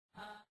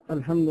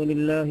الحمد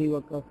لله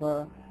وكفى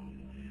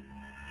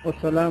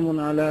وسلام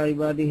على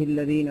عباده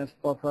الذين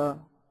اصطفى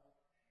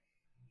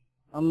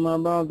أما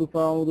بعد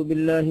فأعوذ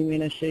بالله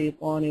من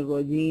الشيطان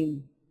الرجيم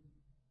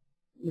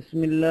بسم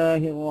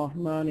الله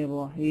الرحمن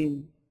الرحيم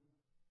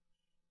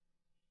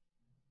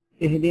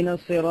اهدنا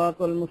الصراط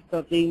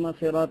المستقيم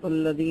صراط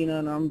الذين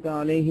أنعمت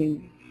عليهم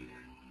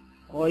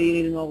غير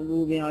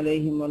المغضوب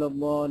عليهم ولا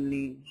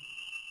الضالين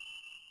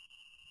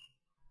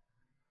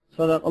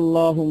صدق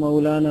الله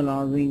مولانا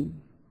العظيم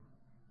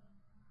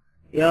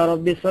يا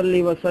رب صل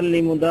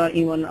وسلم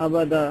دائما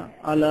أبدا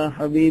على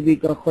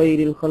حبيبك خير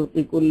الخلق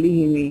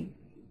كلهم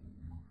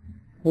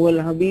هو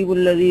الحبيب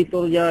الذي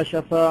ترجى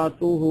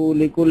شفاعته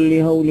لكل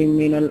هول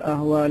من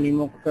الأهوال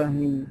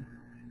مقتهم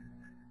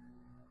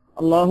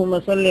اللهم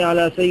صل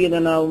على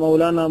سيدنا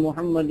ومولانا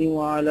محمد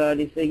وعلى آل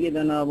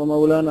سيدنا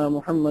ومولانا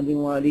محمد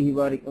وآله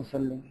بارك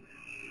وسلم۔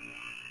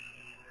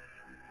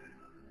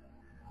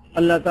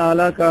 اللہ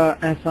تعالیٰ کا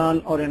احسان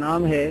اور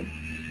انعام ہے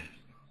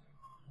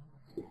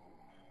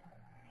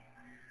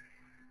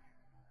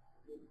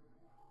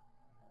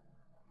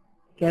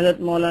کہ حضرت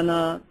مولانا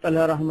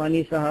طلحہ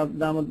رحمانی صاحب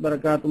دامت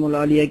برکاتہم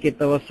العالیہ کے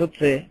توسط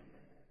سے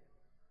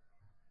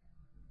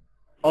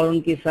اور ان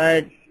کی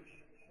سائٹ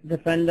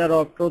ڈیفینڈر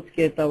آف ٹروتھ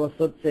کے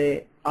توسط سے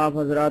آپ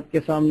حضرات کے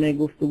سامنے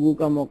گفتگو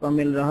کا موقع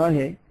مل رہا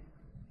ہے۔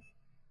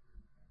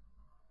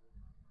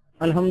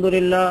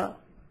 الحمدللہ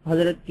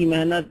حضرت کی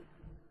محنت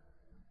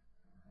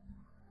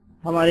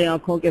ہماری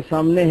آنکھوں کے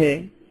سامنے ہے،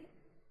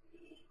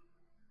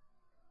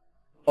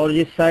 اور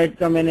جس سائٹ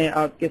کا میں نے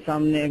آپ کے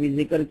سامنے ابھی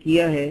ذکر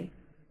کیا ہے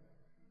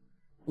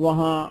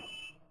وہاں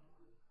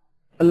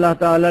اللہ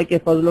تعالیٰ کے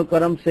فضل و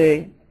کرم سے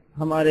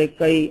ہمارے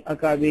کئی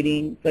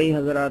اکابرین، کئی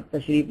حضرات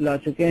تشریف لا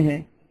چکے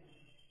ہیں،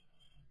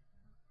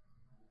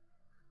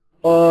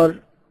 اور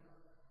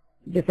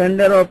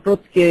ڈیفینڈر آف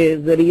ٹروتھ کے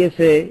ذریعے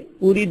سے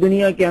پوری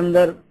دنیا کے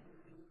اندر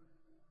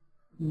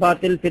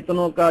باطل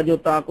فتنوں کا جو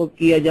تعاقب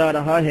کیا جا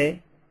رہا ہے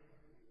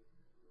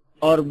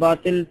اور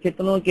باطل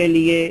فتنوں کے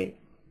لیے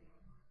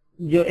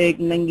جو ایک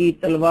ننگی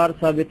تلوار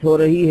ثابت ہو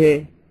رہی ہے،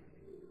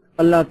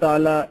 اللہ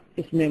تعالیٰ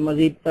اس میں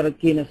مزید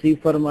ترقی نصیب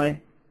فرمائے،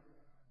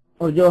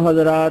 اور جو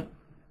حضرات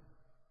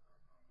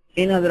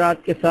ان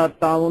حضرات کے ساتھ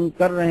تعاون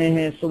کر رہے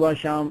ہیں صبح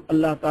شام،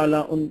 اللہ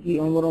تعالیٰ ان کی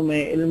عمروں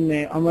میں، علم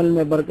میں، عمل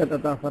میں برکت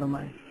عطا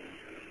فرمائے۔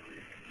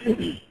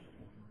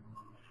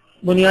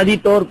 بنیادی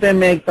طور پہ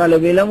میں ایک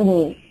طالب علم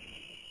ہوں۔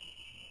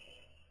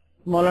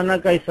 مولانا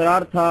کا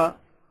اصرار تھا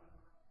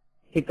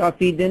کہ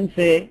کافی دن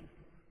سے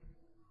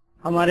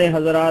ہمارے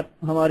حضرات،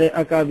 ہمارے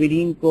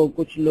اکابرین کو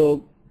کچھ لوگ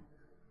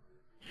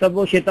سب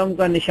و شتم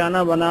کا نشانہ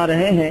بنا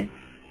رہے ہیں،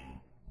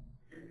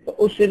 تو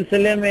اس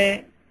سلسلے میں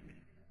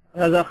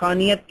رضا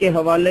خانیت کے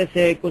حوالے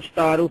سے کچھ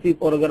تعارفی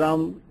پروگرام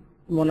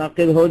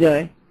منعقد ہو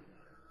جائے۔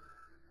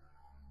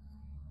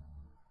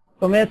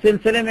 تو میں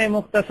سلسلے میں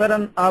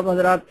مختصراً آپ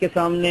حضرات کے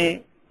سامنے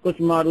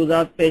کچھ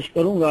معروضات پیش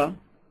کروں گا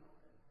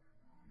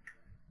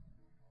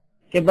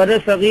کہ بر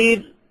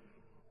صغیر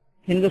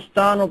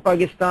ہندوستان اور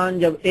پاکستان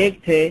جب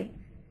ایک تھے،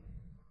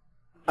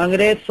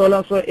 انگریز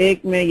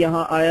 1601 میں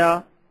یہاں آیا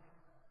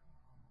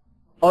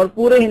اور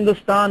پورے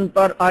ہندوستان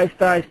پر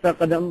آہستہ آہستہ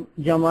قدم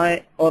جمائے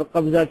اور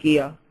قبضہ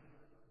کیا،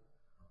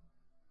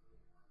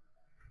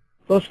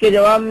 تو اس کے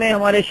جواب میں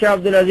ہمارے شاہ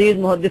عبدالعزیز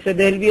محدث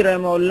دہلوی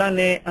رحمہ اللہ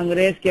نے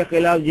انگریز کے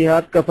خلاف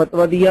جہاد کا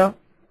فتویٰ دیا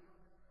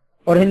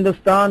اور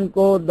ہندوستان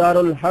کو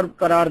دارالحرب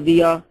قرار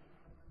دیا،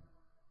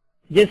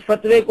 جس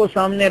فتوے کو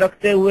سامنے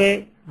رکھتے ہوئے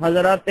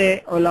حضرات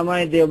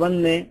علماء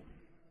دیوبند نے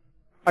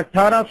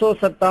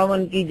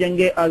 1857 کی جنگ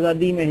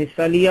آزادی میں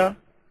حصہ لیا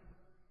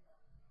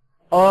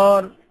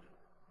اور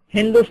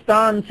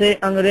ہندوستان سے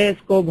انگریز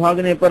کو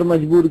بھاگنے پر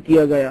مجبور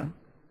کیا گیا،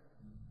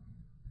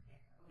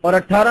 اور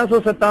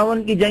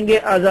 1857 کی جنگ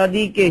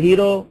آزادی کے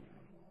ہیرو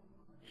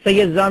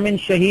سید ضامن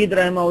شہید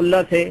رحمہ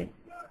اللہ تھے،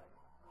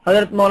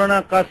 حضرت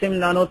مولانا قاسم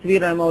نانوتوی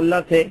رحمہ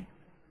اللہ تھے،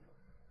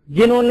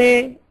 جنہوں نے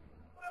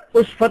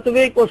اس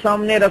فتوے کو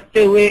سامنے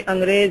رکھتے ہوئے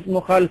انگریز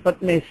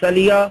مخالفت میں حصہ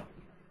لیا،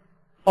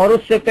 اور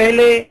اس سے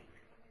پہلے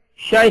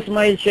شاہ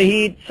اسماعیل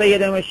شہید،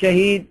 سید احمد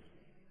شہید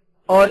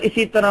اور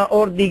اسی طرح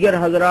اور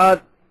دیگر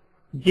حضرات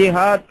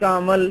جہاد کا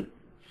عمل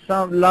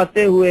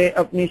لاتے ہوئے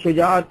اپنی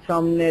شجاعت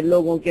سامنے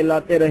لوگوں کے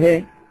لاتے رہے۔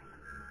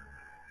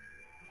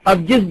 اب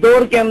جس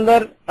دور کے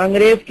اندر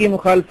انگریز کی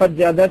مخالفت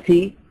زیادہ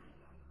تھی،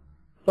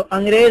 تو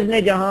انگریز نے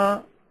جہاں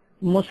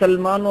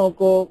مسلمانوں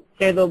کو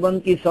قید و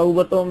بند کی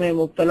صعوبتوں میں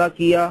مبتلا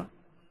کیا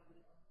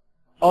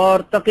اور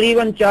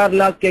تقریباً 4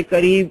 لاکھ کے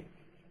قریب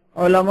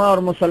علماء اور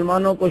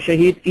مسلمانوں کو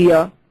شہید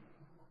کیا،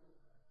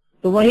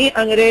 تو وہیں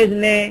انگریز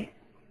نے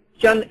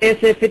چند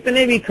ایسے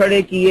فتنے بھی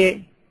کھڑے کیے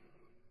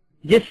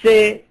جس سے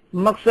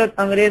مقصد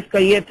انگریز کا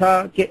یہ تھا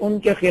کہ ان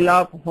کے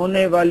خلاف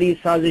ہونے والی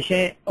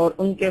سازشیں اور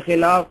ان کے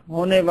خلاف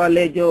ہونے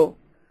والے جو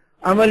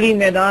عملی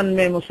میدان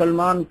میں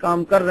مسلمان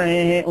کام کر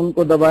رہے ہیں ان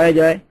کو دبایا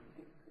جائے۔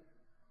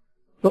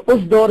 تو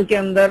اس دور کے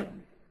اندر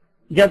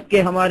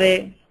جبکہ ہمارے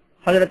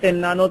حضرت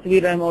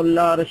نانوتوی رحمہ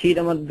اللہ، رشید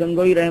احمد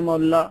گنگوئی رحمہ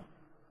اللہ،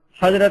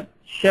 حضرت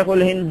शेख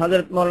उल हिंद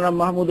हजरत मौलाना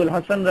महमूद उल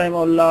हसन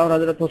रहमहुल्लाह और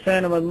हजरत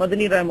हुसैन अहमद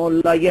मदनी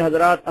रहमहुल्लाह, ये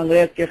हजरात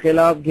अंग्रेज के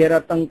खिलाफ घेरा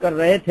तंग कर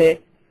रहे थे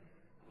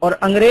और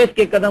अंग्रेज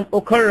के कदम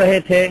उखड़ रहे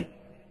थे।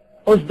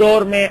 उस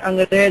दौर में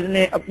अंग्रेज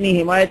ने अपनी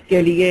हिमायत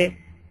के लिए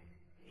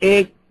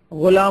एक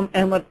गुलाम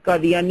अहमद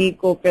कादियानी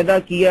को पैदा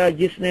किया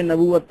जिसने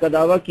नबूवत का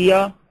दावा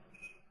किया,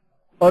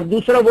 और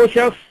दूसरा वो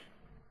शख्स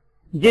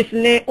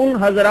जिसने उन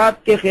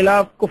हजरात के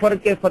खिलाफ कुफर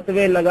के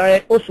फतवे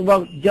लगाए उस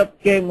वक्त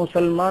जबकि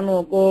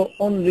मुसलमानों को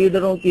उन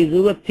लीडरों की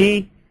जरूरत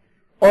थी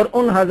और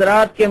उन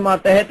हजरात के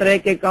मातहत रह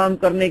के काम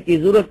करने की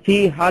जरूरत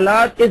थी।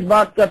 हालात इस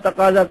बात का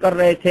तकाजा कर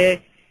रहे थे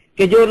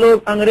कि जो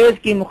लोग अंग्रेज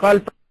की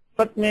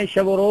मुखालफत में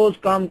शब रोज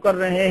काम कर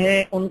रहे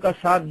हैं उनका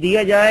साथ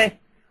दिया जाए,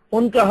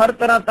 उनका हर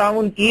तरह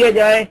ताउन किया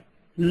जाए,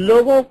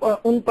 लोगों को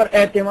उन पर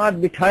एतमाद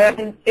बिठाया।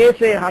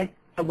 ऐसे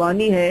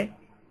बानी है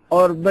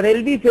और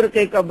बरेलवी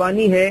फिरके का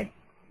बानी है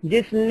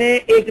जिसने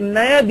एक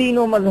नया दीन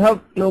व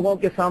मजहब लोगों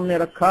के सामने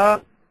रखा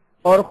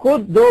और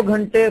खुद 2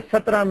 घंटे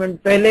 17 मिनट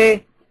पहले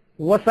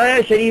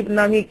वसाया शरीफ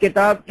नामी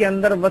किताब के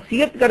अंदर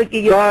वसीयत करके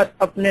ये बात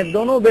अपने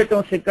दोनों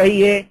बेटों से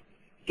कही है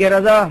कि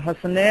रजा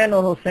हसनैन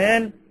और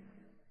हुसैन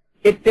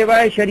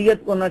इत्तिबाए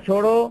शरीयत को न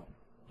छोड़ो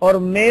और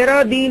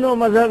मेरा दीन व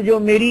मजहब जो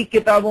मेरी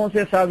किताबों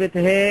से साबित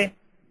है,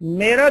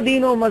 मेरा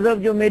दीन व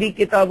मजहब जो मेरी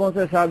किताबों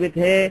से साबित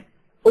है,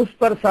 उस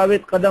पर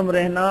साबित कदम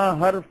रहना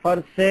हर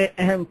फर्ज से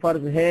अहम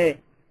फर्ज है।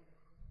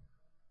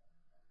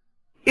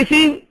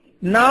 इसी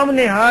नाम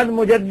नेहाद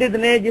मुजद्दिद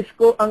ने,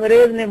 जिसको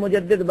अंग्रेज ने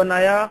मुजद्दिद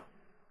बनाया,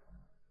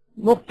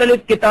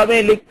 मुख्तलिफ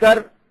किताबें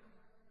लिखकर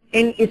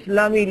इन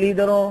इस्लामी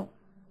लीडरों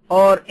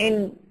और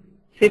इन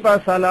सिपा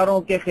सालारों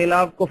के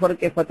खिलाफ कुफर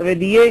के फतवे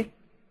दिए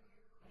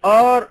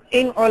और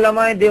इन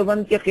उलमाए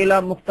देवबंद के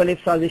खिलाफ मुख्तलिफ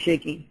साजिशें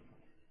की।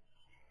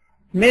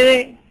 मेरे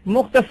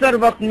मुख्तसर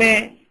वक्त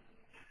में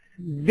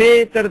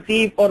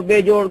बेतरतीब और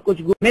बेजोड़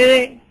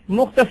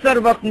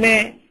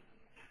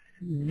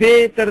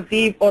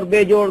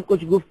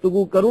कुछ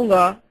गुफ्तगू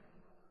करूंगा।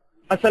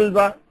 असल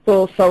बात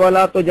तो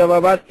सवालात और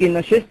जवाबात की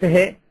नशिस्त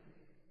है,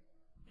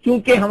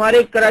 क्योंकि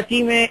हमारे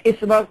कराची में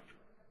इस वक्त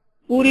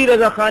पूरी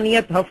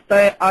रजाखानियत हफ्ता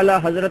आला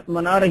हजरत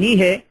मना रही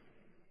है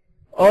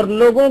और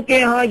लोगों के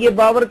यहाँ ये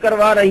बावर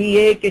करवा रही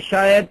है कि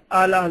शायद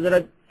आला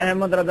हजरत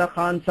अहमद रजा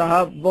खान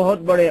साहब बहुत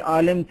बड़े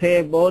आलिम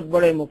थे, बहुत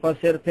बड़े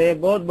मुफस्सिर थे,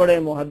 बहुत बड़े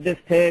मुहद्दिस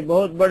थे,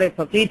 बहुत बड़े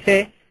फकीह थे।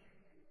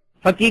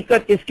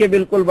 हकीकत इसके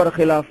बिल्कुल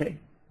बरखिलाफ है।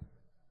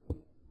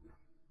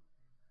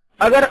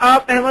 अगर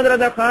आप अहमद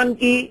रजा खान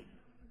की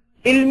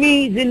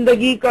इल्मी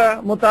जिंदगी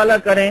का मुताला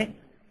करें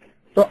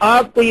तो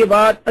आपको ये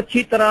बात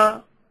अच्छी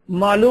तरह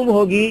मालूम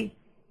होगी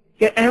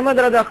कि अहमद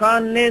रजा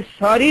खान ने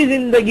सारी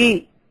जिंदगी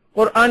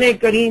कुरान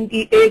करीम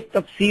की एक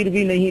तफसीर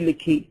भी नहीं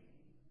लिखी।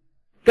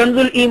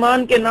 कंजुल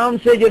ईमान के नाम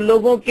से जो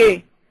लोगों के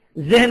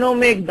जहनों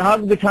में एक धाक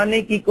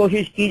बिठाने की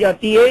कोशिश की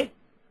जाती है,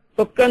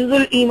 तो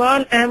कंजुल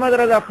ईमान अहमद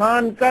रजा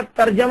खान का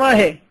तर्जमा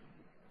है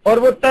और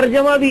वो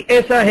तर्जमा भी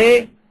ऐसा है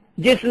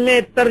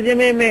जिसमें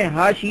तर्जमे में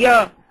हाशिया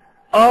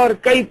और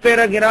कई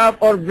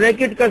पैराग्राफ और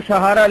ब्रैकेट का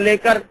सहारा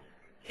लेकर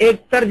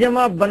एक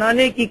तर्जमा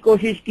बनाने की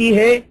कोशिश की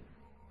है।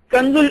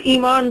 कंजुल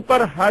ईमान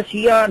पर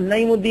हाशिया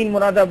नईमुद्दीन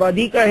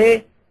मुरादाबादी का है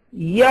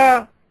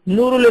या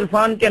नूरुल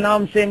इरफान के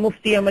नाम से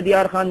मुफ्ती अहमद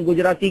यार खान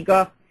गुजराती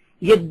का।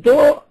 ये 2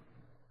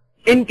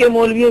 इनके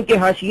मौलवियों के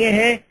हाशिए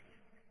हैं।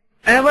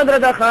 अहमद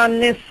रजा खान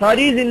ने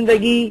सारी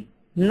जिंदगी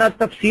न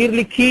तफसीर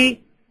लिखी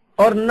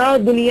और न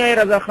दुनिया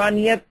रजा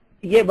खानियत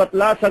ये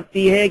बतला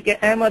सकती है कि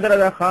अहमद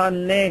रजा खान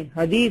ने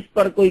हदीस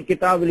पर कोई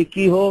किताब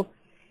लिखी हो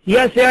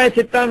या सियाह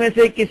सित्ता में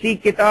से किसी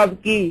किताब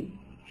की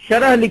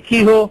शरह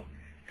लिखी हो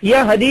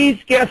या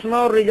हदीस के अस्मा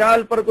और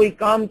रिजाल पर कोई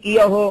काम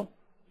किया हो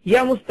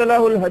या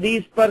मुस्तलाहुल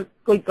हदीस पर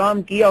कोई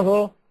काम किया हो।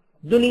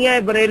 दुनिया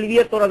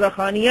बरेलवियत और रजा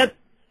खानियत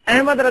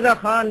अहमद रजा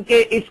खान के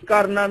इस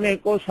कारनामे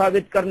को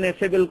साबित करने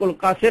से बिल्कुल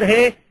कासिर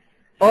है।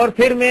 और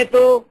फिर मैं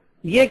तो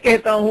ये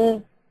कहता हूं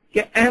कि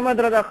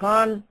अहमद रजा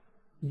खान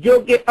जो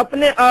कि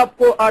अपने आप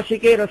को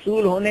आशिक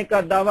रसूल होने का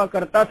दावा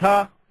करता था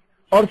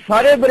और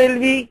सारे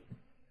बरेलवी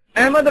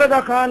अहमद रजा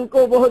खान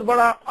को बहुत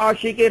बड़ा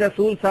आशिक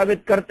रसूल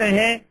साबित करते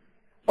हैं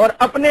और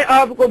अपने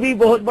आप को भी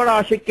बहुत बड़ा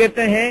आशिक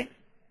कहते हैं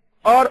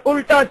और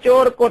उल्टा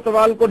चोर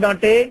कोतवाल को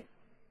डांटे।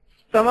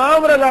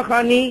 तमाम रजा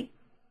खानी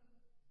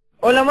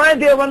उलमाए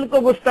देवबंद को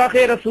गुस्ताख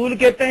रसूल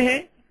कहते हैं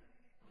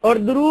और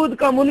दुरूद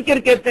का मुनकिर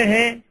कहते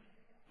हैं।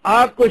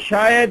 आपको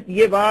शायद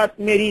ये बात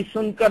मेरी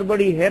सुनकर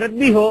बड़ी हैरत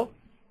भी हो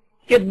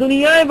कि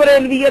दुनिया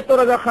बरेलवियत और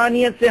रजा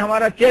खानियत से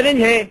हमारा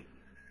चैलेंज है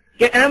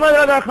कि अहमद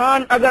रजा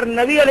खान अगर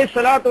नबी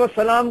अलैहिस्सलातु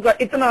वस्सलाम का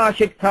इतना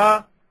आशिक था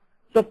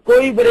तो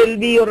कोई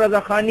बरेलवी और रजा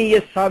खानी ये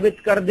साबित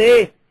कर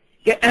दे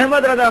कि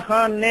अहमद रजा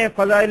खान ने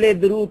फजाइल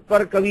दुरूद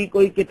पर कभी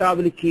कोई किताब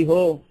लिखी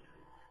हो,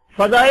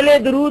 फजाइल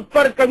दुरूद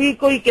पर कभी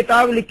कोई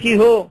किताब लिखी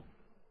हो,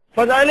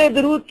 फजाइल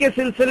दुरूद के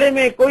सिलसिले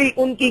में कोई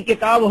उनकी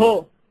किताब हो।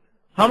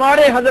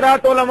 हमारे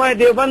हजरात उलमाए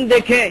देवबंद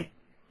देखें,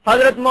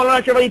 हजरत मौलाना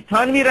शबई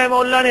थानवी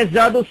रहमहुल्लाह ने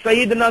ज़ादुस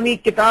सईद नामी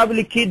किताब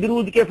लिखी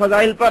दुरूद के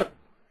फजाइल पर।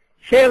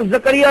 शेख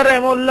ज़करिया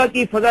रहमहुल्लाह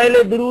की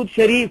फजाइल दुरूद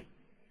शरीफ,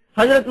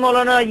 हजरत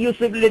मौलाना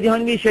यूसुफ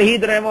लुधियानवी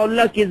शहीद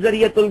रहमहुल्लाह की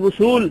ज़रियतुल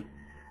वसूल,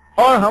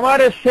 اور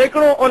ہمارے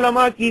سینکڑوں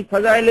علماء کی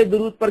فضائل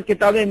درود پر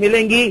کتابیں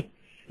ملیں گی،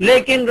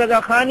 لیکن رضا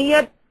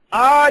خانیت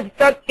آج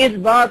تک اس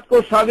بات کو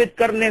ثابت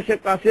کرنے سے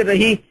قاصر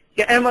رہی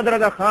کہ احمد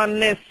رضا خان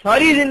نے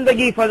ساری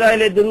زندگی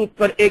فضائل درود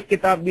پر ایک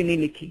کتاب بھی نہیں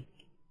لکھی۔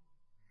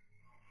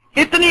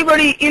 اتنی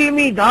بڑی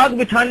علمی دھاگ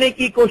بٹھانے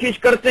کی کوشش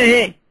کرتے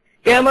ہیں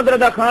کہ احمد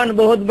رضا خان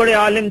بہت بڑے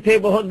عالم تھے،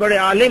 بہت بڑے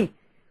عالم،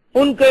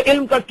 ان کے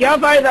علم کا کیا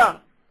فائدہ؟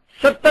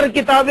 70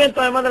 کتابیں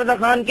تو احمد رضا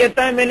خان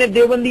کہتا ہے میں نے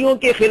دیوبندیوں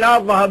کے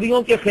خلاف،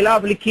 وہابیوں کے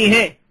خلاف لکھی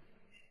ہیں۔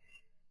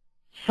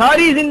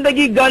 ساری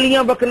زندگی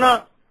گالیاں بکنا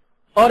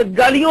اور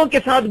گالیوں کے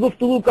ساتھ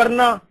گفتگو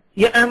کرنا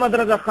یہ احمد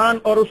رضا خان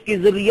اور اس کی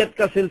ذریت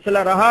کا سلسلہ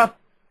رہا۔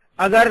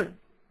 اگر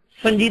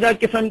سنجیدہ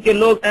قسم کے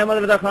لوگ احمد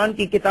رضا خان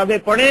کی کتابیں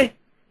پڑھیں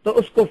تو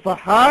اس کو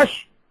فحاش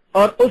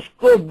اور اس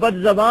کو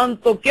بد زبان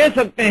تو کہہ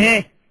سکتے ہیں،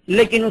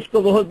 لیکن اس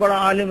کو بہت بڑا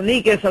عالم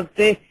نہیں کہہ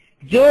سکتے۔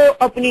 جو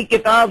اپنی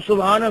کتاب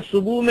سبحان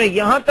الصبح میں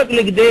یہاں تک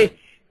لکھ دے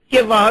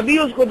کہ وہابی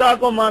اس خدا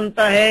کو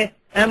مانتا ہے،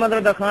 احمد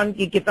رضا خان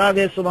کی کتاب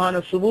ہے سبحان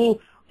الصبح،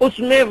 اس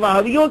میں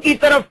وہابیوں کی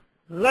طرف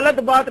غلط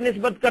بات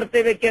نسبت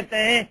کرتے ہوئے کہتے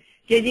ہیں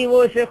کہ جی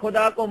وہ اسے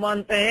خدا کو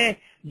مانتے ہیں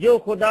جو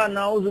خدا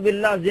نعوذ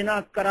باللہ زنا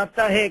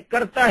کراتا ہے،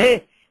 کرتا ہے،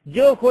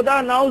 جو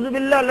خدا نعوذ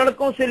باللہ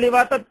لڑکوں سے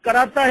لواطت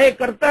کراتا ہے،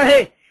 کرتا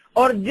ہے،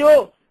 اور جو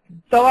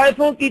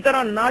طوائفوں کی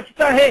طرح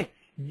ناچتا ہے،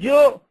 جو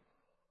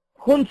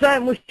خنثی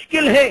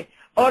مشکل ہے،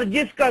 اور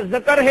جس کا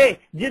ذکر ہے،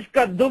 جس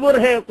کا دبر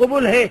ہے،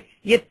 قبل ہے،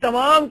 یہ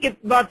تمام کی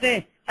باتیں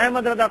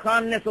احمد رضا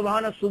خان نے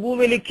سبحان الصبح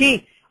میں لکھی۔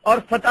 اور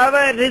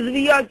فتاوی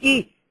رضویہ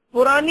کی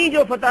پرانی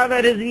جو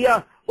فتاوی رضویہ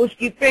اس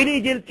کی پہلی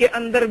جلد کے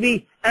اندر بھی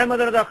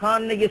احمد رضا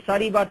خان نے یہ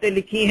ساری باتیں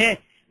لکھی ہیں۔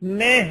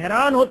 میں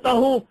حیران ہوتا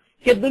ہوں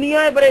کہ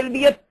دنیا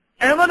بریلویت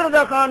احمد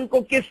رضا خان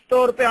کو کس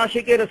طور پہ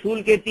عاشق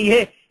رسول کہتی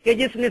ہے کہ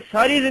جس نے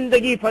ساری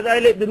زندگی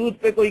فضائل درود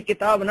پہ کوئی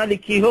کتاب نہ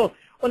لکھی ہو،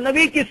 اور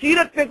نبی کی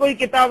سیرت پہ کوئی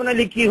کتاب نہ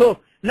لکھی ہو،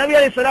 نبی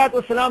علیہ الصلوۃ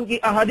والسلام کی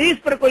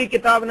احادیث پر کوئی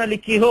کتاب نہ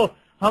لکھی ہو۔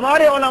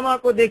 ہمارے علماء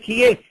کو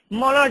دیکھیے،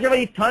 مولانا شاہ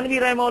ولی تھانوی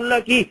رحمہ اللہ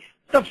کی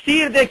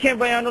تفسیر دیکھیں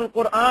بیان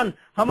القرآن،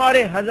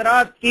 ہمارے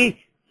حضرات کی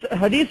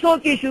حدیثوں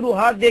کی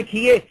شروحات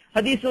دیکھیے،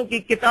 حدیثوں کی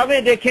کتابیں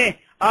دیکھیں۔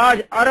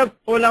 آج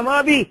عرب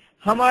علماء بھی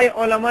ہمارے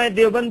علماء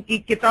دیوبند کی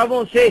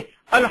کتابوں سے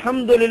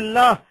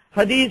الحمدللہ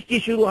حدیث کی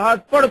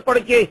شروحات پڑھ پڑھ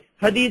کے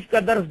حدیث کا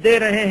درس دے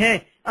رہے ہیں۔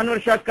 انور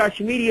شاہ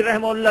کاشمیری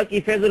رحمہ اللہ کی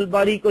فیض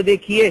الباری کو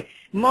دیکھیے،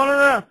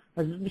 مولانا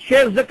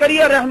شیخ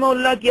زکریا رحمہ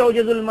اللہ کی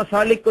اوجز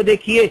المسالک کو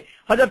دیکھیے،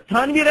 حضرت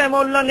تھانوی رحمہ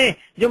اللہ نے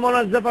جو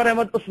مولانا ظفر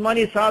احمد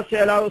عثمانی صاحب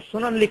سے علاوہ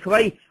سنن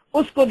لکھوائی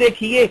اس کو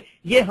دیکھیے۔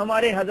 یہ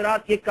ہمارے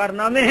حضرات کے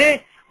کارنامے ہیں،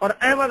 اور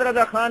احمد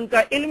رضا خان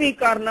کا علمی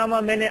کارنامہ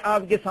میں نے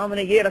آپ کے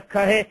سامنے یہ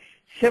رکھا ہے،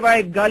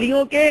 سوائے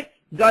گالیوں کے،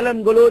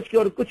 گالم گلوچ کے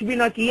اور کچھ بھی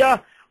نہ کیا،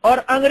 اور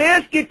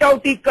انگریز کی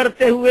ٹاؤٹی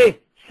کرتے ہوئے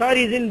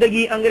ساری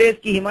زندگی انگریز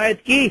کی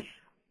حمایت کی۔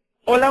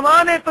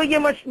 علماء نے تو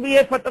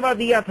یہ فتویٰ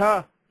دیا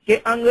تھا کہ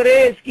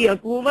انگریز کی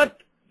حکومت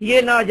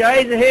یہ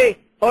ناجائز ہے،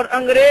 اور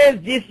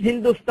انگریز جس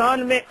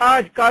ہندوستان میں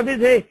آج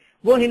قابض ہے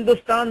وہ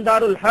ہندوستان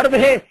دارالحرب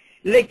ہے،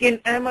 لیکن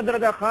احمد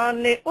رضا خان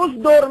نے اس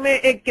دور میں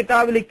ایک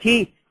کتاب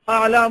لکھی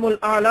اعلام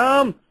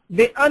الاعلام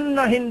بان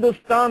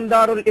ہندوستان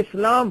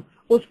دارالاسلام،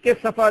 اس کے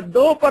صفحہ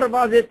 2 پر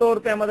واضح طور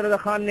پہ احمد رضا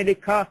خان نے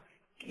لکھا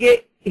کہ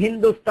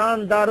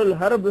ہندوستان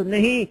دارالحرب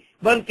نہیں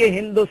بلکہ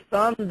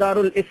ہندوستان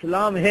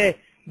دارالاسلام ہے۔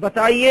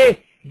 بتائیے،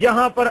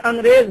 جہاں پر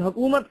انگریز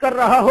حکومت کر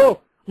رہا ہو،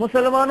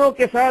 مسلمانوں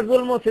کے ساتھ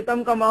ظلم و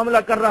ستم کا معاملہ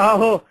کر رہا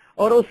ہو،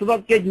 اور اس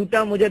وقت کے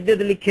جھوٹا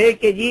مجدد لکھے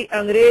کہ جی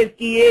انگریز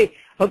کی یہ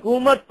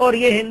حکومت اور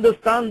یہ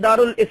ہندوستان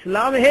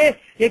دارالاسلام ہے،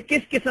 یہ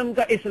کس قسم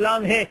کا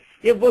اسلام ہے؟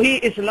 یہ وہی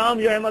اسلام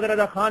جو احمد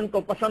رضا خان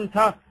کو پسند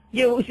تھا،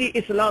 یہ اسی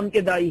اسلام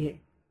کے دائی ہے۔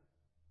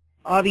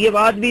 آپ یہ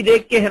بات بھی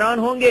دیکھ کے حیران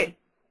ہوں گے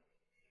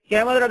کہ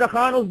احمد رضا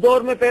خان اس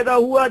دور میں پیدا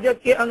ہوا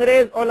جبکہ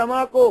انگریز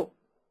علماء کو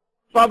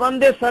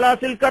پابند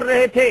سلاسل کر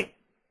رہے تھے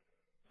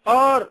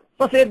اور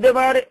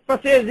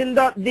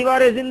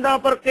دیوار زندہ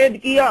پر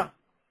قید کیا،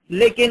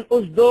 لیکن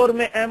اس دور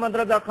میں احمد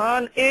رضا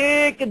خان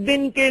ایک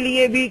دن کے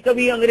لیے بھی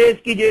کبھی انگریز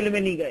کی جیل میں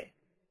نہیں گئے۔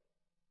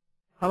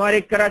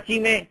 ہمارے کراچی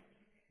میں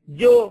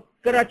جو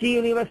کراچی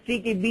یونیورسٹی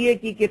کی BA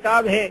کی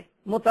کتاب ہے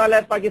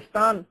مطالعہ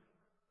پاکستان،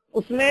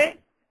 اس میں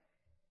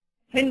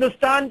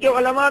ہندوستان کے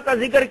علماء کا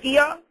ذکر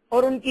کیا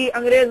اور ان کی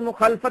انگریز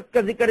مخالفت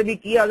کا ذکر بھی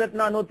کیا۔ حضرت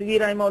نانوتوی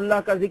رحمہ اللہ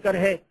کا ذکر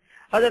ہے،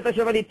 حضرت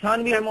اشرف علی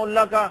تھانوی رحمہ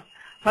اللہ کا،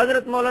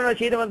 حضرت مولانا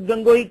رشید احمد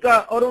گنگوہی کا،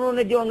 اور انہوں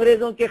نے جو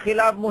انگریزوں کے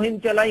خلاف مہم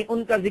چلائی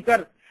ان کا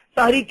ذکر،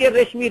 تحریک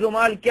ریشمی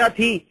رومال کیا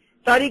تھی،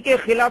 تحریک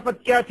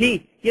خلافت کیا تھی،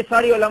 یہ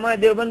ساری علماء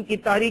دیوبند کی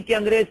تحریک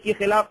انگریز کے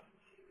خلاف۔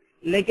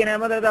 لیکن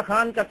احمد رضا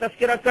خان کا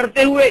تذکرہ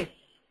کرتے ہوئے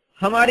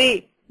ہماری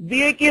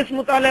BA کی اس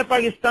مطالعہ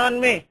پاکستان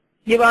میں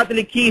یہ بات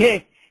لکھی ہے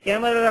کہ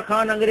احمد رضا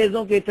خان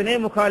انگریزوں کے اتنے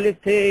مخالف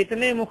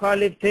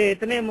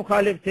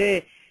تھے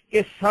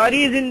کہ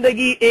ساری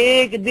زندگی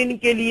ایک دن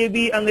کے لیے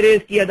بھی انگریز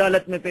کی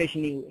عدالت میں پیش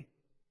نہیں ہوئے۔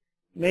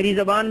 میری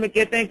زبان میں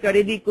کہتے ہیں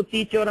کریدی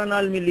کتی چورا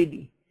نال ملی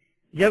دی،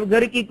 جب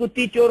گھر کی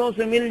کتی چوروں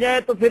سے مل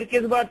جائے تو پھر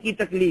کس بات کی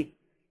تکلیف؟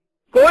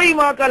 کوئی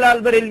ماں کا لال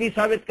بریلوی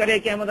ثابت کرے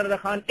کہ احمد رضا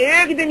خان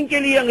ایک دن کے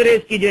لیے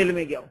انگریز کی جیل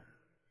میں گیا ہو،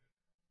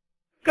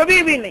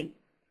 کبھی بھی نہیں۔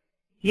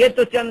 یہ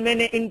تو چند میں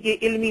نے ان کی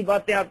علمی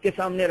باتیں آپ کے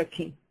سامنے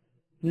رکھی۔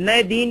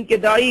 نئے دین کے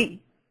دائی،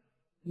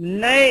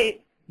 نئے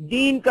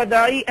دین کا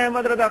دائی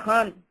احمد رضا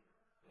خان،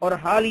 اور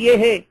حال یہ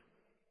ہے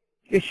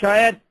کہ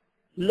شاید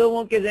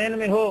لوگوں کے ذہن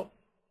میں ہو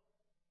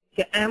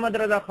کہ احمد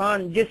رضا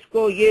خان جس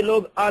کو یہ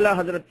لوگ اعلی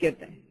حضرت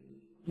کہتے ہیں،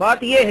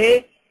 بات یہ ہے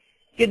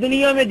کہ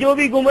دنیا میں جو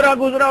بھی گمراہ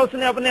گزرا اس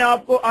نے اپنے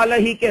آپ کو اعلی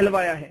ہی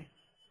کہلوایا ہے،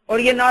 اور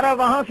یہ نعرہ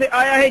وہاں سے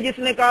آیا ہے جس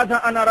نے کہا تھا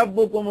انا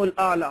ربکم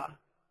الاعلی۔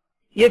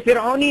 یہ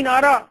فرعونی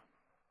نعرہ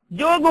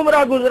جو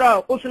گمراہ گزرا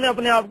اس نے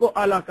اپنے آپ کو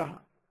اعلی کہا۔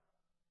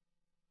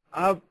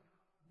 آپ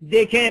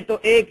دیکھیں تو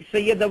ایک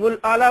سید ابو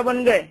الاعلی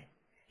بن گئے،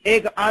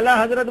 ایک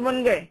اعلی حضرت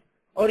بن گئے،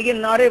 اور یہ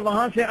نعرے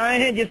وہاں سے آئے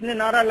ہیں جس نے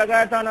نعرہ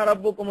لگایا تھا انا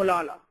ربکم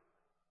الاعلی۔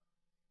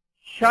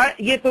 شاید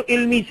یہ تو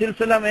علمی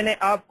سلسلہ میں نے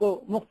آپ کو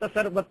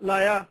مختصر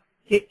بتلایا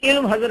کہ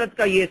علم حضرت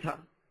کا یہ تھا۔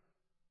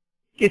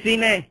 کسی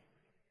نے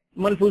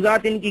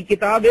ملفوظات ان کی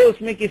کتاب ہے،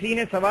 اس میں کسی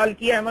نے سوال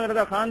کیا احمد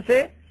رضا خان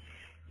سے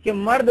کہ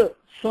مرد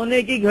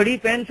سونے کی گھڑی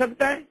پہن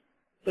سکتا ہے؟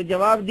 تو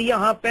جواب دیا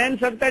ہاں پہن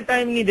سکتا ہے،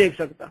 ٹائم نہیں دیکھ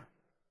سکتا۔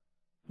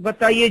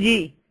 بتائیے جی،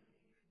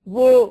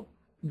 وہ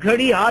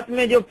گھڑی ہاتھ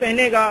میں جو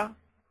پہنے گا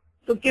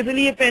تو کس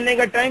لیے پہنے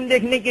گا؟ ٹائم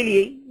دیکھنے کے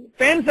لیے۔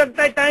 پہن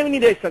سکتا ہے، ٹائم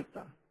نہیں دیکھ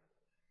سکتا۔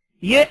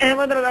 یہ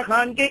احمد رضا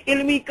خان کے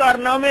علمی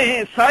کارنامے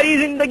ہیں۔ ساری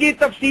زندگی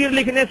تفسیر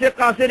لکھنے سے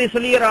قاصر اس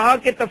لیے رہا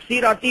کہ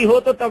تفسیر آتی ہو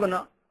تو تب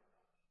نہ،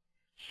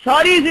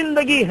 ساری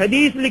زندگی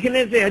حدیث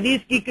لکھنے سے،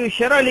 حدیث کی کوئی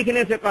شرح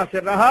لکھنے سے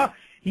قاصر رہا،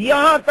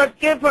 یہاں تک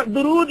کہ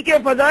درود کے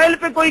فضائل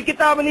پہ کوئی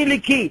کتاب نہیں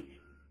لکھی۔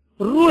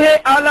 روح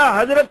اعلی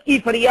حضرت کی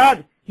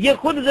فریاد، یہ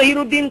خود ظہیر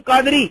الدین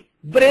قادری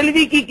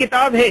بریلوی کی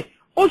کتاب ہے،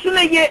 اس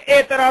نے یہ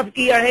اعتراف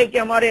کیا ہے کہ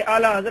ہمارے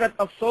اعلی حضرت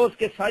افسوس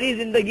کہ ساری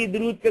زندگی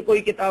درود پہ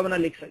کوئی کتاب نہ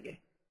لکھ سکے۔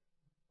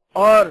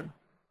 اور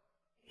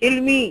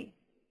علمی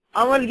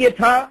عمل یہ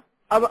تھا۔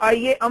 اب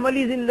آئیے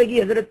عملی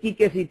زندگی حضرت کی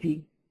کیسی تھی؟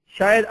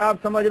 شاید آپ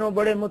سمجھ رہے ہو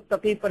بڑے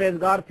متقی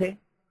پرہیزگار تھے۔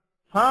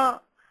 ہاں،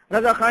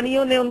 رضا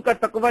خانیوں نے ان کا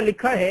تقوی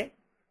لکھا ہے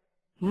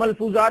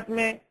ملفوظات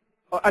میں،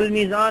 اور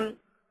المیزان،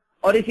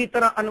 اور اسی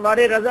طرح انوار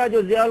رضا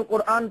جو ضیاء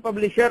القرآن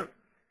پبلشر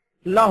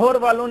لاہور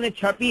والوں نے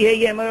چھاپی ہے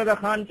یہ احمد رضا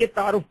خان کے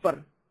تعارف پر،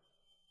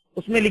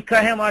 اس میں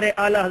لکھا ہے ہمارے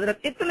اعلی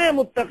حضرت اتنے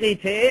متقی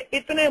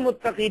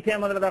تھے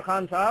احمد رضا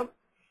خان صاحب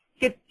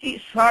کہ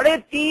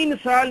 3.5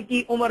 سال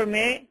کی عمر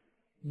میں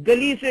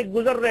گلی سے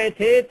گزر رہے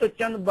تھے تو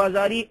چند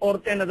بازاری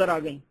عورتیں نظر آ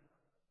گئیں۔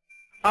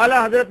 اعلی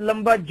حضرت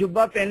لمبا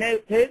جبہ پہنے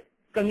تھے،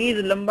 قمیض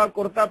لمبا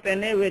کرتا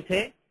پہنے ہوئے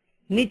تھے،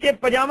 نیچے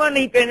پجامہ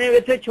نہیں پہنے ہوئے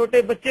تھے،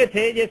 چھوٹے بچے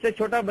تھے، جیسے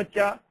چھوٹا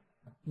بچہ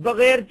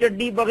بغیر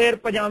چڈی بغیر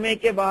پجامے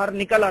کے باہر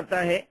نکل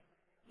آتا ہے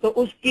تو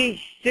اس کی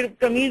صرف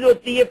قمیض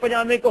ہوتی ہے،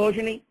 پجامے کا ہوش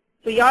نہیں۔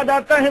 تو یاد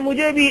آتا ہے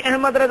مجھے بھی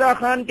احمد رضا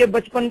خان کے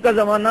بچپن کا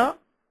زمانہ،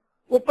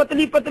 وہ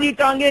پتلی پتلی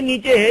ٹانگیں،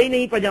 نیچے ہے ہی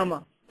نہیں پجامہ،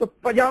 تو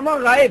پجامہ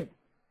غائب۔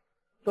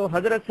 تو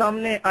حضرت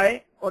سامنے آئے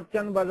اور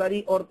چند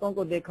بازاری عورتوں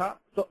کو دیکھا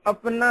تو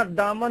اپنا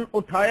دامن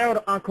اٹھایا اور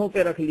آنکھوں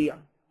پہ رکھ لیا۔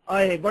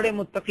 آئے بڑے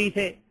متقی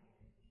تھے۔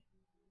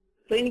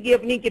 تو ان کی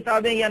اپنی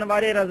کتابیں یہ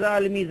انوار رضا،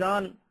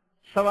 المیزان،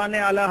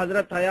 سوانح اعلی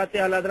حضرت، حیات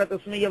اعلی حضرت،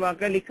 اس میں یہ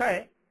واقعہ لکھا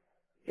ہے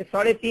کہ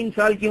 3.5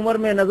 سال کی عمر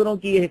میں نظروں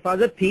کی یہ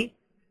حفاظت تھی۔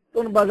 تو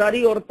ان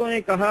بازاری عورتوں نے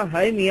کہا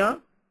ہائے میاں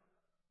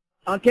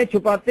آنکھیں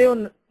چھپاتے ہو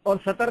اور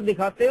سطر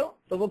دکھاتے ہو؟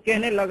 تو وہ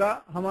کہنے لگا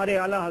ہمارے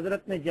اعلی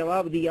حضرت نے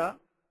جواب دیا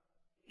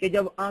کہ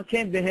جب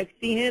آنکھیں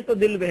بہکتی ہیں تو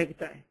دل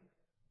بہکتا ہے،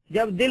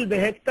 جب دل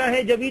بہکتا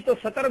ہے جبھی تو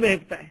سطر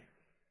بہکتا ہے،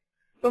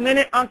 تو میں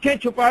نے آنکھیں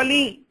چھپا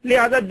لی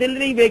لہذا دل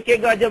نہیں بہکے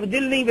گا، جب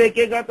دل نہیں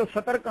بہکے گا تو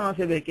سطر کہاں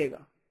سے بہکے گا؟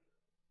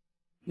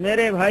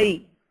 میرے بھائی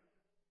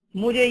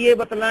مجھے یہ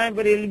بتلائیں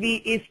بریلوی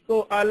اس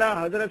کو اعلی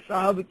حضرت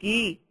صاحب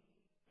کی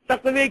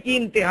تقوی کی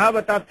انتہا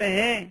بتاتے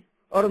ہیں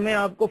اور میں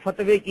آپ کو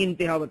فتوے کی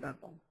انتہا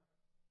بتاتا ہوں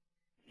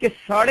کہ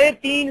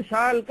 3.5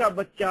 سال کا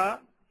بچہ،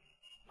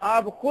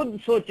 آپ خود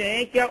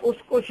سوچیں کیا اس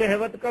کو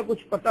شہوت کا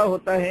کچھ پتا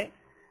ہوتا ہے؟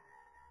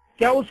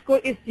 کیا اس کو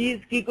اس چیز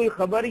کی کوئی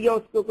خبر یا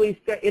اس کو کوئی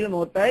اس کا علم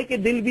ہوتا ہے کہ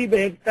دل بھی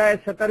بہکتا ہے،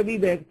 سطر بھی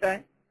بہکتا ہے؟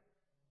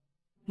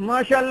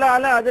 ماشاءاللہ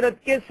اعلی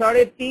حضرت کے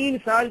 3.5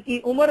 سال کی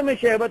عمر میں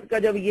شہوت کا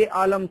جب یہ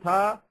عالم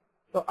تھا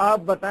تو آپ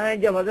بتائیں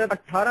جب حضرت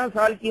 18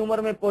 سال کی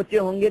عمر میں پہنچے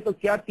ہوں گے تو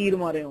کیا تیر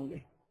مارے ہوں گے؟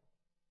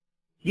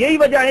 یہی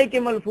وجہ ہے کہ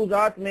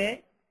ملفوظات میں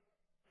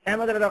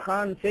احمد رضا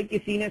خان سے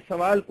کسی نے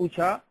سوال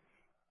پوچھا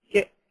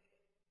کہ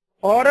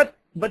عورت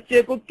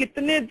بچے کو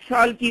کتنے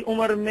سال کی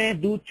عمر میں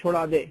دودھ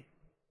چھوڑا دے؟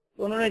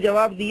 تو انہوں نے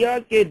جواب دیا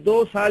کہ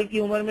 2 سال کی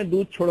عمر میں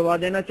دودھ چھوڑوا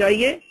دینا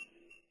چاہیے،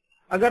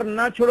 اگر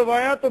نہ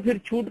چھوڑوایا تو پھر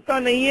چھوٹتا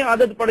نہیں ہے،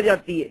 عادت پڑ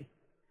جاتی ہے۔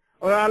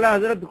 اور اعلی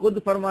حضرت خود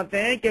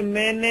فرماتے ہیں کہ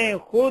میں نے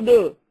خود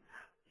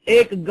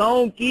ایک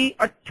گاؤں کی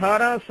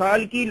 18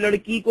 سال کی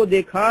لڑکی کو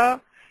دیکھا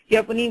کہ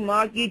اپنی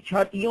ماں کی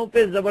چھاتیوں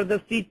پہ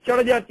زبردستی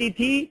چڑھ جاتی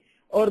تھی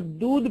اور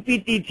دودھ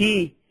پیتی تھی۔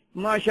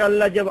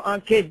 ماشاءاللہ جب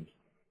آنکھیں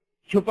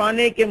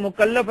چھپانے کے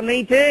مکلف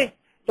نہیں تھے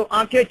تو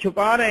آنکھیں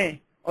چھپا رہے ہیں،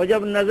 اور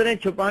جب نظریں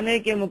چھپانے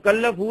کے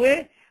مکلف ہوئے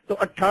تو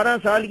 18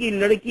 سال کی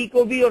لڑکی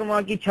کو بھی اور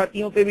ماں کی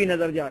چھاتیوں پہ بھی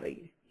نظر جا رہی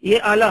ہے۔ یہ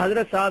اعلی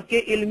حضرت صاحب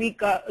کے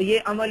یہ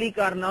عملی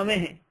کارنامے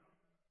ہیں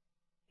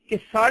کہ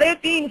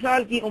 3.5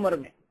 سال کی عمر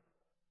میں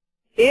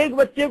ایک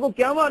بچے کو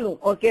کیا معلوم،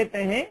 اور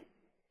کہتے ہیں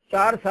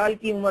 4 سال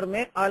کی عمر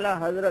میں اعلی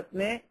حضرت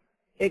نے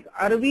ایک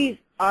عربی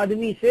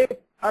آدمی سے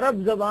عرب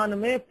زبان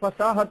میں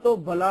فصاحت و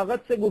بلاغت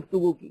سے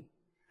گفتگو کی۔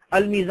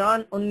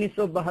 المیزان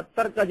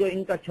 1972 کا جو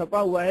ان کا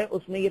چھپا ہوا ہے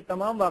اس میں یہ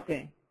تمام واقع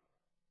ہیں۔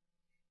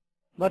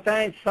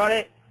 بتائیں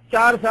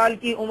 4.5 سال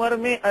کی عمر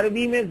میں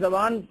عربی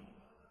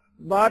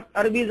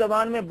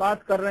زبان میں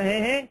بات کر رہے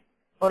ہیں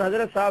اور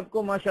حضرت صاحب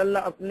کو ماشاءاللہ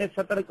اپنے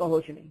سطر کا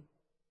ہوش نہیں۔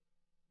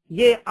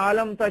 یہ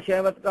عالم تھا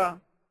شہوت کا۔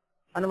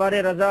 انوار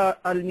رضا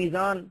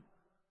المیزان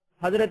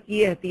حضرت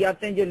کی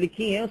احتیاطیں جو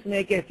لکھی ہیں اس میں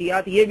ایک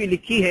احتیاط یہ بھی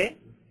لکھی ہے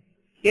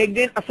کہ ایک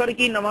دن عصر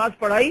کی نماز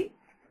پڑھائی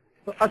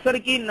تو عصر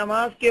کی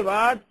نماز کے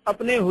بعد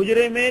اپنے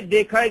حجرے میں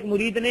دیکھا ایک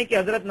مرید نے کہ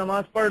حضرت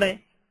نماز پڑھ رہے ہیں،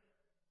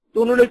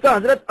 تو انہوں نے کہا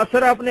حضرت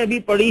عصر آپ نے ابھی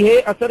پڑھی ہے،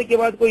 عصر کے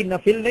بعد کوئی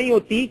نفل نہیں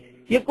ہوتی،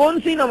 یہ کون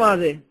سی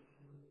نماز ہے؟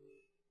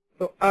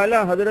 تو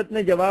اعلی حضرت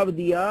نے جواب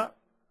دیا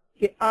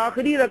کہ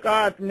آخری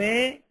رکعت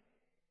میں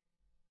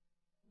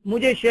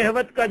مجھے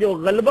شہوت کا جو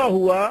غلبہ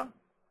ہوا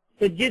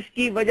تو جس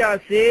کی وجہ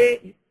سے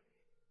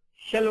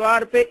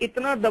شلوار پہ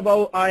اتنا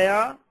دباؤ آیا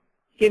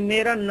کہ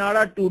میرا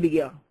ناڑا ٹوٹ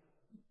گیا،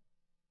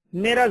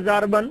 میرا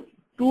زاربند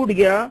ٹوٹ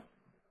گیا۔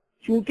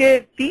 چونکہ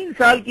 3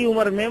 سال کی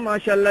عمر میں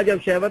ماشاءاللہ جب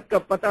شہوت کا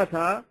پتہ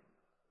تھا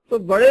تو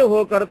بڑے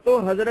ہو کر تو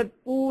حضرت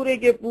پورے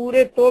کے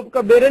پورے توپ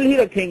کا بیرل ہی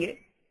رکھیں گے،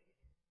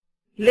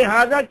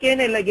 لہذا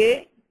کہنے لگے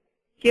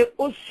کہ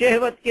اس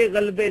شہوت کے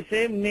غلبے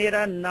سے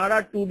میرا ناڑا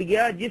ٹوٹ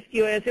گیا جس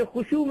کی وجہ سے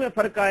خشوع میں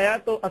فرق آیا،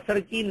 تو عصر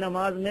کی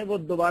نماز میں وہ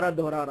دوبارہ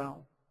دہرا رہا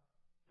ہوں۔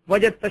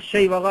 وجدت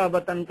الشیء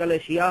وغابۃ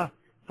کالاشیاء،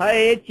 ہائے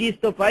ایک چیز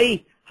تو پائی،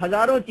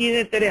 ہزاروں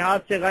چیزیں تیرے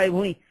ہاتھ سے غائب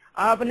ہوئیں۔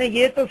 آپ نے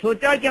یہ تو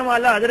سوچا کہ ہم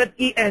اعلیٰ حضرت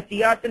کی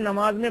احتیاط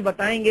نماز میں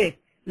بتائیں گے،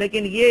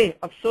 لیکن یہ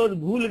افسوس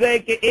بھول گئے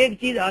کہ ایک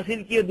چیز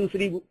حاصل کی اور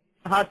دوسری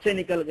ہاتھ سے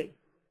نکل گئی۔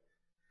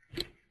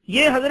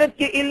 یہ حضرت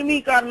کے علمی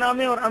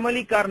کارنامے اور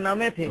عملی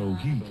کارنامے تھے۔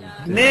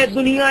 میں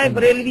دنیا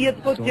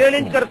بریلویت کو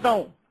چیلنج کرتا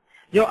ہوں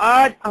جو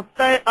آج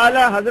ہفتہ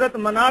اعلیٰ حضرت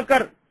منا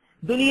کر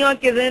دنیا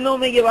کے ذہنوں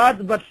میں یہ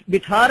بات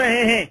بٹھا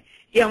رہے ہیں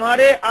کہ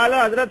ہمارے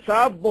اعلیٰ حضرت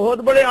صاحب بہت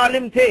بڑے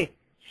عالم تھے۔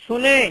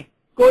 سنیں،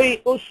 کوئی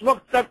اس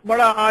وقت تک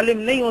بڑا عالم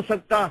نہیں ہو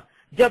سکتا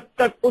جب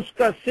تک اس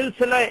کا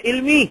سلسلہ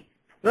علمی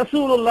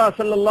رسول اللہ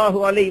صلی اللہ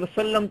علیہ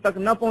وسلم تک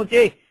نہ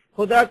پہنچے۔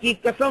 خدا کی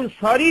قسم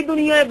ساری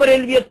دنیا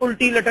بریلویت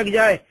الٹی لٹک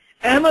جائے،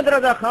 احمد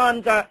رضا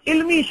خان کا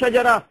علمی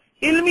شجرہ،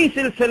 علمی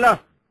سلسلہ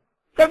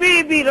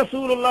کبھی بھی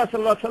رسول اللہ صلی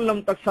اللہ علیہ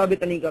وسلم تک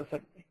ثابت نہیں کر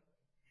سکتے۔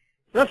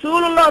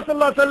 رسول اللہ صلی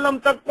اللہ علیہ وسلم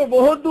تک تو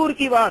بہت دور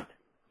کی بات،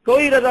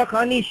 کوئی رضا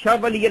خانی شاہ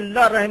ولی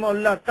اللہ رحمہ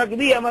اللہ تک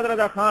بھی احمد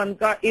رضا خان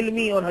کا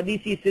علمی اور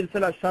حدیثی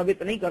سلسلہ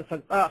ثابت نہیں کر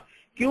سکتا۔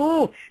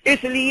 کیوں؟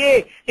 اس لیے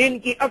ان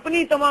کی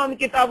اپنی تمام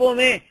کتابوں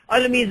میں،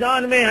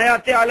 المیزان میں،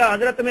 حیات اعلی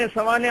حضرت میں،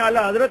 سوانح اعلی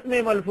حضرت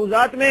میں،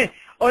 ملفوظات میں،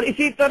 اور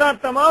اسی طرح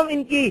تمام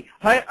ان کی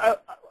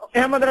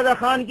احمد رضا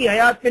خان کی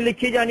حیات پہ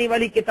لکھی جانے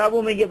والی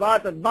کتابوں میں یہ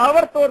بات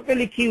باور طور پہ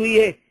لکھی ہوئی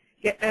ہے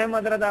کہ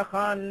احمد رضا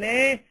خان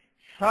نے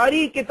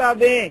ساری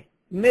کتابیں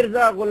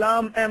مرزا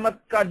غلام احمد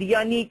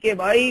قادیانی کے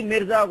بھائی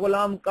مرزا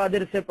غلام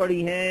قادر سے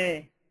پڑھی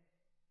ہیں۔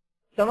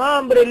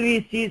 تمام بریلوی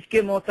اس چیز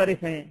کے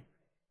معترف ہیں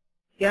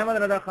کہ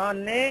احمد رضا خان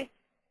نے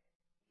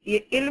یہ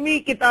علمی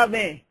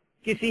کتابیں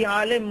کسی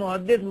عالم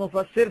محدث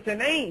مفسر سے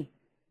نہیں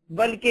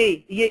بلکہ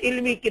یہ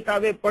علمی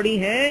کتابیں پڑھی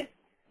ہیں۔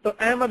 تو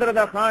احمد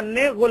رضا خان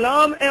نے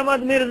غلام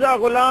احمد مرزا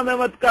غلام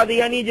احمد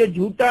قادیانی جو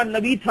جھوٹا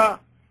نبی تھا،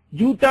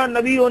 جھوٹا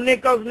نبی ہونے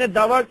کا اس نے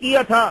دعویٰ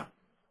کیا تھا،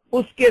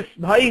 اس کے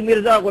بھائی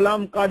مرزا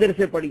غلام قادر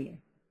سے پڑھی ہیں۔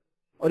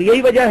 اور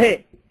یہی وجہ ہے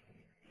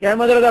کہ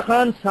احمد رضا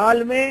خان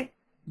سال میں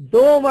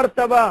 2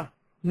 مرتبہ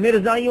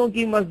مرزائیوں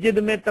کی مسجد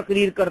میں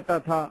تقریر کرتا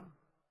تھا۔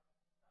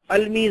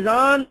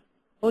 المیزان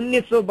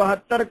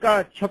 1972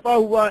 کا چھپا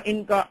ہوا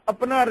ان کا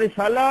اپنا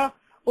رسالہ،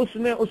 اس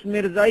میں اس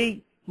مرزائی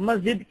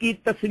مسجد کی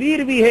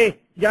تصویر بھی ہے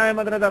جہاں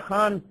احمد رضا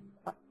خان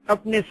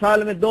اپنے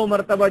سال میں 2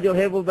 مرتبہ جو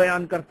ہے وہ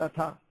بیان کرتا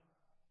تھا۔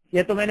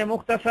 یہ تو میں نے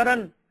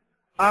مختصراً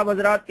آپ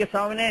حضرات کے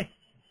سامنے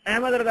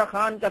احمد رضا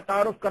خان کا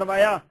تعارف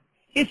کروایا۔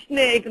 اس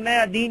نے ایک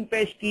نیا دین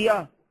پیش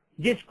کیا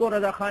جس کو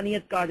رضا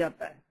خانیت کہا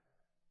جاتا ہے۔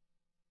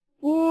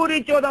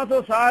 پوری 1400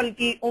 سال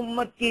کی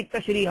امت کی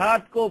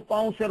تشریحات کو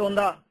پاؤں سے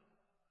روندا،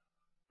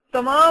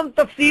 تمام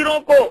تفسیروں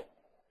کو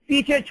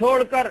پیچھے چھوڑ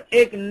کر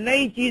ایک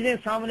نئی چیزیں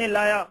سامنے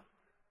لایا،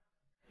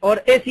 اور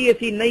ایسی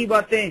ایسی نئی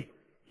باتیں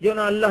جو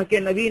نہ اللہ کے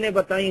نبی نے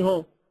بتائی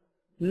ہوں،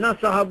 نہ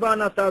صحابہ،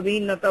 نہ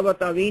تابعین، نہ تبع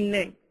تابعین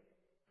نے۔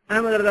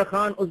 احمد رضا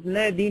خان اس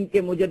نئے دین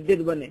کے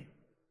مجدد بنے۔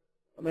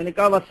 میں نے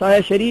کہا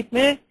وصایہ شریف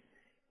میں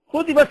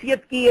خود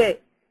وصیت کی ہے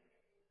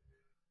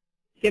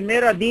کہ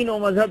میرا دین و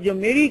مذہب جو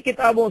میری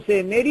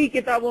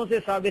کتابوں سے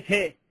ثابت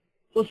ہے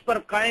اس پر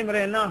قائم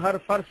رہنا ہر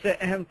فرض سے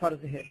اہم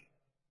فرض ہے۔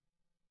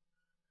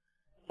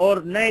 اور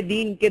نئے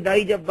دین کے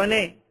دائی جب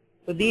بنے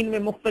تو دین میں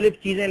مختلف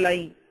چیزیں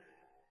لائیں،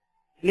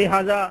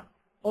 لہذا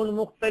ان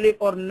مختلف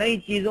اور نئی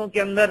چیزوں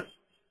کے اندر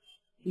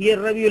یہ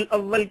ربیع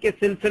الاول کے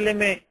سلسلے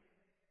میں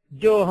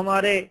جو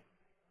ہمارے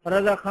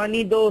رضا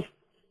خانی دوست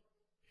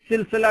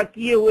سلسلہ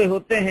کیے ہوئے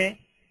ہوتے ہیں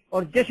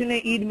اور جشن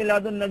عید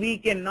میلاد النبی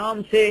کے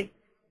نام سے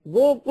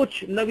وہ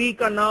کچھ نبی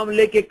کا نام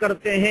لے کے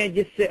کرتے ہیں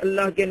جس سے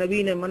اللہ کے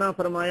نبی نے منع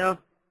فرمایا،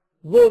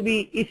 وہ بھی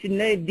اس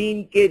نئے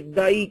دین کے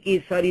دائی کی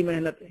ساری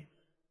محنت ہے۔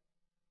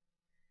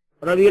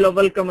 ربیع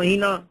الاول کا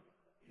مہینہ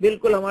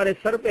بالکل ہمارے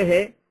سر پہ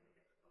ہے،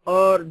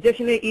 اور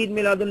جشن عید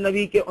میلاد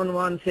النبی کے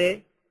عنوان سے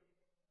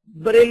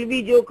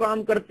بریلوی جو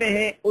کام کرتے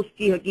ہیں اس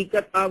کی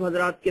حقیقت آپ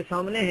حضرات کے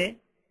سامنے ہے۔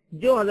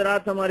 جو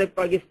حضرات ہمارے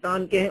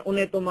پاکستان کے ہیں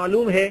انہیں تو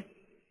معلوم ہے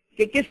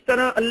کہ کس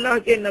طرح اللہ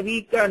کے نبی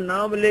کا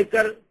نام لے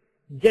کر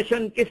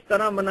جشن کس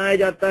طرح منایا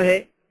جاتا ہے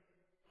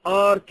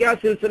اور کیا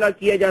سلسلہ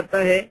کیا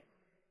جاتا ہے۔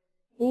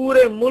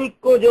 پورے ملک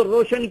کو جو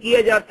روشن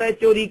کیا جاتا ہے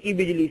چوری کی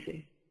بجلی سے۔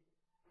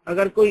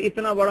 اگر کوئی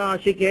اتنا بڑا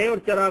عاشق ہے اور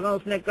چراغاں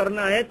اس نے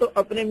کرنا ہے تو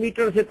اپنے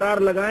میٹر سے تار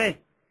لگائیں،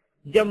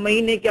 جب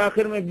مہینے کے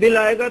آخر میں بل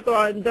آئے گا تو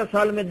آئندہ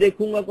سال میں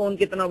دیکھوں گا کون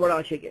کتنا بڑا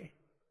عاشق ہے۔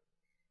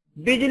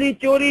 بجلی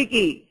چوری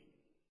کی،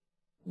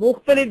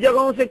 مختلف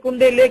جگہوں سے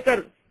کنڈے لے کر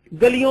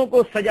گلیوں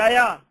کو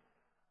سجایا،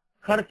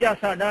 خرچہ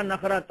ساڈا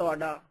نخرا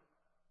تواڈا،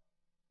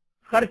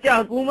 خرچہ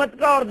حکومت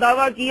کا، اور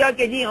دعویٰ کیا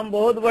کہ جی ہم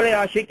بہت بڑے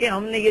عاشق ہیں،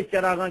 ہم نے یہ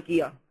چراغاں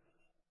کیا۔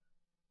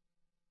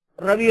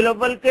 ربیع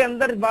الاول کے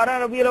اندر 12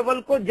 ربیع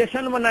الاول کو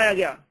جشن منایا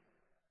گیا۔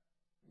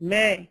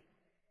 میں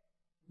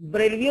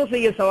بریلویوں سے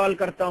یہ سوال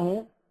کرتا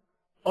ہوں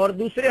اور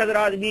دوسرے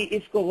حضرات بھی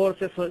اس کو غور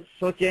سے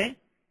سوچیں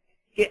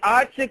کہ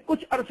آج سے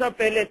کچھ عرصہ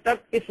پہلے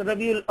تک اس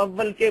ربیع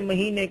الاول کے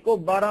مہینے کو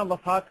 12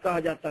 وفات کہا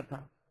جاتا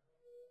تھا،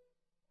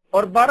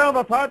 اور 12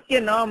 وفات کے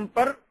نام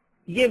پر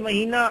یہ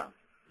مہینہ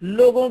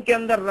لوگوں کے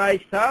اندر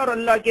رائج تھا، اور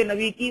اللہ کے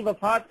نبی کی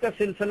وفات کا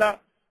سلسلہ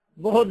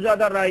بہت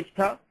زیادہ رائج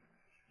تھا۔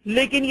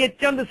 لیکن یہ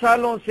چند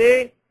سالوں سے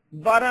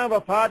 12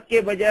 وفات کے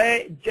بجائے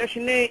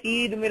جشن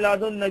عید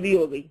میلاد النبی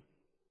ہو گئی۔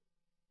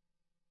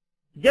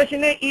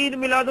 جشن عید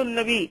میلاد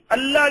النبی،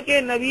 اللہ کے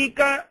نبی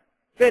کا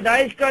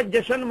پیدائش کا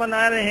جشن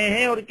منا رہے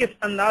ہیں، اور کس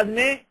انداز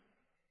میں؟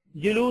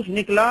 جلوس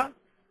نکلا،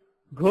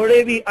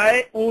 گھوڑے بھی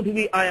آئے، اونٹ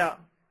بھی آیا،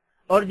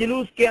 اور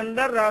جلوس کے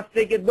اندر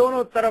راستے کے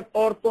دونوں طرف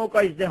عورتوں کا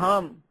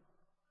ازدحام،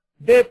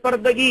 بے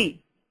پردگی،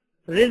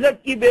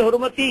 رزق کی بے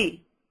حرمتی۔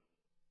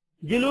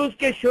 جلوس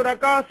کے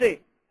شرکاء سے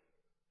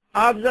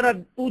آپ ذرا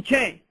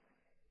پوچھیں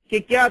کہ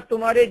کیا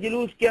تمہارے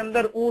جلوس کے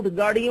اندر اونٹ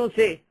گاڑیوں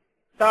سے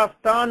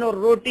تافتان اور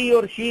روٹی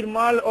اور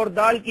شیرمال اور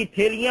دال کی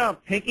تھیلیاں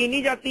پھینکی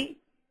نہیں جاتی،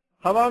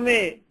 ہوا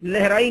میں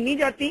لہرائی نہیں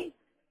جاتی؟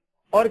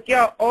 اور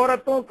کیا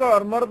عورتوں کا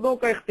اور مردوں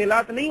کا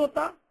اختلاط نہیں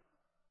ہوتا؟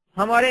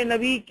 ہمارے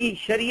نبی کی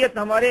شریعت،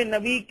 ہمارے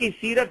نبی کی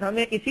سیرت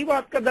ہمیں اسی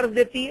بات کا درس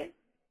دیتی ہے۔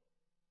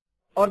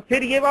 اور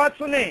پھر یہ بات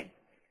سنیں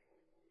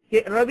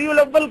کہ ربیع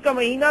الاول کا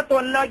مہینہ تو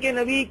اللہ کے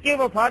نبی کے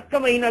وفات کا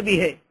مہینہ بھی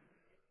ہے،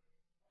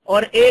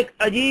 اور ایک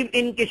عجیب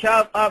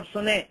انکشاف آپ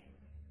سنیں،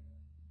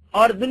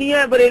 اور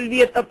دنیا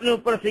بریلویت اپنے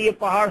اوپر سے یہ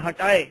پہاڑ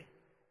ہٹائے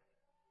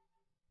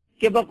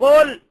کہ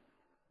بقول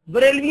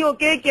بریلویوں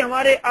کے کہ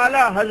ہمارے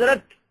اعلیٰ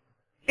حضرت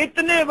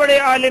اتنے بڑے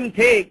عالم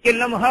تھے کہ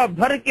لمحہ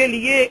بھر کے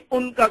لیے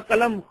ان کا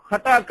قلم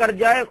خطا کر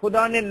جائے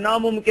خدا نے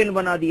ناممکن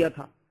بنا دیا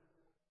تھا۔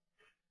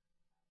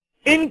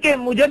 ان کے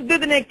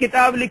مجدد نے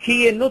کتاب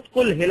لکھی ہے نطق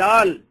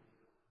الہلال،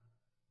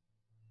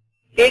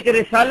 ایک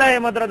رسالہ ہے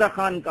مدرسہ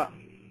خان کا۔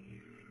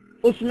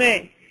 اس میں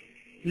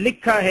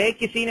لکھا ہے،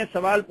 کسی نے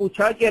سوال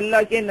پوچھا کہ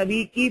اللہ کے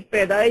نبی کی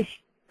پیدائش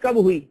کب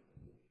ہوئی،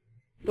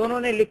 تو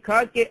انہوں نے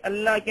لکھا کہ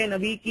اللہ کے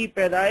نبی کی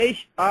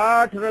پیدائش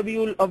 8 ربیع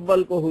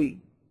الاول کو ہوئی،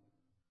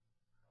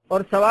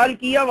 اور سوال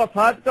کیا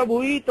وفات کب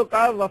ہوئی، تو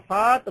کہا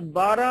وفات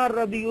 12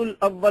 ربیع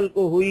الاول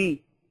کو ہوئی۔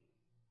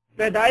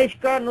 پیدائش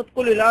کا نطق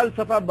الہلال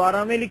صفحہ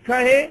 12 میں لکھا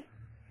ہے،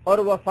 اور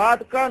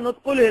وفات کا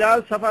نطق الہلال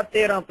صفحہ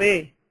 13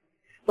 پہ۔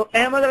 تو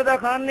احمد رضا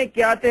خان نے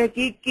کیا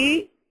تحقیق کی؟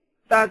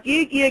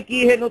 تحقیق یہ کی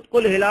ہے نطق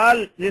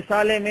الہلال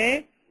رسالے میں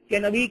کہ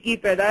نبی کی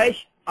پیدائش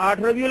 8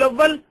 ربیع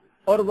الاول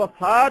اور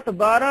وفات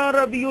 12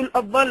 ربیع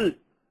الاول۔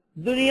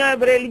 دنیا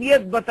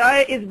بریلویت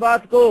بتائے اس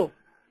بات کو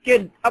کہ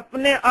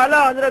اپنے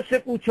اعلیٰ حضرت سے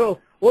پوچھو،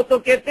 وہ تو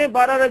کہتے ہیں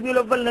 12 ربیع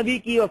الاول نبی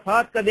کی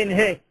وفات کا دن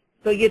ہے،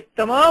 تو یہ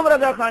تمام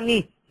رضا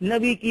خانی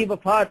نبی کی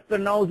وفات پر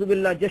نعوذ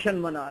باللہ جشن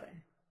منا رہے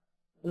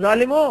ہیں۔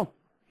 ظالموں،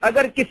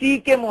 اگر کسی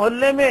کے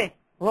محلے میں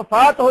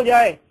وفات ہو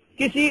جائے،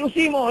 کسی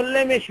اسی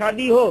محلے میں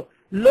شادی ہو،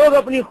 لوگ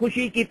اپنی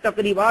خوشی کی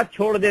تقریبات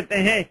چھوڑ دیتے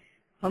ہیں۔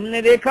 ہم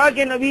نے دیکھا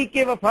کہ نبی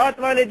کے وفات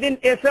والے دن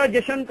ایسا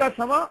جشن کا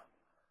سما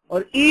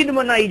اور عید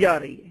منائی جا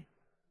رہی ہے۔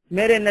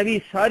 میرے نبی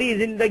ساری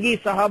زندگی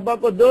صحابہ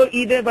کو 2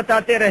 عیدیں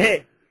بتاتے رہے،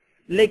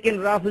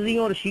 لیکن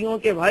رافضیوں اور شیعوں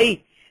کے بھائی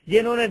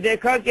جنہوں نے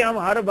دیکھا کہ ہم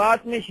ہر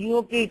بات میں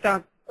شیعوں کی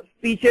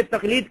پیچھے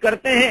تقلید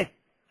کرتے ہیں،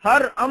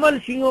 ہر عمل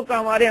شیعوں کا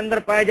ہمارے اندر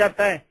پایا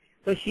جاتا ہے،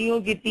 تو شیعوں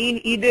کی 3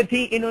 عیدیں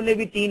تھیں، انہوں نے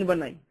بھی 3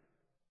 بنائی۔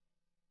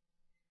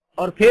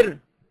 اور پھر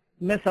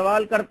میں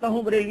سوال کرتا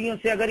ہوں بریلویوں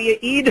سے، اگر یہ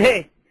عید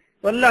ہے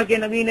تو اللہ کے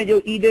نبی نے جو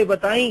عیدیں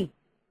بتائیں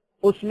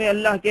اس میں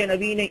اللہ کے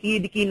نبی نے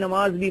عید کی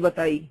نماز بھی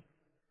بتائی،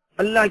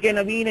 اللہ کے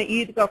نبی نے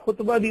عید کا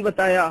خطبہ بھی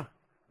بتایا۔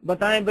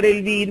 بتائیں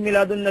بریلوی عید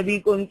میلاد النبی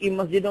کو ان کی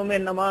مسجدوں میں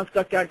نماز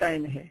کا کیا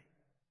ٹائم ہے؟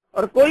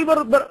 اور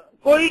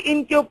کوئی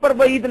ان کے اوپر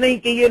بعید نہیں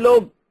کہ یہ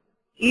لوگ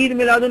عید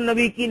میلاد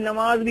النبی کی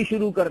نماز بھی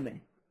شروع کر دیں۔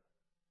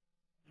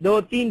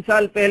 2-3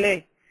 سال پہلے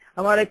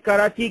ہمارے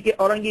کراچی کے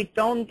اورنگی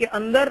ٹاؤن کے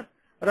اندر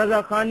رضا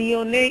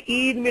خانیوں نے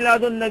عید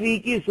میلاد النبی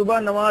کی صبح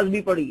نماز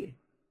بھی پڑھی ہے۔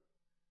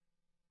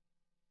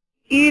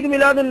 عید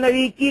میلاد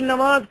النبی کی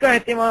نماز کا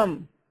اہتمام،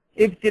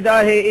 ابتدا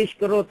ہے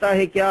عشق روتا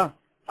ہے کیا،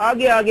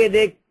 آگے آگے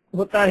دیکھ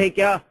ہوتا ہے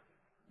کیا۔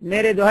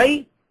 میرے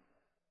دعائی،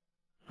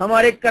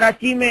 ہمارے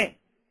کراچی میں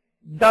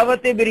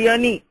دعوت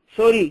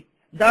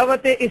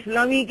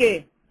اسلامی کے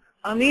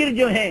امیر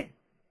جو ہیں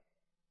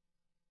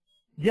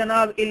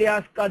جناب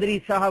الیاس قادری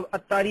صاحب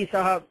اتاری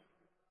صاحب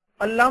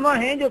علامہ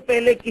ہیں، جو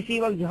پہلے کسی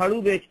وقت جھاڑو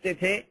بیچتے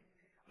تھے،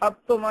 اب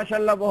تو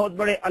ماشاءاللہ بہت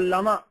بڑے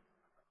علامہ،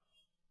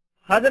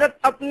 حضرت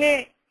اپنے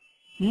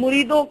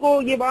مریدوں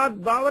کو یہ بات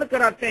باور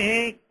کراتے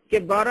ہیں کہ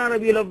 12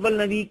 ربیع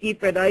الاول نبی کی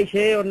پیدائش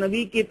ہے اور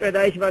نبی کی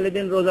پیدائش والے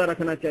دن روزہ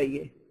رکھنا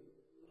چاہیے،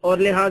 اور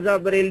لہٰذا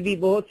بریلوی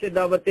بہت سے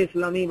دعوت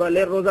اسلامی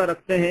والے روزہ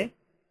رکھتے ہیں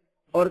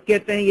اور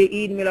کہتے ہیں یہ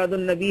عید میلاد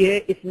النبی ہے،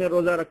 اس میں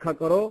روزہ رکھا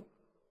کرو۔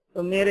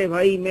 تو میرے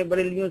بھائی، میں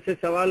بریلویوں سے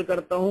سوال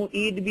کرتا ہوں،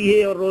 عید بھی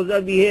ہے اور روزہ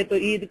بھی ہے، تو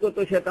عید کو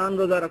تو شیطان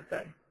روزہ رکھتا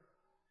ہے،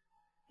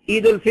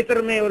 عید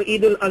الفطر میں اور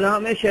عید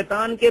الاضحیٰ میں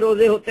شیطان کے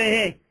روزے ہوتے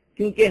ہیں،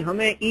 کیونکہ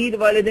ہمیں عید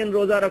والے دن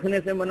روزہ رکھنے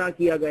سے منع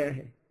کیا گیا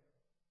ہے۔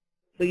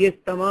 تو یہ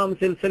تمام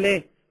سلسلے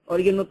اور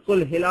یہ نطق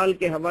الہلال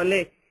کے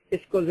حوالے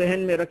اس کو ذہن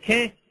میں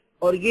رکھیں،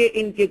 اور یہ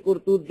ان کے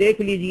کرتوت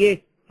دیکھ لیجئے۔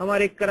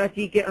 ہمارے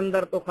کراچی کے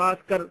اندر تو خاص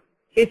کر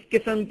اس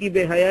قسم کی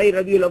بے حیائی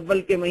ربیع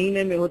الاول کے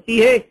مہینے میں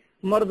ہوتی ہے،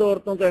 مرد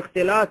عورتوں کا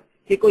اختلاط،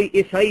 کہ کوئی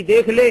عیسائی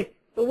دیکھ لے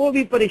تو وہ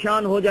بھی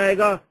پریشان ہو جائے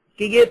گا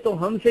کہ یہ تو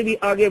ہم سے بھی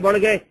آگے بڑھ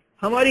گئے۔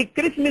 ہماری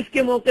کرسمس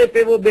کے موقع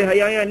پہ وہ بے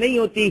حیاں نہیں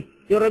ہوتی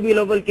جو ربیع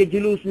الاول کے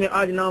جلوس میں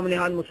آج نام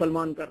نہاد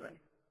مسلمان کر رہے ہیں۔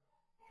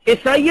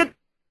 عیسائیت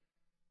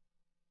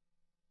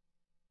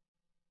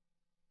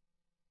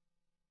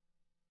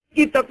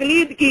کی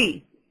تقلید کی،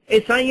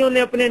 عیسائیوں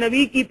نے اپنے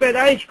نبی کی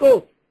پیدائش کو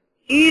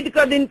عید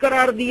کا دن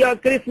قرار دیا،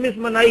 کرسمس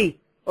منائی،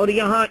 اور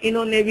یہاں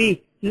انہوں نے بھی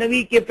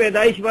نبی کے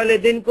پیدائش والے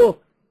دن کو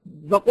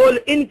بقول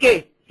ان کے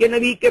کہ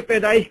نبی کے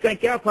پیدائش کا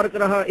کیا فرق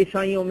رہا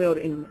عیسائیوں میں اور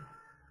ان میں۔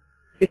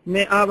 اس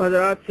میں آپ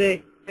حضرات سے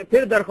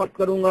پھر درخواست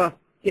کروں گا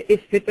کہ اس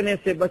فتنے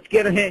سے بچ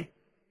کے رہیں۔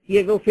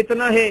 یہ وہ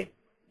فتنہ ہے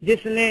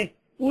جس نے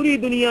پوری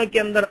دنیا کے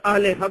اندر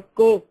اہل حق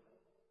کو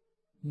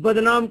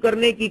بدنام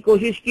کرنے کی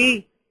کوشش کی،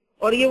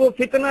 اور یہ وہ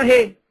فتنہ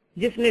ہے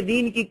جس نے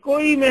دین کی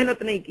کوئی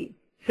محنت نہیں کی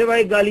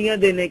سوائے گالیاں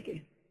دینے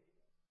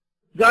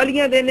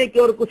کے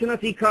اور کچھ نہ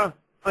سیکھا۔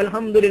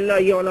 الحمدللہ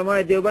یہ علماء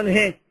دیوبند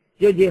ہیں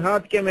جو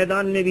جہاد کے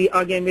میدان میں بھی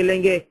آگے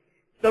ملیں گے،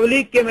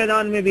 تبلیغ کے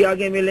میدان میں بھی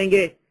آگے ملیں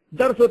گے،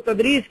 درس و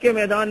تدریس کے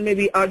میدان میں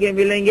بھی آگے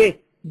ملیں گے،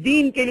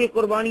 دین کے لیے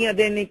قربانیاں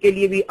دینے کے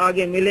لیے بھی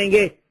آگے ملیں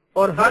گے،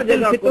 اور ہر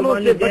جگہ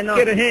قربانی دینا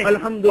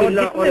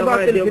الحمدللہ علماء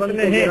دیوبند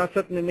کو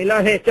وراثت میں ملا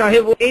ہے، چاہے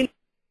وہ ان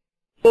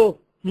کو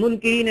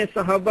منکرین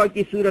صحابہ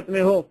کی صورت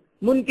میں ہو،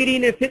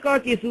 منکرین فقہ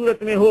کی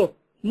صورت میں ہو،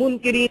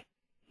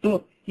 منکرین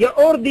یا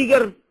اور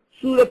دیگر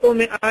صورتوں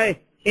میں آئے۔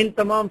 ان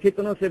تمام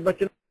فتنوں سے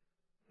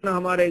بچنا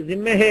ہمارے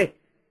ذمہ ہے۔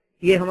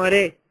 یہ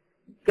ہمارے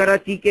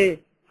کراچی کے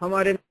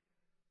ہمارے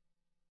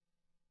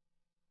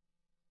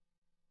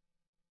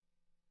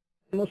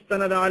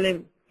مستند عالم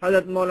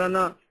حضرت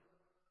مولانا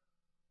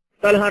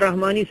طلحہ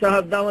رحمانی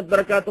صاحب دامت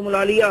برکاتہم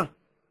العالیہ،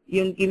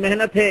 یہ ان کی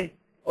محنت ہے،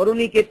 اور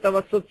انہی کے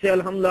توسط سے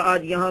الحمدللہ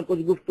آج یہاں کچھ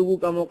گفتگو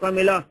کا موقع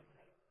ملا،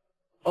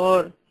 اور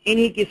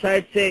انہی کی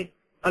سائٹ سے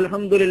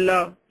الحمدللہ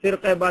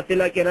فرقہ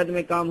باطلہ کے رد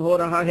میں کام ہو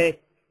رہا ہے۔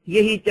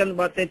 یہی چند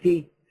باتیں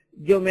تھی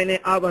جو میں نے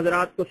آپ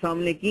حضرات کو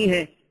سامنے کی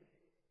ہیں۔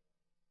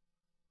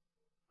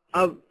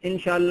 اب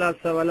انشاءاللہ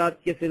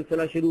سوالات کے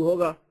سلسلہ شروع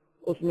ہوگا،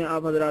 اس میں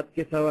آپ حضرات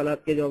کے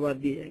سوالات کے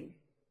جوابات دیے جائیں گے۔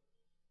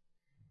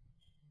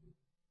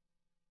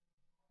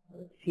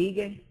 ٹھیک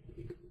ہے،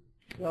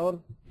 اور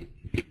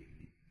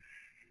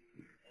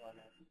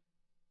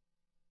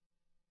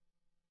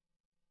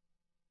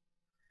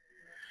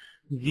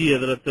جی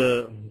حضرت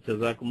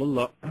جزاکم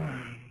اللہ۔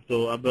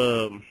 تو اب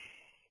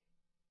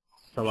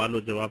سوال و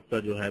جواب کا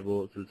جو ہے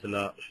وہ سلسلہ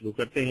شروع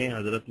کرتے ہیں۔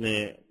 حضرت نے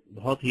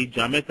بہت ہی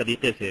جامع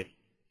طریقے سے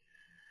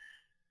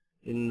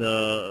ان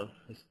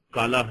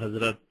کالا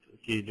حضرت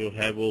کی جو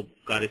ہے وہ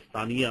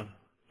کارستانیہ،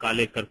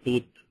 کالے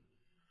کرتوت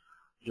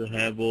جو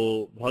ہے وہ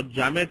بہت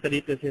جامع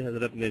طریقے سے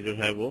حضرت نے جو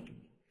ہے وہ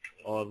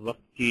اور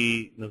وقت کی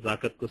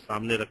نزاکت کو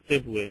سامنے رکھتے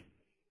ہوئے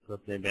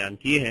حضرت نے بیان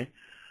کیے ہیں،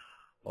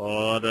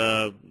 اور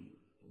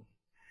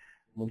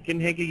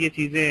ممکن ہے کہ یہ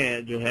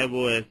چیزیں جو ہے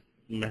وہ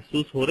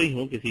محسوس ہو رہی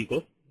ہوں کسی کو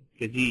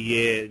کہ جی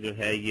یہ جو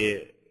ہے یہ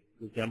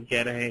ہم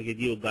کہہ رہے ہیں کہ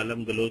جی وہ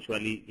گالم گلوچ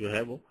والی جو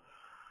ہے وہ،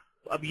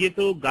 تو اب یہ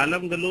تو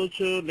گالم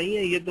گلوچ نہیں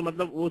ہے، یہ تو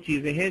مطلب وہ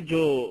چیزیں ہیں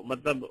جو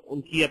مطلب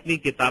ان کی اپنی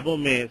کتابوں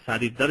میں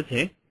ساری درج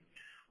ہیں،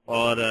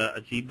 اور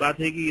عجیب بات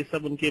ہے کہ یہ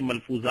سب ان کے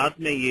ملفوظات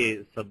میں یہ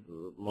سب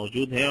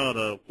موجود ہیں، اور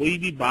کوئی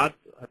بھی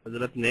بات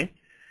حضرت نے،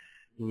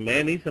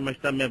 میں نہیں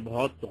سمجھتا، میں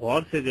بہت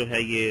غور سے جو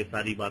ہے یہ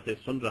ساری باتیں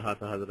سن رہا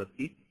تھا حضرت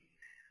کی،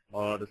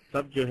 اور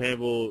سب جو ہے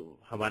وہ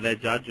حوالہ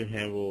جات جو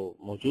ہیں وہ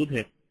موجود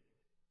ہیں۔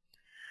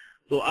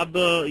 تو اب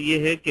یہ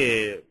ہے کہ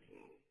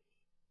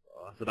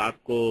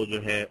حضرات کو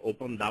جو ہے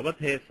اوپن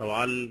دعوت ہے،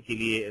 سوال کے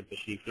لیے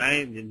تشریف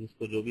لائیں، جس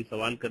کو جو بھی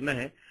سوال کرنا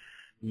ہے۔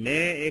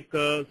 میں ایک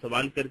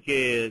سوال کر کے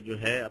جو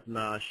ہے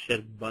اپنا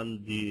شرک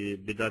بند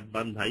بدعت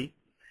بند بھائی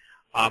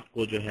آپ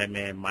کو جو ہے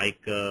میں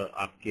مائک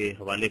آپ کے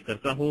حوالے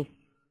کرتا ہوں۔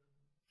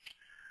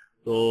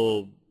 تو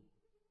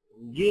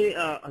یہ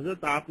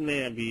حضرت آپ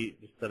نے ابھی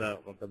اس طرح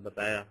مطلب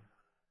بتایا،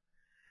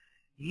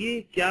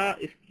 یہ کیا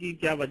اس کی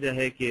کیا وجہ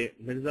ہے کہ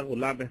مرزا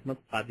غلام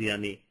احمد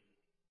قادیانی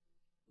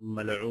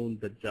ملعون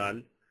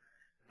دجال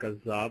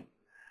کذاب،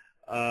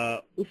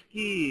 اس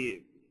کی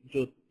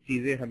جو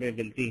چیزیں ہمیں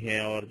ملتی ہیں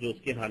اور جو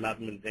اس کے حالات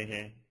ملتے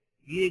ہیں،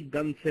 یہ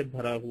گند سے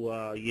بھرا ہوا،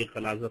 یہ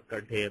غلاظت کا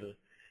ڈھیر،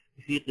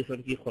 اسی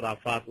قسم کی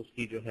خرافات اس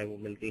کی جو ہے وہ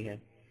ملتی ہیں.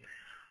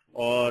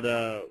 اور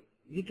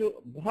یہ جو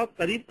بہت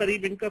قریب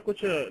قریب ان کا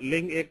کچھ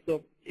لنک،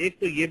 ایک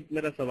تو یہ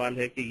میرا سوال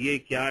ہے کہ یہ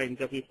کیا ان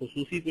کا کوئی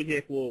خصوصی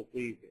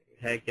کوئی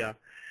ہے کیا،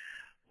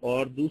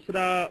 اور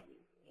دوسرا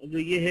جو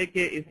یہ ہے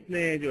کہ اس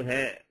نے جو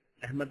ہے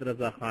احمد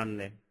رضا خان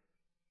نے،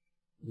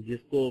 جس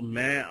کو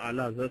میں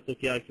اعلیٰ حضرت تو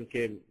کیا،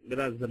 کیونکہ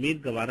میرا ضمیر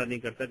گوارا نہیں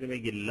کرتا کہ میں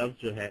یہ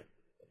لفظ جو ہے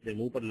اپنے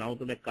منہ پر لاؤں،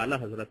 تو میں کالا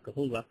حضرت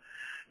کہوں گا.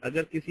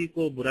 اگر کسی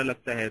کو برا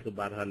لگتا ہے تو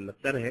بہرحال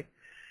لگتا رہے.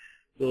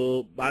 تو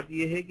بات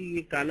یہ ہے کہ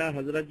یہ کالا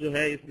حضرت جو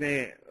ہے اس نے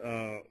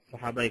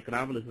صحابہ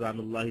اکرام رضوان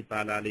اللہ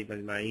تعالی علیہ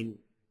اجمعین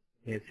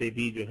میں سے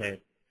بھی جو ہے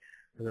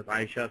حضرت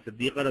عائشہ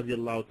صدیقہ رضی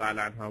اللہ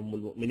تعالی عنہا ام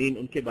المؤمنین،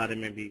 ان کے بارے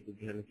میں بھی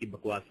ان کی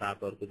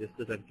بکواسات اور کچھ اس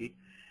قسم کی.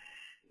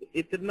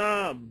 اتنا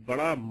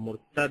بڑا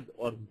مرتد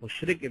اور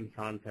مشرک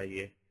انسان تھا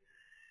یہ.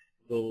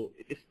 تو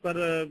اس پر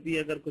بھی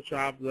اگر کچھ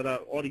آپ ذرا،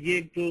 اور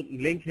یہ جو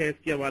لنک ہے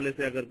اس کے حوالے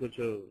سے اگر کچھ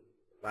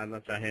بتانا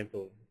چاہیں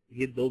تو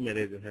یہ دو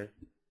میرے جو ہے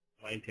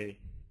پوائنٹ ہے.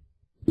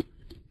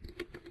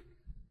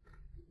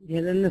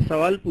 جنہوں نے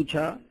سوال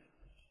پوچھا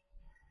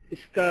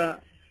اس کا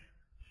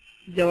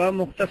جواب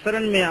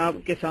مختصراً میں آپ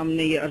کے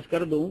سامنے یہ عرض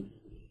کر دوں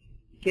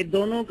کہ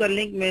دونوں کا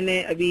لنک میں نے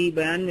ابھی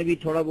بیان میں بھی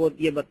تھوڑا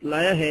بہت یہ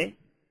بتلایا ہے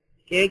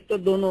کہ ایک تو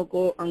دونوں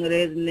کو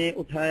انگریز نے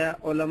اٹھایا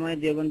علماء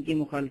دیوبند کی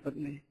مخالفت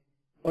میں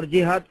اور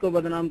جہاد کو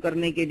بدنام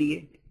کرنے کے لیے.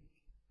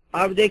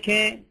 آپ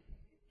دیکھیں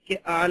کہ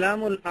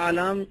اعلام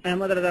العالم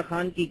احمد رضا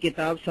خان کی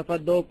کتاب صفحہ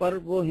 2 پر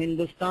وہ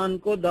ہندوستان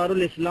کو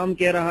دارالاسلام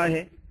کہہ رہا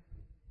ہے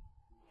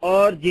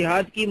اور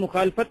جہاد کی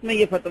مخالفت میں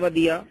یہ فتویٰ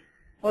دیا.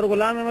 اور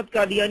غلام احمد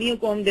قادیانی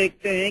کو ہم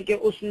دیکھتے ہیں کہ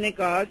اس نے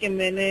کہا کہ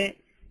میں نے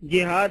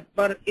جہاد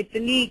پر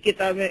اتنی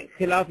کتابیں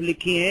خلاف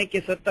لکھی ہیں کہ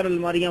 70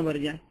 الماریاں بھر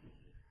جائیں.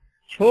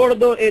 چھوڑ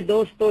دو اے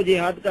دوستو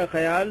جہاد کا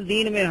خیال،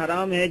 دین میں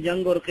حرام ہے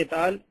جنگ اور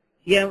قتال.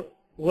 یہ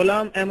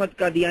غلام احمد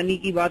قادیانی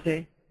کی بات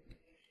ہے.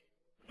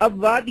 اب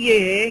بات یہ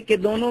ہے کہ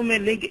دونوں میں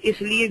لنک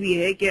اس لیے بھی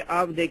ہے کہ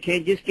آپ دیکھیں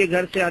جس کے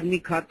گھر سے آدمی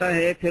کھاتا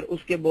ہے پھر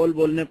اس کے بول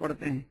بولنے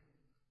پڑتے ہیں.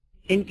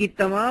 ان کی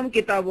تمام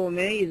کتابوں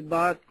میں اس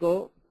بات کو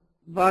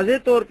واضح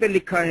طور پہ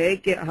لکھا ہے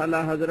کہ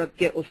اعلیٰ حضرت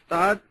کے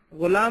استاد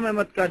غلام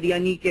احمد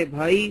قادیانی کے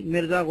بھائی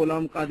مرزا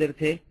غلام قادر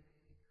تھے.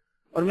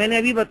 اور میں نے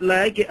ابھی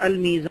بتلایا کہ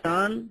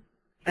المیزان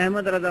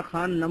احمد رضا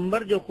خان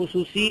نمبر جو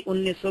خصوصی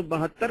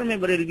 1972 میں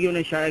بریلویوں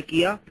نے شائع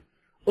کیا،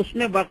 اس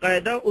میں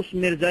باقاعدہ اس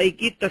مرزائی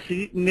کی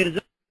تصویر،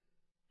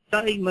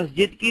 مرزائی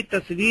مسجد کی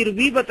تصویر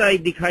بھی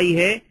دکھائی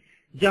ہے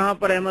جہاں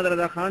پر احمد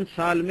رضا خان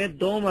سال میں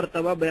 2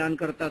 مرتبہ بیان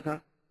کرتا تھا.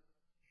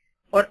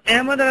 اور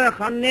احمد رضا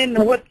خان نے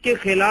نبوت کے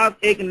خلاف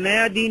ایک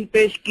نیا دین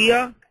پیش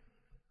کیا.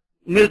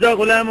 مرزا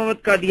غلام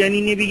احمد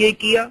قادیانی نے بھی یہ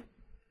کیا.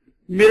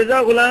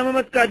 مرزا غلام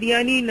احمد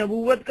قادیانی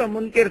نبوت کا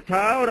منکر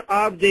تھا. اور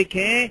آپ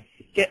دیکھیں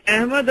کہ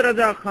احمد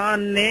رضا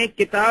خان نے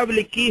کتاب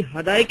لکھی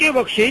ہدایت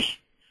بخشش.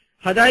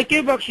 ہدایت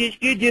بخشش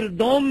کی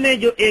جلد 2 میں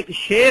جو ایک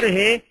شعر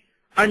ہے،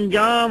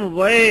 انجام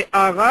وے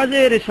آغاز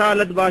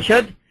رسالت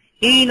باشد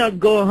این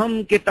گو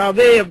ہم کتاب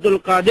عبد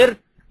القادر.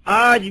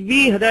 آج بھی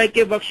ہدایت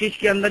بخشش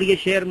کے اندر یہ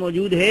شعر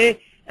موجود ہے.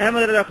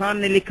 احمد رضا خان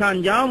نے لکھا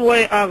انجام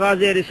وے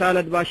آغاز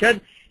رسالت باشد،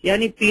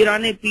 یعنی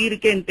پیران پیر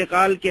کے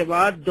انتقال کے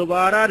بعد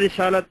دوبارہ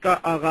رسالت کا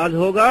آغاز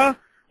ہوگا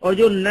اور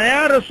جو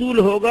نیا رسول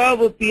ہوگا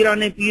وہ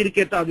پیران پیر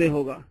کے تابع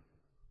ہوگا.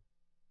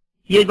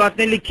 یہ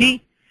باتیں لکھی.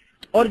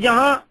 اور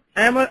جہاں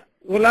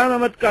غلام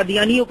احمد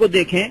قادیانیوں کو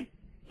دیکھیں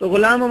تو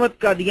غلام احمد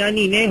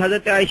قادیانی نے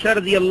حضرت عائشہ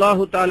رضی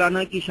اللہ تعالیٰ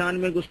عنہ کی شان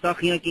میں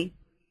گستاخیاں کی.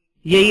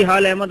 یہی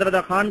حال احمد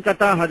رضا خان کا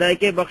تھا.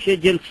 ہدایت بخشش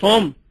جلد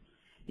 100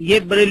 یہ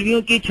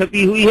بریلویوں کی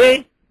چھپی ہوئی ہے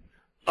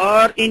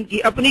اور ان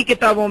کی اپنی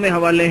کتابوں میں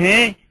حوالے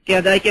ہیں کہ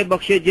ہدایت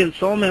بخشش جلد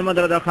 100 احمد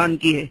رضا خان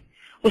کی ہے.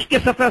 اس کے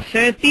صفحہ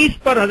 37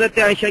 پر حضرت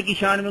عائشہ کی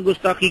شان میں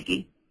گستاخی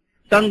کی.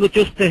 تنگ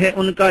چست ہے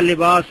ان کا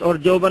لباس اور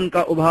جوبن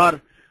کا ابھار،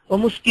 وہ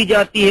مسکی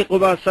جاتی ہے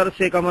قبا سر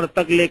سے کمر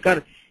تک لے کر،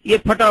 یہ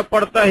پھٹا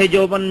پڑتا ہے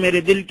جوبن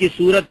میرے دل کی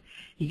صورت.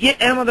 یہ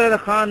احمد رضا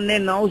خان نے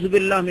نعوذ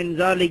باللہ من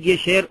ذالک یہ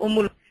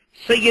شعر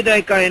سیدہ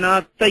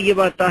کائنات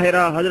طیبہ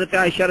طاہرہ حضرت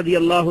عائشہ رضی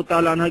اللہ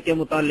تعالیٰ عنہ کے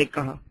متعلق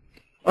کہا.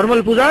 اور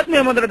ملفوظات میں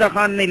احمد رضا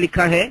خان نے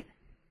لکھا ہے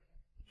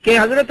کہ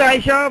حضرت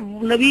عائشہ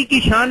نبی کی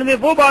شان میں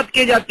وہ بات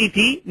کی جاتی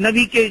تھی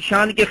نبی کے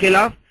شان کے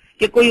خلاف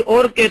کہ کوئی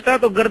اور کہتا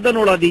تو گردن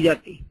اڑا دی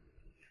جاتی.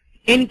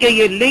 ان کے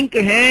یہ لنک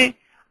ہیں.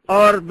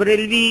 اور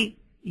بریلوی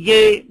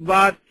یہ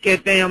بات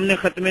کہتے ہیں ہم نے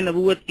ختم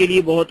نبوت کے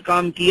لیے بہت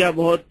کام کیا.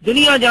 بہت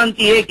دنیا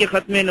جانتی ہے کہ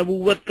ختم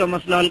نبوت کا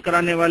مسئلہ حل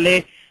کرانے والے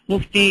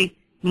مفتی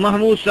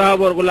محمود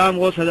صاحب اور غلام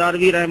غوث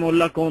ہزاروی رحمہ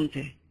اللہ کون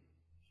تھے.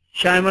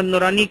 شاہ احمد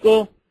نورانی کو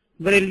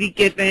بریلوی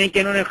کہتے ہیں کہ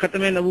انہوں نے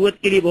ختم نبوت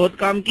کے لیے بہت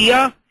کام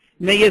کیا.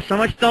 میں یہ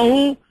سمجھتا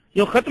ہوں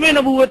جو ختم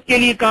نبوت کے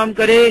لیے کام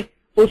کرے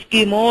اس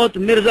کی موت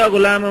مرزا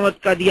غلام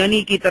احمد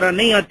قادیانی کی طرح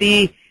نہیں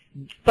آتی.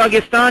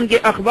 پاکستان کے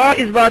اخبار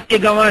اس بات کے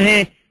گواہ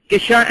ہیں کہ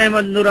شاہ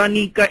احمد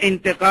نورانی کا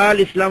انتقال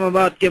اسلام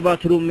آباد کے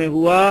باتھ روم میں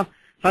ہوا.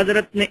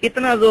 حضرت نے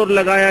اتنا زور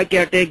لگایا کہ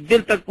اٹیک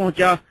دل تک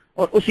پہنچا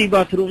اور اسی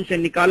باتھ روم سے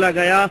نکالا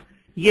گیا.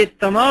 یہ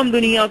تمام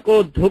دنیا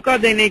کو دھوکہ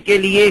دینے کے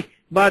لیے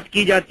بات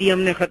کی جاتی ہے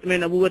ہم نے ختم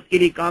نبوت کے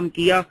لیے کام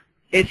کیا،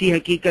 ایسی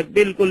حقیقت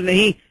بالکل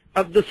نہیں۔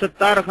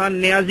 عبدالستار خان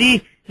نیازی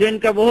جو ان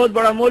کا بہت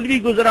بڑا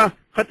مولوی گزرا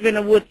ختم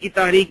نبوت کی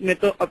تحریک میں،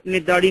 تو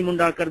اپنی داڑھی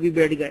منڈا کر بھی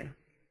بیٹھ گئے۔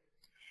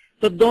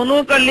 تو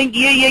دونوں کا لنک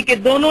یہی ہے کہ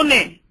دونوں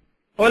نے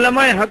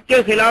علماء حق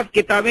کے خلاف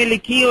کتابیں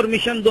لکھی اور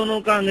مشن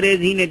دونوں کا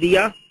انگریز ہی نے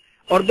دیا،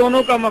 اور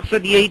دونوں کا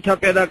مقصد یہی تھا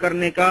پیدا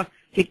کرنے کا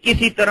کہ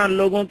کسی طرح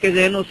لوگوں کے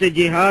ذہنوں سے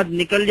جہاد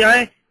نکل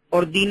جائے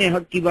اور دین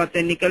حق کی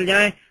باتیں نکل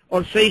جائیں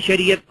اور صحیح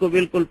شریعت کو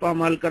بالکل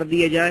پامال کر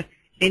دیا جائے۔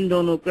 ان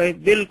دونوں کا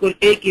بالکل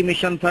ایک ہی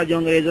مشن تھا جو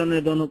انگریزوں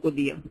نے دونوں کو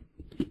دیا۔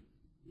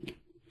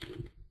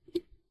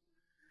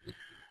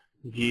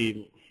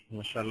 جی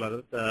ماشاءاللہ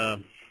حضرت،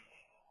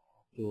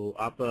 تو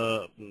آپ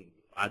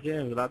آ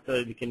جائیں حضرات،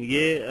 لیکن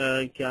یہ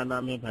کیا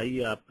نام ہے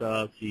بھائی آپ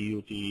کا،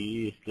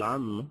 JoTy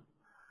اسلام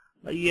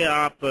بھائی، یہ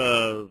آپ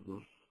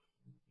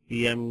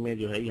پی ایم میں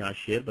جو ہے یہاں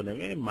شیئر بنے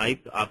ہوئے،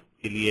 مائک آپ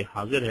کے لیے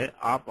حاضر ہے،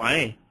 آپ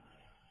آئیں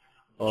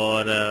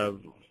اور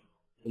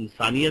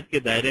انسانیت کے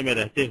دائرے میں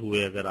رہتے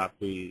ہوئے اگر آپ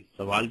کوئی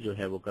سوال جو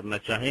ہے وہ کرنا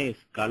چاہیں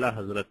اس کالا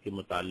حضرت کے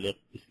متعلق،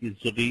 اس کی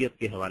ضروریت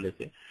کے حوالے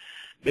سے،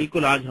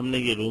 بالکل آج ہم نے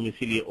یہ روم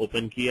اسی لیے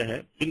اوپن کیا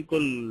ہے،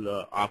 بالکل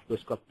آپ کو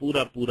اس کا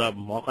پورا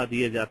موقع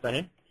دیا جاتا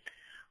ہے۔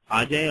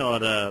 آ جائیں،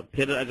 اور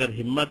پھر اگر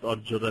ہمت اور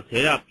جرت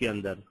ہے آپ کے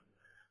اندر،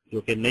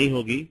 جو کہ نہیں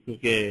ہوگی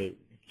کیونکہ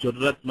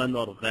جرت مند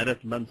اور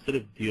غیرت مند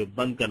صرف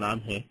دیوبند کا نام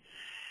ہے،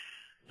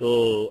 تو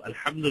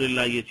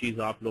الحمدللہ یہ چیز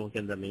آپ لوگوں کے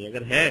اندر نہیں ہے۔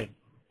 اگر ہے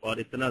اور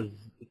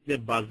اتنے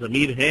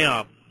باضمیر ہیں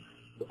آپ،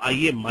 تو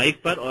آئیے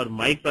مائک پر، اور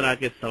مائک پر آ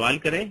کے سوال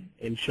کریں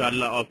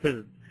انشاءاللہ، اور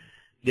پھر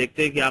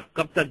دیکھتے ہیں کہ آپ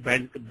کب تک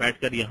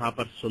بیٹھ کر یہاں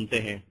پر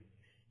سنتے ہیں۔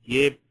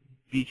 یہ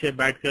پیچھے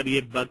بیٹھ کر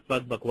یہ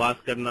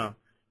بکواس کرنا،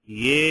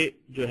 یہ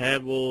جو ہے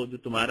وہ جو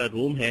تمہارا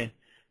روم ہے،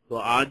 تو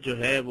آج جو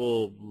ہے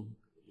وہ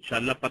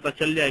انشاءاللہ پتہ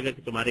چل جائے گا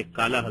کہ تمہارے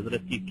کالا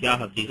حضرت کی کیا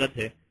حقیقت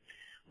ہے،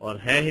 اور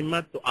ہے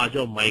ہمت تو آ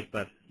جاؤ مائک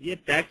پر۔ یہ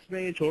ٹیکس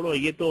میں یہ چھوڑو،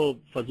 یہ تو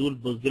فضول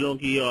بزدلوں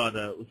کی اور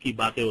اس کی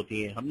باتیں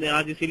ہوتی ہیں۔ ہم نے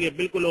آج اسی لیے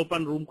بالکل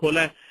اوپن روم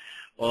کھولا ہے،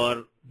 اور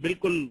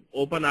بالکل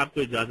اوپن آپ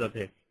کو اجازت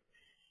ہے،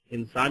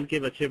 انسان کے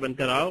بچے بن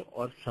کر آؤ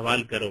اور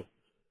سوال کرو،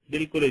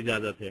 بالکل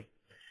اجازت ہے۔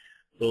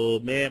 تو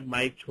میں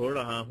مائک چھوڑ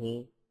رہا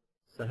ہوں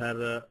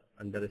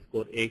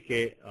سحر_A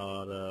کے،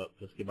 اور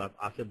اس کے بعد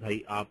آصف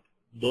بھائی آپ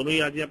دونوں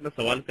ہی آ جائیں، اپنا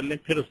سوال کر لیں،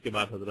 پھر اس کے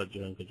بعد حضرت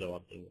جو ہے ان کو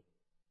جواب دیں گے۔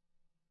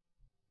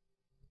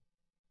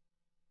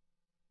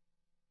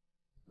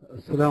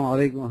 السلام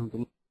علیکم ورحمۃ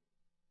اللہ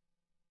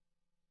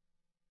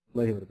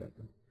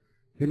وبرکاتہ۔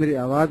 پھر میری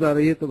آواز آ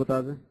رہی ہے تو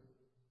بتا دیں۔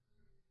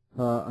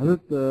 ہاں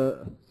حضرت،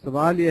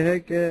 سوال یہ ہے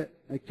کہ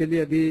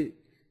ایکچولی ابھی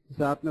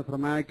جیسے آپ نے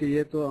فرمایا کہ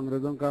یہ تو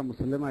انگریزوں کا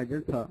مسلمہ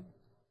ایجنٹ تھا،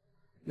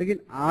 لیکن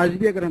آج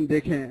بھی اگر ہم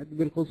دیکھیں تو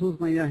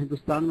بالخصوص میں یہاں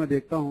ہندوستان میں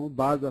دیکھتا ہوں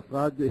بعض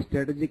افراد جو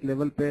اسٹریٹجک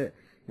لیول پہ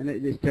یعنی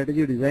جو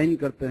اسٹریٹجی ڈیزائن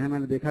کرتے ہیں، میں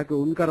نے دیکھا کہ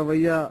ان کا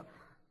رویہ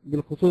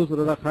بالخصوص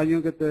رضا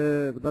خانیوں کے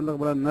متعلق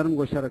بڑا نرم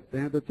گوشہ رکھتے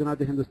ہیں۔ تو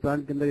چنانچہ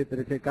ہندوستان کے اندر یہ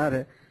طریقہ کار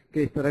ہے کہ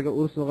اس طرح کے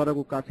عرس وغیرہ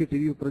کو کافی ٹی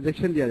وی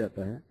پروجیکشن دیا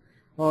جاتا ہے،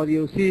 اور یہ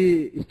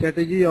اسی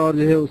اسٹریٹجی اور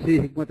جو ہے اسی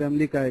حکمت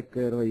عملی کا ایک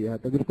رویہ ہے۔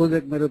 تو بالکل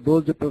ایک میرے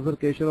دوست جو پروفیسر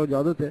کیشور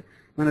جادو تھے،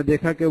 میں نے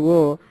دیکھا کہ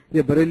وہ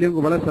یہ بریلیوں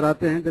کو بڑا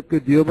سراہتے ہیں، جبکہ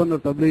دیوبند اور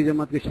تبلیغی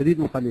جماعت کے شدید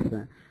مخالف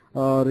ہیں۔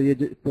 اور یہ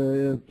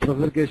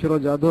پروفیسر کیشور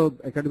جادو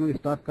اکیڈمک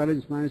اسٹاف کالج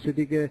عثمان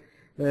یونیورسٹی کے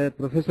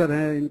پروفیسر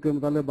ہیں، ان کے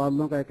متعلق بعض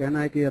لوگوں کا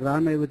کہنا ہے کہ یہ راہ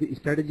میں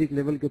اسٹریٹجک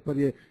لیول کے اوپر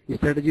یہ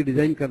اسٹریٹجی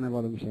ڈیزائن کرنے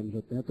والوں میں شامل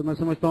ہوتے ہیں۔ تو میں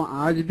سمجھتا ہوں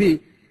آج بھی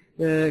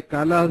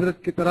کالا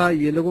حضرت کی طرح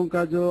یہ لوگوں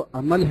کا جو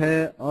عمل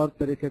ہے اور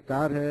طریقہ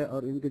کار ہے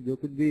اور ان کے جو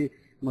کچھ بھی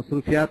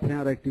مصروفیات ہیں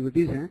اور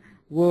ایکٹیویٹیز ہیں،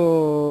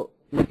 وہ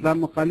اسلام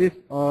مخالف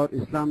اور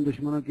اسلام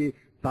دشمنوں کی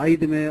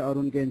تائید میں اور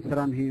ان کے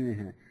انصرام ہی میں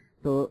ہیں۔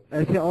 تو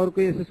ایسے اور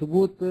کوئی ایسے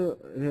ثبوت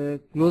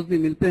کلوزلی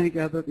ملتے ہیں کہ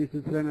حضرت اس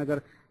سلسلے میں اگر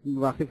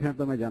واقف ہیں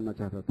تو میں جاننا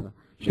چاہتا تھا۔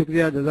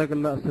 شکریہ، جزاک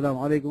اللہ۔ السلام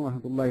علیکم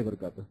ورحمۃ اللہ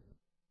وبرکاتہ۔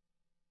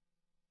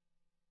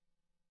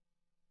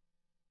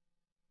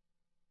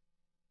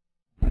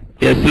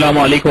 السلام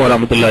علیکم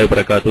ورحمۃ اللہ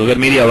وبرکاتہ۔ اگر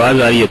میری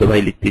آواز آ رہی ہے تو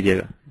بھائی لکھ دیجیے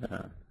گا۔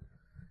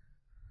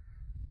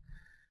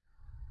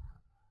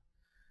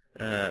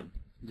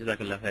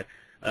 جزاک اللہ خیر۔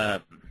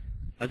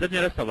 حضرت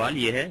میرا سوال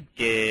یہ ہے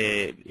کہ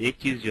ایک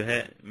چیز جو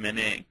ہے میں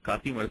نے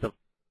کافی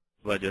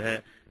مرتبہ جو ہے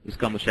اس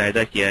کا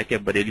مشاہدہ کیا ہے کہ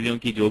بریلیوں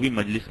کی جو بھی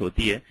مجلس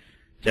ہوتی ہے،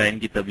 چاہے ان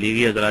کی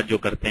تبلیغی حضرات جو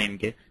کرتے ہیں ان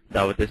کے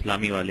دعوت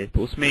اسلامی والے،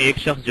 تو اس میں ایک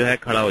شخص جو ہے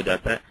کھڑا ہو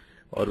جاتا ہے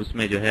اور اس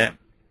میں جو ہے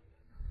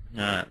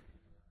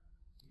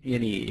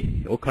یعنی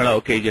وہ کھڑا ہو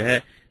کے جو ہے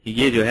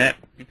یہ جو ہے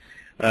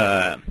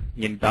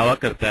یعنی دعویٰ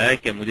کرتا ہے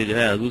کہ مجھے جو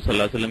ہے حضور صلی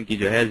اللہ علیہ وسلم کی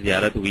جو ہے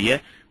زیارت ہوئی ہے،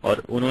 اور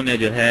انہوں نے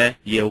جو ہے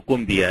یہ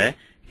حکم دیا ہے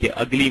کہ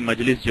اگلی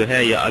مجلس جو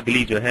ہے یا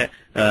اگلی جو ہے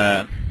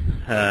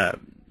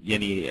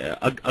یعنی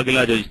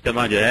اگلا جو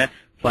اجتماع جو ہے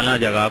فلاں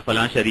جگہ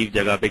فلاں شریف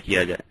جگہ پہ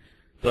کیا جائے۔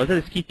 تو اصل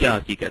اس کی کیا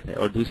حقیقت ہے؟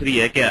 اور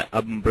دوسری ہے کہ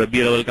اب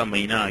ربیع الاول کا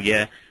مہینہ آ گیا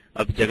ہے،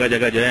 اب جگہ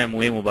جگہ جو ہے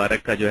منہ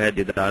مبارک کا جو ہے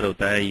دیدار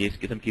ہوتا ہے، یہ اس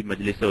قسم کی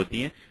مجلسیں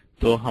ہوتی ہیں،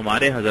 تو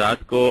ہمارے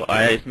حضرات کو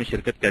آیا اس میں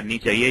شرکت کرنی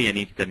چاہیے یا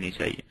نہیں کرنی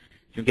چاہیے؟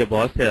 کیونکہ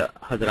بہت سے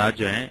حضرات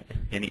جو ہیں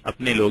یعنی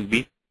اپنے لوگ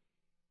بھی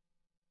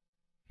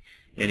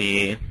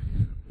یعنی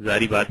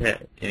ظاہری بات ہے،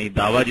 یعنی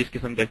دعویٰ جس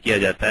قسم کا کیا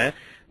جاتا ہے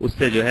اس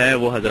سے جو ہے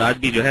وہ حضرات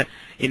بھی جو ہے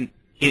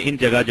ان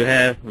جگہ جو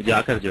ہے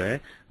جا کر جو ہے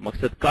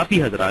مقصد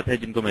کافی حضرات ہیں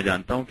جن کو میں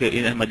جانتا ہوں کہ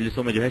ان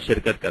مجلسوں میں جو ہے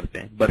شرکت کرتے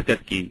ہیں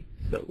برکت کی،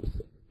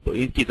 تو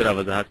ان کی طرح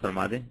وضاحت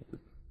فرما دیں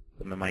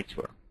تو میں مائک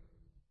چھوڑا۔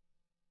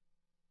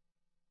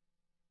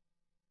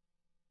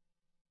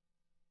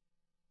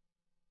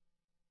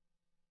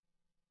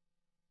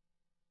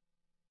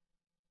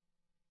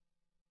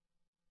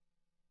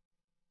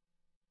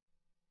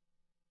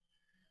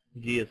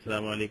 جی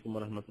السلام علیکم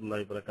ورحمۃ اللہ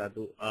وبرکاتہ۔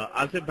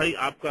 آصف بھائی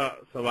آپ کا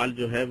سوال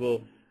جو ہے وہ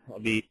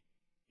ابھی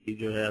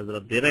جو ہے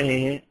حضرت دے رہے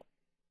ہیں،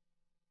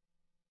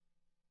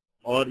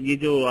 اور یہ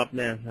جو آپ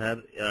نے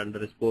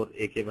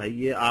 _AK بھائی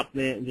یہ آپ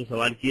نے جو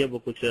سوال کیا وہ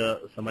کچھ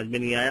سمجھ میں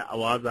نہیں آیا،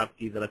 آواز آپ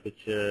کی ذرا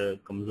کچھ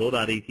کمزور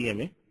آ رہی تھی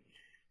ہمیں،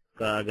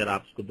 اگر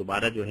آپ اس کو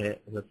دوبارہ جو ہے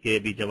حضرت کے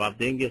بھی جواب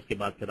دیں گے اس کے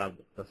بعد پھر آپ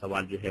کا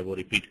سوال جو ہے وہ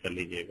ریپیٹ کر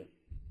لیجئے گا۔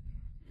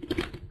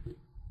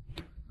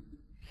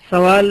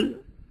 سوال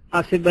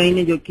آصف بھائی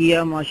نے جو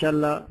کیا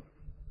ماشاءاللہ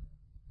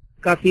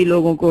کافی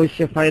لوگوں کو اس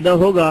سے فائدہ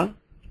ہوگا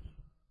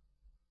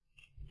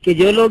کہ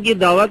جو لوگ یہ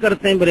دعویٰ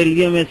کرتے ہیں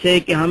بریلویوں میں سے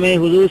کہ ہمیں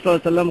حضور صلی اللہ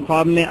علیہ وسلم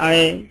خواب میں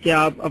آئے کہ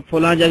آپ اب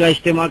فلاں جگہ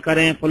اجتماع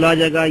کریں، فلاں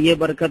جگہ یہ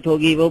برکت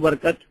ہوگی وہ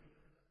برکت،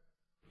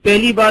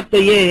 پہلی بات تو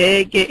یہ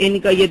ہے کہ ان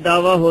کا یہ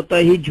دعویٰ ہوتا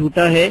ہی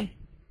جھوٹا ہے،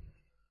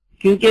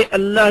 کیونکہ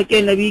اللہ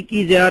کے نبی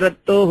کی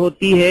زیارت تو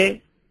ہوتی ہے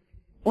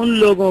ان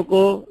لوگوں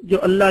کو جو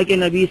اللہ کے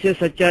نبی سے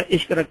سچا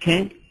عشق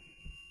رکھیں۔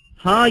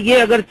 ہاں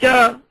یہ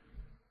اگرچہ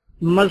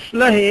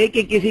مسئلہ ہے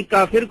کہ کسی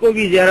کافر کو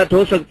بھی زیارت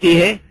ہو سکتی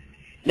ہے،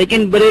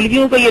 لیکن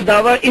بریلویوں کا یہ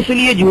دعویٰ اس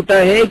لیے جھوٹا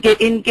ہے کہ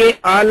ان کے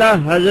اعلی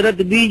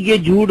حضرت بھی یہ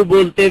جھوٹ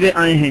بولتے ہوئے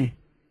آئے ہیں۔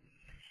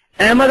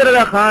 احمد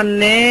رضا خان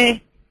نے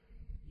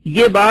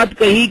یہ بات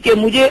کہی کہ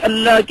مجھے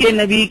اللہ کے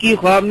نبی کی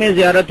خواب میں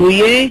زیارت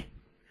ہوئی ہے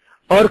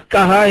اور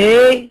کہا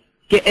ہے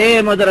کہ اے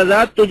احمد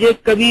رضا تجھے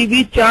کبھی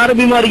بھی 4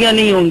 بیماریاں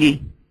نہیں ہوں گی،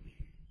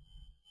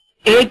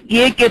 ایک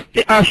یہ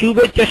کہ آشوب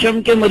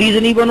چشم کے مریض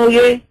نہیں بنو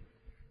گے،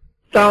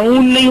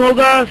 طاعون نہیں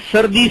ہوگا،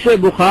 سردی سے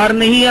بخار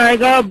نہیں آئے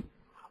گا،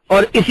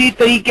 اور اسی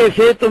طریقے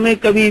سے تمہیں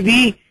کبھی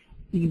بھی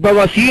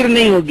بواسیر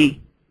نہیں ہوگی۔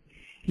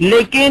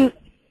 لیکن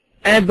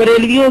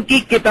بریلویوں کی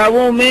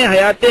کتابوں میں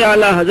حیات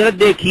اعلی حضرت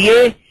دیکھیے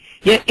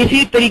یا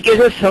اسی طریقے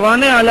سے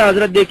سوانح اعلی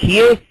حضرت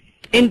دیکھیے،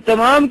 ان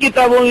تمام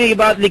کتابوں میں یہ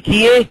بات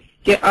لکھی ہے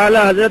کہ اعلی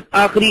حضرت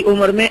آخری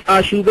عمر میں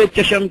آشوب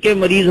چشم کے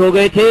مریض ہو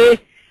گئے تھے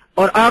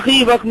اور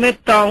آخری وقت میں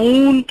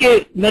طاعون کے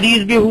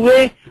مریض بھی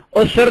ہوئے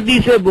اور سردی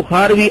سے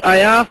بخار بھی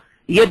آیا۔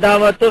 یہ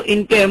دعویٰ تو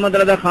ان کے احمد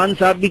رضا خان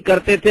صاحب بھی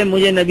کرتے تھے،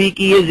 مجھے نبی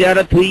کی یہ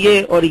زیارت ہوئی ہے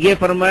اور یہ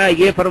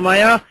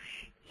فرمایا۔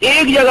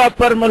 ایک جگہ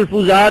پر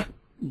ملفوظات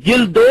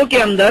جلد 2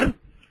 کے اندر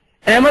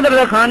احمد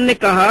رضا خان نے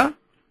کہا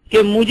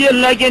کہ مجھے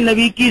اللہ کے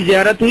نبی کی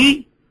زیارت ہوئی،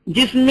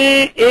 جس میں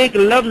ایک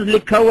لفظ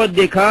لکھا ہوا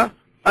دیکھا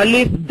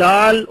الف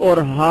دال اور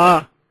ہا،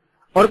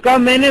 اور کہا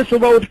میں نے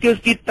صبح اٹھ کے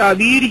اس کی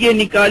تعبیر یہ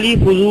نکالی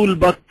فضول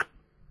بک۔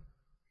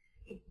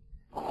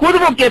 خود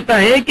وہ کہتا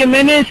ہے کہ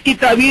میں نے اس کی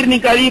تعبیر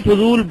نکالی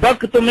فضول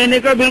بک، تو میں نے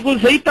کہا بالکل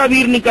صحیح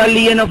تعبیر نکال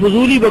لی ہے، نہ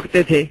فضول ہی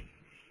بکتے تھے۔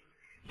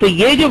 تو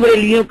یہ جو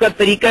بریلویوں کا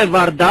طریقہ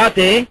واردات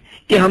ہے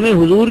کہ ہمیں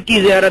حضور کی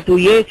زیارت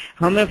ہوئی ہے،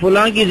 ہمیں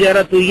فلاں کی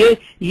زیارت ہوئی ہے،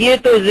 یہ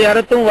تو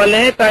زیارتوں والے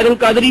ہیں۔ طاہر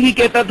القادری بھی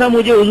کہتا تھا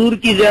مجھے حضور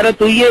کی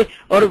زیارت ہوئی ہے،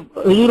 اور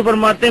حضور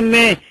فرماتے ہیں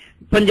میں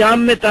پنجاب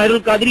میں طاہر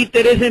القادری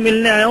تیرے سے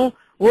ملنے آیا ہوں۔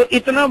 وہ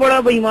اتنا بڑا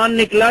بے ایمان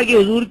نکلا کہ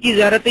حضور کی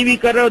زیارتیں بھی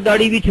کر رہا اور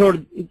داڑھی بھی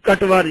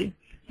کٹوا رہے،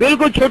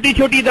 بالکل چھوٹی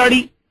چھوٹی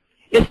داڑھی۔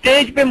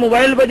 اسٹیج پہ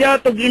موبائل بجا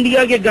تو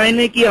انڈیا کے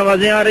گانے کی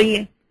آوازیں آ رہی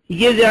ہیں۔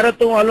 یہ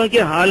زیارتوں والوں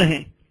کے حال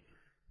ہیں۔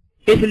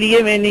 اس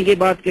لیے میں نے یہ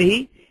بات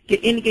کہی کہ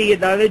ان کے یہ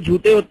دعوے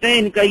جھوٹے ہوتے ہیں۔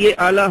 ان کا یہ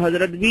اعلیٰ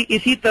حضرت بھی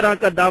اسی طرح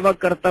کا دعویٰ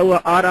کرتا ہوا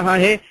آ رہا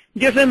ہے،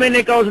 جیسے میں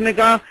نے کہا اس نے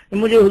کہا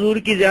مجھے حضور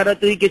کی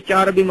زیارت ہوئی کہ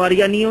 4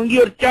 بیماریاں نہیں ہوں گی،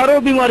 اور 4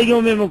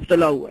 بیماریوں میں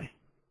مبتلا ہوا ہے۔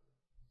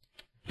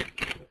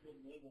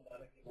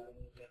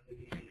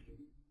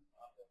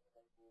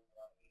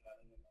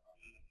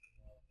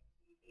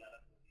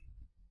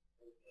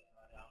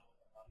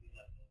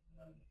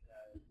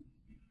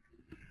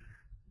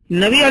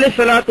 نبی علیہ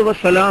الصلوۃ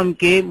والسلام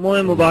کے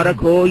منہ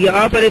مبارک ہو یا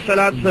آپ علیہ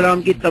الصلوۃ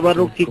والسلام کی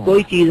تبرک کی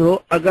کوئی چیز ہو،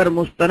 اگر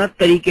مستند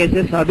طریقے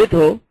سے ثابت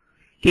ہو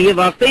کہ یہ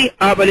واقعی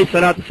آپ علیہ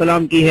الصلوۃ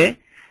والسلام کی ہے،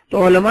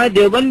 تو علماء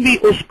دیوبند بھی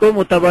اس کو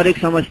متبرک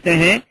سمجھتے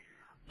ہیں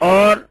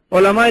اور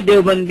علماء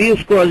دیوبند بھی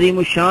اس کو عظیم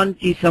الشان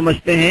چیز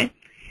سمجھتے ہیں۔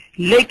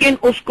 لیکن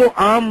اس کو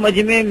عام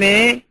مجمع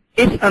میں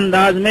اس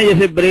انداز میں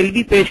جیسے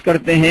بریلوی پیش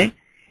کرتے ہیں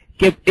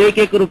کہ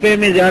 1 روپے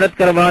میں زیارت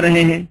کروا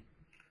رہے ہیں،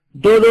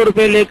 2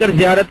 روپے لے کر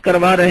زیارت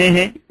کروا رہے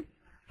ہیں،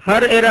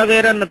 ہر ایرا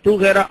غیرہ نتو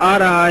غیرہ آ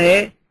رہا ہے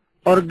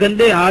اور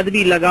گندے ہاتھ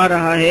بھی لگا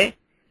رہا ہے،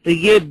 تو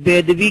یہ بے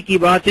ادبی کی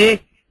بات ہے۔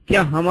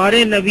 کیا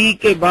ہمارے نبی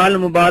کے بال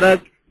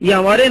مبارک یا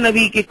ہمارے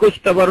نبی کی کچھ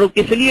تبرک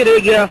اس لیے رہ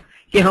گیا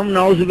کہ ہم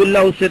نعوذ باللہ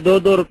اس سے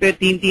 2 روپے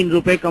 3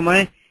 روپے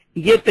کمائیں؟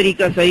 یہ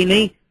طریقہ صحیح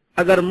نہیں۔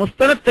 اگر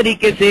مستند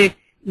طریقے سے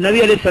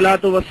نبی علیہ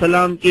الصلوۃ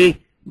والسلام کی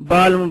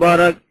بال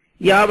مبارک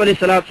یا آپ علیہ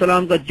الصلوۃ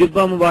والسلام کا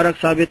جبہ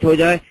مبارک ثابت ہو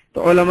جائے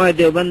تو علماء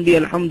دیوبند بھی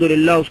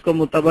الحمدللہ اس کو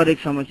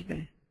متبرک سمجھتے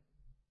ہیں۔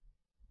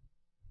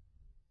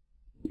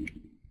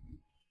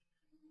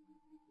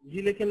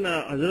 جی لیکن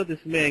حضرت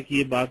اس میں ہے کہ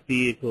یہ بات بھی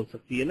ایک ہو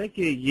سکتی ہے نا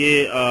کہ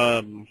یہ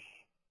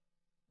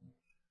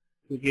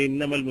کیونکہ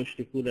انما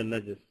المشرکون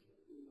نجس،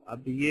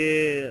 اب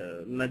یہ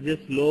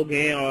نجس لوگ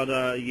ہیں اور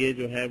یہ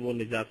جو ہے وہ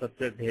نجاست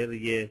کا ڈھیر،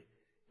 یہ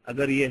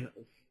اگر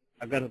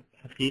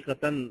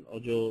حقیقتاً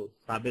جو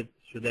ثابت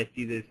شدہ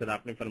چیز ہے جس طرح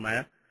آپ نے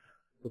فرمایا،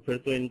 تو پھر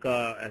تو ان کا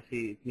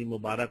ایسی اتنی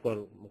مبارک اور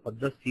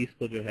مقدس چیز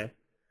کو جو ہے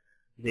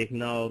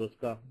دیکھنا اور اس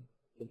کا،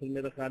 تو پھر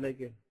میرا خیال ہے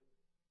کہ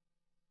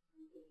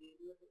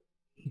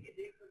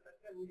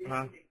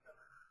ہاں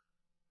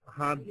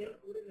ہاں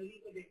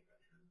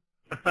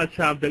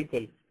اچھا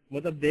بالکل،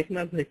 مطلب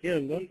دیکھنا چاہیے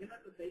ان کو،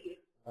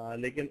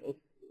 لیکن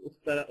اس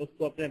طرح اس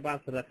کو اپنے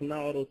پاس رکھنا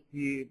اور اس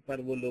کی پر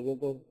وہ لوگوں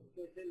کو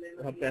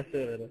پیسے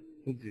وغیرہ،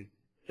 جی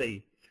صحیح.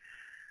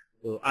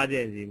 تو آ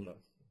جائیں جی.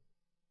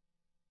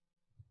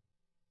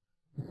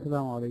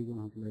 السلام علیکم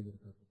ورحمۃ اللہ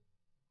وبرکاتہ.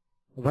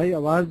 بھائی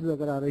آواز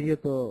اگر آ رہی ہے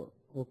تو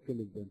اوکے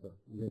لکھ دیں تو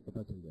مجھے پتہ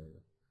چل جائے گا.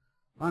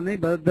 ہاں نہیں،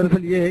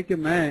 دراصل یہ ہے کہ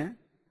میں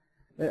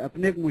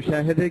اپنے ایک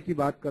مشاہدے کی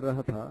بات کر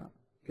رہا تھا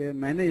کہ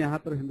میں نے یہاں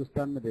پر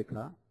ہندوستان میں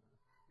دیکھا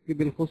کہ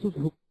بالخصوص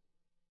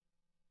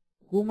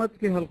حکومت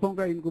کے حلقوں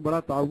کا ان کو بڑا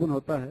تعاون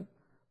ہوتا ہے،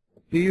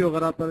 ٹی وی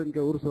وغیرہ پر ان کے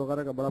عرس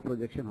وغیرہ کا بڑا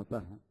پروجیکشن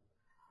ہوتا ہے،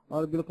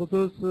 اور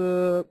بالخصوص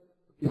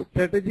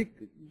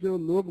اسٹریٹجک جو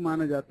لوگ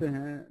مانے جاتے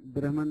ہیں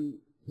برہمن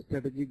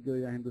اسٹریٹجک جو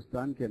یا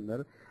ہندوستان کے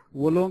اندر،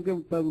 وہ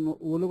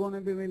لوگوں نے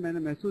بھی میں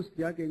نے محسوس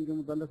کیا کہ ان کے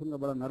متعلق ان کا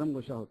بڑا نرم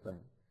گوشہ ہوتا ہے.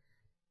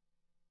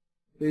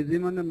 تو اس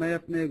ضمن میں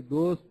اپنے ایک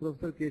دوست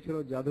پروفیسر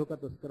کیشور جادو کا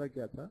تذکرہ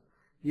کیا تھا.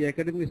 یہ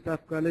اکیڈمک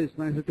اسٹاف کالج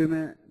اسماعیل سٹی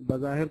میں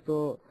بظاہر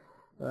تو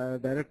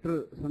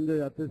ڈائریکٹر سمجھے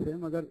جاتے تھے،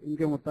 مگر ان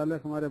کے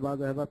متعلق ہمارے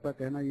بعض احباب کا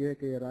کہنا یہ ہے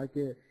کہ یہ رائے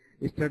کے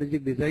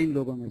اسٹریٹجک ڈیزائن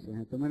لوگوں میں سے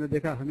ہیں. تو میں نے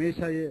دیکھا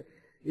ہمیشہ یہ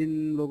ان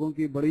لوگوں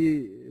کی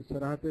بڑی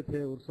سراہتے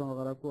تھے عرصوں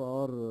وغیرہ کو،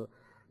 اور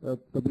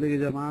تبلیغ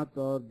جماعت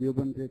اور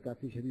دیوبند سے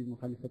کافی شدید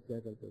مخالفت کیا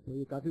کرتے تھے.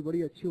 یہ کافی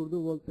بڑی اچھی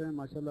اردو بولتے ہیں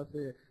ماشاءاللہ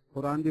سے،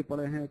 قرآن بھی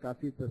پڑھے ہیں،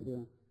 کافی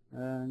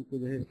ان کو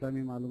جو ہے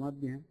اسلامی معلومات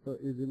بھی ہیں. تو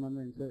اس ضمن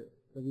میں ان سے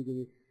کبھی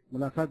کبھی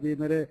ملاقات یہ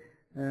میرے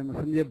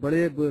سمجھے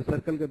بڑے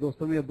سرکل کے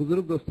دوستوں میں یا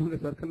بزرگ دوستوں کے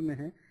سرکل میں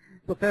ہیں.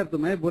 تو خیر، تو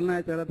میں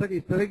بولنا چاہ رہا تھا کہ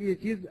اس طرح کی یہ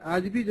چیز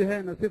آج بھی جو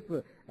ہے نہ صرف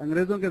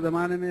انگریزوں کے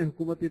زمانے میں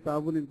حکومتی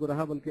تعاون ان کو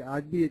رہا، بلکہ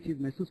آج بھی یہ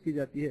چیز محسوس کی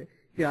جاتی ہے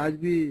کہ آج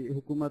بھی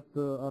حکومت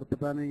اور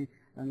پتہ نہیں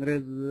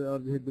انگریز اور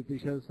جو ہے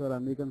برٹشرز اور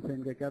امریکن سے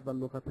ان کے کیا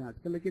تعلقات ہیں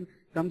آج کل. لیکن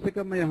کم سے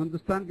کم میں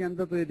ہندوستان کے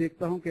اندر تو یہ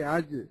دیکھتا ہوں کہ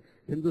آج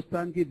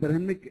ہندوستان کی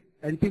برہمنک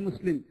اینٹی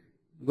مسلم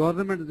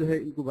گورنمنٹ جو ہے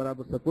ان کو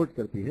برابر سپورٹ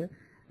کرتی ہے.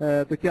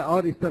 تو کیا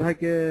اور اس طرح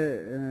کے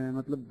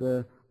مطلب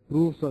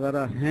پروفس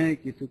وغیرہ ہیں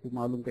کسی کو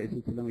معلوم کا؟ اس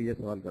سلسلے میں یہ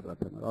سوال کر رہا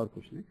تھا میں، اور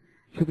کچھ نہیں.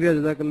 شکریہ،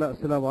 جزاک اللہ.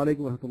 السلام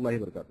علیکم ورحمۃ اللہ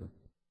وبرکاتہ.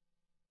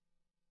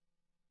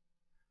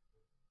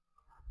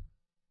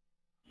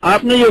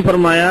 آپ نے جو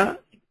فرمایا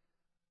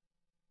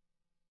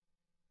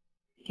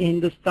کہ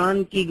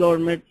ہندوستان کی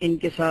گورنمنٹ ان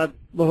کے ساتھ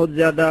بہت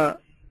زیادہ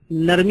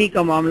نرمی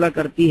کا معاملہ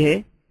کرتی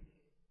ہے،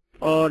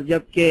 اور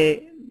جبکہ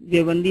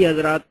دیوبندی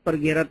حضرات پر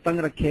گھیرا تنگ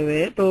رکھے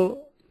ہوئے، تو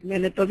میں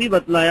نے تبھی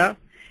بتلایا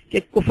کہ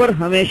کفر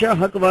ہمیشہ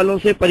حق والوں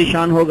سے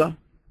پریشان ہوگا.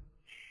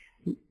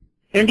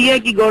 انڈیا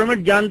کی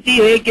گورنمنٹ جانتی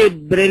ہے کہ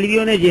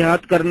بریلویوں نے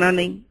جہاد کرنا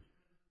نہیں،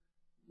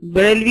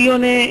 بریلویوں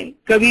نے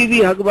کبھی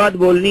بھی حق بات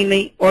بولنی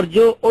نہیں، اور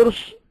جو عرس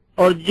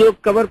اور جو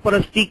قبر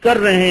پرستی کر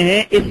رہے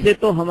ہیں اس سے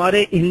تو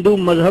ہمارے ہندو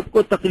مذہب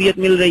کو تقویت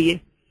مل رہی ہے.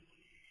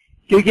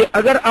 کیونکہ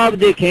اگر آپ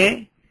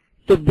دیکھیں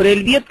تو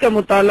بریلویت کا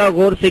مطالعہ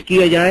غور سے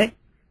کیا جائے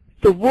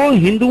تو وہ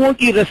ہندوؤں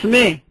کی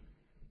رسمیں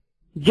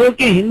جو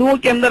کہ ہندوؤں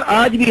کے اندر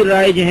آج بھی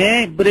رائج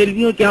ہیں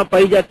بریلویوں کے ہاں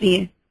پائی جاتی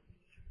ہیں.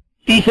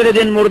 تیسرے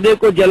دن مردے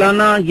کو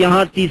جلانا،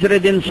 یہاں تیسرے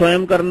دن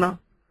سوئم کرنا،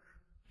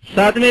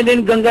 7ویں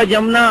دن گنگا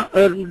جمنا،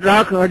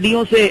 راکھ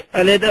ہڈیوں سے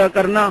علیحدہ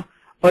کرنا،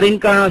 اور ان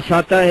کا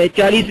ساتھا ہے.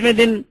 40ویں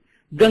دن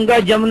گنگا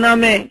جمنا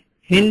میں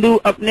ہندو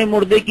اپنے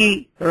مردے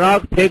کی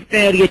راکھ پھینکتے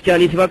ہیں، اور یہ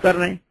 40واں کر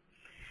رہے ہیں.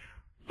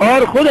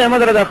 اور خود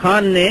احمد رضا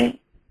خان نے،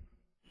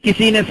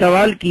 کسی نے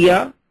سوال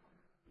کیا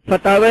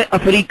فتاوی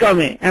افریقہ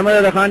میں، احمد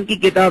رضا خان کی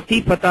کتاب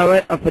تھی فتاوی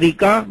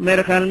افریقہ،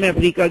 میرے خیال میں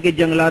افریقہ کے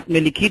جنگلات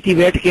میں لکھی تھی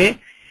بیٹھ کے.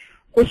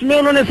 اس میں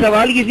انہوں نے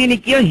سوال کسی نے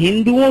کیا،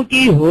 ہندوؤں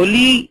کی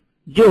ہولی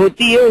جو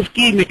ہوتی ہے اس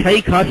کی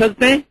مٹھائی کھا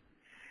سکتے ہیں؟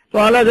 تو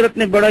اعلیٰ حضرت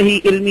نے بڑا ہی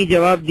علمی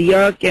جواب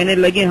دیا، کہنے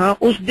لگے ہاں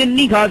اس دن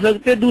نہیں کھا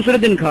سکتے، دوسرے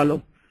دن کھا لو،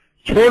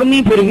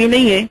 چھوڑنی پھر بھی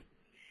نہیں ہے.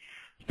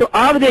 تو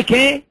آپ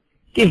دیکھیں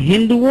کہ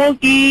ہندوؤں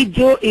کی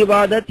جو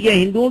عبادت یا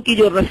ہندوؤں کی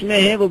جو رسمیں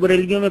ہیں وہ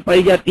بریلویوں میں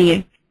پائی جاتی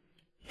ہیں.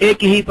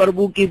 ایک ہی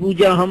پربھو کی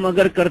پوجا ہم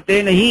اگر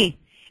کرتے نہیں،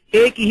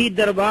 ایک ہی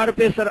دربار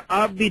پہ سر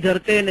آپ بھی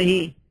دھرتے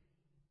نہیں.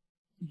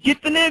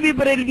 جتنے بھی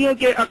بریلویوں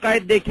کے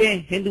عقائد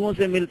دیکھیں ہندوؤں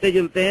سے ملتے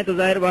جلتے ہیں، تو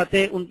ظاہر بات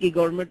ہے ان کی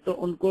گورنمنٹ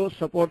تو ان کو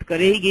سپورٹ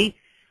کرے گی.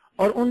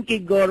 اور ان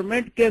کی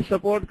گورنمنٹ کے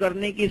سپورٹ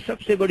کرنے کی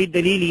سب سے بڑی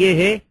دلیل یہ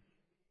ہے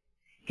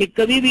کہ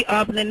کبھی بھی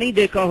آپ نے نہیں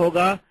دیکھا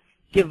ہوگا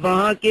کہ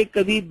وہاں کے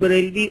کبھی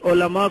بریلوی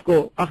علماء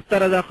کو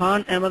اختر رضا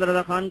خان، احمد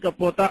رضا خان کا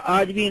پوتا،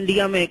 آج بھی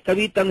انڈیا میں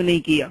کبھی تنگ نہیں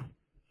کیا.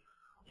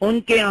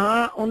 ان کے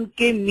ہاں ان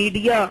کے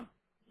میڈیا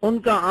ان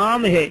کا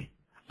عام ہے.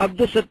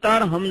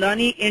 عبدالستار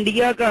ہمدانی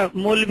انڈیا کا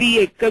مولوی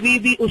ہے، کبھی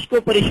بھی اس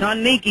کو پریشان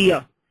نہیں کیا.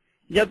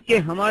 جبکہ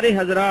ہمارے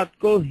حضرات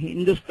کو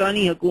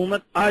ہندوستانی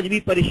حکومت آج بھی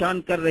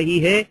پریشان کر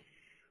رہی ہے.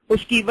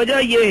 اس کی وجہ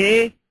یہ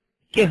ہے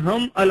کہ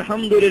ہم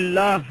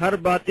الحمدللہ ہر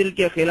باطل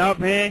کے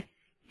خلاف ہیں.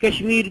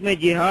 کشمیر میں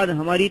جہاد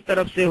ہماری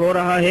طرف سے ہو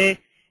رہا ہے.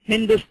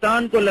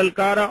 ہندوستان کو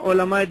للکارا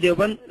علماء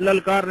دیوبند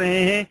للکار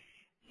رہے ہیں.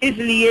 اس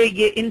لیے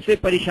یہ ان سے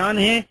پریشان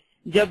ہیں،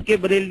 جبکہ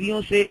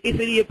بریلویوں سے اس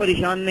لیے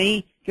پریشان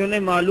نہیں کہ انہیں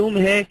معلوم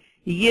ہے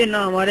یہ نہ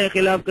ہمارے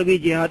خلاف کبھی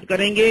جہاد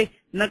کریں گے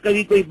نہ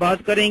کبھی کوئی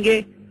بات کریں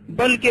گے،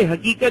 بلکہ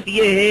حقیقت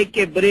یہ ہے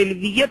کہ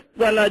بریلویت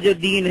والا جو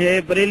دین ہے،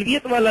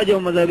 بریلویت والا جو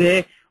مذہب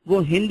ہے،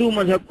 وہ ہندو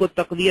مذہب کو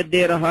تقویت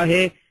دے رہا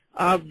ہے.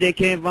 آپ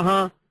دیکھیں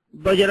وہاں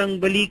بجرنگ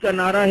بلی کا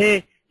نعرہ ہے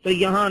تو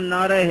یہاں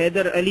نعرہ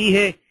حیدر علی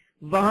ہے.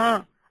 وہاں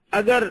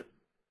اگر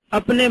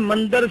اپنے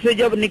مندر سے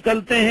جب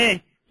نکلتے ہیں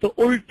تو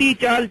الٹی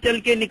چال چل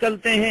کے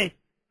نکلتے ہیں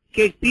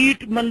کہ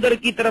پیٹھ مندر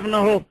کی طرف نہ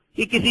ہو،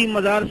 کہ کسی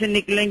مزار سے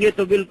نکلیں گے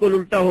تو بالکل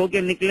الٹا ہو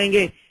کے نکلیں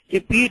گے کہ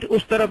پیٹھ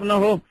اس طرف نہ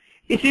ہو.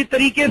 اسی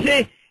طریقے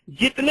سے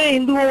جتنے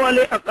ہندوؤں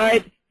والے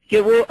عقائد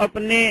کہ وہ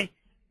اپنے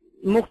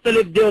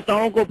مختلف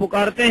دیوتاؤں کو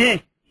پکارتے ہیں،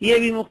 یہ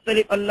بھی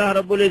مختلف اللہ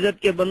رب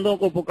العزت کے بندوں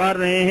کو پکار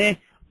رہے ہیں.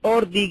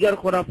 اور دیگر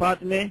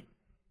خرافات میں،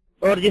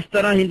 اور جس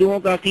طرح ہندوؤں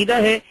کا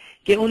عقیدہ ہے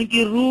کہ ان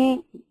کی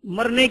روح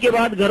مرنے کے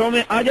بعد گھروں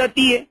میں آ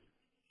جاتی ہے،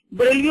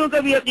 بریلویوں کا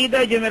بھی عقیدہ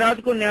ہے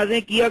جمعرات کو نیازیں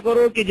کیا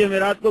کرو کہ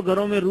جمعرات کو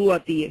گھروں میں روح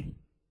آتی ہے.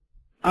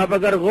 آپ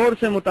اگر غور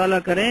سے مطالعہ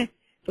کریں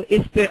تو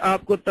اس پہ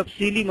آپ کو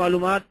تفصیلی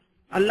معلومات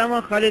علامہ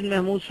خالد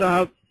محمود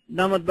صاحب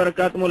دامت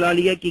برکاتہم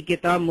العالیہ کی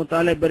کتاب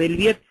مطالعہ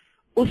بریلویت،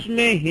 اس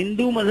میں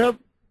ہندو مذہب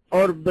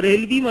اور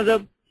بریلوی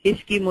مذہب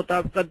اس کی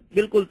مطابقت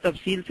بالکل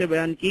تفصیل سے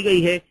بیان کی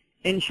گئی ہے.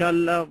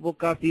 انشاءاللہ وہ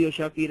کافی و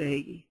شافی رہے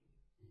گی.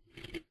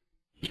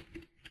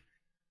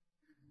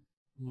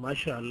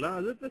 ماشاءاللہ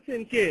حضرت سے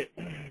ان کے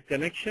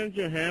کنیکشن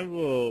جو ہیں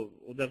وہ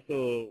ادھر تو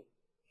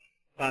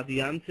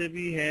قادیان سے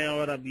بھی ہیں،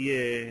 اور اب یہ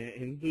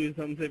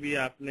ہندوازم سے بھی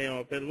آپ نے،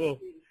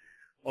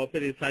 اور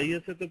پھر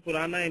عیسائیت سے تو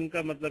پرانا ان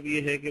کا مطلب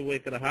یہ ہے کہ وہ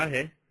ایک رہا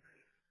ہے.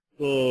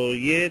 تو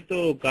یہ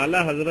تو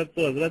کالا حضرت،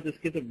 تو حضرت اس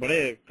کے تو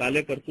بڑے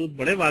کالے کرتوت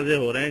بڑے واضح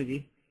ہو رہے ہیں جی.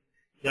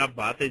 کیا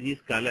بات ہے جی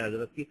اس کالے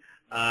حضرت کی.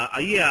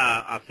 آئیے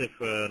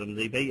آصف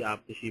رمضی بھائی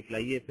آپ تشریف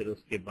لائیے، پھر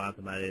اس کے بعد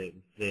ہمارے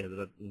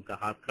حضرت ان کا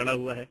ہاتھ کھڑا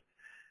ہوا ہے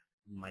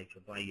مائک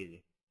تو آئیے جی.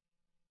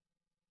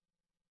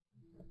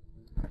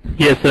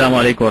 السلام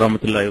علیکم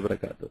ورحمۃ اللہ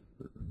وبرکاتہ.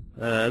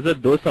 حضرت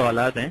دو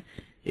سوالات ہیں.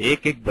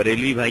 ایک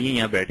بریلوی بھائی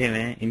یہاں بیٹھے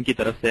ہوئے ہیں، ان کی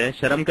طرف سے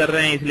شرم کر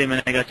رہے ہیں، اس لیے میں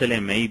نے کہا چلے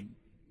میں ہی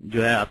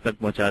جو ہے آپ تک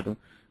پہنچا دوں.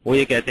 وہ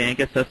یہ کہتے ہیں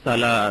کہ 10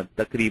 سالہ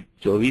تقریب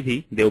جو بھی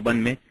تھی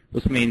دیوبند میں،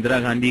 اس میں اندرا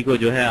گاندھی کو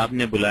جو ہے آپ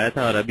نے بلایا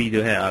تھا، اور ابھی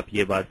جو ہے آپ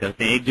یہ بات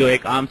کرتے ہیں.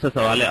 ایک عام سا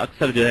سوال ہے،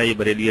 اکثر جو ہے یہ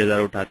بریلوی ہزار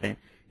اٹھاتے ہیں،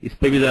 اس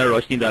پہ بھی ذرا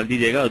روشنی ڈال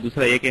دیجیے گا. اور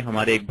دوسرا یہ کہ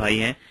ہمارے ایک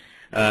بھائی ہیں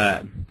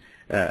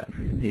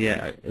یہ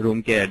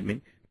روم کے ایڈمن،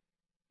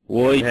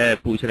 وہ ہے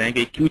پوچھ رہے ہیں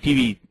کہ کیو ٹی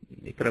وی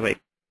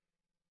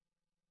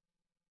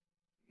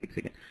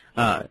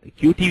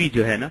کیو ٹی وی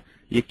جو ہے نا،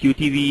 یہ کیو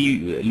ٹی وی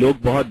لوگ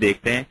بہت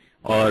دیکھتے ہیں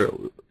اور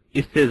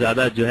اس سے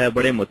زیادہ جو ہے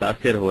بڑے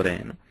متاثر ہو رہے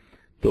ہیں نا.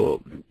 تو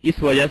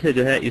اس وجہ سے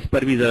جو ہے اس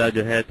پر بھی ذرا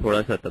جو ہے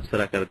تھوڑا سا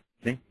تبصرہ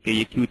کرتے ہیں کہ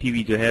یہ کیو ٹی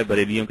وی جو ہے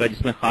بریلیوں کا،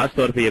 جس میں خاص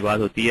طور پہ یہ بات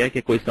ہوتی ہے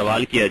کہ کوئی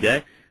سوال کیا جائے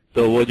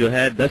تو وہ جو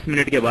ہے 10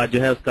 منٹ کے بعد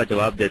جو ہے اس کا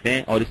جواب دیتے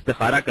ہیں اور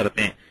استخارہ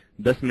کرتے ہیں.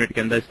 10 منٹ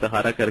کے اندر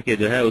استخارہ کر کے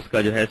جو ہے اس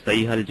کا جو ہے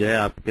صحیح حل جو ہے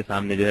آپ کے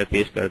سامنے جو ہے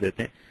پیش کر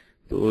دیتے ہیں.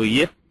 تو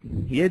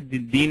یہ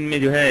دین میں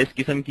جو ہے اس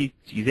قسم کی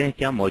چیزیں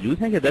کیا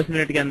موجود ہیں کہ 10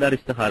 منٹ کے اندر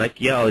استخارہ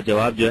کیا اور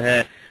جواب جو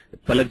ہے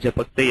پلک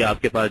جھپکتے ہی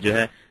آپ کے پاس جو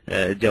ہے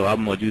جواب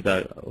موجود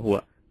ہوا.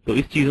 تو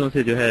اس چیزوں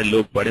سے جو ہے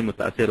لوگ بڑے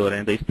متاثر ہو رہے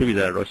ہیں، تو اس پہ بھی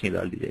ذرا روشنی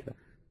ڈال دیجیے گا.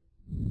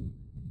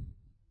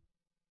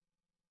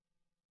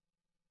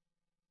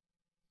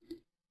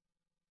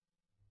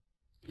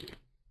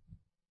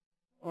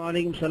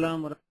 وعلیکم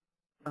السلام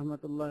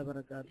ورحمۃ اللہ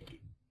وبرکاتہ.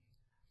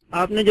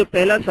 آپ نے جو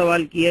پہلا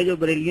سوال کیا جو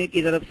بریلیوں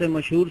کی طرف سے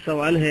مشہور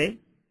سوال ہے،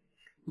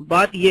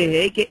 بات یہ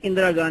ہے کہ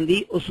اندرا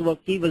گاندھی اس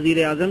وقت کی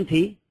وزیر اعظم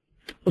تھی،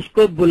 اس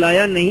کو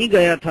بلایا نہیں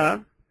گیا تھا،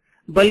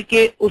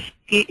 بلکہ اس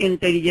کی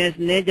انٹیلیجنس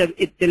نے جب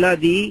اطلاع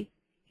دی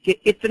کہ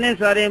اتنے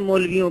سارے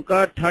مولویوں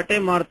کا ٹھاٹے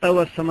مارتا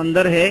ہوا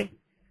سمندر ہے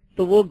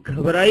تو وہ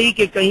گھبرائی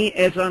کہ کہیں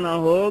ایسا نہ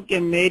ہو کہ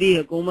میری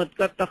حکومت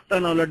کا تختہ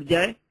نہ الٹ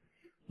جائے.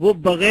 وہ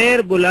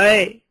بغیر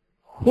بلائے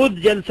خود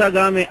جلسہ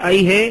گاہ میں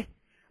آئی ہے.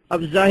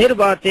 اب ظاہر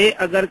بات ہے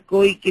اگر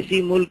کوئی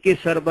کسی ملک کے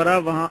سربراہ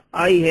وہاں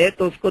آئی ہے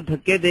تو اس کو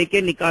دھکے دے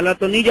کے نکالا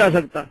تو نہیں جا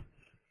سکتا.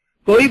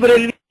 کوئی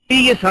بریلوی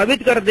یہ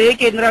ثابت کر دے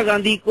کہ اندرا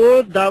گاندھی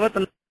کو دعوت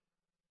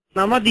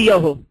نامہ دیا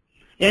ہو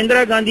یا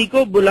اندرا گاندھی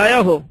کو بلایا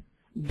ہو،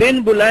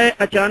 بن بلائے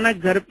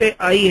اچانک گھر پہ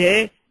آئی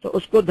ہے تو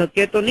اس کو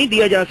دھکے تو نہیں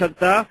دیا جا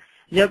سکتا.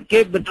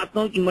 جبکہ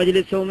بدعتوں کی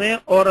مجلسوں میں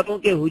عورتوں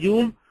کے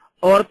ہجوم،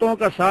 عورتوں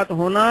کا ساتھ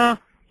ہونا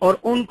اور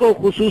ان کو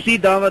خصوصی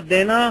دعوت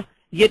دینا،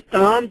 یہ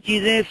تمام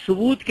چیزیں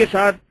ثبوت کے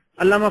ساتھ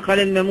علامہ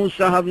خالد محمود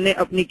صاحب نے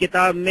اپنی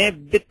کتاب میں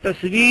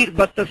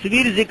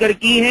بتصویر ذکر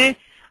کی ہیں.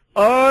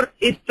 اور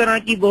اس طرح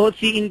کی بہت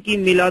سی ان کی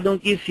میلادوں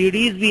کی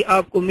سیڈیز بھی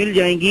آپ کو مل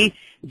جائیں گی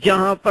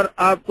جہاں پر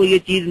آپ کو یہ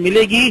چیز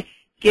ملے گی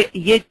کہ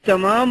یہ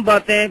تمام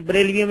باتیں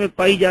بریلویوں میں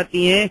پائی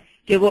جاتی ہیں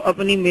کہ وہ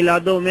اپنی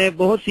میلادوں میں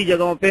بہت سی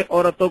جگہوں پہ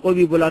عورتوں کو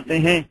بھی بلاتے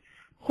ہیں.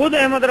 خود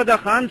احمد رضا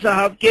خان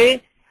صاحب کے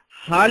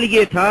حال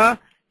یہ تھا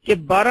کہ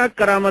 12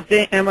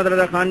 کرامتیں احمد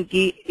رضا خان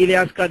کی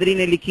الیاس قادری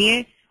نے لکھی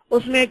ہیں.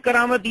 اس میں ایک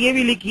کرامت یہ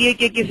بھی لکھی ہے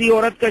کہ کسی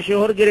عورت کا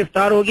شوہر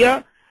گرفتار ہو گیا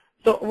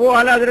تو وہ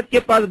اعلیٰ حضرت کے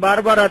پاس بار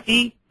بار آتی،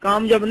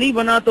 کام جب نہیں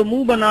بنا تو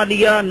منہ بنا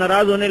لیا،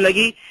 ناراض ہونے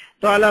لگی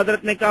تو اعلیٰ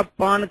حضرت نے کہا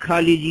پان کھا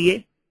لیجئے.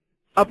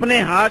 اپنے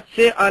ہاتھ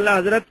سے اعلیٰ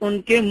حضرت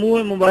ان کے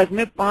منہ مبارک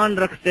میں پان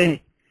رکھتے ہیں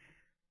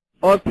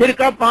اور پھر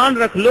کہا پان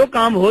رکھ لو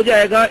کام ہو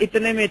جائے گا.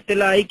 اتنے میں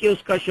اطلاع آئی کہ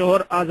اس کا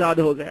شوہر آزاد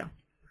ہو گیا.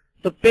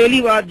 تو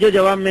پہلی بات جو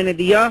جواب میں نے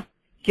دیا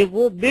کہ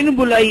وہ بن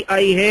بلائی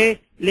آئی ہے،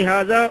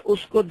 لہذا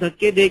اس کو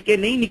دھکے دے کے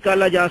نہیں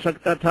نکالا جا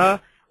سکتا تھا.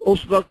 اس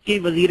وقت کی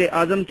وزیر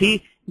اعظم تھی.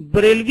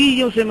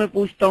 بریلویوں سے میں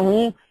پوچھتا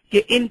ہوں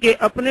کہ ان کے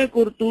اپنے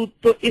کرتوت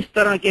تو اس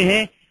طرح کے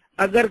ہیں،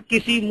 اگر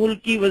کسی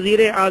ملک کی وزیر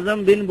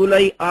اعظم بن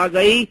بلائی آ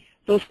گئی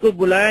تو اس کو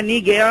بلایا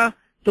نہیں گیا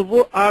تو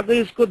وہ آ گئی،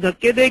 اس کو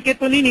دھکے دے کے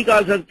تو نہیں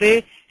نکال سکتے.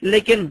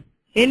 لیکن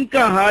ان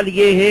کا حال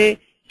یہ ہے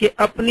کہ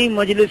اپنی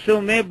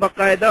مجلسوں میں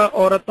باقاعدہ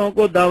عورتوں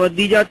کو دعوت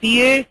دی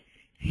جاتی ہے.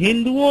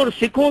 ہندوؤں اور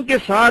سکھوں کے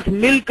ساتھ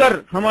مل کر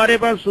ہمارے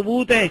پاس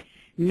ثبوت ہیں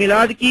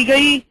میلاد کی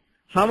گئی.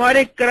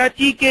 ہمارے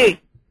کراچی کے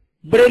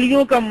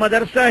بریلیوں کا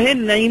مدرسہ ہے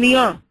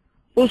نعیمیہ،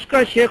 اس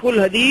کا شیخ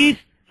الحدیث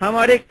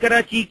ہمارے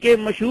کراچی کے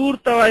مشہور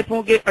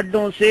طوائفوں کے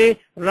اڈوں سے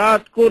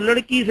رات کو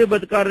لڑکی سے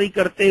بدکاری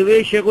کرتے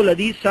ہوئے شیخ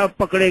الحدیث صاحب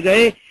پکڑے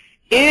گئے.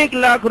 1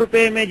 لاکھ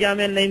روپے میں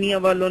جامعہ نعیمیہ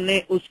والوں نے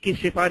اس کی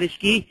سفارش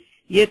کی.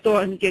 یہ تو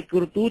ان کے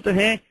کرتوت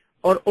ہیں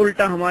اور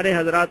الٹا ہمارے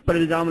حضرات پر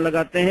الزام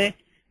لگاتے ہیں.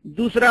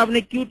 دوسرا آپ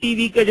نے کیو ٹی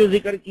وی کا جو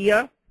ذکر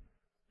کیا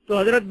تو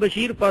حضرت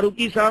بشیر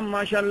فاروقی صاحب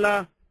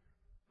ماشاءاللہ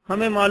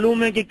ہمیں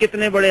معلوم ہے کہ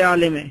کتنے بڑے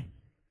عالم ہیں،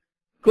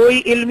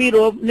 کوئی علمی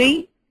روب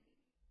نہیں.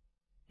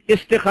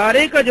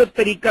 استخارے کا جو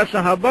طریقہ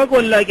صحابہ کو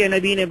اللہ کے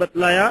نبی نے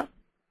بتلایا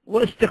وہ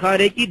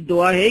استخارے کی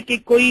دعا ہے کہ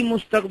کوئی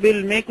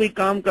مستقبل میں کوئی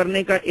کام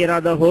کرنے کا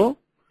ارادہ ہو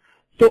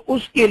تو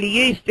اس کے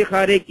لیے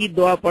استخارے کی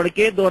دعا پڑھ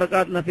کے 2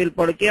 رکعت نفل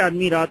پڑھ کے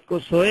آدمی رات کو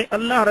سوئے.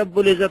 اللہ رب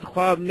العزت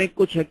خواب میں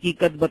کچھ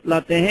حقیقت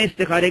بتلاتے ہیں.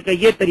 استخارے کا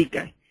یہ طریقہ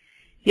ہے،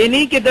 یہ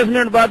نہیں کہ 10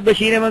 منٹ بعد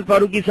بشیر احمد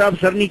فاروقی صاحب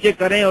سر نیچے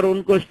کریں اور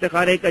ان کو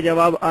استخارے کا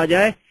جواب آ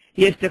جائے.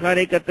 یہ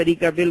استخارے کا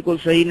طریقہ بالکل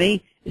صحیح نہیں.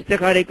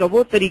 استخارے کا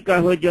وہ طریقہ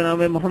ہے جو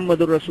جناب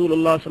محمد الرسول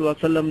اللہ صلی اللہ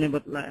علیہ وسلم نے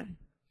بتلایا.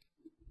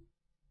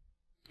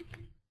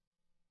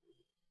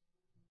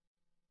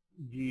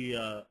 جی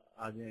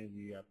آ جائیں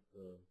جی آپ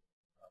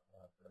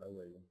کھڑا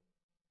ہوئے.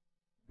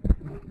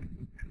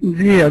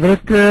 جی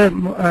حضرت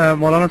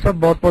مولانا صاحب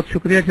بہت بہت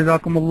شکریہ،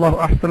 جزاکم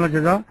اللہ احسن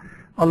الجزا.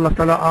 اللہ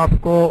تعالیٰ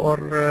آپ کو اور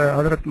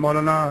حضرت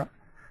مولانا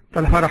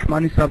طلحہ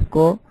رحمانی صاحب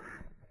کو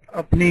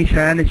اپنی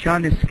شایان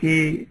نشان اس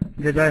کی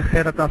جزائے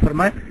خیر عطا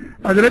فرمائے.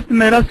 حضرت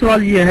میرا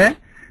سوال یہ ہے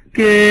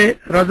کہ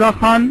رضا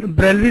خان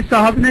بریلوی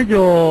صاحب نے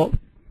جو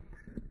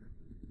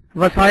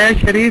وصایا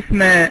شریف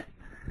میں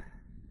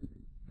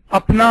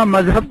اپنا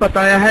مذہب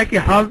بتایا ہے کہ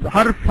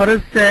ہر فرض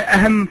سے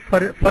اہم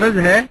فرض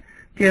ہے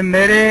کہ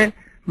میرے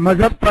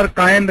مذہب پر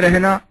قائم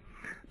رہنا،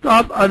 تو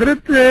آپ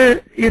حضرت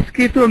اس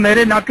کی تو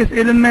میرے ناقص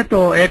علم میں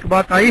تو ایک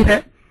بات آئی ہے،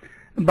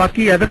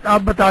 باقی حضرت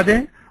آپ بتا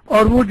دیں.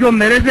 اور وہ جو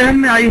میرے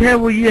ذہن میں آئی ہے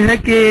وہ یہ ہے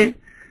کہ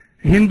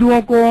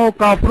ہندوؤں کو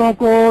کافروں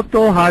کو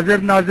تو حاضر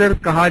ناظر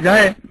کہا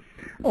جائے،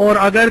 اور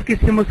اگر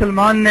کسی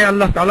مسلمان نے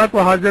اللہ تعالیٰ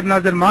کو حاضر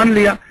ناظر مان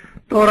لیا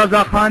تو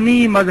رضا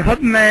خانی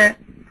مذہب میں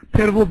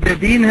پھر وہ بے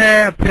دین ہے،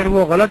 پھر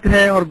وہ غلط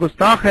ہے اور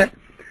گستاخ ہے.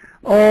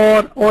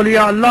 اور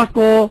اولیاء اللہ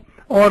کو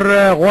اور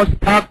غوث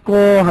پاک کو،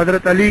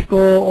 حضرت علی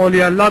کو،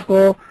 اولیاء اللہ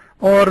کو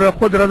اور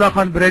خود رضا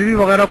خان بریلوی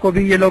وغیرہ کو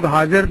بھی یہ لوگ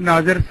حاضر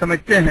ناظر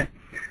سمجھتے ہیں.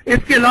 اس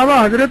کے علاوہ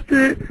حضرت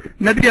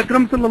نبی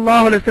اکرم صلی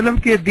اللہ علیہ وسلم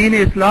کے دین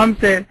اسلام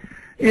سے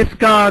اس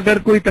کا اگر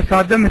کوئی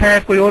تصادم ہے،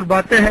 کوئی اور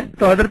باتیں ہیں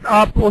تو حضرت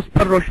آپ اس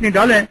پر روشنی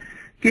ڈالیں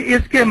کہ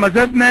اس کے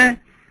مذہب میں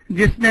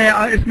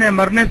اس نے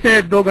مرنے سے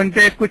 2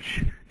 گھنٹے کچھ،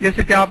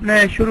 جیسے کہ آپ نے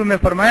شروع میں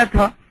فرمایا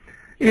تھا،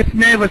 اس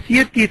نے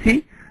وصیت کی تھی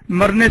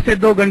مرنے سے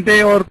 2 گھنٹے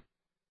اور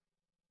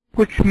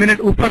کچھ منٹ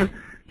اوپر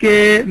کہ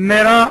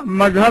میرا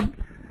مذہب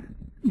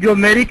جو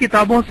میری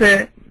کتابوں سے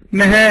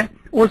میں ہے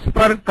اس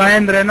پر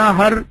قائم رہنا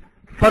ہر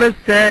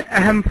فرض سے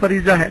اہم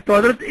فریضہ ہے. تو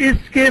حضرت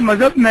اس کے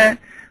مذہب میں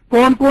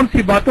کون کون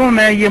سی باتوں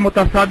میں یہ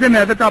متصادم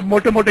ہے، حضرت آپ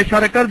موٹے موٹے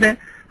اشارے کر دیں،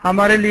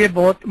 ہمارے لیے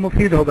بہت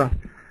مفید ہوگا.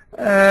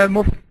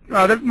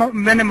 حضرت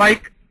میں نے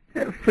مائک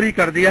فری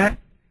کر دیا ہے.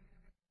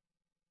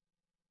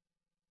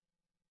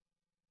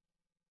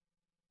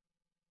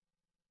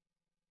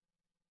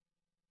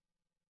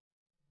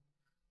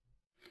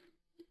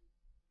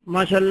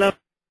 ماشاءاللہ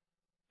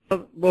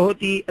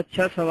بہت ہی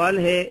اچھا سوال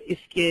ہے.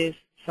 اس کے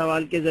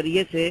سوال کے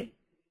ذریعے سے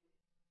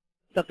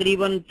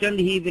تقریباً چند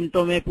ہی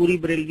منٹوں میں پوری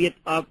بریلویت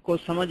آپ کو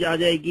سمجھ آ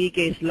جائے گی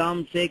کہ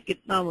اسلام سے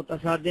کتنا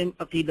متصادم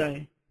عقیدہ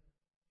ہے.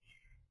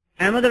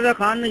 احمد رضا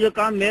خان نے جو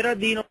کہا میرا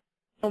دین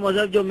و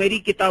مذہب جو میری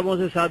کتابوں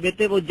سے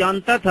ثابت ہے، وہ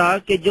جانتا تھا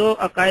کہ جو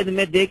عقائد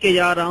میں دے کے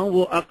جا رہا ہوں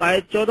وہ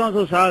عقائد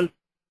 1400 سال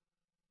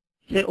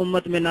سے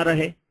امت میں نہ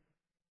رہے.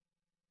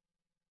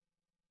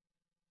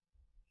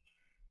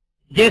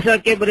 جیسا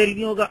کہ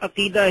بریلویوں کا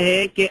عقیدہ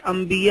ہے کہ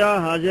انبیاء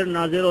حاضر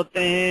ناظر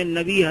ہوتے ہیں،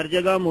 نبی ہر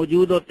جگہ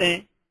موجود ہوتے ہیں،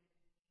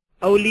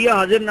 اولیاء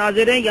حاضر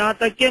ناظر ہیں، یہاں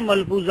تک کہ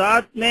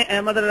ملفوظات میں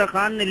احمد رضا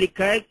خان نے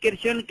لکھا ہے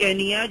کرشن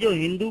کینیا جو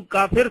ہندو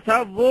کافر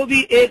تھا وہ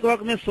بھی ایک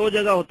وقت میں 100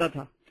 جگہ ہوتا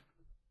تھا.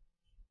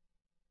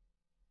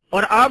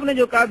 اور آپ نے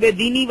جو کہا بے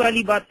دینی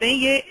والی باتیں،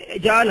 یہ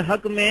جال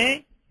حق میں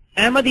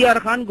احمد یار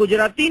خان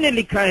گجراتی نے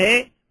لکھا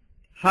ہے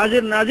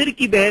حاضر ناظر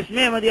کی بحث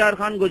میں. احمد یار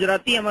خان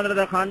گجراتی احمد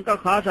رضا خان کا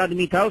خاص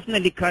آدمی تھا، اس نے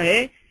لکھا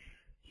ہے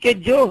کہ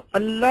جو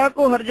اللہ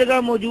کو ہر جگہ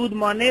موجود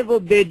مانے وہ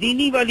بے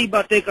دینی والی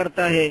باتیں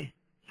کرتا ہے.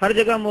 ہر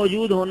جگہ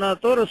موجود ہونا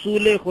تو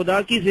رسول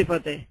خدا کی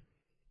صفت ہے.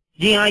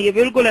 جی ہاں، یہ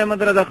بالکل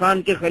احمد رضا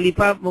خان کے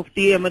خلیفہ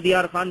مفتی احمد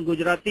یار خان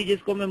گجراتی،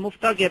 جس کو میں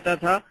مفتہ کہتا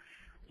تھا،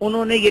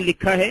 انہوں نے یہ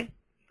لکھا ہے.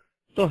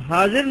 تو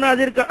حاضر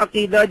ناظر کا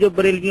عقیدہ جو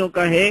بریلویوں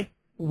کا ہے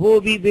وہ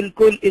بھی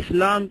بالکل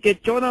اسلام کے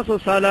 1400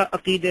 سالہ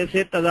عقیدے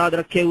سے تضاد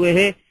رکھے ہوئے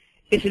ہے،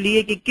 اس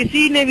لیے کہ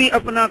کسی نے بھی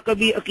اپنا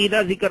کبھی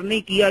عقیدہ ذکر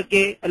نہیں کیا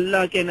کہ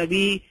اللہ کے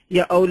نبی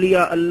یا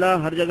اولیاء اللہ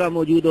ہر جگہ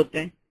موجود ہوتے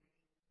ہیں.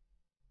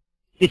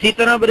 اسی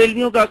طرح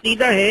بریلویوں کا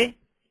عقیدہ ہے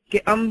کہ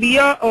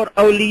انبیاء اور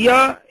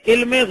اولیاء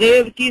علم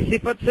غیب کی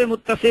صفت سے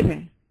متصف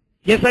ہیں.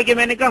 جیسا کہ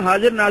میں نے کہا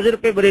حاضر ناظر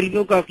پہ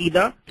بریلویوں کا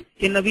عقیدہ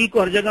کہ نبی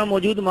کو ہر جگہ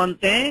موجود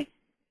مانتے ہیں.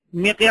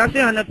 مقیاس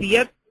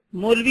حنفیت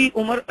مولوی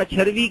عمر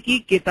اچھروی کی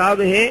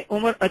کتاب ہے.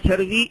 عمر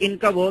اچھروی ان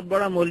کا بہت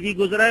بڑا مولوی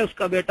گزرا ہے، اس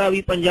کا بیٹا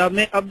بھی پنجاب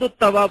میں عبد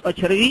الطواب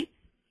اچھروی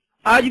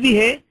آج بھی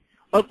ہے.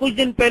 اور کچھ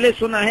دن پہلے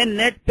سنا ہے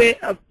نیٹ پہ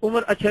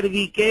عمر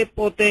اچھروی کے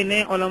پوتے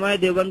نے علماء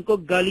دیوبند کو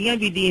گالیاں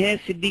بھی دی ہیں.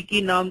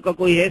 صدیقی نام کا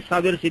کوئی ہے،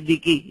 صابر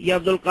صدیقی یا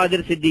عبد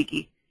القادر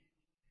صدیقی.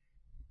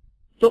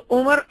 تو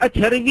عمر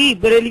اچھروی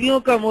بریلویوں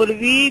کا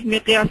مولوی،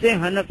 مقیاس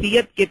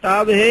حنفیت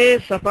کتاب ہے،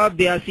 صفحہ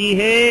 82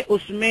 ہے.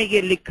 اس میں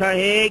یہ لکھا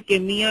ہے کہ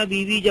میاں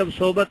بیوی جب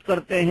صحبت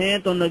کرتے ہیں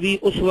تو نبی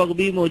اس وقت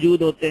بھی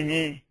موجود ہوتے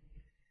ہیں.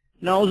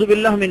 نعوذ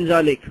باللہ من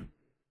ذالک.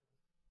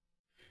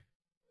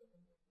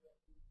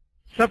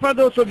 صفحہ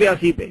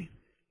 282 پہ.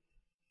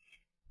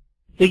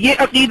 تو یہ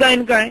عقیدہ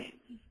ان کا ہے.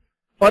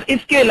 اور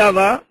اس کے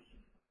علاوہ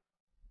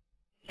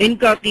ان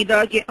کا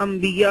عقیدہ کہ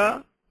انبیاء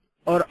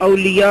اور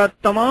اولیاء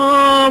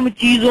تمام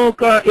چیزوں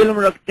کا علم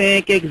رکھتے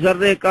ہیں کہ ایک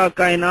ذرے کا،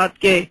 کائنات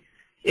کے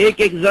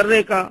ایک ایک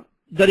ذرے کا،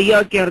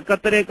 دریا کے ہر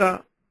قطرے کا،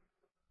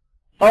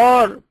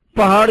 اور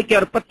پہاڑ کے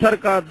ہر پتھر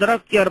کا،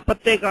 درخت کے ہر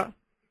پتے کا،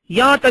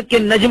 یہاں تک کہ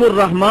نجم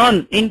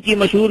الرحمان ان کی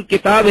مشہور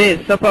کتاب ہے،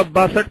 صفحہ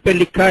 62 پہ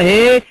لکھا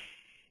ہے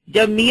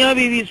جب میاں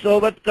بیوی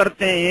صحبت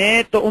کرتے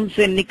ہیں تو ان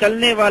سے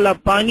نکلنے والا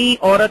پانی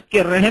عورت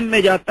کے رحم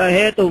میں جاتا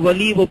ہے تو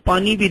ولی وہ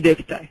پانی بھی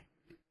دیکھتا ہے.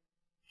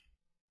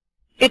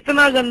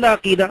 اتنا گندا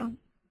عقیدہ.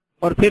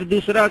 اور پھر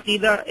دوسرا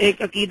عقیدہ،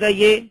 ایک عقیدہ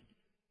یہ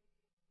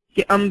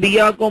کہ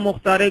انبیاء کو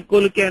مختار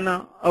کل کہنا،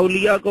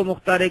 اولیاء کو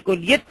مختار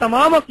کل، یہ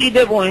تمام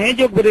عقیدے وہ ہیں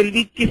جو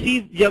بریلوی کسی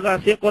جگہ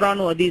سے قرآن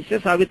و حدیث سے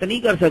ثابت نہیں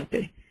کر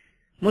سکتے.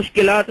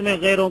 مشکلات میں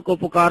غیروں کو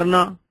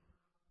پکارنا،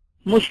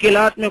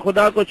 مشکلات میں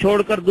خدا کو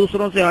چھوڑ کر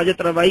دوسروں سے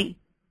حاجت روائی،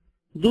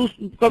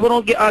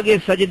 قبروں کے آگے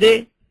سجدے،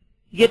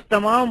 یہ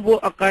تمام وہ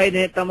عقائد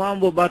ہیں،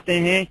 تمام وہ باتیں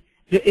ہیں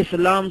جو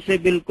اسلام سے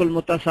بالکل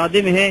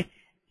متصادم ہیں.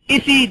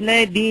 اسی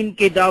نئے دین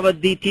کی دعوت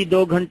دی تھی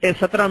 2 گھنٹے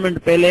 17 منٹ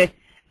پہلے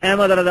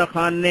احمد رضا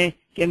خان نے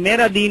کہ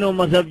میرا دین و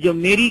مذہب جو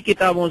میری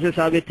کتابوں سے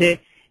ثابت ہے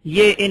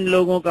یہ ان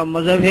لوگوں کا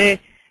مذہب ہے.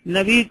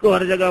 نبی کو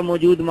ہر جگہ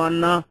موجود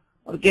ماننا،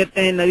 اور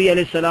کہتے ہیں نبی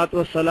علیہ الصلوۃ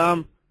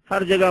والسلام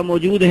ہر جگہ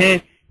موجود ہیں.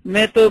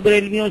 میں تو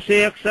بریلویوں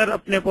سے اکثر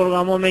اپنے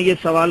پروگراموں میں یہ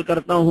سوال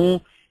کرتا ہوں،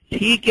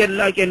 ٹھیک ہے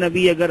اللہ کے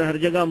نبی اگر ہر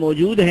جگہ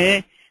موجود ہیں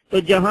تو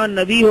جہاں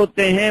نبی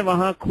ہوتے ہیں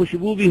وہاں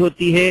خوشبو بھی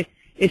ہوتی ہے،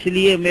 اس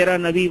لیے میرا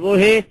نبی وہ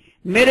ہے.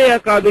 میرے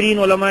اکابرین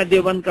علماء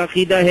دیوبند کا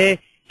عقیدہ ہے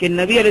کہ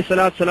نبی علیہ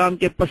السلام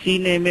کے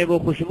پسینے میں وہ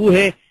خوشبو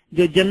ہے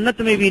جو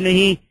جنت میں بھی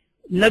نہیں.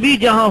 نبی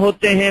جہاں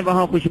ہوتے ہیں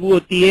وہاں خوشبو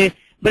ہوتی ہے.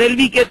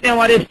 بریلوی کہتے ہیں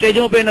ہمارے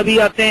اسٹیجوں پہ نبی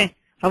آتے ہیں،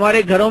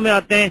 ہمارے گھروں میں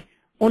آتے ہیں،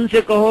 ان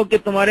سے کہو کہ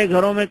تمہارے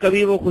گھروں میں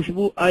کبھی وہ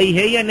خوشبو آئی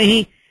ہے یا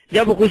نہیں.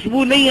 جب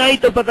خوشبو نہیں آئی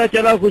تو پتہ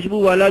چلا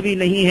خوشبو والا بھی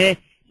نہیں ہے.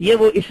 یہ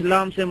وہ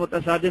اسلام سے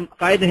متصادم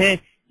عقائد ہیں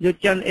جو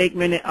چند ایک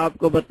میں نے آپ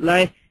کو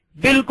بتلائے.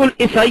 بالکل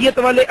عیسائیت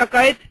والے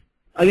عقائد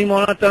ابھی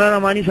مولانا طلال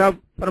رحمانی صاحب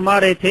فرما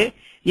رہے تھے،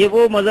 یہ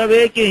وہ مذہب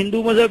ہے کہ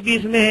ہندو مذہب بھی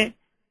اس میں ہے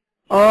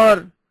اور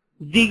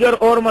دیگر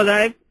اور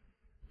مذاہب،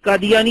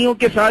 قادیانیوں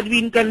کے ساتھ بھی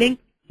ان کا لنک.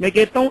 میں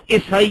کہتا ہوں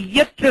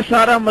عیسائیت سے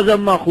سارا مذہب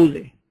ماخوذ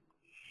ہے.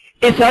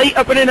 عیسائی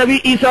اپنے نبی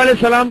عیسیٰ علیہ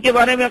السلام کے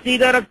بارے میں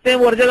عقیدہ رکھتے ہیں،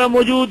 وہ ہر جگہ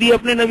موجود. یہ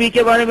اپنے نبی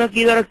کے بارے میں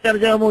عقیدہ رکھتے ہیں،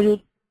 ہر جگہ موجود.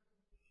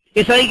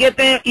 عیسائی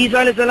کہتے ہیں عیسیٰ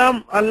علیہ السلام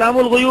علام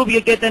الغیوب، یہ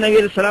کہتے ہیں نبی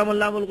علیہ السلام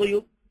علام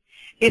الغیوب.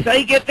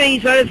 عیسائی کہتے ہیں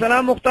عیسیٰ علیہ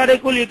السلام مختار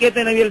کل، یہ کہتے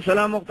ہیں نبی علیہ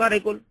السلام مختار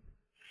کل.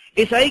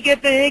 عیسائی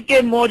کہتے ہیں کہ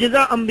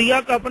معجزہ انبیاء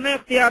کا اپنے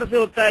اختیار سے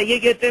ہوتا ہے، یہ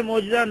کہتے ہیں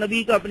معجزہ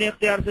نبی کا اپنے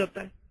اختیار سے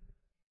ہوتا ہے.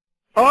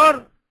 اور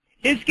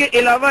اس کے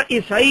علاوہ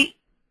عیسائی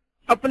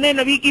اپنے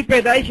نبی کی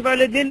پیدائش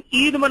والے دن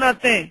عید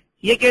مناتے ہیں،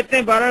 یہ کہتے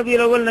ہیں 12 ربیع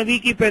الاول نبی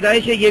کی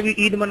پیدائش ہے، یہ بھی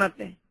عید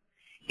مناتے ہیں.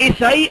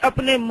 عیسائی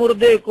اپنے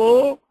مردے کو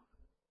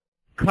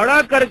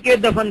کھڑا کر کے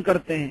دفن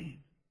کرتے ہیں.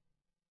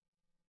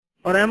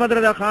 اور احمد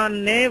رضا خان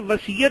نے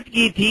وصیت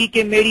کی تھی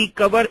کہ میری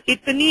قبر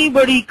اتنی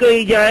بڑی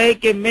کی جائے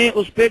کہ میں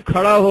اس پہ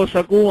کھڑا ہو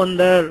سکوں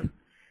اندر،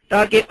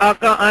 تاکہ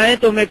آقا آئیں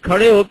تو میں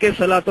کھڑے ہو کے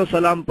صلاۃ و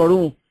سلام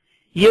پڑھوں.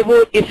 یہ وہ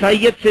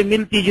عیسائیت سے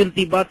ملتی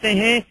جلتی باتیں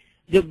ہیں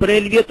جو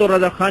بریلویت اور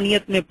رضا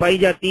خانیت میں پائی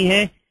جاتی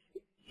ہیں.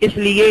 اس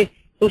لیے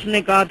اس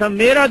نے کہا تھا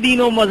میرا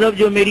دین و مذہب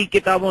جو میری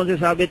کتابوں سے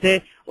ثابت ہے.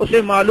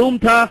 اسے معلوم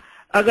تھا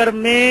اگر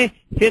میں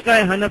فقہ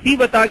حنفی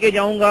بتا کے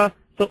جاؤں گا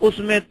تو اس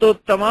میں تو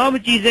تمام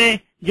چیزیں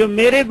جو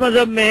میرے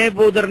مذہب میں ہیں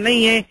وہ ادھر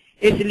نہیں ہیں،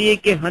 اس لیے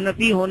کہ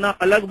حنفی ہونا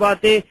الگ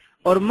بات ہے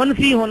اور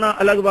منفی ہونا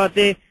الگ بات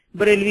ہے.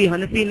 بریلوی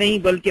حنفی نہیں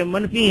بلکہ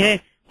منفی ہیں.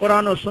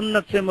 قرآن و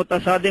سنت سے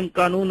متصادم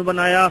قانون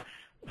بنایا،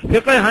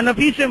 فقہ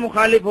حنفی سے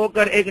مخالف ہو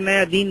کر ایک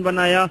نیا دین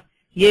بنایا.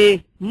 یہ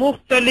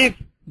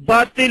مختلف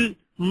باطل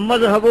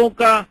مذہبوں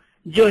کا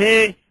جو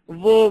ہے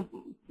وہ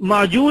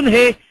معجون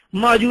ہے،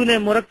 معجون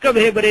مرکب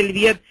ہے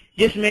بریلویت،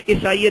 جس میں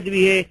عیسائیت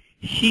بھی ہے،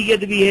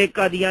 شیعت بھی ہے،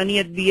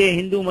 قادیانیت بھی ہے،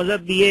 ہندو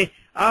مذہب بھی ہے.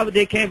 آپ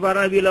دیکھیں 12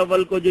 ربیع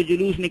الاول کو جو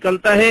جلوس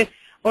نکلتا ہے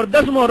اور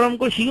 10 محرم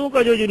کو شیعوں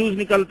کا جو جلوس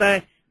نکلتا ہے،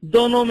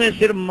 دونوں میں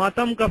صرف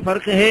ماتم کا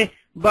فرق ہے.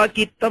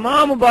 باقی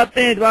تمام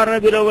باتیں 12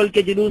 ربیع الاول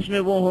کے جلوس میں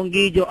وہ ہوں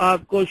گی جو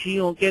آپ کو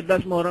شیعوں کے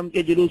 10 محرم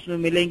کے جلوس میں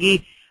ملیں گی.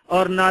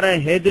 اور نعرہ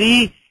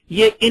حیدری،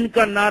 یہ ان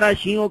کا نعرہ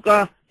شیعوں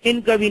کا،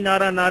 ان کا بھی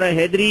نعرہ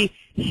حیدری.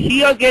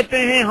 شیعہ کہتے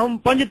ہیں ہم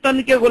 5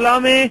 تن کے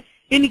غلام ہیں،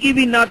 ان کی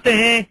بھی نعتیں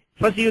ہیں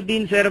فصیح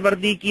الدین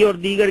سہروردی کی اور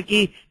دیگر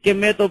کی کہ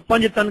میں تو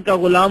 5 تن کا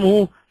غلام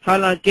ہوں.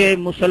 حالانکہ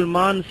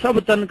مسلمان سب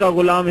تن کا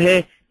غلام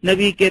ہے،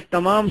 نبی کے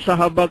تمام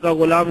صحابہ کا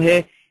غلام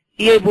ہے.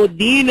 یہ وہ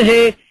دین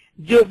ہے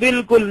جو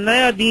بالکل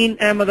نیا دین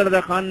احمد رضا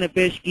خان نے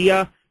پیش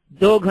کیا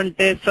 2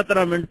 گھنٹے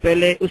 17 منٹ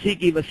پہلے، اسی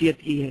کی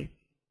وصیت کی ہے.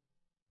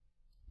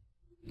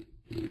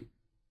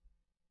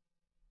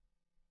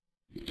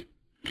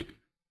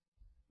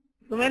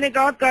 تو میں نے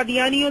کہا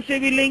قادیانیوں سے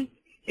بھی لنک،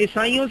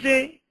 عیسائیوں سے،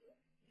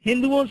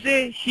 ہندوؤں سے،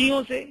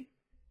 شیعوں سے.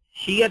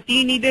 شیعہ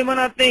 3 عیدیں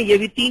مناتے ہیں، یہ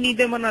بھی 3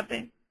 عیدیں مناتے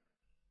ہیں.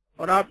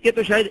 اور آپ کے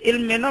تو شاید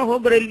علم میں نہ ہو،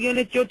 بریلویوں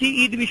نے 4تھی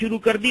عید بھی شروع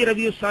کر دی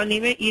ربیع الثانی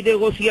میں، عید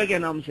غوثیہ کے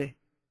نام سے.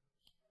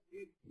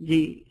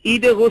 جی،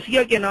 عید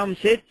غوثیہ کے نام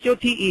سے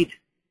 4تھی عید.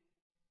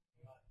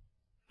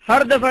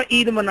 ہر دفعہ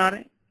عید منا رہے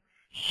ہیں.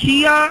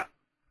 شیعہ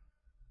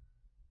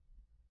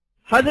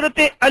حضرت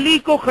علی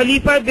کو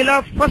خلیفہ بلا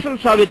فصل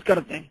ثابت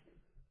کرتے ہیں.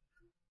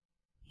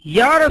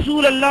 یا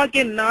رسول اللہ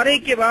کے نعرے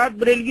کے بعد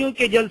بریلویوں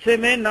کے جلسے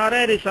میں نعرہ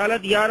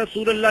رسالت یا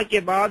رسول اللہ کے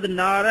بعد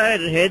نعرہ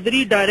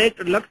حیدری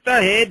ڈائریکٹ لگتا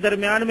ہے،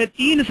 درمیان میں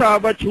 3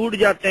 صحابہ چھوٹ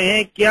جاتے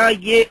ہیں. کیا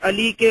یہ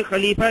علی کے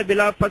خلیفہ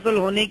بلا فصل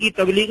ہونے کی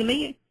تبلیغ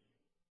نہیں ہے؟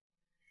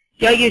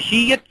 کیا یہ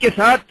شیعت کے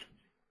ساتھ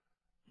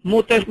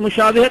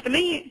مشابہت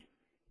نہیں ہے؟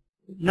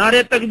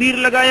 نعرہ تکبیر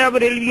لگایا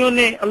بریلویوں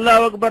نے،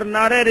 اللہ اکبر،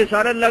 نعرہ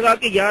رسالت لگا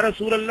کے یا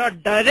رسول اللہ،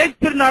 ڈائریکٹ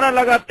پھر نعرہ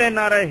لگاتے ہیں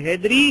نعرہ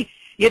حیدری.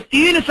 یہ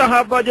 3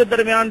 صحابہ جو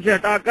درمیان سے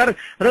ہٹا کر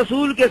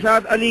رسول کے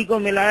ساتھ علی کو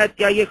ملایا،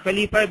 کیا یہ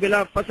خلیفہ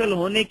بلا فصل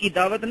ہونے کی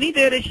دعوت نہیں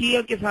دے رہے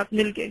شیعہ کے ساتھ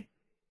مل کے؟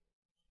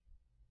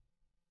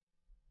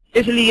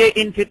 اس لیے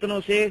ان فتنوں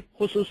سے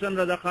خصوصاً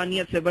رضا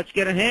خانیت سے بچ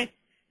کے رہیں.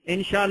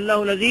 انشاءاللہ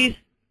العزیز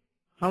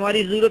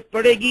ہماری ضرورت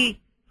پڑے گی،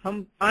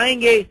 ہم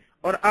آئیں گے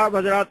اور آپ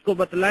حضرات کو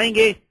بتلائیں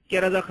گے کہ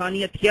رضا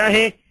خانیت کیا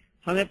ہے.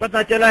 ہمیں پتہ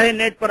چلا ہے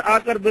نیٹ پر آ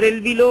کر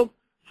بریلوی لوگ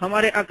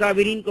ہمارے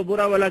اکابرین کو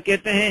برا والا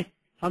کہتے ہیں.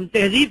 ہم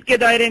تہذیب کے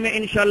دائرے میں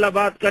انشاءاللہ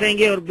بات کریں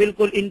گے اور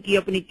بالکل ان کی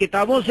اپنی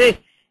کتابوں سے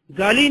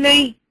گالی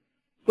نہیں،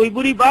 کوئی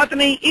بری بات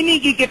نہیں، انہی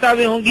کی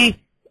کتابیں ہوں گی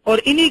اور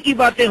انہی کی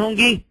باتیں ہوں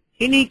گی،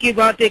 انہی کی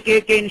باتیں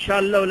کہہ کے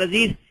انشاءاللہ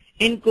العزیز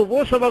ان کو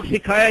وہ سبق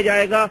سکھایا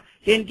جائے گا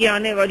کہ ان کی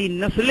آنے والی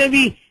نسلیں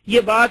بھی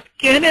یہ بات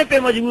کہنے پہ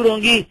مجبور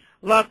ہوں گی.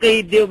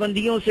 واقعی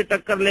دیوبندیوں سے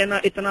ٹکر لینا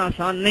اتنا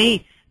آسان نہیں.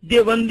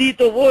 دیوبندی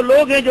تو وہ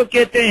لوگ ہیں جو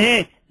کہتے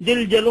ہیں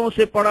دل جلوں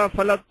سے پڑا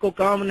فلک کو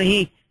کام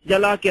نہیں،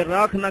 جلا کے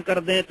راکھ نہ کر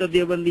دیں تو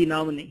دیوبندی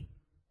نام نہیں.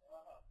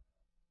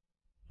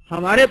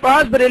 ہمارے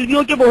پاس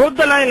بریلویوں کے بہت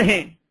دلائل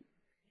ہیں،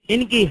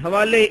 ان کی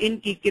حوالے، ان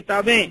کی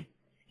کتابیں،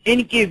 ان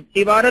کی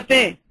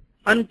عبارتیں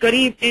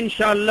عنقریب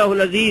انشاءاللہ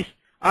العزیز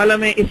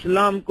عالم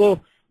اسلام کو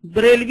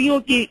بریلویوں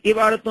کی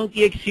عبارتوں کی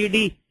ایک CD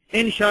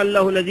انشاءاللہ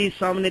العزیز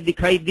سامنے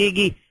دکھائی دے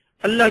گی.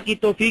 اللہ کی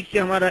توفیق سے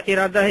ہمارا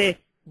ارادہ ہے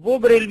وہ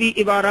بریلوی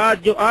عبارات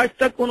جو آج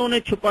تک انہوں نے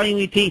چھپائی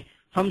ہوئی تھی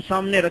ہم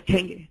سامنے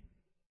رکھیں گے.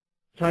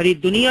 ساری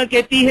دنیا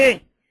کہتی ہے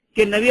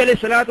کہ نبی علیہ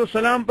الصلوۃ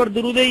والسلام پر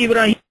درود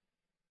ابراہیمی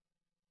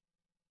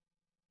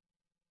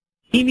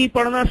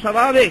پڑھنا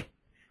ثواب ہے.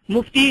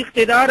 مفتی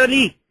اقتدار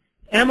علی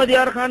احمد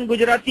یار خان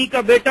گجراتی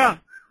کا بیٹا،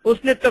 اس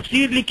نے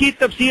تفسیر لکھی،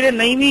 تفسیر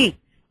نعیمی،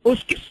 اس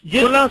کی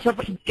 16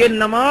 صفحے کے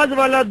نماز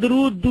والا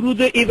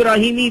درود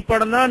ابراہیمی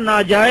پڑھنا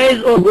ناجائز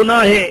اور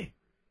گناہ ہے.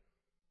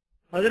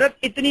 حضرت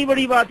اتنی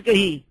بڑی بات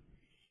کہی.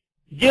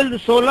 جلد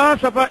 16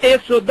 صفحہ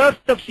 110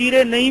 تفسیر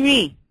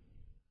نعیمی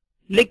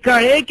لکھا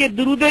ہے کہ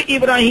درود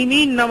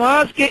ابراہیمی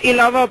نماز کے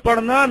علاوہ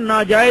پڑھنا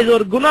ناجائز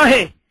اور گناہ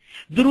ہے.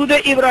 درود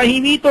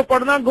ابراہیمی تو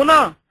پڑھنا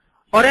گناہ.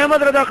 اور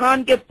احمد رضا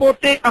خان کے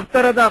پوتے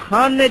اختر رضا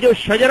خان نے جو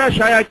شجرہ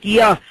شائع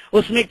کیا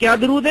اس میں کیا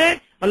درود ہے؟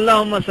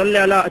 اللہم صلی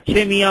علی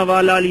اچھے میاں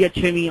والا علی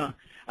اچھے میاں،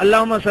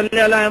 اللہم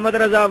صلی علی احمد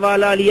رضا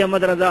والا علی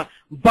احمد رضا.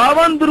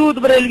 52 درود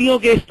بریلویوں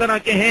کے اس طرح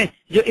کے ہیں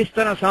جو اس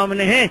طرح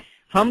سامنے ہیں.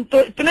 ہم تو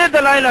اتنے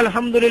دلائل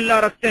الحمدللہ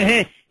رکھتے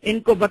ہیں، ان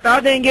کو بتا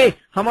دیں گے.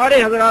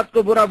 ہمارے حضرات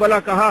کو برا بلا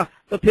کہا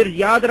تو پھر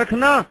یاد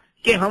رکھنا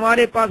کہ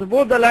ہمارے پاس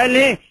وہ دلائل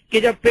ہیں کہ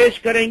جب پیش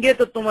کریں گے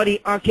تو تمہاری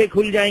آنکھیں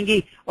کھل جائیں گی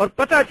اور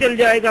پتہ چل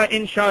جائے گا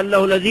انشاءاللہ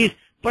العزیز.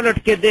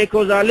 پلٹ کے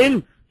دیکھو ظالم،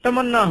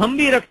 تمنا ہم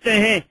بھی رکھتے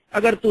ہیں،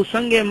 اگر تو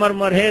سنگ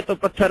مرمر ہے تو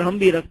پتھر ہم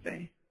بھی رکھتے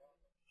ہیں.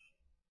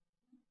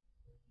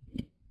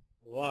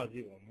 واہ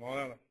جی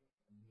مولانا،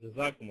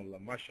 جزاکم اللہ،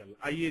 ماشاء اللہ.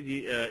 آئیے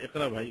جی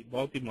اقرا بھائی،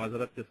 بہت ہی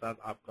معذرت کے ساتھ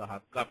آپ کا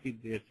ہاتھ کافی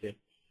دیر سے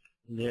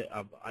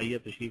اب آئیے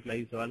تشریف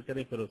لائی، سوال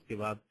کریں، پھر اس کے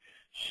بعد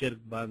شرک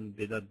بند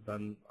بدعت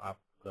بند آپ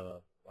کا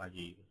آ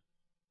جائیے گا.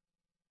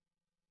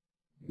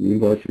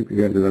 بہت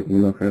شکریہ، جزاکم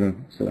اللہ خیر.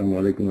 السلام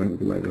علیکم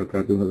ورحمۃ اللہ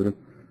وبرکاتہ. حضرت،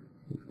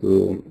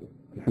 تو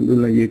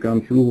الحمدللہ یہ کام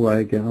شروع ہوا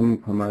ہے کہ ہم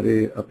ہمارے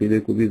عقیدے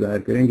کو بھی ظاہر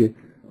کریں گے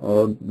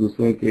اور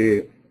دوسروں کے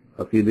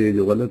عقیدے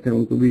جو غلط ہیں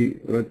ان کو بھی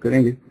رد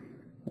کریں گے.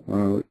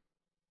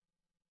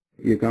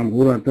 یہ کام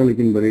ہو رہا تھا،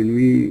 لیکن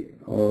بریلوی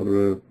اور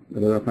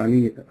رضا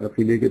خانی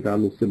عقیدے کے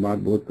تعلق سے بات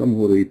بہت کم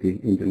ہو رہی تھی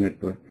انٹرنیٹ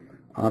پر.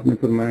 آپ نے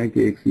فرمایا کہ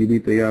ایک سی ڈی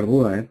تیار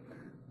ہو رہا ہے،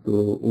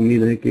 تو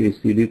امید ہے کہ اس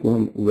سی ڈی کو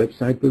ہم ویب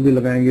سائٹ پر بھی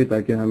لگائیں گے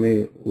تاکہ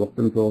ہمیں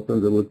وقتاً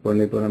فوقتاً ضرورت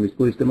پڑنے پر ہم اس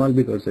کو استعمال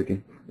بھی کر سکیں.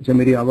 اچھا،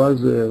 میری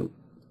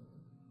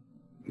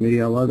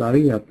آواز آ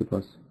رہی ہے آپ کے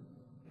پاس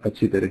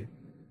اچھی طرح؟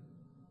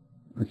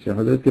 اچھا،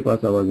 حضرت کے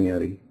پاس آواز نہیں آ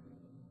رہی.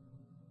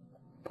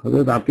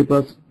 حضرت آپ کے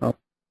پاس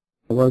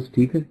آواز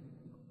ٹھیک ہے؟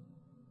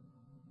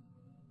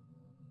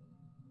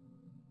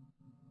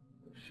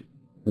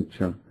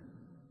 اچھا،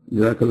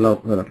 جزاک اللہ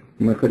خیر.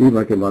 میں قریب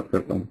آ کے بات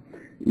کرتا ہوں.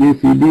 یہ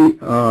سی ڈی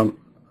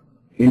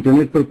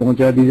انٹرنیٹ پر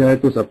پہنچا دی جائے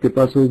تو سب کے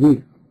پاس ہوگی،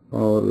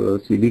 اور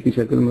سی ڈی کی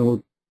شکل میں ہو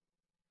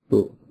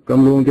تو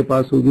کم لوگوں کے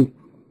پاس ہوگی.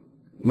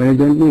 میں نے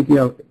جان نہیں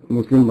کیا،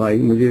 مسلم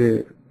بھائی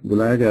مجھے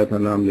بلایا گیا تھا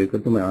نام لے کر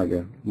تو میں آ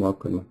گیا، معاف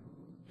کرنا،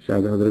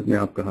 شاید حضرت نے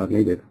آپ کا ہاتھ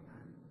نہیں دیکھا.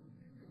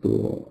 تو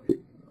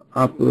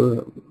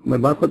میں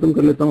بات ختم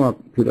کر لیتا ہوں، آپ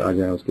پھر آ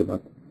جائیں اس کے بعد.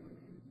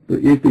 تو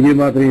ایک تو یہ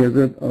بات رہی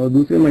حضرت، اور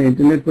دوسرے میں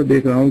انٹرنیٹ پر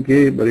دیکھ رہا ہوں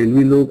کہ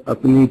بریلوی لوگ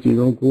اپنی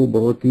چیزوں کو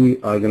بہت ہی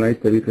آرگنائز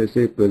طریقے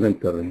سے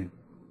پریزنٹ کر رہے ہیں،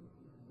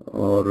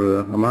 اور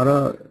ہمارا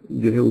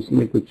جو ہے اس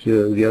میں کچھ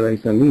زیادہ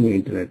حصہ نہیں ہے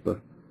انٹرنیٹ پر.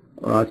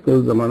 اور آج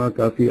کل زمانہ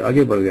کافی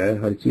آگے بڑھ گیا ہے،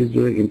 ہر چیز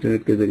جو ہے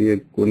انٹرنیٹ کے ذریعے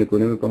کونے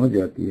کونے میں پہنچ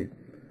جاتی ہے.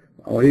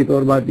 اور ایک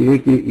اور بات یہ ہے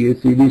کہ یہ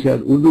سی ڈی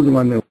شاید اردو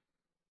زبان میں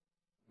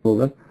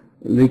ہوگا،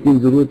 لیکن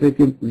ضرورت ہے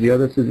کہ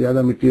زیادہ سے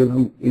زیادہ مٹیریل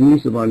ہم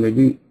انگلش زبان میں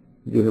بھی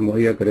جو ہے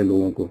مہیا کریں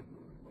لوگوں کو.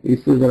 اس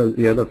سے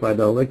زیادہ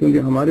فائدہ ہوگا، کیونکہ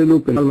ہمارے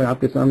لوگ میں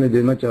آپ کے سامنے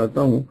دینا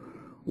چاہتا ہوں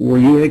وہ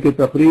یہ ہے کہ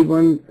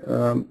تقریباً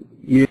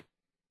یہ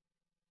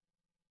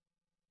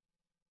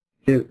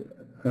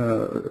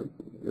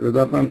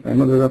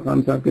احمد رضا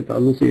خان صاحب کے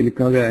تعلق سے یہ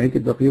لکھا گیا ہے کہ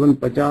تقریباً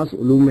 50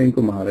 علوم میں ان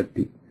کو مہارت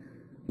تھی.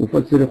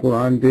 مفسر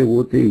قرآن تھے،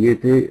 وہ تھے، یہ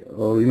تھے،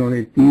 اور انہوں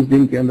نے 30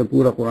 دن کے اندر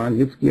پورا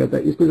قرآن حفظ کیا تھا.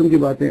 اس قسم کی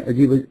باتیں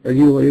عجیب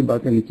غریب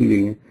باتیں لکھی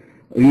گئی ہیں.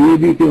 اور یہ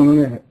بھی کہ انہوں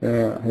نے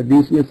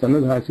حدیث میں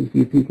سند حاصل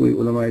کی تھی کوئی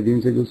علماء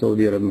دین سے جو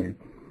سعودی عرب میں،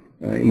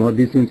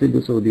 محدثین سے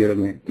جو سعودی عرب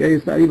میں. کیا یہ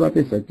ساری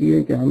باتیں سچی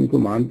ہیں؟ کیا ہم ان کو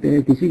مانتے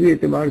ہیں کسی بھی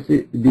اعتبار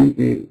سے؟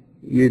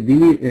 یہ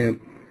دینی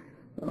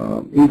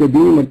ان کا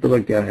دینی مرتبہ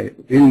کیا ہے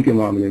علم کے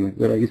معاملے میں؟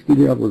 ذرا اس کی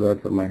بھی آپ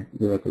وضاحت فرمائیں،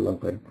 جزاک اللہ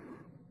خیر.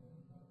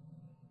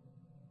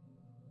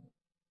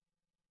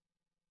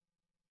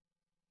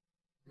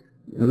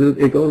 حضرت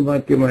ایک اور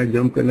بات کہ میں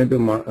جمپ کرنے پہ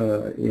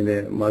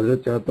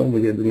معذرت چاہتا ہوں،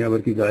 مجھے دنیا بھر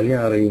کی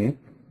گالیاں آ رہی ہیں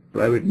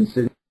پرائیویٹ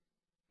میسج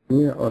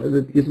میں. اور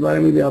حضرت اس بارے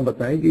میں بھی آپ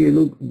بتائیں کہ یہ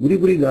لوگ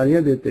بری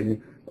گالیاں دیتے ہیں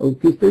اور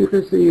کس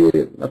طریقے سے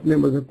یہ اپنے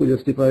مذہب کو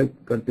جسٹیفائی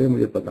کرتے ہیں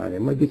مجھے پتا نہیں.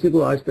 میں کسی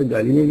کو آج تک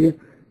گالی نہیں دی،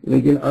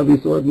 لیکن اب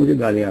اس وقت مجھے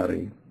گالیاں آ رہی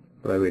ہیں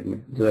پرائیویٹ میں.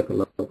 جزاک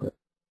اللہ خیر.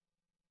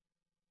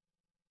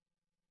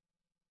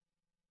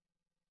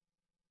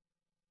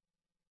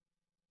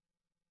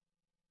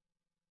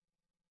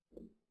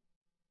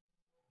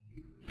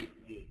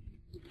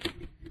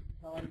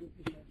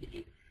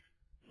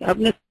 آپ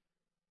نے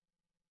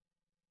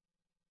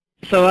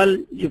سوال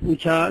جو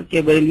پوچھا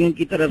کہ بریلویوں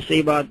کی طرف سے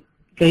یہ بات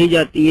کہی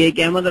جاتی ہے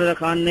کہ احمد رضا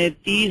خان نے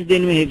 30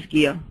 دن میں حفظ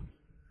کیا،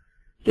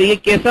 تو یہ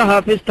کیسا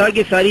حافظ تھا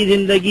کہ ساری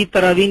زندگی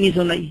تراویح نہیں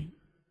سنائی؟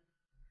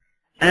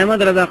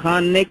 احمد رضا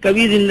خان نے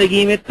کبھی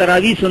زندگی میں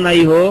تراویح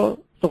سنائی ہو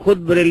تو خود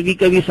بریلوی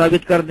کبھی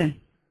ثابت کر دیں.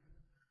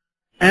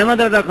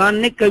 احمد رضا خان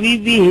نے کبھی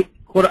بھی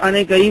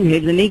قرآن کریم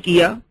حفظ نہیں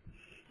کیا.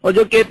 اور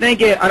جو کہتے ہیں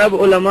کہ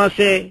عرب علماء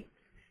سے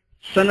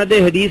سند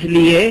حدیث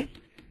لیے،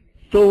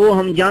 تو وہ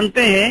ہم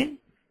جانتے ہیں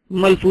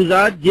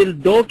ملفوظات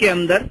جلد 2 کے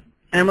اندر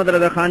احمد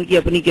رضا خان کی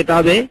اپنی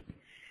کتاب ہے.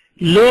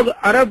 لوگ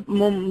عرب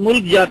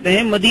ملک جاتے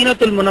ہیں، مدینہ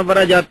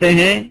المنورہ جاتے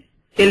ہیں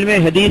علم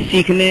حدیث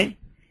سیکھنے،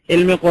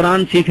 علم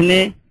قرآن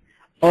سیکھنے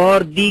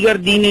اور دیگر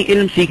دینی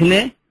علم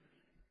سیکھنے.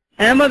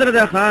 احمد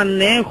رضا خان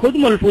نے خود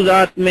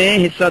ملفوظات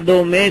میں حصہ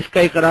 2 میں اس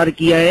کا اقرار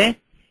کیا ہے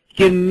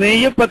کہ میں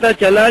یہ پتہ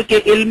چلا کہ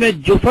علم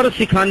جفر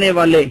سکھانے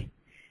والے،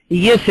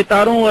 یہ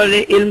ستاروں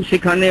والے علم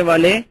سکھانے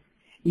والے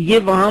یہ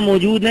وہاں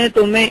موجود ہیں،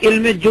 تو میں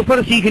علم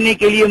جفر سیکھنے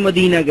کے لیے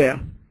مدینہ گیا.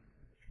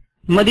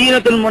 مدینہ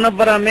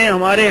المنورہ میں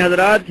ہمارے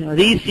حضرات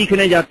حدیث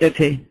سیکھنے جاتے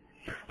تھے.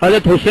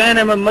 حضرت حسین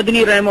احمد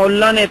مدنی رحمہ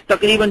اللہ نے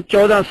تقریباً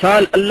 14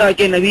 سال اللہ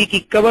کے نبی کی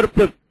قبر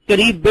پر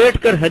قریب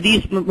بیٹھ کر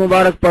حدیث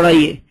مبارک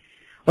پڑھائی ہے،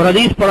 اور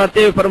حدیث پڑھاتے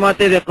ہوئے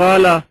فرماتے تھے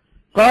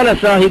قال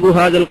صاحب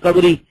هذا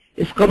القبر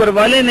اس قبر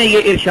والے نے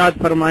یہ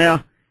ارشاد فرمایا.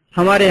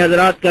 ہمارے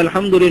حضرات کا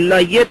الحمدللہ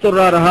یہ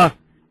ترا رہا،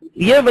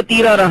 یہ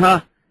وتیرا رہا،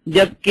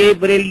 جبکہ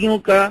بریلیوں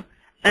کا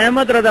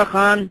احمد رضا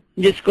خان،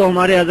 جس کو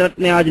ہمارے حضرت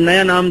نے آج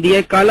نیا نام دیا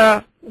ہے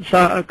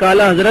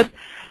کالا حضرت،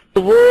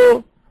 تو وہ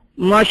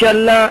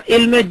ماشاءاللہ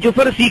علم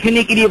جفر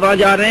سیکھنے کے لیے وہاں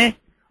جا رہے ہیں.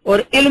 اور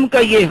علم کا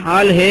یہ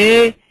حال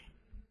ہے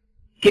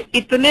کہ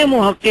اتنے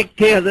محقق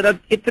تھے حضرت،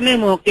 اتنے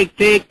محقق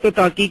تھے. ایک تو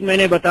تحقیق میں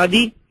نے بتا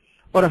دی،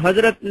 اور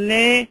حضرت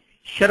نے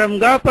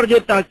شرمگاہ پر جو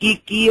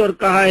تحقیق کی اور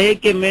کہا ہے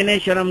کہ میں نے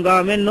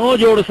شرمگاہ میں 9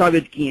 جوڑ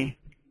ثابت کیے ہیں.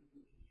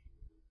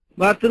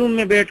 باتھ روم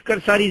میں بیٹھ کر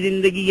ساری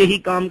زندگی یہی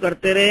کام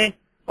کرتے رہے.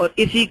 اور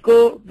اسی کو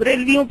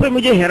بریلویوں پہ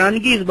مجھے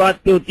حیرانگی اس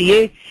بات پہ ہوتی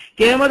ہے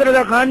کہ احمد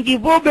رضا خان کی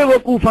وہ بے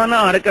وقوفانہ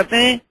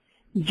حرکتیں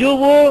جو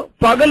وہ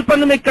پاگل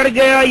پن میں کر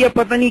گیا یا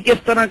پتہ نہیں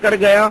کس طرح کر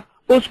گیا،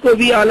 اس کو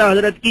بھی اعلی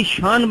حضرت کی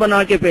شان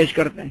بنا کے پیش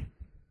کرتے ہیں.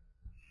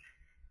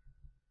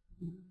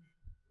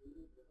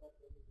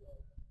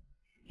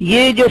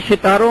 یہ جو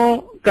ستاروں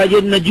کا، جو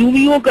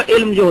نجومیوں کا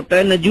علم جو ہوتا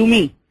ہے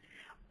نجومی،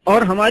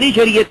 اور ہماری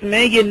شریعت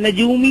میں یہ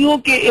نجومیوں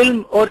کے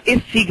علم اور اس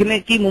سیکھنے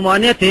کی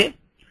ممانعت ہے.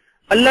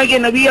 اللہ کے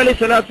نبی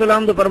علیہ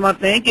السلام تو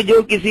فرماتے ہیں کہ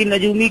جو کسی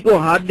نجومی کو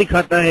ہاتھ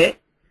دکھاتا ہے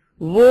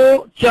وہ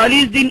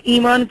 40 دن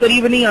ایمان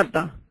قریب نہیں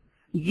آتا.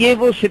 یہ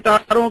وہ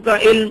ستاروں کا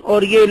علم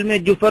اور یہ علم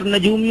جفر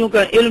نجومیوں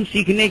کا علم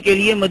سیکھنے کے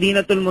لیے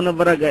مدینۃ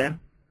المنورہ گیا.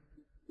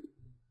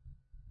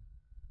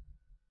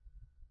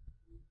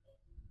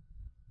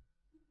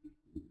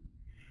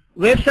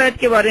 ویب سائٹ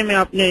کے بارے میں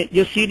آپ نے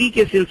جو سی ڈی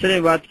کے سلسلے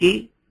میں بات کی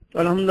تو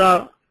الحمدللہ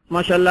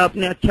ماشاءاللہ آپ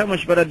نے اچھا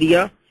مشورہ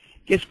دیا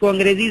کہ اس کو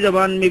انگریزی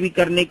زبان میں بھی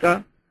کرنے کا.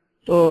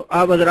 تو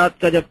آپ حضرات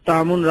کا جب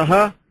تعاون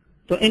رہا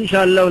تو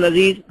انشاءاللہ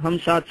العزیز ہم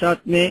ساتھ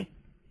ساتھ میں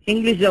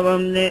انگلش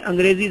زبان میں،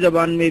 انگریزی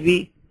زبان میں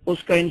بھی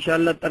اس کا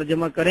انشاءاللہ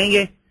ترجمہ کریں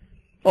گے،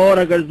 اور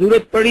اگر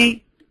ضرورت پڑی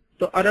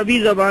تو عربی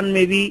زبان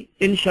میں بھی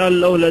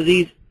انشاءاللہ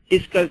العزیز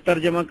اس کا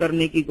ترجمہ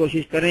کرنے کی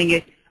کوشش کریں گے.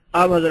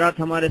 آپ حضرات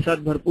ہمارے ساتھ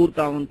بھرپور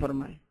تعاون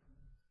فرمائیں.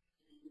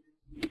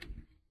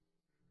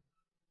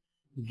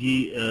 جی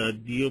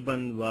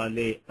دیوبند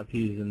والے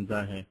ابھی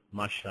زندہ ہیں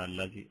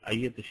ماشاءاللہ. جی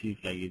آئیے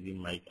تشریف لائیے. جی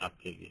مائک آپ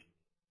کے لیے.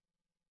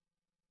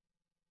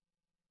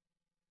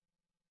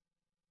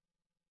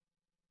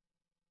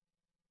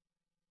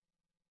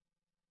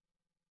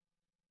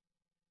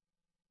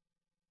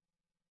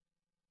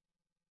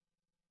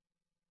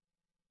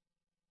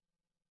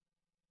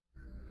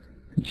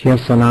 جی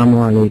السلام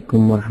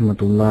علیکم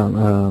ورحمۃ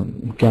اللہ.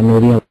 کیا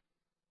میری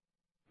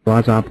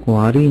آواز آپ کو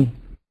آ رہی؟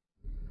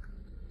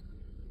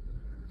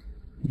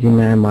 جی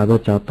میں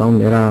معذرت چاہتا ہوں،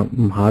 میرا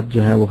ہاتھ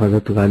جو ہے وہ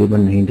حضرت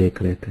غالباً نہیں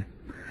دیکھ رہے تھے.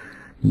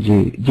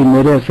 جی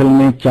میرے اصل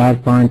میں 4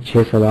 5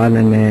 6 سوال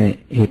ہیں. میں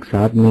ایک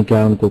ساتھ میں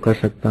کیا ان کو کر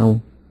سکتا ہوں؟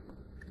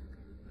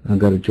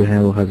 اگر جو ہے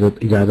وہ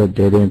حضرت اجازت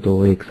دے دیں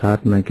تو ایک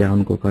ساتھ میں کیا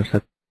ان کو کر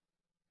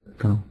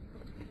سکتا ہوں؟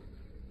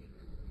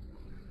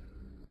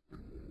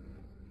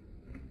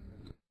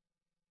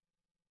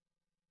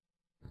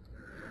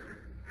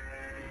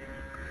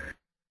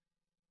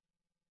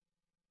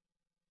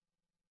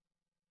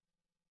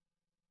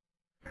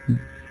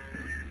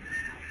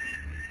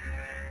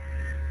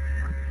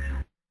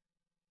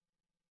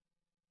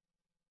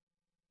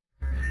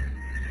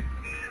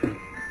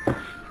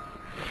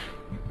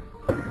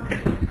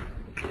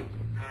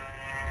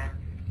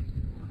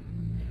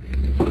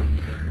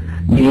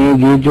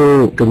 یہ جو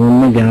روم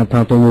میں گیا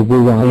تھا تو وہ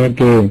وہاں ہے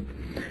کہ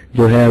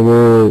جو ہے وہ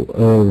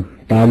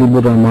طالب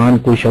الرحمان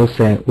کوئی شخص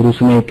ہے اور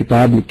اس نے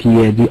کتاب لکھی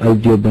ہے جی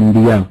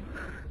الدیوبندیہ.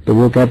 تو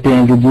وہ کہتے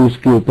ہیں کہ جی اس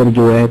کے اوپر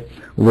جو ہے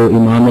وہ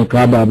امام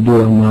کعب عبد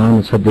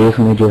الرحمان صدیق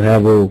نے جو ہے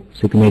وہ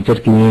سگنیچر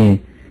کیے ہیں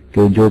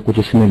کہ جو کچھ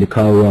اس میں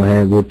لکھا ہوا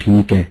ہے وہ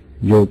ٹھیک ہے،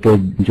 جو کہ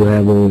جو ہے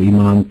وہ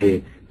امام کے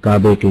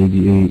کعبے کے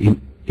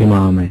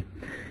امام ہے.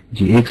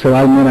 جی ایک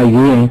سوال میرا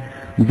یہ ہے.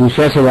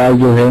 دوسرا سوال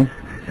جو ہے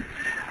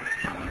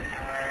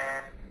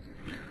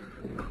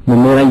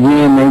میرا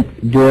یہ ہے، میں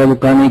جو ہے وہ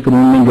کان ایک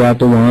روم میں گیا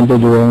تو وہاں تو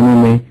جو ہے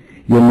انہوں نے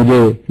یہ مجھے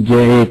جو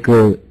ایک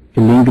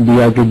لنک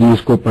دیا کہ جی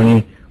اس کو پڑھیں،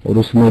 اور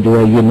اس میں جو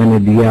ہے یہ میں نے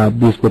دیا، آپ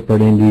بھی اس کو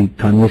پڑھیں. جی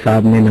تھانوی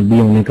صاحب نے نبی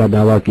ہونے کا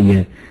دعویٰ کیا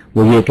ہے،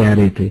 وہ یہ کہہ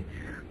رہے تھے.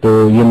 تو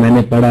یہ میں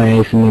نے پڑھا ہے،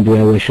 اس میں جو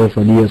ہے وہ اشرف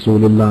علی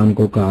رسول اللہ ان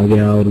کو کہا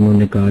گیا اور انہوں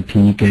نے کہا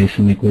ٹھیک ہے اس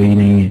میں کوئی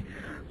نہیں ہے.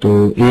 تو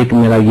ایک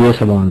میرا یہ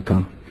سوال تھا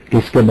کہ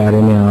اس کے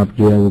بارے میں آپ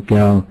جو ہے وہ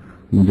کیا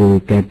جو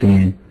کہتے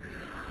ہیں.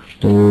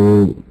 تو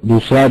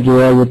دوسرا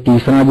جو ہے وہ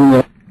تیسرا بھی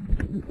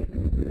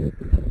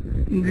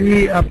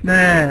جی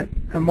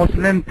اپنے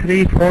مسلم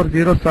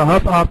 340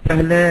 صاحب آپ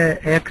پہلے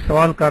ایک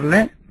سوال کر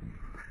لیں.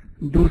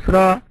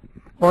 دوسرا،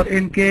 اور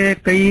ان کے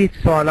کئی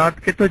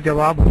سوالات کے تو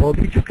جواب ہو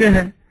بھی چکے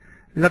ہیں.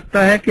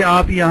 لگتا ہے کہ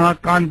آپ یہاں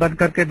کان بند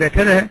کر کے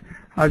بیٹھے رہے.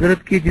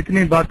 حضرت کی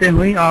جتنی باتیں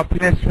ہوئی آپ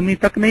نے سنی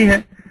تک نہیں ہے.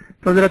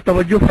 تو ذرا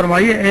توجہ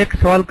فرمائیے، ایک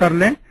سوال کر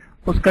لیں،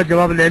 اس کا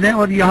جواب لے لیں،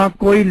 اور یہاں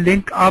کوئی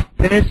لنک آپ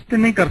پیسٹ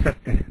نہیں کر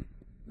سکتے،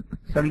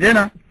 سمجھے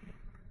نا؟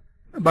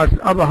 بس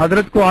اب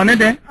حضرت کو آنے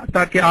دیں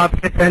تاکہ آپ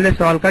کے پہلے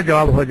سوال کا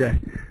جواب ہو جائے.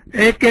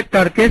 ایک ایک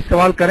کر کے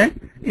سوال کریں،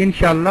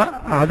 انشاءاللہ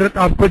حضرت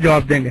آپ کو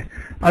جواب دیں گے.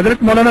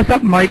 حضرت مولانا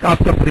صاحب مائک آپ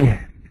کا فری ہے.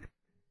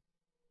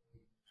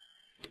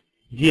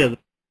 جی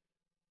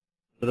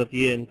حضرت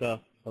یہ ان کا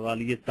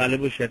سوال یہ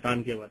طالب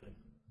الشیطان کے حوالے سے،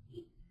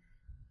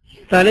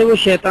 طالب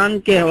الشیطان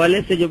کے حوالے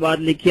سے جو بات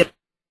لکھی ہے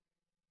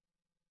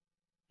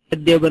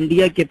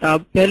دیوبندیہ کتاب،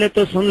 پہلے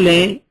تو سن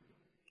لیں.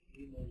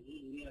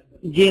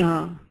 جی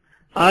ہاں،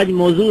 آج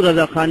موضوع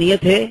رضا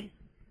خانیت ہے،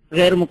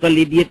 غیر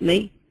مقلدیت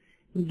نہیں.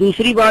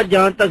 دوسری بات،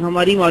 جہاں تک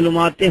ہماری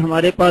معلومات ہے،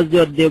 ہمارے پاس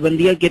جو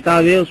دیوبندیہ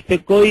کتاب ہے اس پہ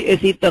کوئی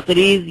ایسی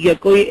تقریر یا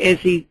کوئی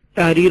ایسی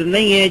تحریر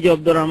نہیں ہے جو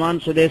عبدالرحمان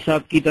سدیس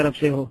صاحب کی طرف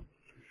سے ہو،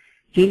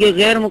 کیونکہ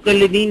غیر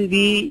مقلدین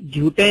بھی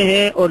جھوٹے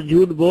ہیں اور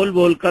جھوٹ بول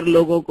بول کر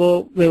لوگوں کو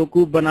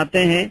بیوقوف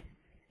بناتے ہیں،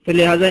 تو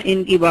لہٰذا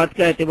ان کی بات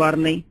کا اعتبار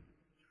نہیں.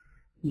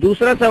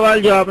 دوسرا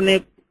سوال جو آپ نے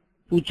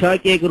پوچھا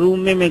کہ ایک روم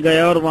میں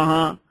گیا اور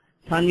وہاں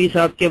تھانوی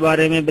صاحب کے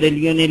بارے میں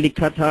بریلیوں نے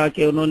لکھا تھا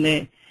کہ انہوں نے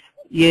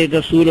یہ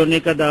رسول ہونے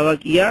کا دعویٰ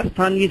کیا.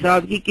 تھانوی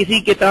صاحب کی کسی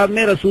کتاب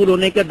میں رسول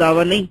ہونے کا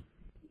دعویٰ نہیں.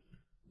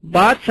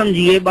 بات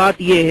سمجھیے،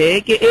 بات یہ ہے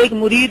کہ ایک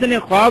مرید نے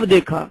خواب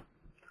دیکھا.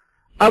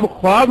 اب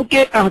خواب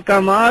کے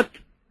احکامات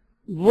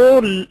وہ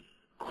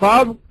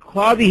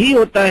خواب ہی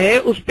ہوتا ہے،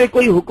 اس پہ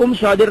کوئی حکم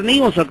صادر نہیں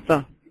ہو سکتا.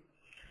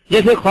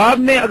 جیسے خواب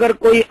میں اگر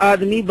کوئی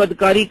آدمی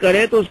بدکاری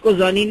کرے تو اس کو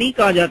زانی نہیں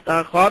کہا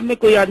جاتا، خواب میں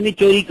کوئی آدمی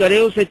چوری کرے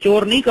اسے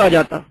چور نہیں کہا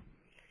جاتا.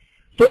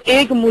 تو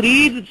ایک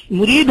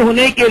مرید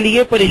ہونے کے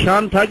لیے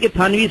پریشان تھا کہ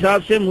تھانوی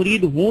صاحب سے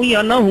مرید ہوں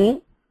یا نہ ہوں،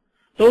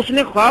 تو اس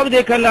نے خواب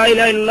دیکھا لا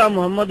الہ الا اللہ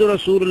محمد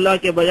رسول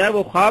اللہ کے بجائے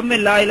وہ خواب میں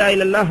لا الہ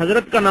الا اللہ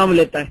حضرت کا نام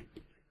لیتا ہے.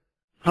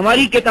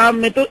 ہماری کتاب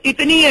میں تو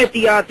اتنی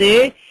احتیاط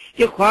ہے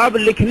کہ خواب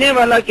لکھنے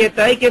والا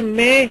کہتا ہے کہ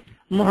میں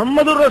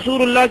محمد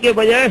الرسول اللہ کے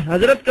بجائے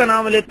حضرت کا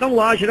نام لیتا ہوں،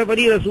 وہاں اشرف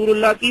علی رسول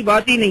اللہ کی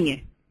بات ہی نہیں ہے.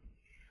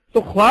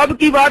 تو خواب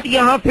کی بات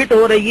یہاں فٹ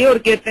ہو رہی ہے اور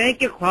کہتے ہیں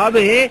کہ خواب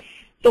ہے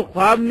تو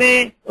خواب میں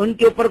ان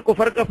کے اوپر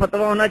کفر کا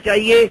فتویٰ ہونا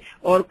چاہیے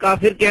اور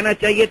کافر کہنا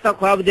چاہیے تھا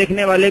خواب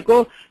دیکھنے والے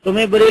کو. تو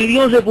میں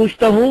بریلیوں سے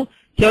پوچھتا ہوں،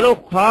 چلو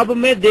خواب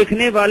میں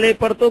دیکھنے والے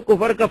پر تو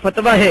کفر کا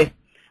فتویٰ ہے،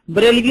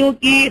 بریلیوں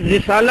کی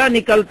رسالہ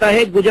نکلتا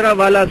ہے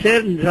گجرانوالہ سے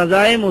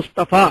رضائے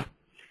مصطفیٰ،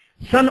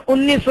 سن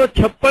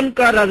 1956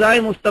 کا رضائے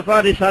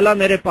مصطفیٰ رسالہ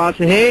میرے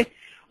پاس ہے.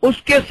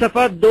 اس کے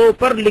صفحہ 2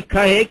 پر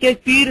لکھا ہے کہ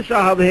پیر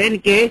صاحب ہیں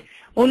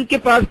ان کے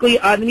پاس کوئی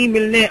آدمی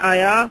ملنے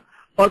آیا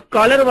اور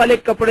کالر والے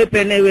کپڑے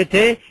پہنے ہوئے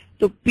تھے.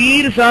 تو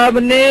پیر صاحب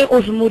نے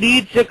اس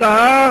مرید سے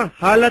کہا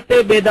حالت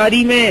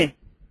بیداری میں،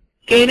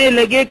 کہنے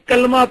لگے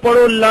کلمہ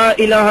پڑھو لا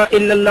الہ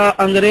الا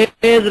اللہ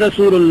انگریز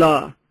رسول اللہ،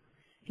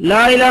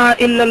 لا الہ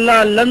الا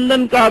اللہ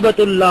لندن کعبۃ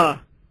اللہ،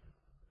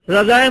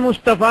 رضائے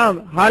مصطفیٰ.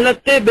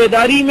 حالت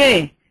بیداری میں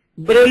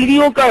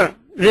بریلویوں کا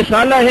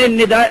رسالہ ہے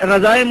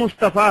رضائے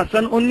مصطفیٰ،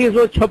 سن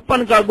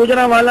 1956 کا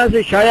گجرانوالہ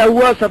سے شائع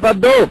ہوا، صفحہ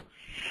 2،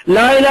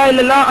 لا الہ الا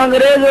اللہ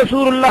انگریز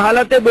رسول اللہ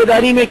حالت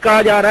بیداری میں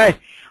کہا جا رہا ہے.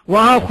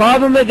 وہاں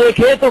خواب میں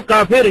دیکھے تو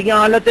کافر، یہاں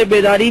حالت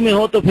بیداری میں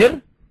ہو تو پھر.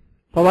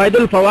 فوائد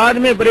الفواد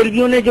میں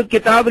بریلویوں نے جو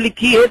کتاب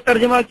لکھی ہے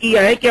ترجمہ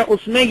کیا ہے، کیا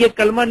اس میں یہ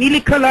کلمہ نہیں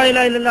لکھا لا الہ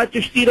الا اللہ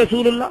چشتی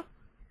رسول اللہ؟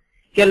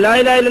 کیا لا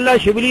الہ الا اللہ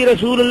شبلی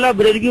رسول اللہ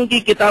بریلویوں کی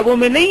کتابوں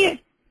میں نہیں ہے؟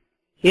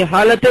 یہ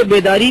حالت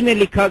بیداری میں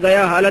لکھا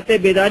گیا، حالت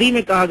بیداری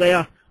میں کہا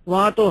گیا.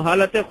 وہاں تو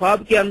حالت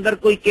خواب کے اندر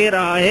کوئی کہہ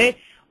رہا ہے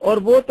اور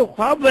وہ تو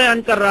خواب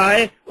بیان کر رہا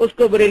ہے، اس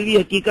کو بریلوی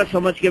حقیقت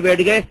سمجھ کے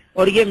بیٹھ گئے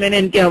اور یہ میں نے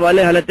ان کے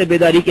حوالے حالت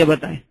بیداری کے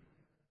بتائے.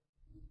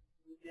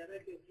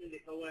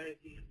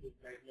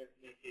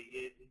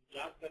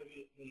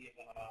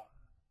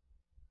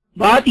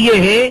 بات یہ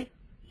ہے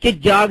کہ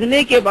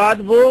جاگنے کے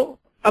بعد وہ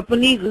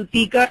اپنی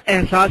غلطی کا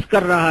احساس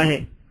کر رہا ہے.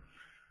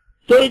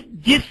 تو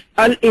جس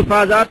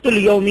الافاظات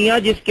الیومیہ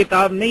جس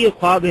کتاب میں یہ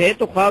خواب ہے،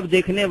 تو خواب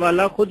دیکھنے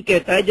والا خود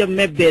کہتا ہے جب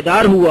میں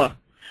بیدار ہوا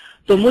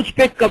تو مجھ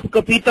پہ کپ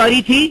کپی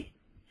طاری تھی،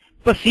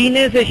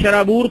 پسینے سے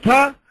شرابور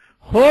تھا،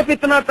 خوف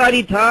اتنا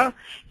طاری تھا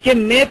کہ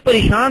میں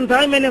پریشان تھا،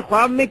 میں نے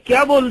خواب میں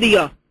کیا بول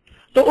دیا.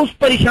 تو اس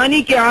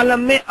پریشانی کے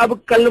عالم میں اب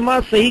کلمہ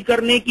صحیح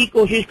کرنے کی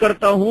کوشش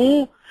کرتا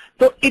ہوں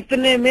تو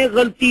اتنے میں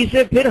غلطی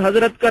سے پھر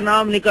حضرت کا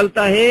نام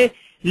نکلتا ہے.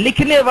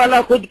 لکھنے والا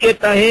خود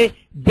کہتا ہے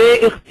بے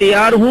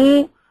اختیار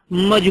ہوں،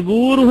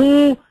 مجبور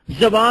ہوں،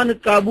 زبان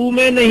قابو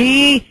میں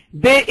نہیں.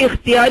 بے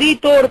اختیاری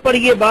طور پر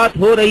یہ بات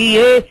ہو رہی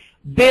ہے،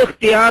 بے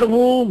اختیار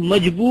ہوں،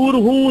 مجبور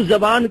ہوں،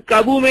 زبان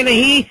قابو میں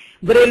نہیں.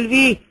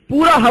 بریلوی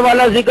پورا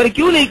حوالہ ذکر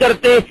کیوں نہیں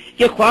کرتے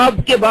کہ خواب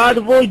کے بعد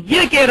وہ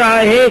یہ کہہ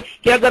رہا ہے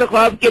کہ اگر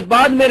خواب کے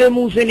بعد میرے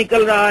منہ سے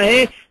نکل رہا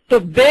ہے تو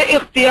بے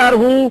اختیار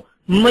ہوں،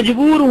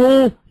 مجبور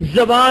ہوں،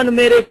 زبان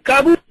میرے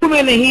قابو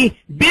میں نہیں،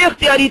 بے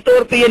اختیاری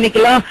طور پہ یہ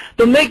نکلا.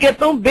 تو میں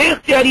کہتا ہوں بے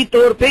اختیاری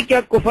طور پہ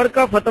کیا کفر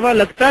کا فتویٰ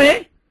لگتا ہے؟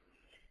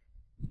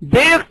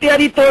 بے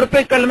اختیاری طور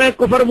پہ کلمہ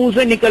کفر منہ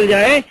سے نکل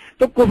جائے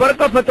تو کفر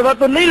کا فتویٰ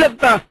تو نہیں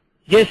لگتا.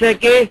 جیسے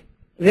کہ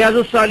ریاض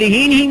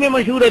الصالحین ہی میں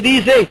مشہور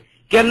حدیث ہے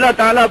کہ اللہ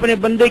تعالیٰ اپنے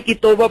بندے کی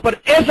توبہ پر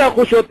ایسا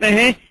خوش ہوتے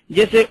ہیں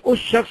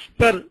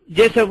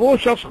جیسے وہ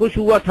شخص خوش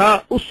ہوا تھا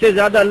اس سے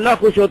زیادہ اللہ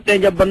خوش ہوتے ہیں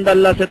جب بندہ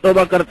اللہ سے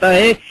توبہ کرتا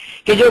ہے.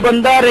 کہ جو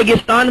بندہ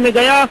ریگستان میں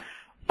گیا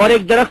اور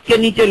ایک درخت کے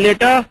نیچے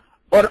لیٹا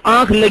اور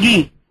آنکھ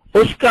لگی،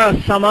 اس کا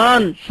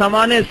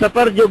سامان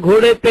سفر جو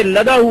گھوڑے پہ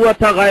لدا ہوا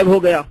تھا غائب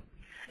ہو گیا.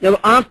 جب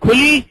آنکھ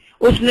کھلی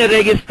اس نے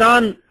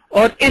ریگستان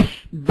اور اس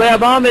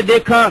بیاباں میں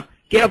دیکھا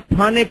کہ اب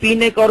کھانے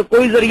پینے کا اور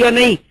کوئی ذریعہ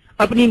نہیں،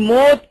 اپنی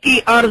موت کی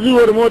آرزو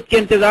اور موت کے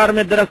انتظار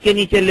میں درخت کے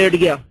نیچے لیٹ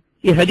گیا.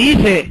 یہ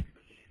حدیث ہے.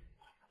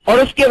 اور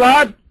اس کے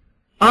بعد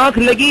آنکھ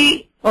لگی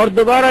اور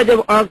دوبارہ جب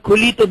آنکھ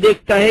کھلی تو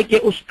دیکھتا ہے کہ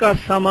اس کا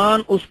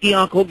سامان اس کی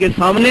آنکھوں کے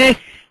سامنے.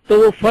 تو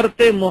وہ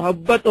فرط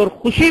محبت اور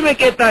خوشی میں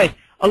کہتا ہے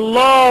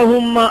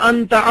اللہم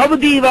انت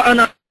عبدی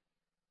وانا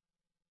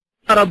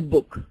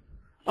ربک،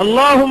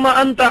 اللہم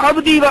انت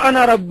عبدی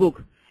وانا ربک،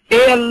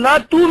 اے اللہ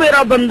تو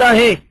میرا بندہ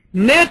ہے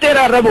میں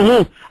تیرا رب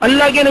ہوں.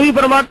 اللہ کے نبی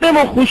فرماتے ہیں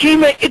وہ خوشی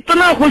میں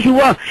اتنا خوش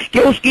ہوا کہ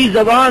اس کی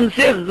زبان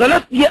سے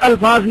غلط یہ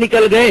الفاظ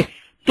نکل گئے.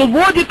 تو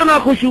وہ جتنا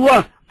خوش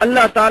ہوا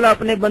اللہ تعالیٰ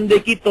اپنے بندے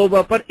کی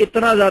توبہ پر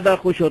اتنا زیادہ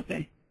خوش ہوتے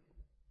ہیں.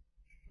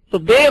 تو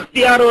بے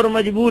اختیار اور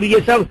مجبور یہ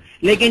سب.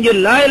 لیکن جو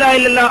لا الہ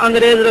الا اللہ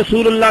انگریز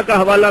رسول اللہ کا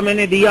حوالہ میں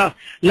نے دیا،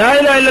 لا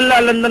الہ الا اللہ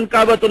لندن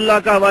کعبۃ اللہ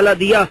کا حوالہ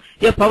دیا،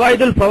 یا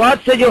فوائد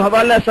الفواد سے جو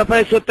حوالہ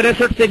صفحہ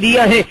 163 سے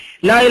دیا ہے،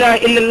 لا الہ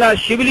الا اللہ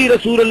شبلی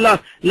رسول اللہ،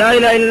 لا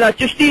الہ الا اللہ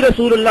چشتی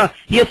رسول اللہ،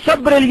 یہ سب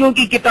بریلویوں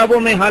کی کتابوں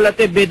میں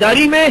حالت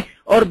بیداری میں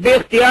اور بے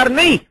اختیار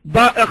نہیں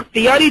با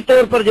اختیاری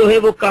طور پر جو ہے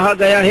وہ کہا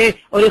گیا ہے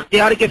اور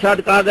اختیار کے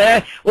ساتھ کہا گیا ہے.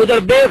 ادھر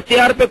بے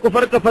اختیار پہ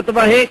کفر کا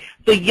فتویٰ ہے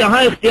تو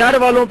یہاں اختیار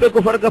والوں پہ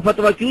کفر کا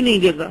فتویٰ کیوں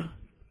نہیں گر رہا؟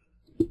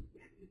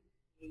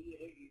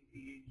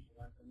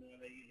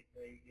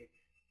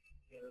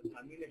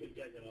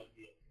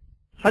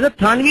 حضرت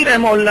تھانوی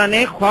رحمہ اللہ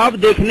نے خواب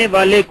دیکھنے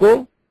والے کو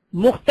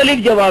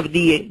مختلف جواب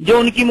دیے جو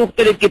ان کی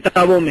مختلف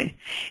کتابوں میں.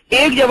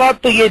 ایک جواب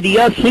تو یہ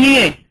دیا،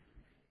 سنیے،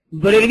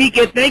 بریلوی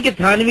کہتے ہیں کہ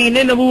تھانوی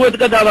نے نبوت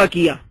کا دعویٰ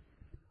کیا.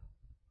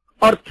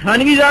 اور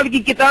تھانوی صاحب کی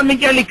کتاب میں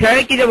کیا لکھا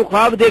ہے کہ جب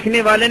خواب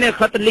دیکھنے والے نے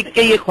خط لکھ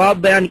کے یہ خواب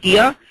بیان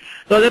کیا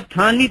تو حضرت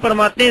تھانوی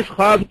فرماتے ہیں اس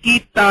خواب کی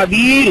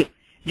تعبیر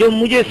جو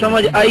مجھے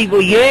سمجھ آئی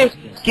وہ یہ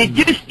کہ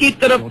جس کی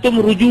طرف تم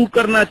رجوع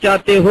کرنا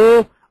چاہتے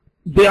ہو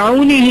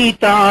بعونی ہی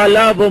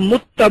تعالی وہ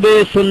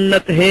متبع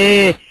سنت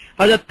ہے.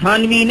 حضرت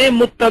تھانوی نے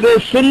متبع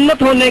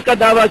سنت ہونے کا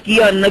دعویٰ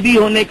کیا، نبی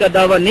ہونے کا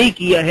دعویٰ نہیں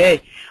کیا ہے.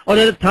 اور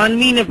حضرت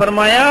تھانوی نے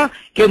فرمایا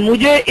کہ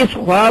مجھے اس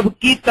خواب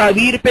کی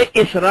تعبیر پہ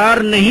اصرار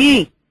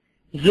نہیں،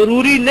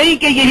 ضروری نہیں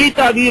کہ یہی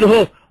تعبیر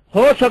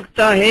ہو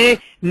سکتا ہے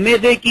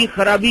معدے کی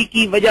خرابی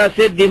کی وجہ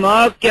سے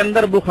دماغ کے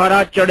اندر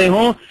بخارات چڑھے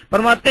ہوں.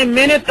 فرماتے ہیں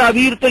میں نے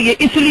تعبیر تو یہ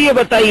اس لیے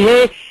بتائی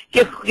ہے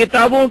کہ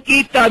کتابوں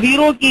کی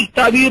تعبیروں کی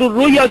تعبیر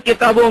الرؤیا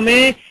کتابوں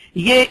میں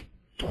یہ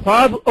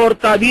خواب اور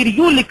تعبیر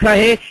یوں لکھا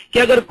ہے کہ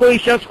اگر کوئی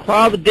شخص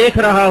خواب دیکھ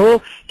رہا ہو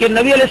کہ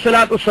نبی علیہ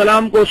الصلوۃ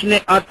والسلام کو اس نے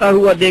آتا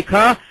ہوا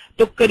دیکھا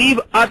تو قریب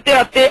آتے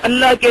آتے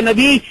اللہ کے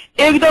نبی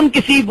ایک دم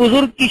کسی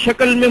بزرگ کی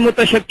شکل میں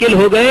متشکل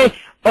ہو گئے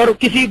اور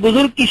کسی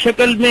بزرگ کی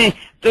شکل میں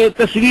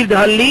تصویر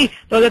ڈال لی.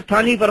 تو حضرت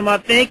تھانوی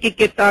فرماتے ہیں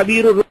کہ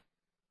تعبیر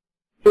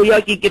الرؤیا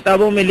کی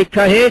کتابوں میں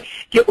لکھا ہے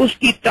کہ اس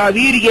کی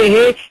تعبیر یہ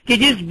ہے کہ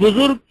جس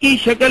بزرگ کی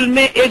شکل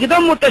میں ایک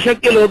دم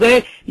متشکل ہو گئے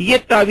یہ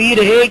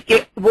تعبیر ہے کہ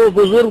وہ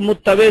بزرگ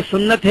متبع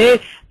سنت ہے.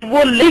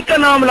 وہ لی کا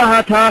نام رہا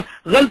تھا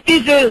غلطی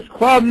سے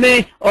خواب میں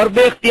اور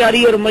بے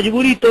اختیاری اور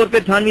مجبوری طور پہ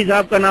تھانوی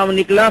صاحب کا نام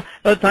نکلا.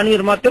 اور تھانوی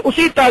فرماتے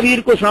اسی تعبیر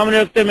کو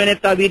سامنے رکھتے میں نے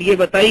تعبیر یہ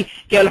بتائی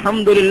کہ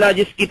الحمدللہ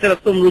جس کی طرف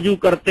تم رجوع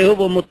کرتے ہو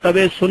وہ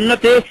متبع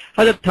سنت ہے.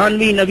 حضرت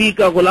تھانوی نبی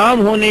کا غلام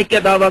ہونے کا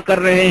دعویٰ کر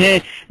رہے ہیں،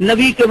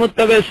 نبی کے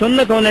متبع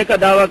سنت ہونے کا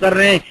دعویٰ کر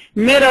رہے ہیں.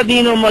 میرا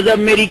دین و مذہب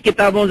میری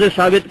کتابوں سے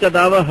ثابت کا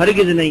دعویٰ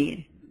ہرگز نہیں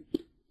ہے.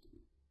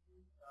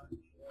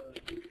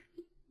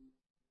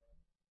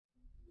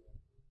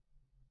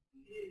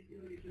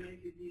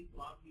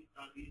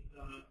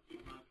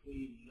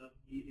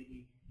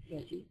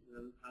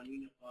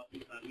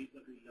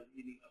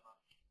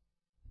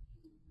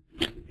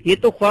 یہ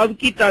تو خواب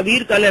کی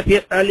تعبیر کا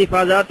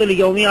الفاظات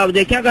الیومی آپ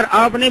دیکھیں. اگر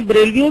آپ نے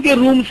بریلویوں کے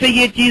روم سے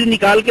یہ چیز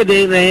نکال کے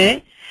دے رہے ہیں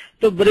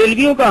تو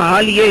بریلویوں کا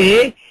حال یہ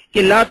ہے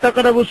کہ لا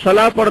تقربوا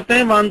الصلاۃ پڑھتے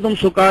ہیں وانتم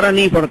سکارا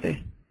نہیں پڑھتے.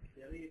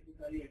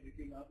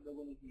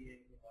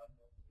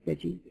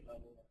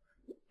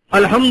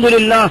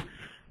 الحمدللہ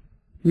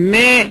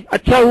میں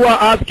اچھا ہوا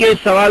آپ کے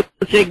سوال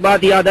سے ایک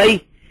بات یاد آئی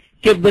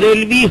کہ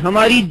بریلوی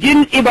ہماری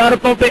جن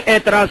عبارتوں پہ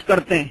اعتراض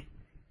کرتے ہیں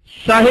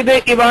صاحب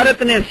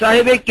عبارت نے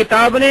صاحب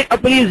کتاب نے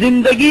اپنی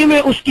زندگی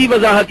میں اس کی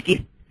وضاحت کی.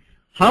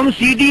 ہم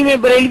سی ڈی میں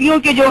بریلویوں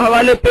کے جو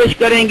حوالے پیش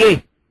کریں گے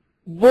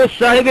وہ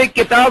صاحب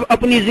کتاب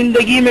اپنی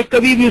زندگی میں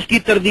کبھی بھی اس کی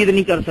تردید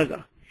نہیں کر سکا.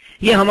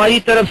 یہ ہماری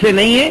طرف سے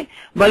نہیں ہے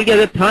بلکہ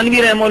حضرت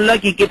تھانوی رحمہ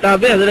اللہ کی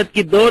کتابیں حضرت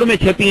کی دور میں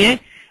چھپی ہیں.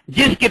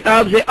 جس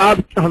کتاب سے آپ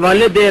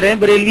حوالے دے رہے ہیں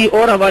بریلوی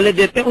اور حوالے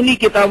دیتے ہیں انہی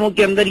کتابوں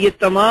کے اندر یہ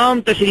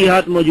تمام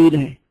تشریحات موجود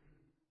ہیں.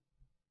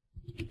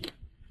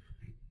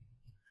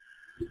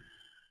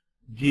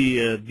 جی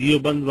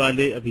دیوبند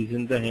والے ابھی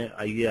زندہ ہیں،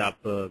 آئیے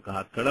آپ کا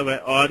ہاتھ کھڑا ہے.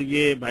 اور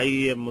یہ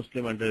بھائی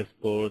مسلم _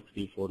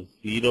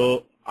 340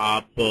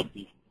 آپ.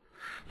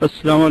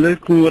 السلام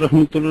علیکم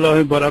ورحمۃ اللہ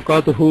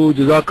وبرکاتہ.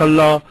 جزاک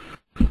اللہ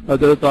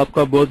حضرت، آپ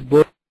کا بہت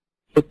بہت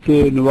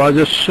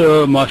نوازش.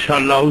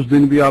 ماشاءاللہ اس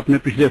دن بھی آپ نے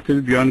پچھلے ہفتے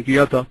بھی بیان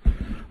کیا تھا.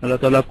 اللہ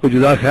تعالیٰ آپ کو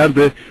جزا خیر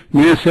دے.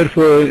 میں صرف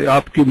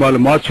آپ کی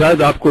معلومات،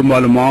 شاید آپ کو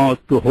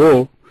معلومات تو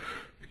ہو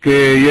کہ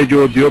یہ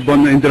جو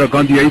دیوبند اندرا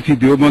گاندھی آئی تھی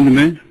دیوبند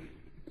میں،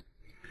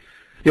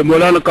 یہ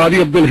مولانا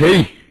قاضی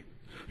عبدالحی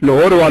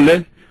لاہور والے،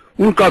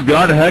 ان کا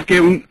بیان ہے کہ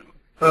ان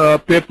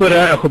پیپر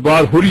ہے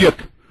اخبار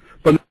حریت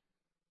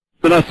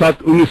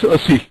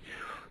 15/7/1980،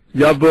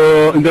 جب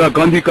اندرا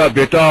گاندھی کا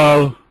بیٹا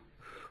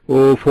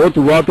وہ فوت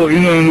ہوا تو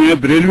انہوں نے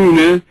بریلوی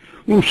نے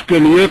اس کے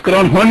لیے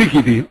قرآن خوانی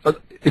کی تھی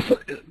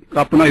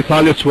اپنا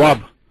اصال ثواب.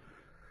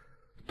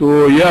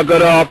 تو یہ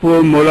اگر آپ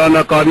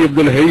مولانا قاری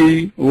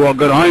عبدالحی وہ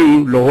اگر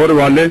آئیں لاہور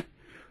والے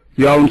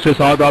یا ان سے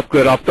ساتھ آپ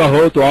کا رابطہ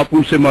ہو تو آپ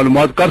ان سے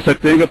معلومات کر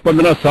سکتے ہیں کہ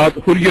 15/7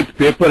 حریت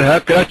پیپر ہے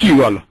کراچی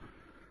والا,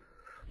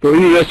 تو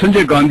انہوں نے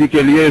سنجے گاندھی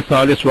کے لیے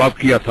اصال ثواب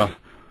کیا تھا.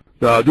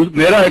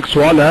 میرا ایک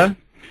سوال ہے,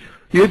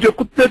 یہ جو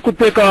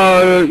کتے کا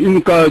ان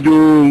کا جو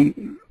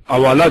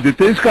حوالہ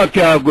دیتے اس کا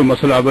کیا کوئی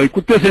مسئلہ ہے بھائی؟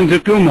 کتے سے ان سے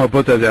کیوں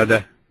محبت ہے زیادہ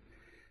ہے؟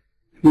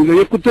 کیونکہ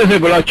یہ کتے سے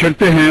بڑا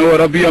چھڑتے ہیں, اور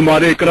ابھی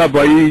ہمارے اقرا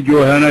بھائی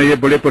جو ہے نا یہ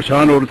بڑے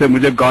پریشان ہو رہے تھے,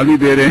 مجھے گالی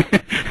دے رہے ہیں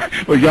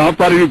اور یہاں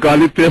پر بھی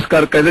گالی پیش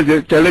کر کے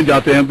چلے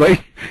جاتے ہیں. بھائی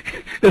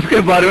اس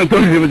کے بارے میں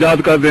تھوڑی سی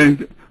وضاحت کر دیں.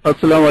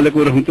 السلام علیکم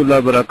ورحمۃ اللہ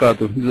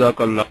وبرکاتہ.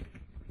 جزاک اللہ.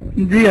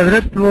 جی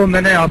حضرت, وہ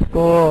میں نے آپ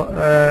کو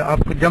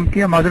جم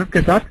کیا معذرت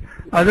کے ساتھ.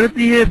 حضرت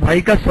یہ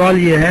بھائی کا سوال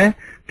یہ ہے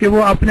کہ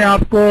وہ اپنے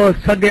آپ کو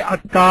سگ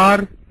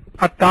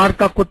عطار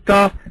کا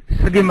کتا,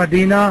 سگ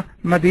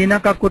مدینہ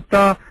کا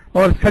کتا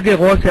اور سگ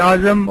غوث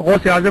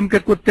اعظم کے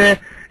کتے,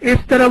 اس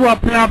طرح وہ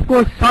اپنے آپ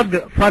کو سگ,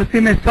 فارسی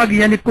میں سگ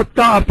یعنی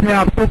کتا, اپنے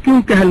آپ کو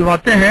کیوں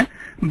کہلواتے ہیں؟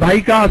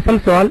 بھائی کا اصل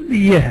سوال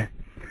یہ ہے.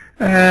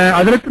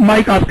 حضرت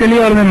مائک آپ کے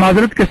لیے, اور میں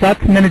معذرت کے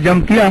ساتھ میں نے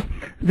جم کیا,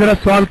 ذرا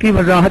سوال کی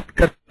وضاحت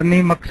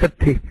کرنی مقصد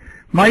تھی.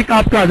 مائک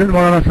آپ کا حضرت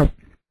مولانا صاحب.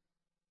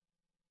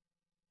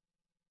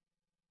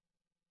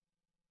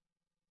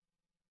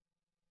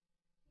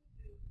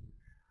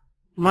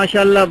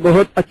 ماشاءاللہ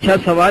بہت اچھا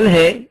سوال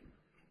ہے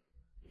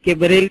کہ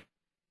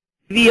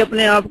بریلوی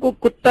اپنے آپ کو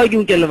کتا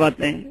کیوں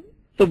کہلواتے ہیں.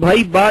 تو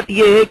بھائی بات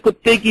یہ ہے,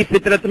 کتے کی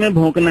فطرت میں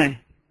بھونکنا ہے.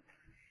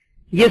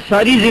 یہ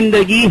ساری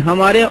زندگی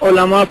ہمارے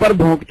علماء پر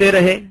بھونکتے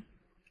رہے,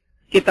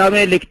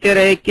 کتابیں لکھتے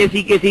رہے,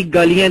 کیسی کیسی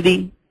گالیاں دی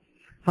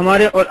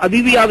ہمارے, اور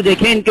ابھی بھی آپ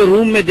دیکھیں ان کے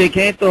روم میں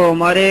دیکھیں تو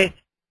ہمارے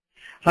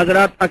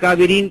حضرات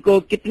اکابرین کو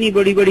کتنی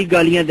بڑی بڑی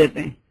گالیاں دیتے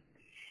ہیں,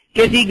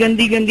 کیسی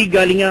گندی گندی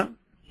گالیاں.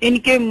 ان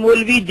کے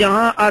مولوی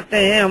جہاں آتے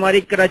ہیں ہماری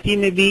کراچی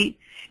میں بھی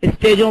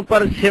اسٹیجوں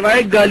پر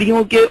سوائے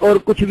گالیوں کے اور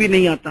کچھ بھی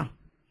نہیں آتا.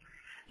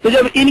 تو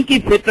جب ان کی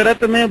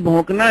فطرت میں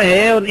بھونکنا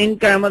ہے, اور ان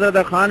کا احمد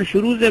رضا خان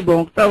شروع سے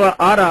بھونکتا ہوا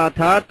آ رہا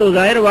تھا, تو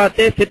ظاہر بات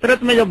ہے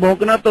فطرت میں جب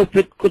بھونکنا تو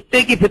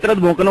کتے کی فطرت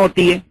بھونکنا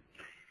ہوتی ہے.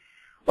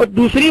 اور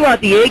دوسری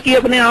بات یہ کہ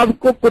اپنے آپ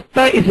کو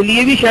کتا اس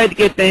لیے بھی شاید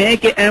کہتے ہیں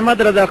کہ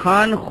احمد رضا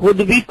خان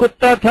خود بھی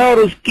کتا تھا اور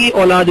اس کی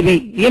اولاد بھی.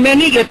 یہ میں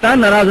نہیں کہتا,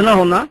 ناراض نہ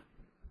ہونا,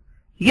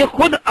 یہ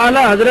خود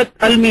اعلیٰ حضرت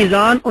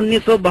المیزان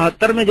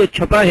 1972 میں جو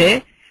چھپا ہے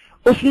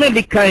اس میں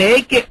لکھا ہے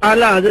کہ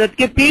اعلیٰ حضرت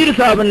کے پیر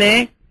صاحب نے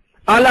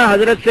اعلیٰ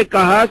حضرت سے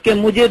کہا کہ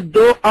مجھے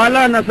 2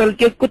 اعلیٰ نسل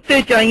کے کتے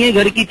چاہیے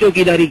گھر کی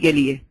چوکیداری کے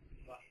لیے.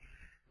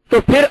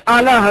 تو پھر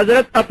اعلیٰ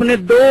حضرت اپنے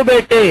 2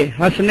 بیٹے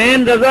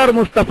حسنین رضا اور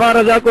مصطفیٰ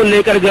رضا کو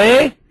لے کر گئے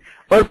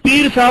اور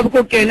پیر صاحب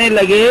کو کہنے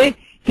لگے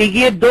کہ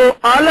یہ 2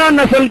 اعلیٰ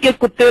نسل کے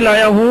کتے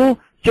لایا ہوں,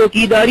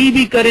 چوکیداری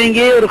بھی کریں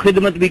گے اور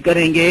خدمت بھی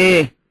کریں گے.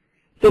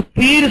 تو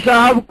پیر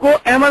صاحب کو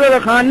احمد رضا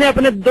خان نے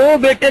اپنے 2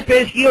 بیٹے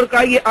پیش کیے اور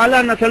کہا یہ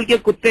اعلیٰ نسل کے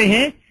کتے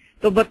ہیں.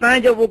 تو بتائیں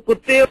جب وہ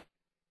کتے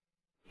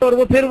اور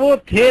وہ پھر وہ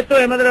تھے تو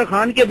احمد رضا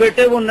خان کے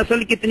بیٹے, وہ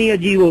نسل کتنی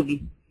عجیب ہوگی.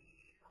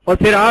 اور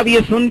پھر آپ یہ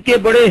سن کے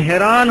بڑے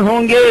حیران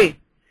ہوں گے,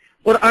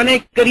 قرآن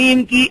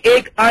کریم کی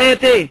ایک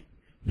آیت ہے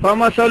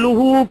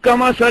فَمَثَلُهُ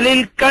كَمَثَلِ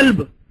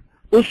الْكَلْبِ,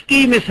 اس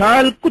کی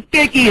مثال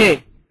کتے کی ہے.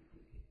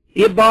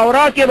 یہ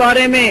باورا کے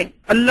بارے میں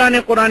اللہ نے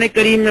قرآن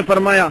کریم میں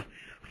فرمایا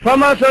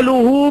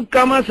فَمَثَلُهُ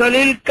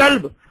كَمَثَلِ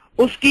الْكَلْبِ,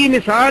 اس کی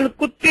مثال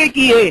کتے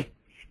کی ہے.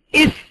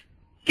 اس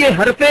کے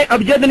حرف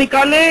ابجد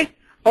نکالیں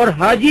اور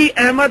حاجی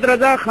احمد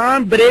رضا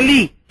خان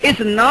بریلی اس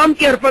نام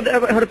کے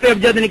حرف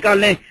ابجد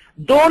نکالیں,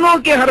 دونوں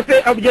کے حرف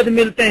ابجد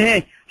ملتے ہیں,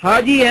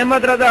 حاجی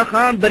احمد رضا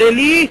خان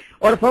بریلی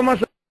اور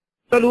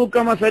فَمَثَلُهُ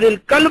كَمَثَلِ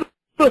الْكَلْبِ,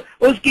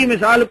 اس کی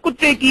مثال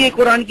کتے کی.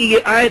 قرآن کی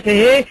یہ آیت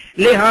ہے,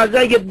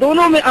 لہذا یہ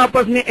دونوں میں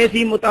آپس میں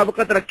ایسی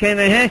مطابقت رکھے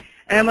ہوئے ہیں.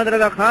 احمد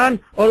رضا خان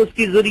اور اس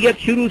کی ذریت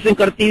شروع سے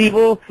کرتی ہوئی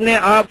وہ نے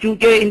آپ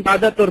چونکہ ان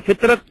عادت اور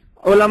فطرت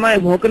علماء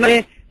بھونکنا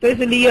ہے, تو اس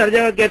لیے ہر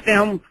جگہ کہتے ہیں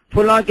ہم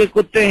فلاں کے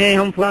کتے ہیں,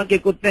 ہم فلاں کے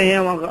کتے ہیں,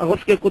 ہم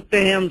غوث کے کتے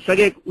ہیں, ہم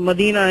سگے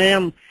مدینہ ہیں,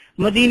 ہم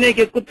مدینے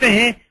کے کتے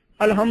ہیں.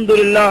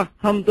 الحمدللہ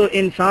ہم تو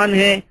انسان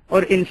ہیں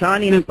اور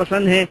انسان ہی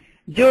پسند ہیں.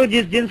 جو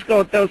جس جنس کا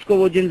ہوتا ہے اس کو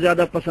وہ جنس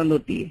زیادہ پسند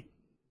ہوتی ہے.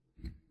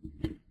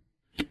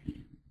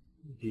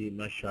 جی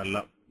ماشاءاللہ.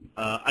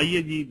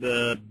 آئیے G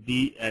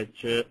D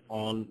H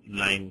on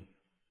line.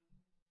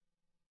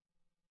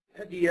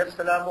 جی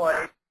السلام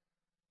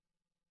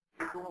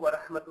علیکم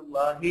ورحمۃ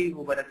اللہ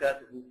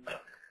وبرکاتہ.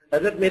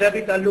 حضرت میرا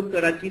بھی تعلق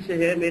کراچی سے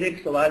ہے. میرے ایک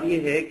سوال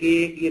یہ ہے کہ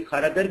یہ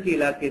کھارادر کے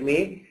علاقے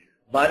میں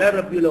 12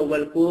 ربیع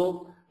الاول کو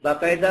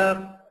باقاعدہ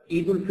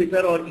عید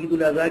الفطر اور عید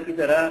الاضحیٰ کی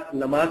طرح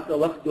نماز کا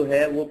وقت جو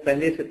ہے وہ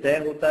پہلے سے طے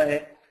ہوتا ہے.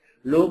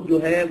 لوگ جو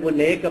ہے وہ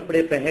نئے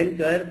کپڑے پہن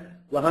کر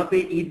وہاں پہ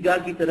عیدگاہ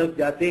کی طرف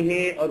جاتے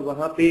ہیں اور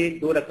وہاں پہ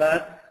 2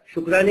 رکعت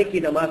شکرانے کی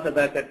نماز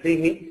ادا کرتے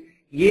ہیں.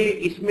 یہ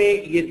اس میں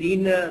یہ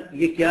دین,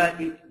 یہ کیا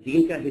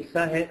دین کا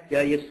حصہ ہے, کیا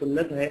یہ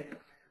سنت ہے؟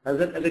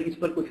 حضرت اگر اس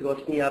پر کچھ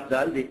روشنی آپ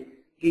ڈال دیں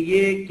کہ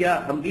یہ کیا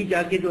ہم بھی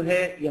جا کے جو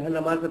ہے یہاں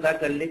نماز ادا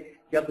کر لیں,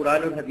 کیا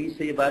قرآن اور حدیث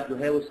سے یہ بات جو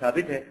ہے وہ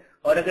ثابت ہے؟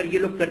 اور اگر یہ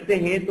لوگ کرتے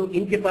ہیں تو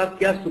ان کے پاس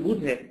کیا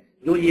ثبوت ہے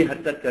جو یہ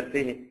حرکت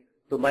کرتے ہیں؟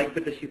 تو مائک پہ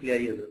تشریف لے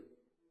آئیے حضرت۔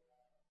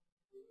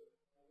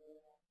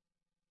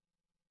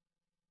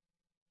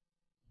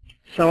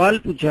 سوال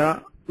پوچھا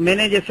میں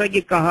نے، جیسا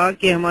کہ کہا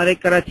کہ ہمارے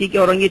کراچی کے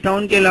اورنگی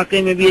ٹاؤن کے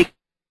علاقے میں بھی ایک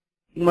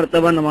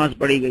مرتبہ نماز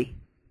پڑھی گئی،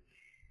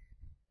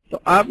 تو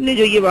آپ نے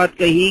جو یہ بات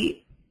کہی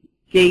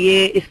کہ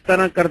یہ اس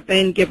طرح کرتے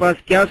ہیں ان کے پاس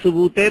کیا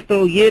ثبوت ہے،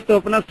 تو یہ تو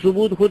اپنا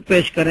ثبوت خود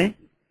پیش کریں۔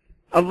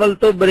 اول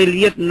تو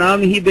بریلیت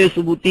نام ہی بے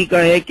ثبوتی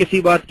کا ہے،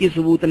 کسی بات کی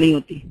ثبوت نہیں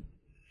ہوتی۔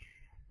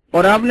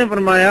 اور آپ نے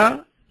فرمایا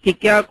کہ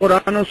کیا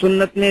قرآن و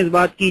سنت میں اس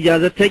بات کی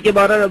اجازت ہے کہ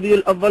 12 ربیع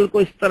الاول کو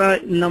اس طرح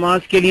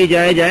نماز کے لیے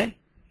جایا جائے؟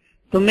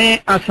 تو میں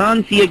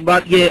آسان سی ایک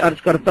بات یہ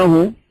عرض کرتا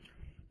ہوں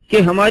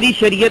کہ ہماری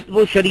شریعت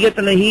وہ شریعت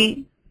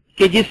نہیں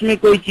کہ جس میں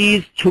کوئی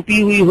چیز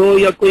چھپی ہوئی ہو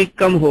یا کوئی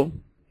کم ہو۔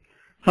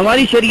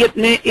 ہماری شریعت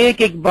میں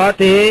ایک ایک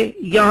بات ہے،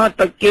 یہاں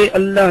تک کہ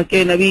اللہ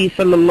کے نبی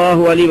صلی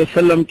اللہ علیہ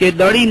وسلم کے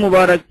داڑھی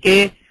مبارک کے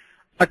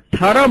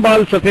 18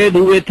 بال سفید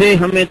ہوئے تھے،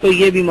 ہمیں تو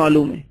یہ بھی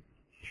معلوم ہے۔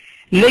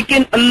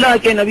 لیکن اللہ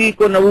کے نبی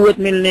کو نبوت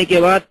ملنے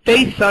کے بعد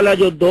 23 سالہ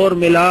جو دور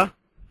ملا،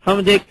 ہم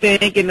دیکھتے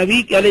ہیں کہ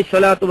نبی کے علیہ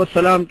الصلوۃ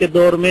والسلام کے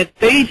دور میں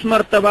 23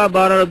 مرتبہ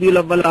 12 ربیع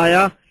الاول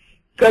آیا۔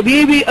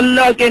 کبھی بھی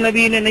اللہ کے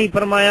نبی نے نہیں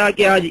فرمایا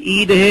کہ آج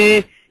عید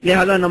ہے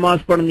لہذا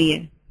نماز پڑھنی ہے۔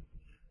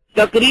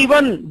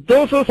 تقریباً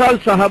 200 سال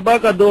صحابہ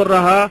کا دور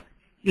رہا،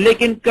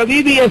 لیکن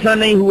کبھی بھی ایسا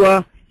نہیں ہوا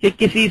کہ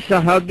کسی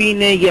صحابی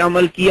نے یہ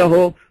عمل کیا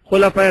ہو،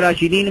 خلفائے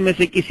راشدین میں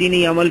سے کسی نے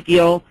یہ عمل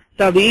کیا ہو،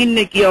 تابعین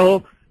نے کیا ہو،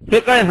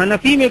 فقہ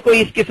حنفی میں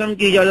کوئی اس قسم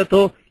کی اجازت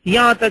ہو،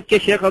 یہاں تک کہ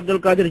شیخ عبد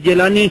القادر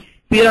جیلانی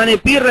پیران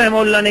پیر رحمہ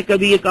اللہ نے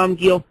کبھی یہ کام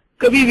کیا ہو،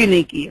 کبھی بھی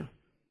نہیں کیا۔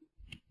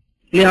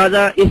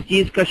 لہذا اس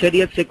چیز کا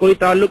شریعت سے کوئی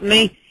تعلق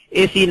نہیں۔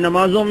 ایسی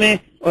نمازوں میں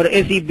اور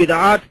ایسی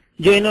بدعات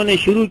جو انہوں نے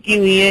شروع کی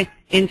ہوئی ہیں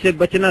ان سے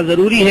بچنا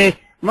ضروری ہے۔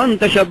 من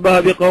تشبہ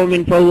بقوم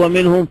فہو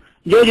منہم،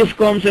 جو جس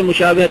قوم سے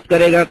مشابہت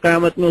کرے گا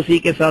قیامت میں اسی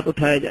کے ساتھ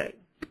اٹھایا جائے گا۔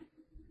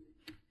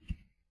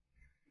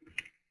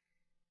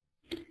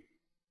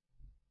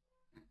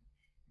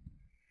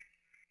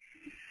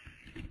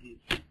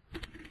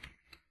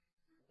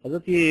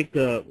 حضرت یہ ایک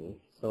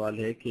سوال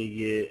ہے کہ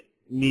یہ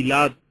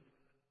میلاد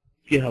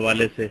کے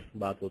حوالے سے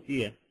بات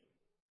ہوتی ہے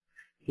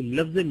کہ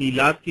لفظ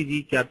میلاد کی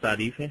جی کیا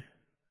تعریف ہے،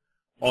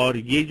 اور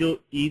یہ جو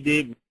عید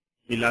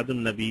میلاد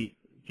النبی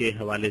کے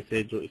حوالے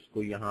سے جو اس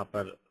کو یہاں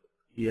پر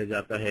کیا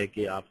جاتا ہے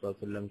کہ آپ صلی اللہ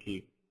علیہ وسلم کی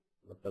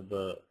مطلب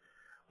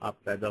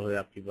آپ پیدا ہوئے،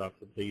 آپ کی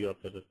بات ہوئی، اور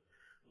پھر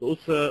تو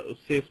اس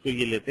سے اس کو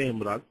یہ لیتے ہیں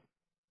مراد،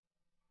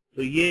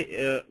 تو یہ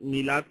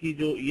میلاد کی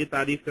جو یہ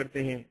تعریف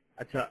کرتے ہیں۔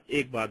 اچھا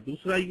ایک بات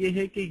دوسرا یہ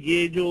ہے کہ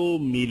یہ جو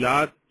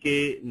میلاد کے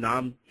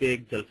نام پہ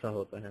ایک جلسہ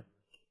ہوتا ہے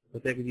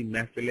کہ جی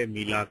محفل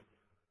میلاد،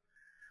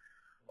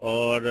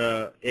 اور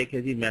ایک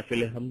ہے جی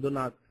محفل حمد و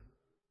نعت،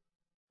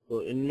 تو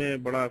ان میں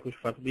بڑا کچھ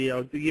فرق بھی ہے۔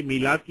 اور تو یہ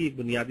میلاد کی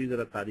بنیادی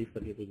ذرا تعریف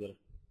کریے تو ذرا۔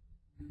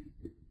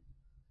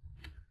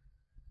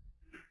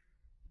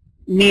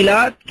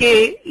 میلاد کے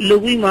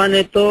لغوی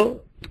معنی تو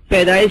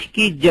پیدائش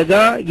کی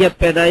جگہ یا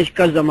پیدائش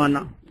کا زمانہ۔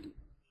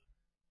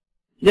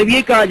 جب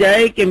یہ کہا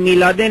جائے کہ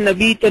میلاد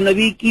نبی تو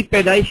نبی کی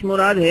پیدائش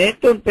مراد ہے،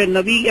 تو پھر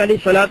نبی علیہ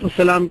الصلوۃ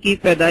والسلام کی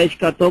پیدائش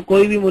کا تو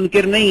کوئی بھی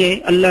منکر نہیں ہے،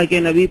 اللہ کے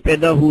نبی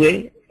پیدا ہوئے،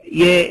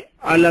 یہ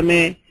عالم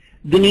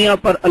دنیا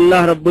پر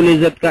اللہ رب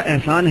العزت کا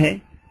احسان ہے۔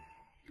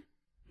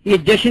 یہ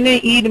جشن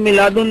عید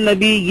میلاد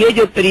النبی یہ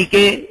جو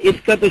طریقے،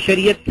 اس کا تو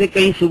شریعت سے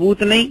کہیں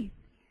ثبوت نہیں۔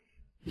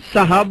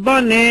 صحابہ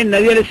نے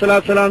نبی علیہ الصلوۃ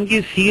والسلام کی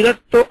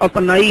سیرت تو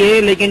اپنائی ہے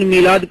لیکن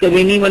میلاد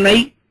کبھی نہیں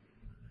منائی۔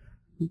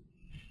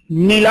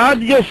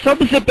 میلاد جو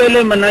سب سے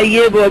پہلے منائی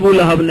ہے وہ ابو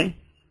لہب نے۔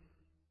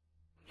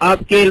 آپ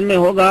کے علم میں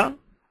ہوگا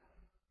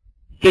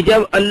کہ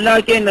جب اللہ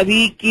کے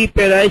نبی کی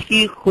پیدائش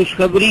کی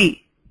خوشخبری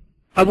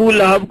ابو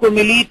لہب کو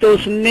ملی تو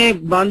اس نے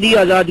باندی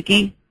آزاد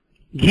کی،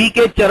 گھی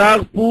کے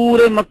چراغ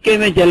پورے مکے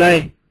میں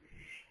جلائے۔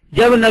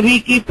 جب نبی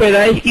کی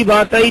پیدائش کی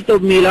بات آئی تو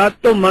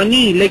میلاد تو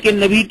مانی لیکن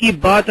نبی کی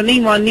بات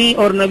نہیں مانی،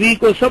 اور نبی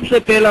کو سب سے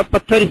پہلا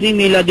پتھر اسی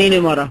میلادی نے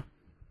مارا۔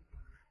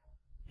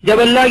 جب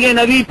اللہ کے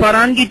نبی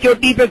فاران کی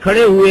چوٹی پہ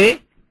کھڑے ہوئے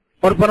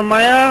اور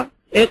فرمایا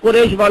اے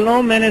قریش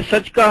والوں، میں نے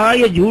سچ کہا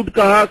یا جھوٹ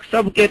کہا؟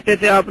 سب کہتے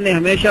تھے آپ نے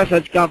ہمیشہ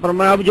سچ کہا۔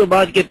 فرمایا اب جو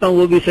بات کہتا ہوں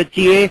وہ بھی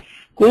سچی ہے،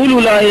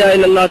 قولوا لا الہ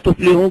الا اللہ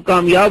تفلحوا،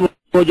 کامیاب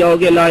ہو جاؤ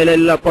گے، لا الہ الا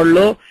اللہ پڑھ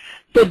لو۔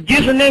 تو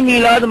جس نے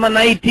میلاد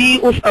منائی تھی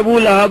اس ابو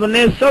لہب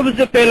نے سب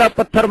سے پہلا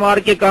پتھر مار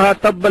کے کہا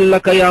تب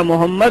لک یا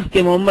محمد،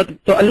 کہ محمد،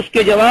 تو اس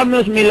کے جواب میں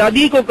اس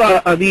میلادی کو کہا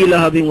ابی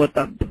لہب و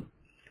تب،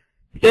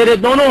 تیرے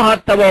دونوں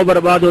ہاتھ تباہ و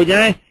برباد ہو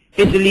جائیں۔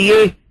 اس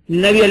لیے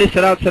نبی علیہ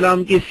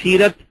السلام کی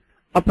سیرت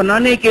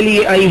اپنانے کے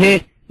لیے آئی ہے،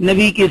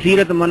 نبی کی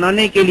سیرت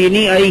منانے کے لیے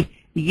نہیں آئی۔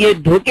 یہ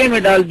دھوکے میں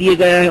ڈال دیے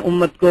گیا ہے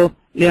امت کو،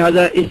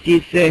 لہذا اس چیز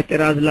سے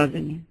احتراز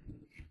لازم ہے۔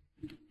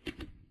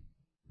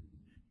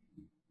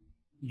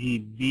 G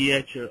B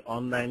H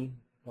on line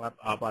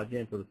آپ آ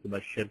جائیں، پھر اس کے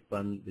بعد شرک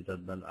بند بدعت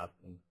بند آپ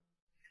ہیں۔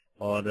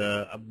 اور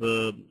اب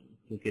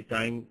کیونکہ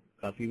ٹائم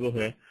کافی وہ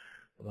ہے،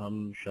 اب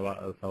ہم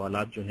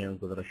سوالات جو ہیں ان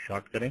کو ذرا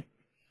شارٹ کریں،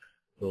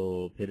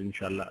 تو پھر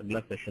انشاءاللہ اگلا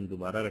سیشن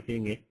دوبارہ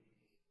رکھیں گے۔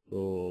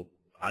 تو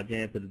آ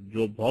جائیں، پھر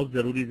جو بہت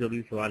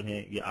ضروری سوال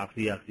ہیں، یہ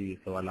آخری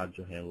سوالات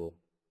جو ہیں وہ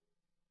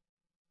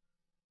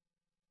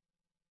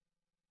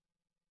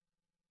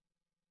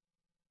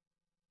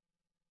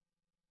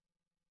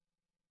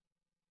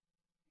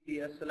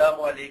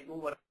السلام علیکم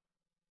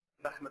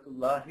ورحمۃ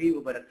اللہ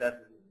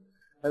وبرکاتہ.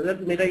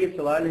 حضرت میرا یہ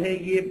سوال ہے،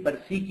 یہ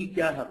برسی کی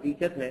کیا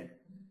حقیقت ہے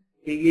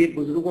کہ یہ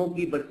بزرگوں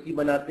کی برسی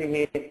بناتے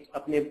ہیں،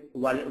 اپنے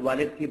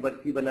والد کی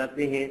برسی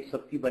بناتے ہیں،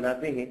 سب کی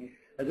بناتے ہیں.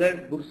 اگر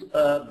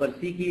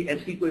برسی کی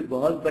ایسی کوئی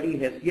بہت بڑی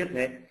حیثیت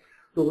ہے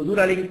تو حضور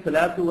علیہ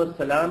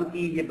السلام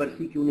کی یہ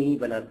برسی کیوں نہیں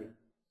بناتے؟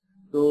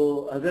 تو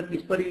حضرت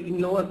اس پر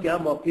ان لوگوں کا کیا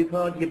موقف ہے،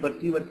 اور یہ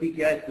برسی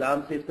کیا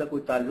اسلام سے اس کا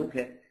کوئی تعلق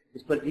ہے؟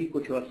 اس پر جی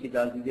کچھ روشنی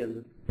ڈال دیجیے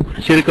حضرت.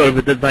 شرک اور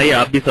بدعت بھائی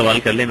آپ بھی سوال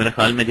کر لیں، میرے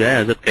خیال میں جو ہے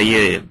حضرت کا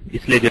یہ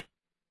اس لیے جو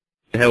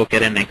ہے وہ کہہ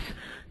رہے ہیں نیکسٹ.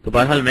 تو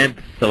بہرحال میں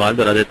سوال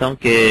دہرا دیتا ہوں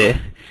کہ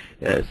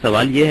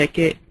سوال یہ ہے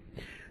کہ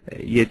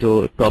یہ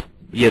جو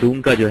یہ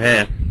روم کا جو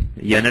ہے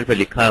یانر پہ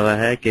لکھا ہوا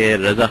ہے کہ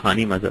رضا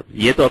خانی مذہب،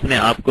 یہ تو اپنے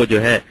آپ کو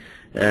جو ہے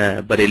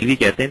بریلوی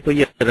کہتے ہیں، تو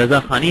یہ رضا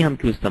خانی ہم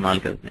کیوں استعمال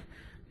کرتے ہیں؟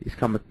 اس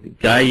کا مطلب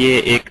کیا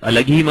یہ ایک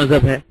الگ ہی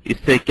مذہب ہے؟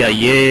 اس سے کیا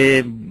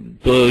یہ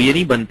تو یہ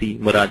نہیں بنتی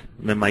مراد؟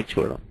 میں مائک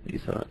چھوڑ رہا ہوں. یہ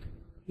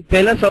سوال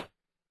پہلا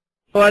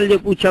سوال جو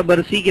پوچھا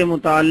برسی کے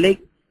متعلق،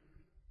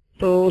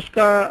 تو اس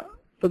کا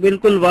تو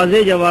بالکل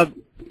واضح جواب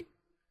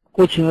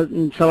کچھ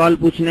سوال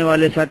پوچھنے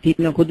والے ساتھی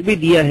نے خود بھی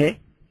دیا ہے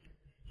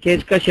کہ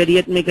اس کا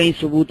شریعت میں کہیں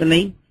ثبوت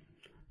نہیں.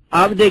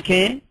 آپ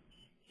دیکھیں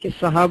کہ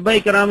صحابہ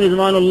کرام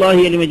رضوان اللہ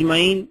علیہم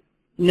اجمعین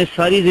نے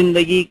ساری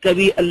زندگی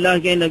کبھی اللہ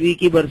کے نبی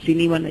کی برسی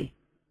نہیں منائی،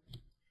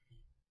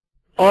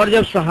 اور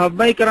جب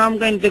صحابہ کرام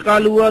کا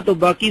انتقال ہوا تو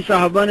باقی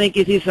صحابہ نے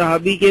کسی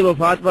صحابی کے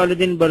وفات والے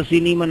دن برسی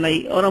نہیں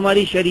منائی. اور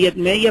ہماری شریعت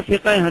میں یا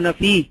فقہ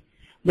حنفی،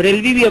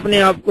 بریلوی بھی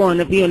اپنے آپ کو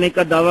حنفی ہونے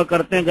کا دعویٰ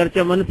کرتے ہیں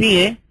گرچہ منفی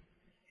ہیں،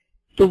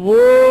 تو وہ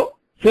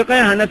فقہ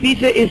حنفی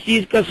سے اس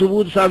چیز کا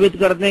ثبوت ثابت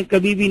کرتے ہیں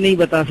کبھی بھی نہیں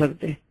بتا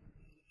سکتے.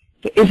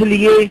 تو اس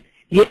لیے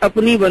یہ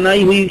اپنی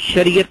بنائی ہوئی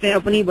شریعتیں،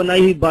 اپنی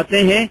بنائی ہوئی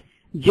باتیں ہیں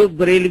جو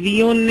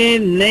بریلویوں نے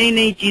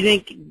نئی چیزیں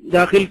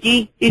داخل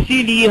کی.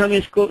 اسی لیے ہم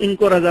ان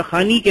کو رضا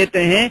خانی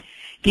کہتے ہیں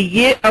کہ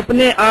یہ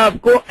اپنے آپ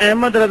کو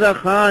احمد رضا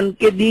خان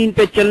کے دین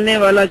پہ چلنے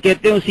والا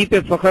کہتے ہیں، اسی پہ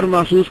فخر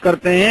محسوس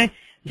کرتے ہیں.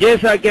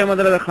 جیسا کہ احمد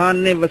رضا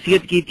خان نے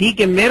وصیت کی تھی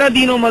کہ میرا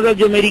دین و مذہب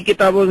جو میری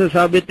کتابوں سے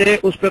ثابت ہے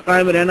اس پہ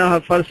قائم رہنا ہر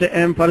فرض سے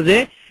اہم فرض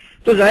ہے.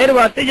 تو ظاہر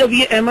بات ہے جب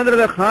یہ احمد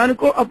رضا خان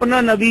کو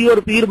اپنا نبی اور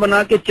پیر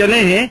بنا کے چلے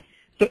ہیں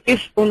تو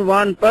اس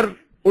عنوان پر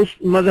اس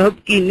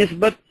مذہب کی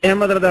نسبت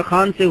احمد رضا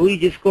خان سے ہوئی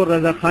جس کو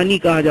رضا خانی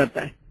کہا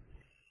جاتا ہے.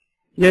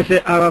 جیسے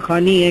آغا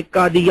خانی ہے،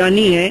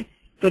 قادیانی ہے،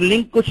 تو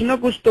لنک کچھ نہ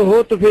کچھ تو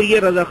ہو، تو پھر یہ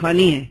رضا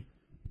خانی ہے.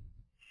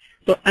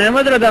 تو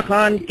احمد رضا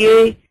خان کے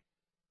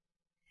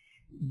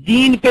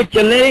دین پہ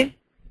چلے،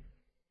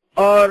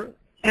 اور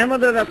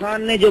احمد رضا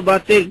خان نے جو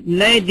باتیں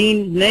نئے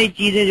دین نئی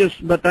چیزیں جو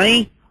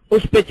بتائیں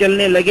اس پہ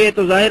چلنے لگے،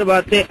 تو ظاہر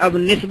بات ہے اب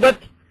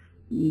نسبت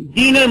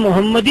دین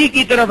محمدی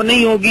کی طرف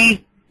نہیں ہوگی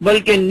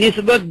بلکہ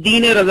نسبت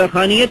دین رضا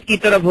خانیت کی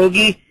طرف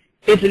ہوگی.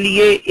 اس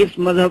لیے اس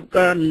مذہب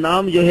کا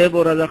نام جو ہے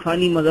وہ رضا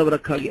خانی مذہب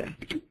رکھا گیا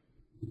ہے.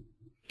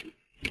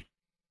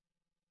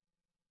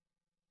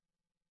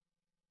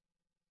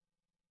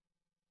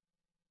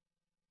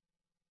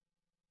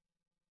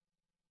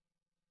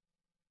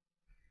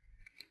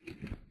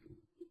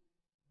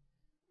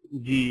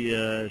 جی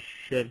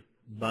شر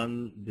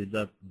بند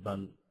بدعت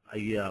بند،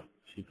 آئیے آپ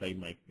شفائی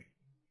مائک میں.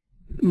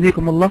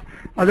 جزاکم اللہ.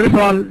 اگلا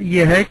سوال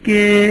یہ ہے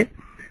کہ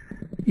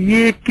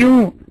یہ کیوں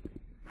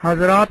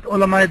حضرات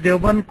علماء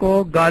دیوبند کو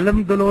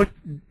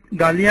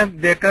گالیاں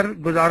دے کر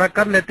گزارا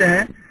کر لیتے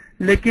ہیں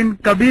لیکن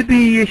کبھی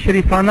بھی یہ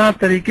شریفانہ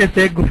طریقے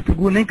سے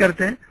گفتگو نہیں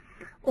کرتے،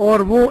 اور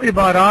وہ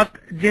عبارات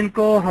جن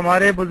کو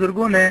ہمارے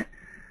بزرگوں نے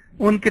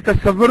ان کے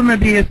تصور میں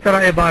بھی اس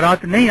طرح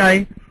عبارات نہیں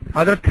آئی.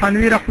 حضرت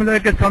خانوی رحمۃ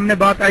اللہ کے سامنے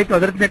بات آئی تو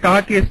حضرت نے کہا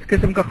کہ اس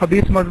قسم کا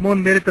خبیث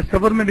مضمون میرے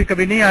تصور میں بھی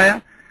کبھی نہیں آیا.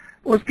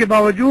 اس کے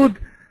باوجود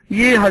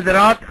یہ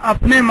حضرات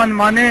اپنے من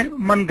مانے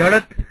من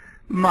گھڑت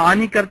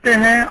معانی کرتے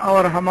ہیں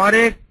اور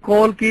ہمارے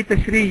قول کی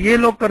تشریح یہ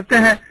لوگ کرتے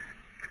ہیں،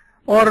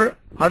 اور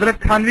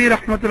حضرت خانوی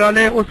رحمۃ اللہ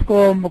علیہ اس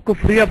کو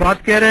کفریہ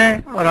بات کہہ رہے ہیں،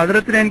 اور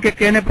حضرت نے ان کے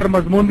کہنے پر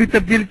مضمون بھی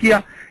تبدیل کیا.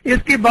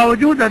 اس کے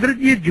باوجود حضرت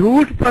یہ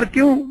جھوٹ پر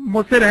کیوں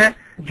مصر ہیں،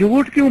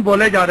 جھوٹ کیوں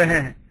بولے جا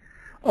رہے ہیں؟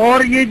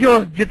 اور یہ جو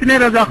جتنے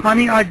رضا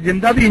خانی آج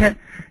زندہ بھی ہیں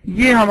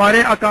یہ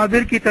ہمارے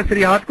اکابر کی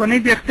تصریحات کو نہیں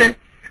دیکھتے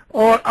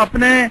اور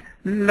اپنے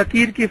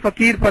لکیر کی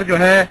فقیر پر جو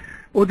ہے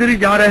ادھر ہی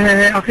جا رہے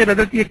ہیں. آخر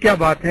حضرت یہ کیا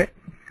بات ہے؟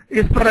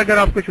 اس پر اگر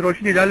آپ کچھ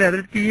روشنی ڈالیں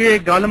حضرت کی یہ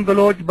گالم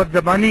گلوچ بد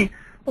زبانی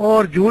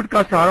اور جھوٹ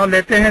کا سہارا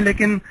لیتے ہیں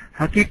لیکن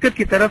حقیقت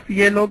کی طرف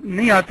یہ لوگ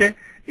نہیں آتے.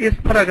 اس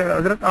پر اگر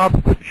حضرت آپ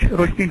کچھ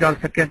روشنی ڈال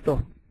سکیں تو.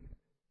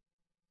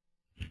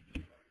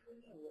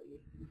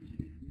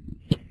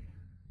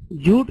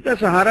 جھوٹ کا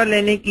سہارا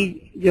لینے کی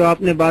جو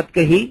آپ نے بات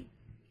کہی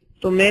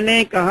تو میں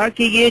نے کہا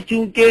کہ یہ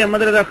چونکہ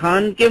احمد رضا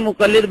خان کے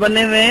مقلد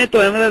بنے ہوئے ہیں تو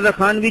احمد رضا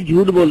خان بھی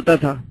جھوٹ بولتا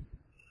تھا.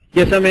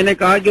 جیسا میں نے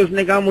کہا کہ اس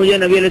نے کہا مجھے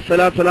نبی علیہ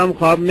السلام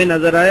خواب میں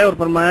نظر آیا اور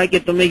فرمایا کہ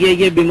تمہیں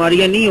یہ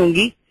بیماریاں نہیں ہوں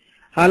گی،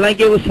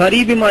 حالانکہ وہ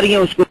ساری بیماریاں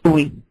اس کو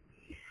ہوئیں.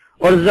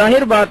 اور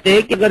ظاہر بات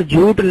ہے کہ اگر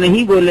جھوٹ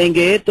نہیں بولیں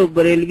گے تو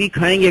بریلوی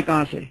کھائیں گے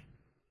کہاں سے؟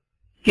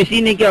 کسی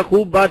نے کیا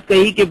خوب بات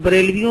کہی کہ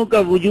بریلویوں کا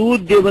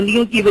وجود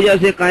دیوبندیوں کی وجہ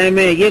سے قائم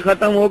ہے، یہ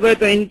ختم ہو گئے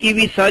تو ان کی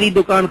بھی ساری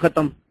دکان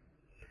ختم.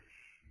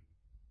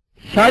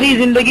 ساری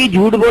زندگی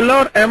جھوٹ بولا،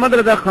 اور احمد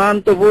رضا خان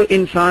تو وہ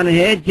انسان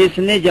ہے جس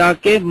نے جا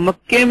کے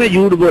مکے میں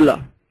جھوٹ بولا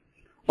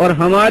اور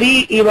ہماری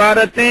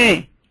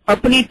عبارتیں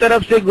اپنی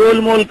طرف سے گول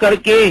مول کر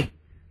کے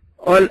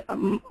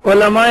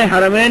علماء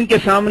حرمین کے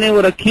سامنے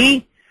وہ رکھی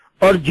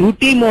اور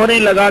جھوٹی مہریں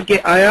لگا کے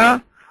آیا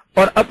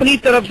اور اپنی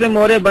طرف سے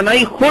مہریں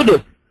بنائی.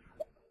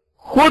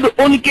 خود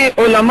ان کے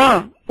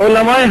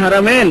علماء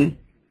حرمین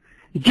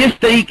جس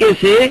طریقے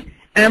سے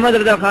احمد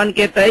رضا خان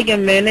کہتا ہے کہ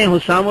میں نے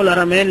حسام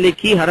الحرمین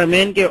لکھی،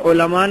 حرمین کے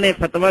علماء نے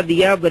فتویٰ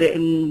دیا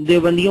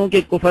دیوبندیوں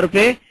کے کفر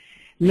پہ.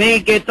 میں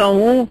کہتا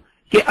ہوں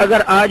کہ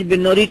اگر آج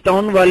بنوری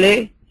ٹاؤن والے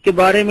کے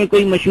بارے میں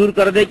کوئی مشہور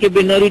کر دے کہ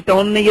بنوری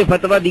ٹاؤن نے یہ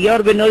فتویٰ دیا اور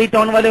بنوری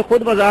ٹاؤن والے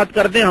خود وضاحت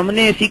کر دیں ہم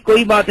نے ایسی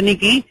کوئی بات نہیں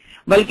کی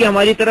بلکہ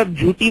ہماری طرف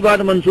جھوٹی بات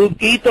منسوب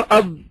کی، تو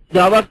اب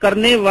دعویٰ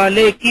کرنے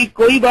والے کی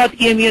کوئی بات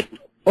کی اہمیت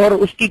اور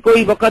اس کی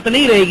کوئی وقت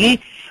نہیں رہے گی،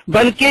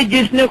 بلکہ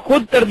جس نے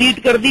خود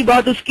تردید کر دی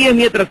بات اس کی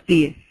اہمیت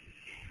رکھتی ہے.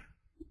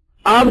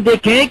 آپ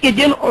دیکھیں کہ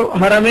جن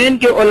حرمین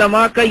کے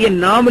علماء کا یہ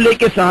نام لے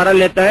کے سہارا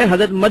لیتا ہے،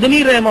 حضرت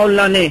مدنی رحمہ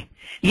اللہ نے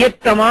یہ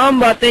تمام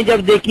باتیں جب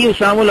دیکھی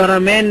حسام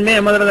الحرمین میں،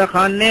 احمد رضا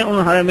خان نے ان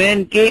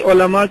حرمین کے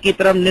علماء کی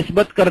طرف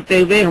نسبت کرتے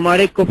ہوئے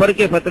ہمارے کفر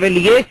کے فتوے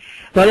لیے،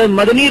 تو حضرت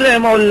مدنی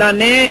رحمہ اللہ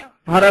نے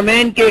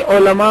حرمین کے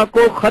علماء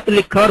کو خط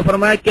لکھا اور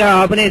فرمایا کیا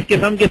آپ نے اس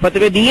قسم کے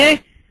فتوے دیے؟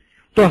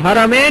 تو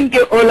حرمین کے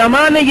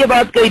علماء نے یہ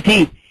بات کہی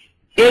تھی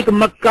ایک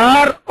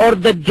مکار اور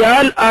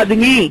دجال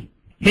آدمی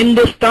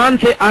ہندوستان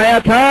سے آیا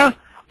تھا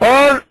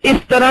اور اس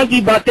طرح کی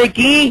باتیں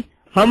کی،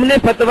 ہم نے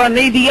فتویٰ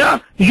نہیں دیا.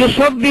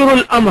 یصبح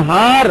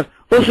الامہار،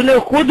 اس نے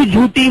خود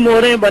جھوٹی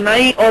مہریں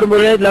بنائی اور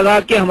مہریں لگا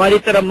کے ہماری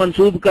طرف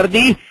منسوب کر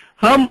دی.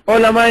 ہم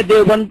علماء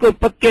دیوبند کو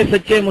پکے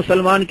سچے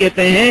مسلمان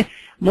کہتے ہیں.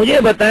 مجھے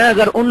بتائیں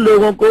اگر ان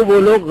لوگوں کو وہ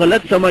لوگ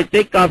غلط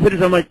سمجھتے، کافر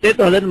سمجھتے،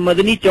 تو حضرت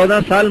مدنی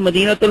 14 سال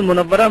مدینہ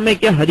المنورہ میں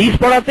کیا حدیث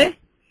پڑھاتے؟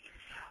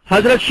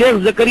 حضرت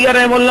شیخ زکریہ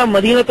رحمہ اللہ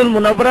مدینہ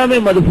المنورہ میں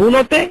مدفون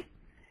ہوتے؟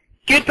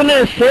 کتنے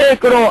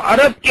سینکڑوں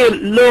عرب کے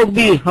لوگ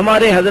بھی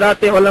ہمارے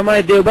حضرات علماء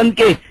دیوبند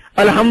کے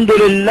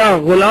الحمدللہ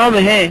غلام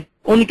ہیں،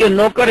 ان کے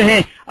نوکر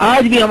ہیں.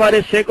 آج بھی ہمارے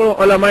سینکڑوں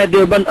علماء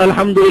دیوبند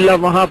الحمدللہ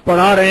وہاں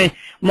پڑھا رہے ہیں.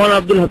 مولانا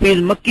عبدالحفیظ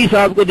مکی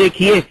صاحب کو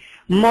دیکھیے،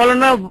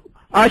 مولانا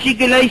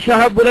عاشق الہی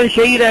صاحب بلند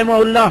شہی رحمہ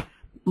اللہ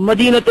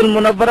مدینہ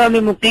المنورہ میں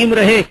مقیم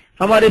رہے،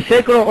 ہمارے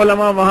سینکڑوں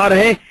علماء وہاں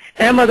رہے.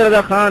 احمد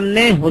رضا خان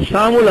نے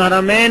حسام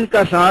الحرمین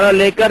کا سہارا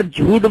لے کر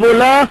جھوٹ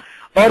بولا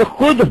اور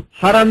خود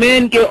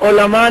حرمین کے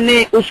علماء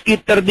نے اس کی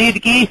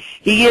تردید کی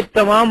کہ یہ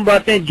تمام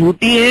باتیں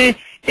جھوٹی ہیں.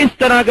 اس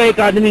طرح کا ایک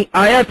آدمی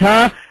آیا تھا،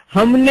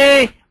 ہم نے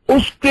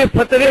اس کے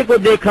فتوے کو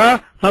دیکھا،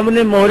 ہم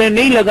نے مہریں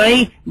نہیں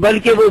لگائیں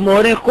بلکہ وہ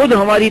مہریں خود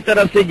ہماری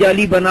طرف سے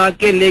جعلی بنا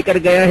کے لے کر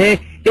گیا ہے.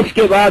 اس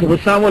کے بعد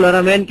حسام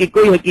الحرمین کی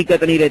کوئی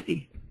حقیقت نہیں رہتی.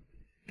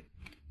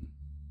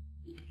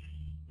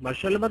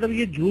 ماشاءاللہ، مطلب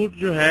یہ جھوٹ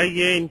جو ہے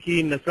یہ ان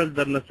کی نسل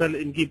در نسل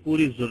ان کی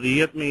پوری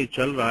ذریت میں یہ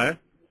چل رہا ہے.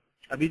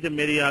 ابھی جب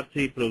میری آپ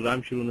سے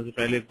پروگرام شروع ہونے سے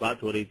پہلے ایک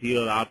بات ہو رہی تھی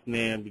اور آپ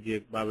نے مجھے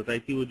ایک بات بتائی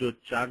تھی وہ جو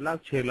 4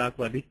 لاکھ 6 لاکھ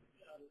والی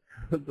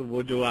تو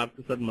وہ جو آپ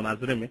کے ساتھ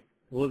مناظرے میں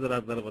وہ ذرا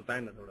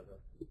بتائیں نا تھوڑا سا.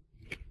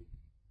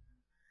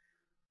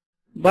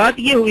 بات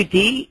یہ ہوئی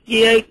تھی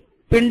کہ ایک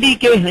پنڈی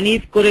کے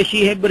حنیف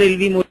قریشی ہے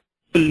بریلوی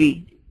مولوی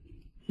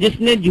جس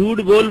نے جھوٹ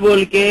بول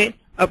بول کے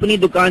اپنی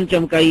دکان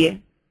چمکائی ہے.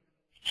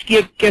 اس کی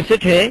ایک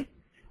کیسٹ ہے،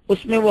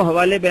 اس میں وہ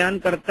حوالے بیان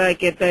کرتا ہے،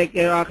 کہتا ہے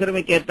کہ آخر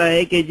میں کہتا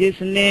ہے کہ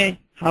جس نے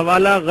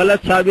حوالہ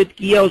غلط ثابت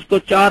کیا اس کو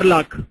 4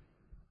 لاکھ،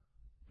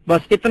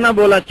 بس اتنا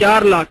بولا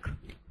 4 لاکھ.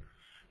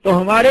 تو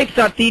ہمارے ایک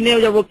ساتھی نے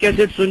جب وہ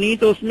کیسٹ سنی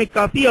تو اس میں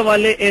کافی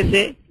حوالے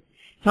ایسے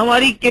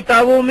ہماری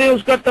کتابوں میں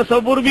اس کا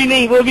تصور بھی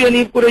نہیں، وہ بھی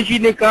حنیف قریشی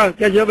نے کہا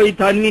کہ جب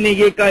تھانوی نے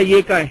یہ کہا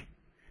یہ کہا ہے.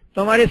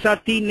 تو ہمارے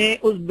ساتھی نے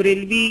اس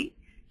بریلوی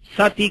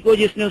ساتھی کو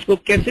جس نے اس کو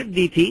کیسٹ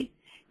دی تھی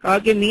کہا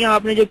کہ میاں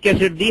آپ نے جو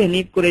کیسٹ دی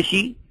حنیف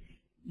قریشی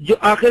جو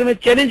آخر میں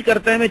چیلنج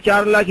کرتا ہے میں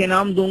 4 لاکھ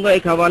انعام دوں گا،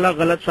 ایک حوالہ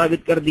غلط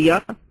ثابت کر دیا،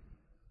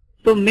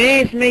 تو میں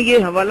اس میں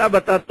یہ حوالہ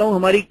بتاتا ہوں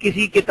ہماری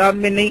کسی کتاب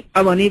میں نہیں،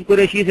 اب حنیف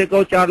قریشی سے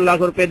کہو 4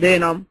 لاکھ روپے دے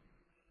انعام.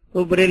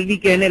 تو بریلوی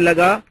کہنے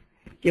لگا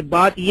کہ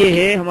بات یہ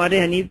ہے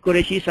ہمارے حنیف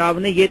قریشی صاحب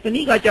نے یہ تو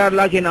نہیں کہا 4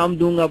 لاکھ انعام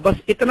دوں گا،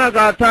 بس اتنا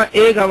کہا تھا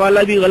ایک حوالہ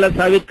بھی غلط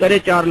ثابت کرے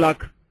 4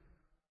 لاکھ.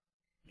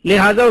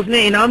 لہذا اس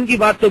نے انعام کی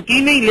بات تو کی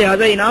نہیں،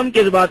 لہذا انعام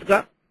کس بات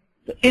کا.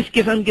 تو اس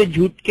قسم کے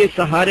جھوٹ کے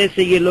سہارے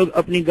سے یہ لوگ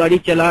اپنی گاڑی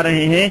چلا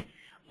رہے ہیں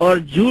اور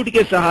جھوٹ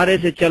کے سہارے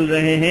سے چل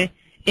رہے ہیں.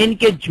 ان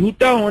کے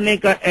جھوٹا ہونے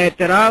کا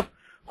اعتراف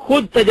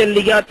خود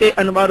تجلیات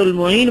انوار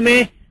المعین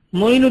میں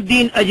معین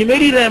الدین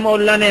اجمیری رحمہ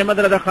اللہ نے احمد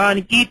رضا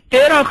خان کی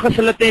 13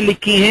 خصلتیں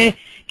لکھی ہیں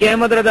کہ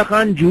احمد رضا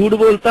خان جھوٹ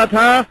بولتا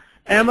تھا،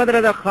 احمد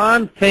رضا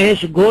خان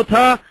فحش گو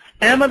تھا،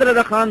 احمد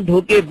رضا خان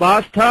دھوکے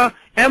باز تھا،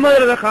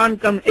 احمد رضا خان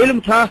کم علم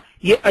تھا.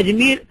 یہ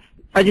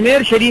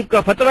اجمیر شریف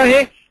کا فتویٰ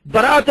ہے.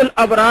 برات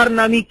الابرار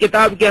نامی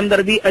کتاب کے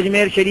اندر بھی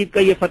اجمیر شریف کا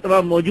یہ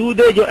فتویٰ موجود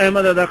ہے جو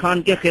احمد رضا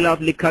خان کے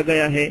خلاف لکھا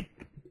گیا ہے.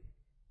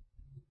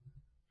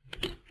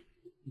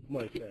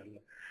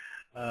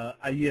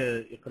 آئیے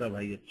اقرا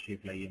بھائی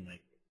تشریف لائیے مائک.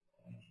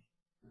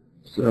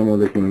 السلام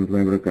علیکم ورحمۃ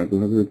اللہ وبرکاتہ.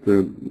 حضرت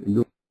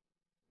دو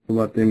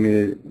باتیں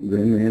میرے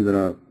ذہن میں ہیں،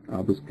 ذرا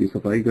آپ اس کی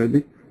صفائی کر دیں.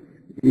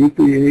 ایک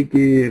تو یہ ہے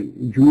کہ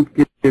جھوٹ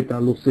کے के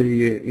ताल्लुक से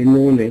ये इन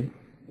लोगों ने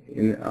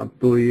अब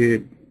तो ये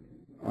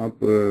आप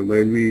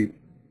बरेलवी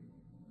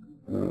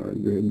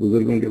जो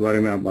बुजुर्गों के बारे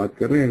में आप बात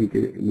कर रहे हैं, उनके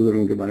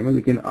बुजुर्गों के बारे में,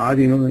 लेकिन आज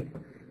इन्होंने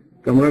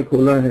कमरा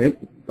खोला है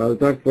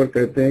पालताक पर,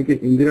 कहते हैं कि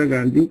इंदिरा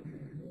गांधी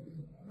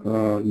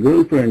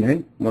गर्लफ्रेंड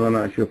है मौलाना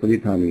अशरफ अली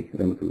थानवी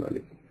रहमतुल्लाह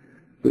अलैह।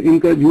 तो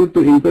इनका झूठ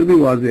तो इन पर भी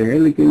वाज़ेह है,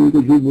 लेकिन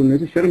इनको झूठ बोलने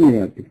से शर्म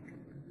नहीं आती।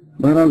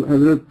 बहरहाल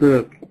हजरत,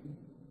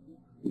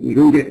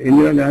 क्योंकि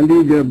इंदिरा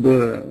गांधी जब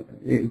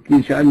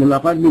की शायद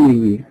मुलाकात भी नहीं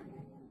हुई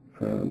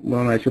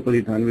मौलाना अशरफ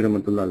अली थानवी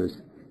रहमतुल्लाह अलैह से,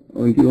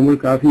 उनकी उम्र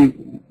काफी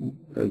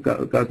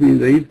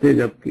ज़ईफ थे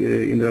जब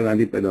इंदिरा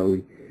गांधी पैदा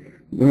हुई।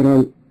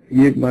 बहरहाल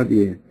ये एक बात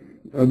ये है।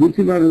 और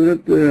दूसरी बात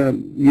हजरत,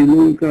 ये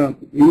लोगों का,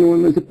 इन लोगों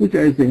में से कुछ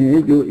ऐसे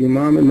हैं जो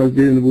इमाम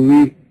मस्जिद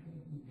नबवी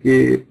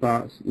के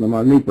पास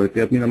नमाज नहीं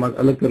पढ़ते, अपनी नमाज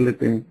अलग कर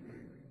लेते हैं।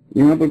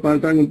 यहाँ पर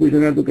पाकिस्तान में पूछा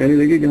गया तो कहने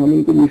लगे कि हम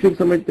उनको मुशरिक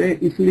समझते हैं,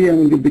 इसलिए हम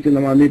उनके पीछे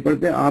नमाज नहीं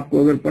पढ़ते, आपको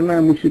अगर पढ़ना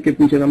है मुशरिक के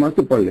पीछे नमाज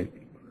तो पढ़ ले।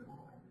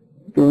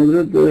 तो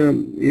हजरत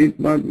एक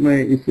बात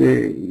मैं इससे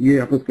ये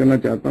अखज़ करना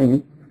चाहता हूँ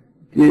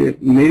कि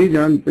मेरी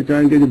जान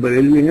पहचान के जो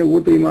बरेलवी हैं वो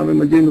तो इमाम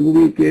मस्जिद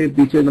नबवी के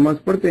पीछे नमाज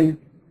पढ़ते हैं।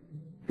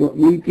 तो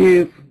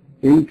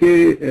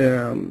इनके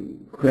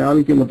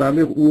ख्याल के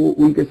मुताबिक वो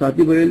उनके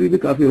साथी बरेलवी भी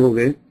काफिर हो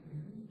गए,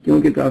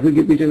 क्योंकि काफिर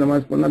के पीछे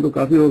नमाज पढ़ना तो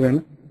काफिर हो गया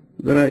ना।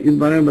 जरा इस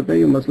बारे में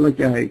बताइए मसला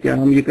क्या है, क्या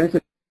हम ये कह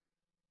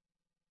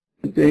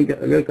सकते हैं कि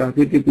अगर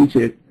काफिर के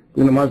पीछे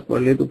कोई नमाज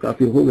पढ़ ले तो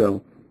काफिर हो गया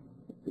हो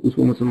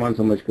उसको मुसलमान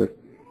समझकर?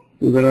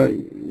 तो जरा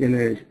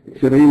यानी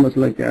शरई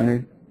मसला क्या है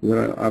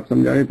जरा आप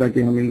समझाएं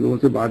ताकि हम इन लोगों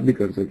से बात भी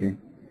कर सकें।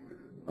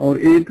 और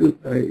एक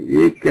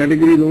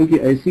कैटेगरी लोगों की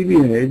ऐसी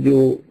भी है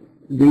जो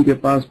जिनके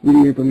पास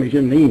पूरी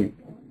इंफॉर्मेशन नहीं है,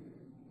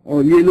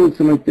 और ये लोग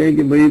समझते हैं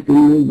कि भाई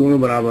तुम लोग दोनों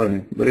बराबर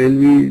हैं,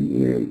 बरेलवी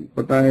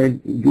पता है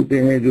झूठे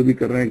हैं, जो भी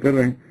कर रहे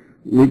हैं,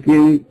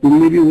 लेकिन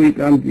तुमने भी वही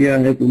काम किया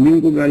है, तुम भी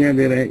उनको गालियां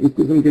दे रहे हैं, इस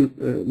किस्म के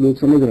लोग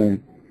समझ रहे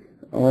हैं।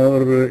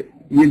 और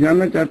ये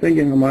जानना चाहते हैं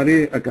कि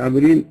हमारे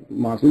अकाबरीन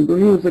मासूम तो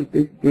नहीं हो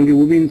सकते, क्योंकि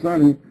वो भी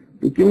इंसान है,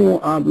 तो क्यों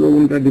आप लोग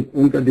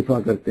उनका दिफा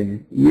करते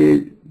हैं? ये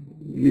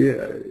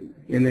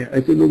यानी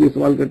ऐसे लोग ये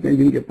सवाल करते हैं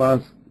जिनके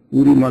पास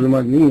पूरी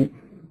मालूमात नहीं है,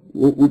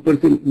 वो ऊपर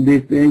से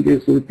देखते हैं कि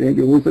सोचते हैं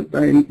कि हो सकता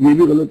है ये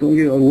भी गलत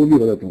होंगे और वो भी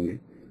गलत होंगे।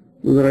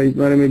 तो जरा इस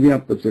बारे में भी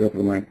आप तबसरा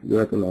फरमाएं,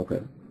 जज़ाकल्लाह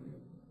खैर।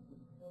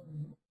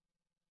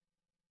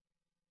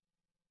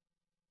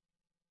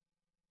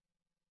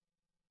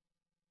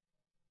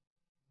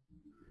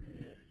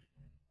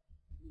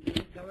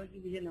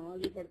 नमाज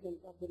भी पढ़ते हैं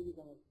फिर भी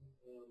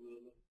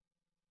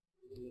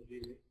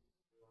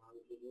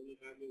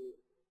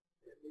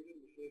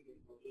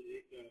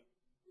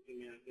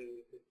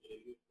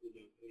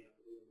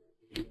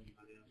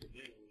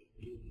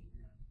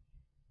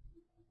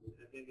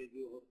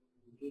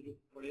जो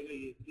पढ़ेगा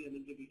ये इसलिए हम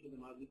इनके पीछे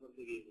नमाज नहीं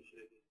पढ़ते कि ये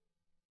मुशरिक है,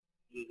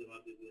 ये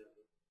जवाब दे दिया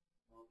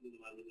अपनी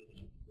नमाज नहीं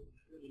पढ़ते।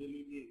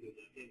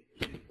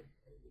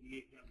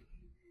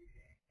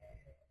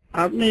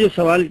 आपने जो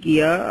सवाल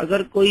किया,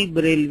 अगर कोई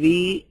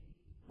बरेलवी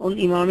उन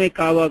इमाम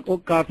काबा को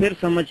काफिर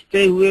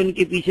समझते हुए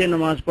उनके पीछे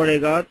नमाज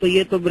पढ़ेगा तो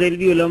ये तो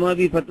बरेलवी उलमा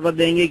भी फतवा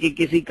देंगे कि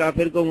किसी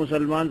काफिर को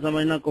मुसलमान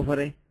समझना कुफर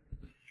है,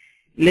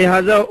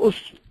 लिहाजा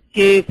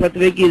उसके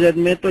फतवे की इज्जत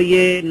में तो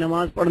ये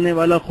नमाज पढ़ने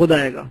वाला खुद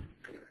आएगा।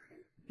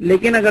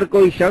 लेकिन अगर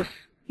कोई शख्स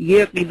ये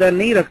अकीदा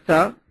नहीं रखता,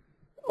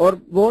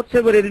 और बहुत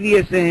से बरेलवी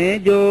ऐसे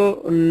हैं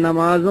जो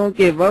नमाजों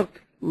के वक्त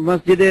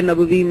मस्जिद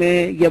नबवी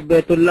में या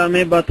बैतुल्लाह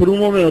में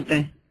बाथरूमों में होते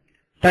हैं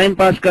टाइम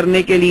पास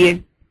करने के लिए,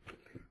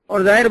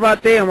 और जाहिर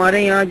बात है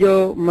हमारे यहाँ जो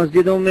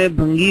मस्जिदों में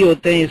भंगी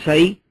होते हैं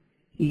ईसाई,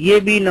 ये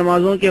भी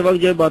नमाजों के वक्त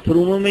जो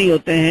बाथरूमों में ही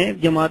होते हैं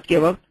जमात के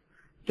वक्त,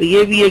 तो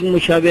ये भी एक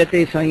मुशाबियत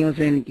है ईसाइयों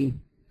से इनकी।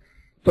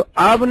 तो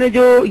आपने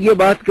जो ये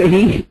बात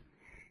कही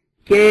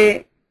कि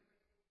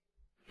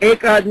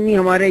एक आदमी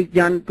हमारे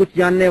कुछ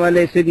जानने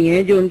वाले ऐसे भी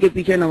हैं जो उनके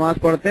पीछे नमाज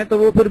पढ़ते हैं, तो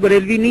वो फिर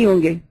बरेलवी नहीं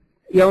होंगे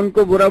या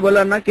उनको बुरा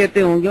भला ना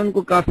कहते होंगे,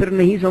 उनको काफिर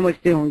नहीं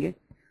समझते होंगे।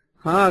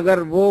 हाँ, अगर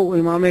वो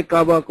इमाम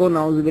काबा को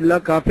नाउज़ुबिल्लाह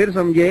काफिर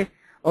समझे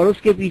और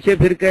उसके पीछे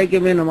फिर कहे कि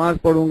मैं नमाज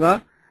पढ़ूंगा,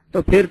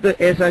 तो फिर तो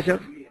ऐसा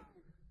शख्स,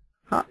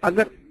 हाँ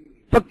अगर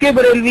पक्के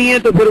बरेलवी हैं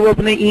तो फिर वो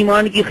अपने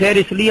ईमान की खैर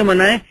इसलिए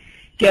मनाए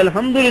कि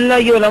अल्हम्दुलिल्लाह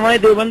ये उलमाए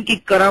देवबंद की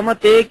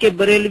करामत है कि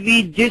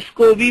बरेलवी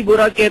जिसको भी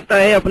बुरा कहता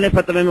है अपने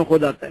फतवे में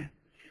खुद आता है।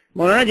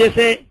 मौलाना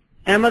जैसे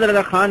अहमद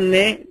रजा खान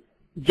ने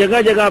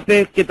जगह जगह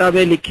पे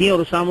किताबें लिखी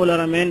और उसामुल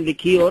हरमैन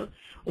लिखी, और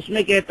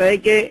उसमें कहता है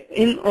कि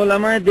इन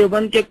उलमाए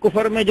देवबंद के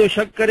कुफर में जो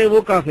शक करे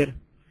वो काफिर,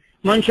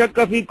 मन शक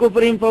फी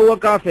कुफरिहिम फहुव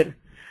काफिर,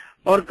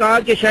 और कहा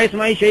कि शाह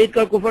इस्माइल शहीद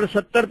का कुफर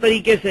 70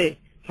 तरीके से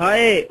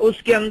है,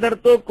 उसके अंदर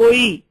तो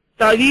कोई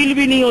तावील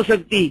भी नहीं हो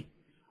सकती।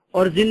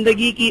 और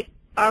जिंदगी की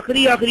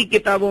आखिरी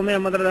किताबों में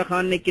अहमद रजा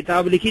खान ने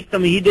किताब लिखी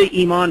तमहीद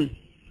ईमान,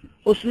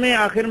 उसमें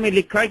आखिर में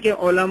लिखा कि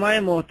उलमाए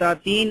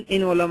मोहतातीन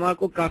इन उलमा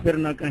को काफिर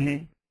न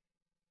कहें,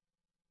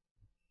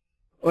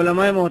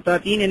 उलमाए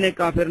मोहतातीन इन्हें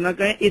काफिर न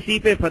कहें, इसी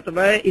पे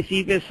फतवा है,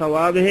 इसी पे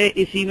सवाब है,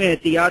 इसी में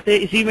एहतियात है,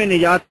 इसी में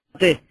निजात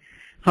है।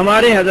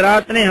 हमारे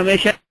हजरात ने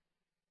हमेशा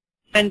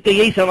इनके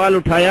यही सवाल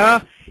उठाया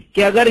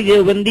कि अगर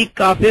ये बंदी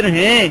काफिर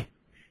हैं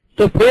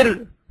तो फिर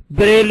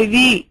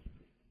बरेलवी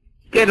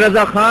کہ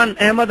رضا خان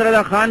احمد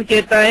رضا خان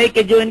کہتا ہے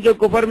کہ جو ان کے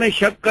کفر میں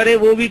شک کرے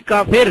وہ بھی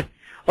کافر،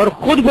 اور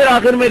خود پھر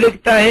آخر میں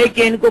لکھتا ہے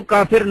کہ ان کو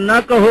کافر نہ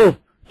کہو،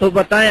 تو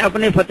بتائیں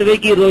اپنے فتوے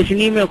کی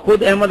روشنی میں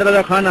خود احمد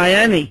رضا خان آیا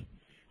ہے نہیں؟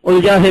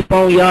 الجھا ہے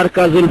پاؤں یار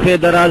کا زلف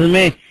دراز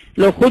میں،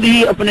 لو خود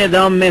ہی اپنے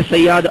دام میں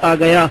سیاد آ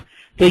گیا۔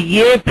 تو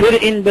یہ پھر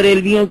ان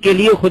بریلویوں کے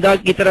لیے خدا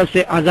کی طرف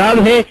سے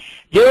عذاب ہے،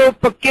 جو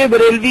پکے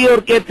بریلوی اور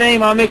کہتے ہیں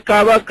امام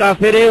کعبہ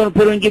کافر ہے، اور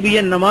پھر ان کی بھی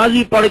یہ نماز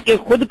ہی پڑھ کے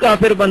خود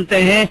کافر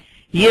بنتے ہیں،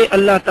 یہ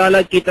اللہ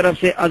تعالیٰ کی طرف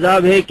سے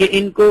عذاب ہے کہ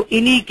ان کو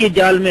انہی کے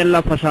جال میں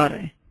اللہ پھنسا رہے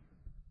ہیں۔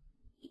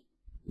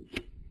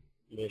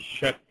 بے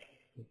شک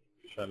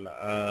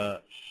انشاءاللہ۔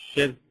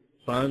 شیر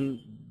خان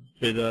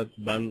فیضات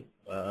بن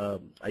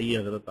آئیے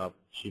حضرت، آپ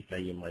شیف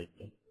لائیے مائک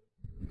پہ۔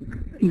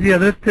 جی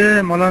حضرت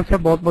مولانا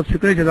صاحب بہت بہت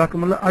شکریہ،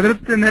 جزاکم اللہ۔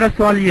 حضرت میرا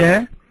سوال یہ ہے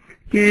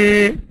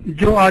کہ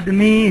جو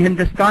آدمی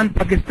ہندوستان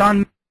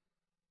پاکستان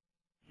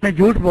میں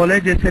جھوٹ بولے،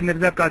 جیسے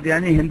مرزا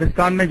قادیانی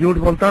ہندوستان میں جھوٹ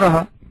بولتا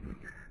رہا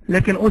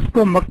لیکن اس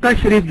کو مکہ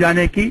شریف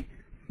جانے کی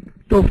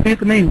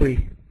توفیق نہیں ہوئی،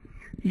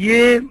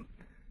 یہ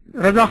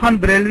رضا خان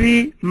بریلوی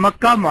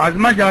مکہ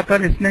معظمہ جا کر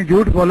اس نے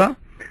جھوٹ بولا،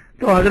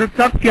 تو حضرت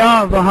صاحب کیا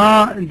وہاں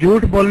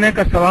جھوٹ بولنے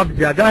کا ثواب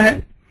زیادہ ہے،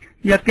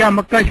 یا کیا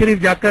مکہ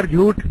شریف جا کر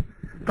جھوٹ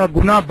کا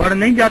گناہ بڑھ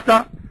نہیں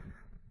جاتا؟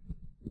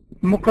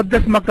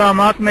 مقدس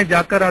مقامات میں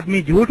جا کر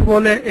آدمی جھوٹ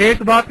بولے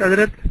ایک بات،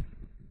 حضرت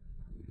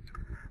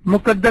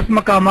مقدس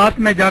مقامات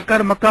میں جا کر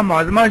مکہ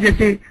معظمہ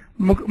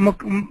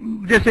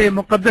جیسے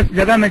مقدس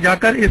جگہ میں جا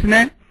کر اس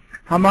نے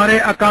ہمارے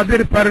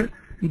اکابر پر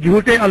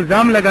جھوٹے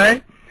الزام لگائے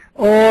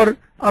اور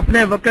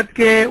اپنے وقت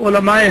کے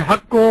علماء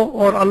حق کو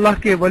اور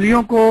اللہ کے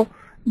ولیوں کو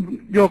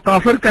جو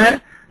کافر کہے،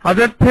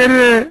 حضرت پھر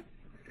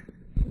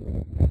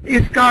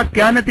اس کا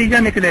کیا نتیجہ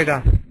نکلے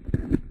گا؟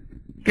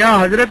 کیا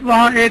حضرت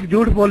وہاں ایک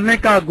جھوٹ بولنے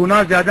کا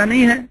گناہ زیادہ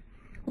نہیں ہے،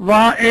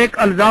 وہاں ایک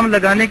الزام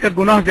لگانے کا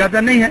گناہ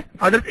زیادہ نہیں ہے؟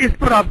 حضرت اس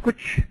پر آپ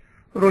کچھ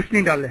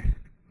روشنی ڈالیں۔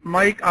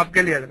 مائک آپ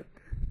کے لیے حضرت۔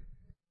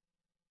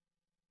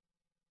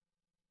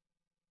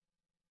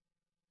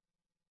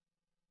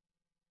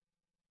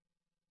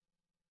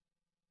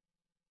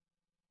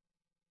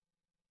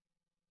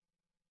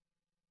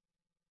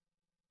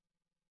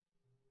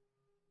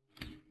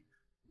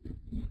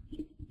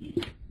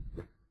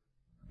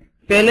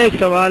 پہلے ایک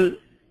سوال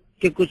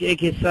کہ کچھ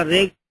ایک حصہ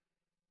رہ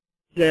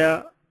گیا،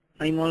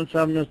 ایمان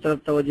صاحب نے اس طرف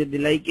توجہ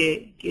دلائی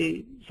کہ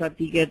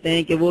ساتھی کہتے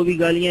ہیں کہ وہ بھی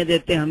گالیاں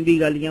دیتے ہیں ہم بھی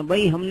گالیاں،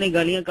 بھائی ہم نے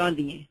گالیاں کہاں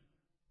دی ہیں؟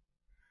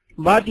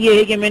 بات یہ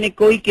ہے کہ میں نے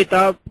کوئی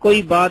کتاب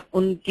کوئی بات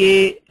ان کے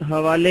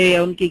حوالے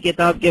یا ان کی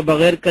کتاب کے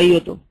بغیر کہی ہو،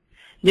 تو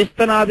جس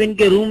طرح آپ ان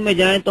کے روم میں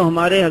جائیں تو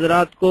ہمارے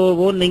حضرات کو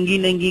وہ ننگی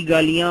ننگی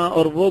گالیاں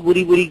اور وہ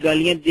بری بری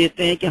گالیاں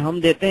دیتے ہیں کہ ہم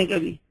دیتے ہیں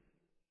کبھی؟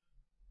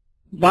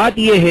 بات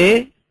یہ ہے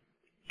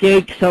کہ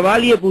ایک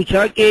سوال یہ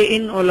پوچھا کہ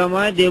ان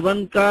علماء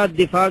دیوبند کا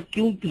دفاع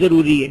کیوں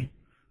ضروری ہے؟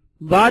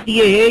 بات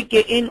یہ ہے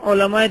کہ ان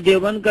علماء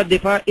دیوبند کا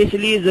دفاع اس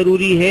لیے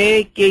ضروری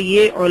ہے کہ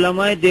یہ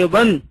علماء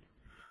دیوبند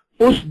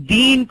اس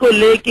دین کو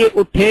لے کے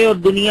اٹھے اور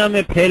دنیا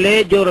میں پھیلے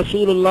جو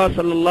رسول اللہ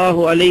صلی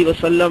اللہ علیہ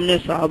وسلم نے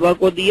صحابہ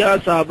کو دیا،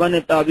 صحابہ نے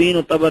تابعین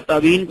و تبع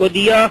تابعین کو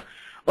دیا،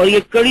 اور یہ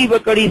کڑی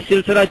بکڑی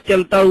سلسلہ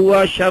چلتا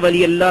ہوا شاہ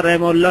ولی اللہ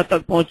رحمہ اللہ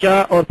تک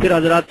پہنچا، اور پھر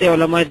حضرات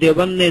علماء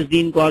دیوبند نے اس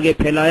دین کو آگے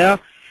پھیلایا۔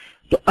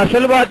 تو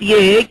اصل بات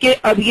یہ ہے کہ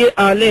اب یہ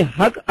اہل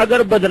حق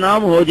اگر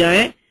بدنام ہو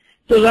جائیں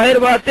تو ظاہر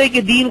بات ہے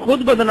کہ دین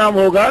خود بدنام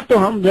ہوگا،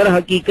 تو ہم در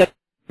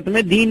حقیقت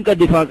میں دین کا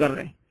دفاع کر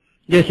رہے ہیں۔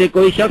 جیسے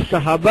کوئی شخص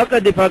صحابہ کا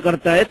دفاع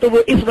کرتا ہے تو وہ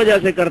اس وجہ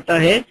سے کرتا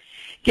ہے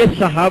کہ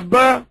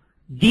صحابہ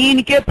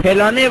دین کے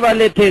پھیلانے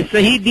والے تھے،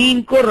 صحیح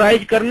دین کو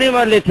رائج کرنے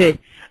والے تھے۔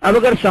 اب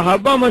اگر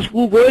صحابہ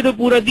مشکوک ہوئے تو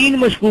پورا دین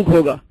مشکوک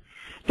ہوگا۔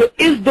 تو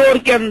اس دور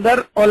کے اندر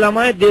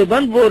علماء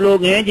دیوبند وہ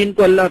لوگ ہیں جن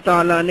کو اللہ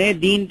تعالیٰ نے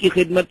دین کی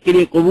خدمت کے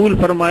لیے قبول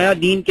فرمایا،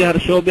 دین کے ہر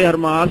شعبے ہر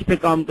محاذ پہ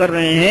کام کر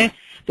رہے ہیں،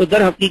 تو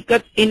در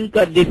حقیقت ان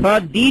کا دفاع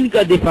دین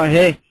کا دفاع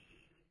ہے۔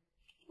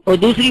 اور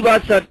دوسری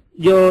بات سر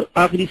جو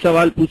آخری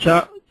سوال پوچھا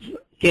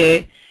کہ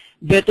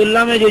بیت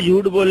اللہ میں جو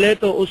جھوٹ بولے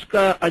تو اس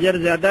کا اجر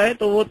زیادہ ہے،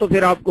 تو وہ تو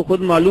پھر آپ کو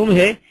خود معلوم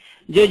ہے،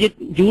 جو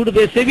جھوٹ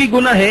ویسے بھی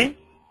گناہ ہے،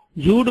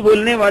 جھوٹ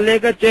بولنے والے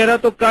کا چہرہ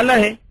تو کالا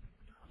ہے۔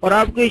 اور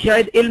آپ کو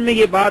شاید علم میں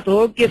یہ بات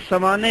ہو کہ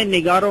سوانح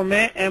نگاروں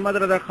میں احمد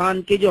رضا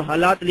خان کے جو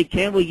حالات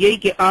لکھے ہیں وہ یہی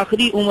کہ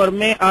آخری عمر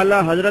میں اعلی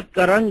حضرت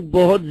کا رنگ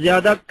بہت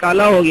زیادہ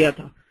کالا ہو گیا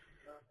تھا،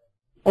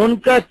 ان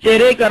کا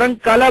چہرے کا رنگ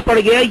کالا پڑ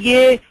گیا۔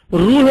 یہ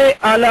روح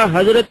اعلی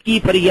حضرت کی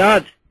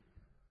فریاد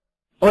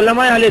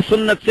علماء اہل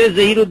سنت سے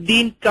ظہیر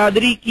الدین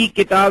قادری کی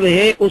کتاب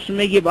ہے، اس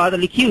میں یہ بات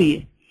لکھی ہوئی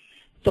ہے۔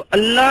 تو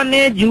اللہ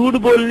نے جھوٹ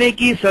بولنے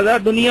کی سزا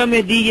دنیا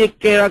میں دی، یہ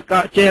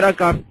چہرہ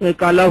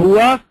کالا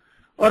ہوا،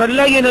 اور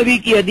اللہ کے نبی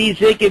کی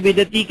حدیث ہے کہ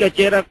بدعتی کا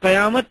چہرہ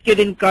قیامت کے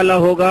دن کالا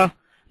ہوگا،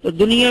 تو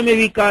دنیا میں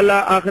بھی کالا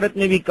آخرت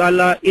میں بھی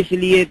کالا، اس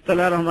لیے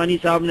طلحہ رحمانی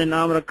صاحب نے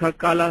نام رکھا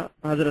کالا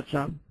حضرت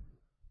صاحب۔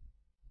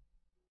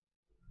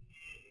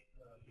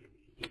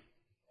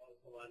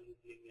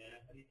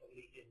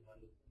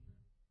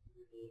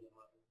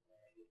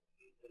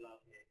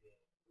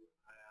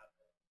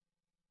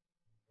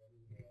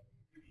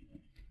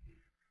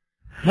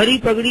 ہری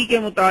پگڑی کے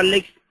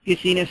متعلق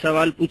کسی نے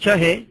سوال پوچھا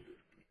ہے،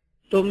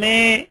 تو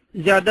میں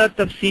زیادہ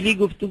تفصیلی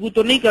گفتگو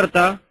تو نہیں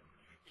کرتا،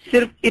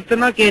 صرف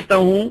اتنا کہتا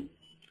ہوں،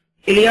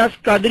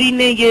 الیاس قادری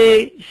نے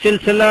یہ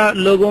سلسلہ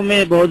لوگوں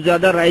میں بہت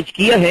زیادہ رائج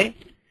کیا ہے،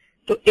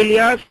 تو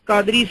الیاس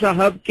قادری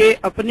صاحب کے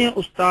اپنے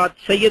استاد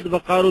سید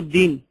وقار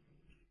الدین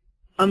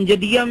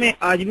امجدیہ میں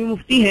آج بھی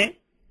مفتی ہیں،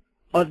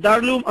 اور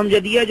دارالعلوم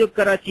امجدیہ جو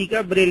کراچی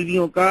کا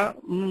بریلویوں کا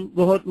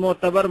بہت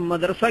معتبر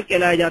مدرسہ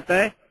کہلایا جاتا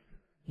ہے،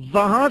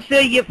 وہاں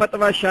سے یہ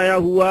فتویٰ شائع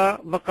ہوا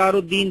وقار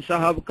الدین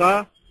صاحب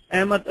کا،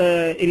 احمد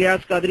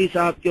الیاس قادری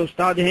صاحب کے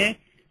استاد ہیں،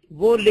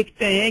 وہ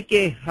لکھتے ہیں کہ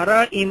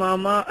ہرا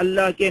امامہ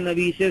اللہ کے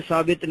نبی سے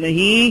ثابت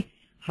نہیں،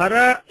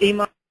 ہرا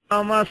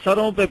امامہ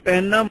سروں پہ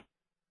پہننا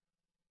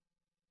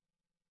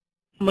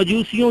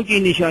مجوسیوں کی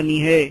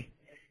نشانی ہے،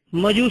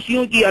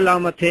 مجوسیوں کی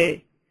علامت ہے،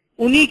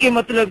 انہی کے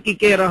مطلب کی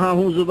کہہ رہا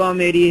ہوں، زباں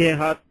میری ہے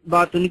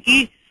بات ان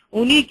کی،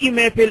 انہی کی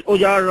محفل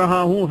اجاڑ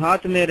رہا ہوں،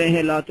 ہاتھ میں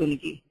رہے لات ان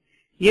کی۔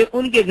 یہ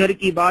ان کے گھر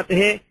کی بات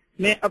ہے،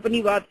 میں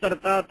اپنی بات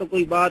کرتا تو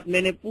کوئی بات،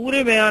 میں نے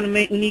پورے بیان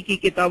میں انہی کی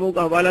کتابوں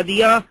کا حوالہ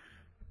دیا۔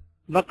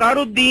 وقار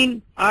الدین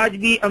آج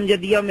بھی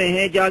امجدیہ میں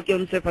ہے، جا کے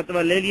ان سے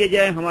فتویٰ لے لیا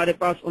جائے، ہمارے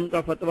پاس ان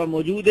کا فتویٰ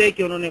موجود ہے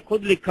کہ انہوں نے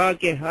خود لکھا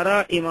کہ ہرا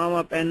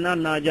امامہ پہننا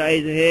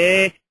ناجائز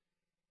ہے۔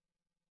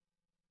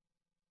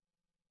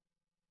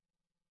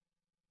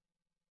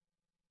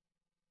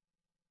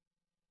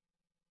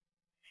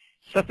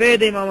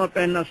 سفید امامہ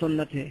پہننا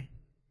سنت ہے۔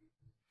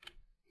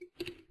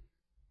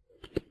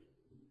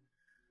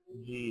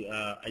 جی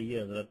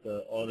آئیے حضرت،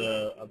 اور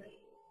اب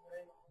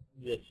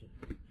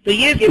تو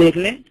یہ دیکھ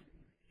لیں،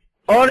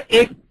 اور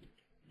ایک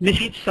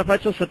مشید صفحہ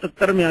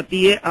 177 میں آتی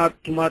ہے،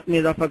 آپ کی بات میں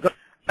اضافہ کر،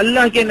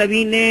 اللہ کے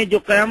نبی نے جو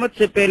قیامت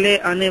سے پہلے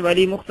آنے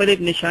والی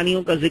مختلف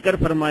نشانیوں کا ذکر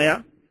فرمایا،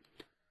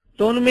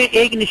 تو ان میں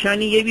ایک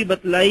نشانی یہ بھی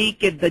بتلائی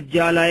کہ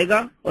دجال آئے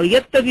گا، اور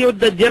یتبع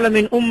الدجال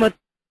من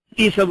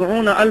امتی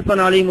 70,000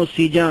 علیہم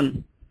السیجان۔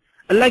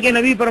 اللہ کے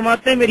نبی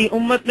فرماتے ہیں میری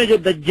امت میں جو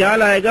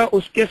دجال آئے گا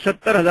اس کے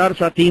 70,000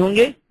 ساتھی ہوں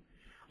گے،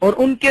 اور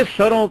ان کے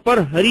سروں پر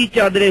ہری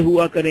چادریں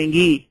ہوا کریں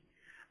گی۔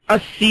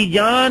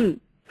 السیجان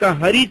کا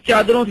ہری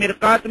چادروں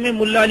مرقات میں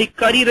ملا علی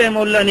قاری رحمہ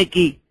اللہ نے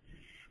کی،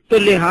 تو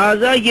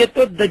لہٰذا یہ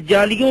تو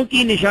دجالیوں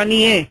کی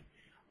نشانی ہے۔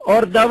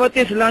 اور دعوت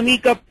اسلامی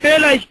کا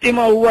پہلا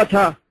اجتماع ہوا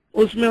تھا،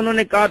 اس میں انہوں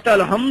نے کہا تھا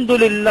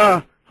الحمدللہ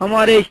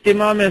ہمارے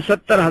اجتماع میں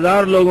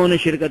 70,000 لوگوں نے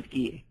شرکت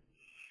کی ہے۔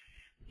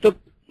 تو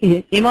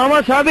امامہ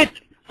ثابت۔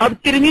 اب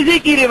ترمذی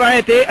کی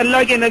روایت ہے،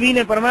 اللہ کے نبی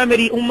نے فرمایا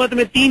میری امت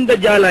میں 3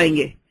 دجال آئیں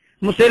گے،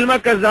 مسلمہ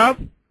کذاب،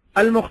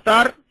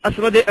 المختار،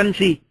 اسود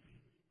انسی۔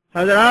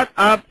 حضرات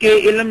آپ کے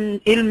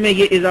علم میں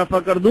یہ اضافہ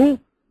کر دوں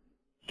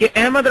کہ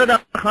احمد رضا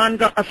خان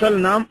کا اصل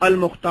نام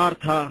المختار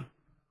تھا۔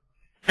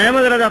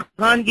 احمد رضا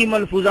خان کی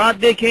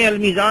ملفوظات دیکھیں،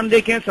 المیزان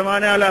دیکھیں،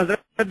 سمان اعلی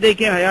حضرت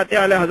دیکھیں، حیات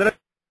اعلی حضرت۔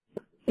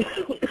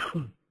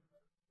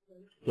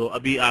 تو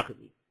ابھی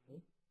آخری،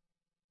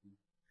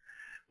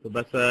 تو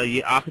بس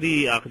یہ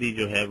آخری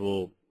جو ہے وہ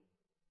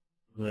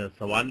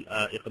سوال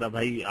اقرا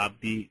بھائی آپ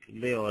بھی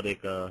لیں، اور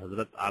ایک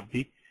حضرت آپ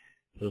بھی،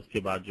 تو اس کے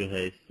بعد جو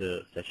ہے اس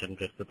سیشن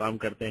کا اختتام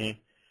کرتے ہیں،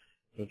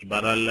 کیونکہ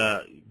بہرحال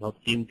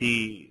بہت قیمتی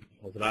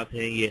حضرات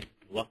ہیں، یہ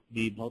وقت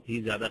بھی بہت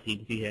ہی زیادہ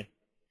قیمتی ہے۔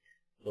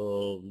 تو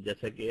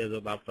جیسا کہ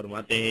حضرت آپ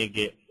فرماتے ہیں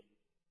کہ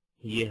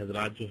یہ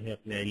حضرات جو ہے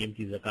اپنے علم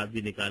کی زکوٰۃ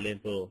بھی نکالیں،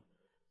 تو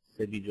اس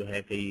سے بھی جو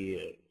ہے کئی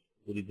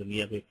پوری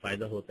دنیا کو ایک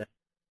فائدہ ہوتا ہے۔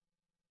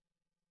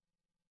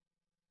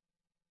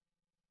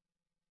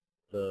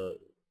 تو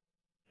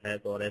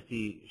اور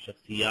ایسی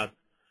شخصیات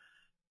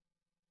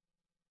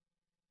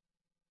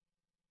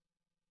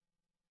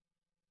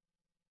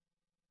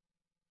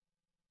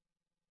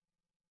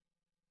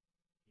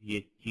یہ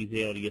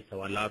چیزیں اور یہ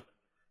سوالات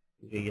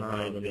کہ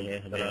یہاں انہوں نے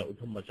ہمیں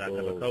ادھم مچا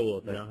کر رکھا ہوا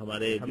ہوتا ہے،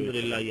 ہمارے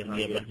الحمدللہ یہاں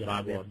یہ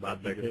بات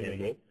بیٹھے ہیں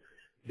وہ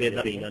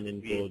بیدار، ان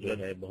کو جو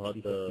ہے بہت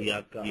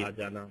یاد کا آ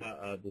جانا۔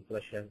 دوسرا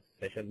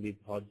سیشن بھی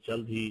بہت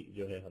جلد ہی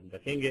جو ہے ہم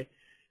رکھیں گے،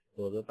 تو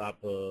حضرت آپ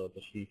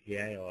تشریف لے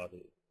آئیں اور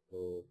تو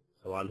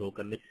سوال ہو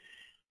کر لیں،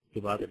 اس کے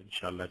بعد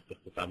انشاءاللہ اس کا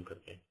اختتام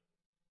کرتے ہیں۔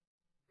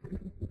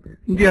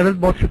 جی حضرت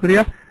بہت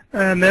شکریہ۔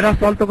 میرا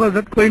سوال تو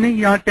حضرت کوئی نہیں،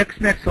 یہاں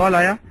ٹیکسٹ میں ایک سوال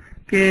آیا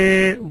کہ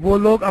وہ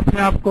لوگ اپنے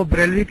آپ کو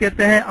بریلوی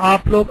کہتے ہیں،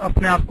 آپ لوگ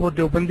اپنے آپ کو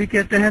دیوبندی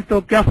کہتے ہیں، تو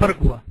کیا فرق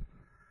ہوا؟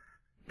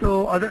 تو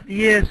حضرت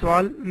یہ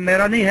سوال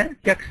میرا نہیں ہے،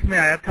 ٹیکسٹ میں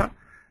آیا تھا،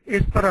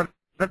 اس پر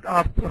حضرت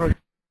آپ روشنی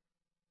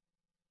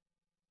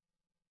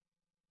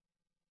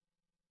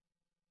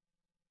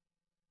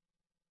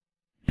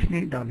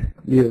ڈالیں۔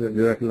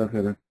 جزاک اللہ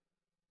خیر۔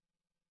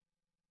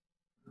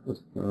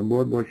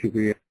 بہت بہت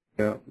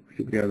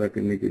شکریہ ادا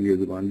کرنے کے لیے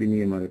زبان بھی نہیں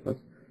ہے ہمارے پاس۔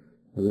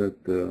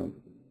 حضرت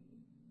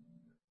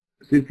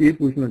صرف یہ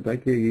پوچھنا تھا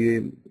کہ یہ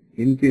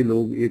ان کے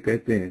لوگ یہ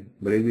کہتے ہیں،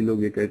 بریلوی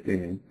لوگ یہ کہتے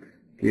ہیں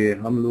کہ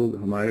ہم لوگ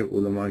ہمارے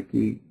علماء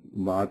کی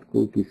بات کو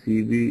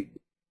کسی بھی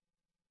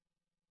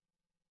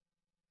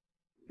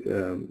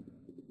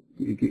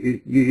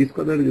اس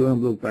قدر جو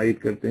ہم لوگ تائید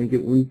کرتے ہیں کہ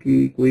ان کی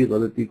کوئی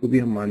غلطی کو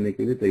بھی ہم ماننے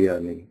کے لیے تیار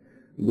نہیں،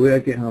 گویا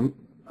کہ ہم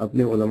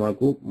اپنے علماء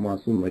کو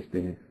معصوم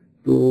سمجھتے ہیں۔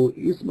 تو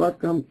اس بات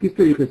کا ہم کس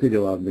طریقے سے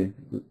جواب دیں؟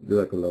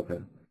 جزاک اللہ خیر۔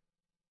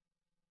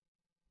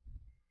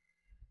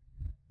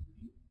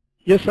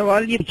 جو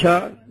سوال یہ پوچھا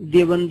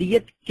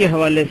دیوبندیت کے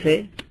حوالے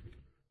سے،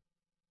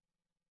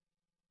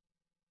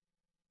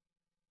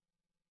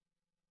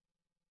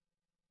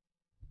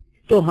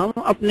 تو ہم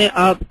اپنے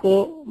آپ کو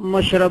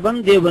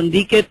مشرباً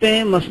دیوبندی کہتے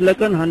ہیں،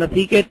 مسلکاً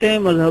حنفی کہتے ہیں،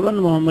 مذہباً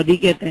محمدی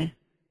کہتے ہیں۔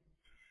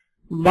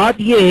 بات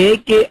یہ ہے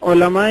کہ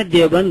علماء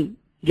دیوبند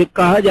جو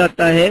کہا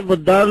جاتا ہے وہ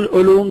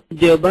دارالعلوم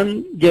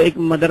دیوبند جو ایک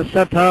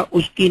مدرسہ تھا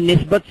اس کی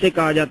نسبت سے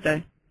کہا جاتا ہے۔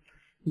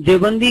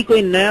 دیوبندی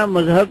کوئی نیا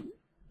مذہب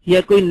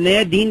یا کوئی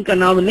نئے دین کا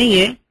نام نہیں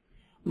ہے،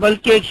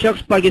 بلکہ ایک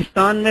شخص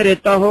پاکستان میں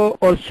رہتا ہو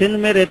اور سندھ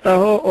میں رہتا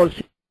ہو اور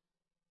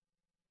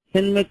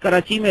سندھ میں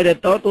کراچی میں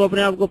رہتا ہو تو وہ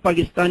اپنے آپ کو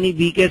پاکستانی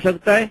بھی کہہ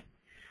سکتا ہے،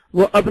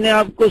 وہ اپنے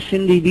آپ کو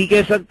سندھی بھی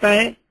کہہ سکتا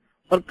ہے،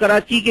 اور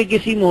کراچی کے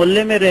کسی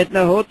محلے میں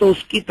رہتا ہو تو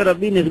اس کی طرف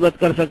بھی نسبت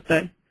کر سکتا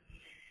ہے۔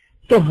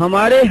 تو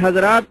ہمارے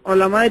حضرات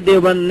علماء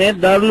دیوبند نے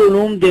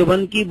دارالعلوم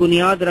دیوبند کی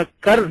بنیاد رکھ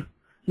کر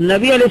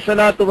نبی علیہ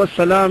الصلوۃ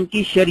والسلام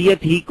کی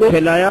شریعت ہی کو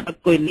پھیلایا،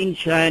 کوئی دین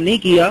شائع نہیں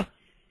کیا۔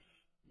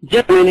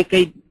 جب میں نے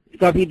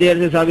کافی دیر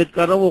سے ثابت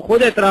کر رہا ہوں، وہ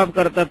خود اعتراف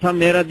کرتا تھا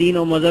میرا دین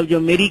و مذہب جو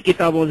میری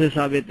کتابوں سے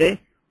ثابت ہے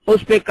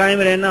اس پہ قائم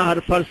رہنا ہر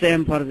فرض سے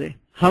اہم فرض ہے۔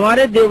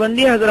 ہمارے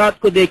دیوبندی حضرات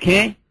کو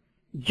دیکھیں،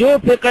 جو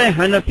فقہ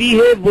حنفی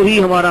ہے وہی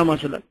ہمارا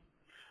مسلک،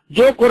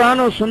 جو قرآن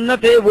و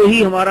سنت ہے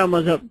وہی ہمارا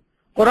مذہب،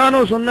 قرآن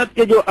و سنت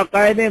کے جو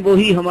عقائد ہیں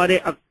وہی ہمارے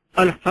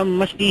ہم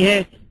مشتی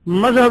ہیں،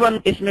 مذہباً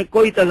اس میں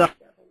کوئی تضاد۔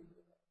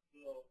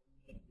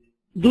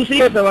 دوسری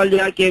سوال جو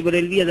ہے کہ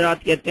بریلوی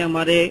حضرات کہتے ہیں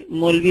ہمارے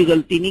مولوی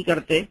غلطی نہیں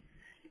کرتے،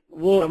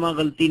 وہ ہم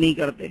غلطی نہیں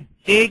کرتے،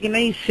 ایک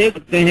نہیں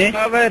سیکھتے ہیں۔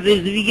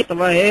 رضوی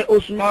ہے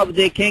اس میں آپ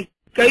دیکھیں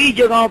کئی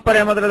جگہوں پر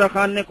احمد رضا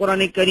خان نے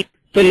قرآن کریم،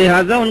 تو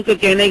لہٰذا ان کے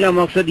کہنے کا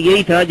مقصد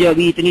یہی تھا جو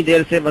ابھی اتنی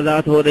دیر سے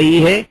وضاحت ہو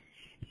رہی ہے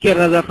کہ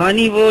رضا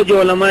خانی وہ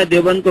جو علماء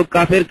دیوبند کو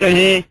کافر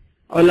کہیں،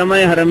 علماء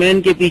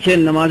حرمین کے پیچھے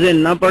نمازیں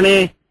نہ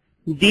پڑھیں،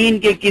 دین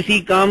کے کسی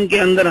کام کے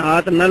اندر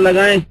ہاتھ نہ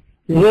لگائیں،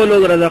 وہ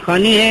لوگ رضا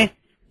خانی ہیں۔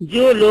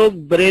 جو لوگ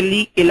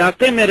بریلی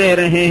علاقے میں رہ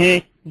رہے ہیں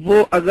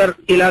وہ اگر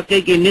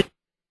علاقے کی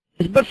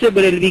نسبت سے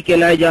بریلوی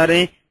کہلائے جا رہے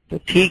ہیں تو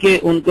ٹھیک ہے،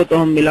 ان کو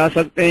تو ہم ملا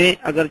سکتے ہیں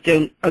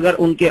اگر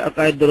ان کے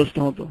عقائد درست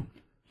ہوں تو۔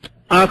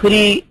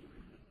 آخری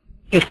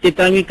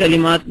اختتامی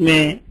کلمات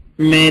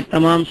میں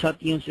تمام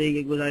ساتھیوں سے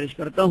یہ گزارش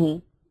کرتا ہوں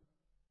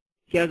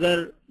کہ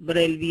اگر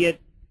بریلویت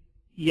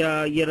یا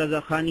یہ رضا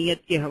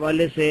خانیت کے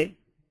حوالے سے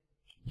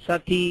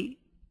ساتھی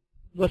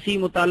وسیع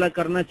مطالعہ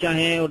کرنا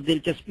چاہیں اور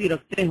دلچسپی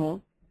رکھتے ہوں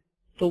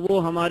تو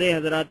وہ ہمارے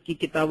حضرات کی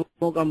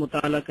کتابوں کا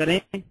مطالعہ کریں۔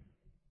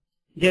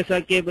 جیسا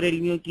کہ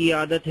بریلویوں کی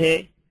عادت ہے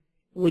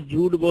وہ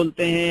جھوٹ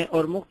بولتے ہیں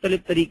اور مختلف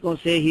طریقوں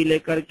سے ہی لے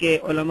کر کے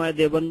علماء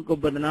دیوبند کو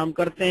بدنام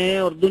کرتے ہیں،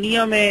 اور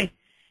دنیا میں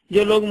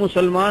جو لوگ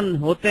مسلمان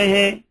ہوتے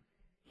ہیں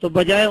تو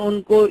بجائے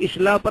ان کو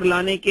اصلاح پر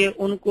لانے کے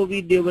ان کو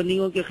بھی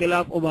دیوبندیوں کے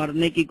خلاف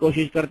ابھارنے کی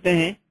کوشش کرتے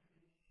ہیں۔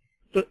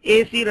 تو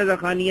ایسی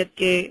رضاخانیت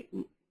کے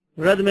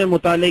رد میں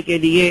مطالعے کے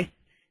لیے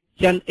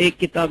چند ایک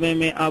کتابیں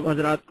میں آپ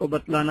حضرات کو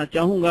بتلانا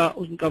چاہوں گا،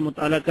 ان کا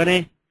مطالعہ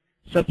کریں۔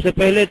 سب سے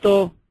پہلے تو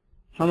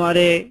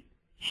ہمارے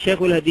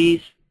شیخ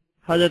الحدیث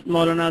حضرت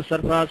مولانا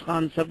سرفراز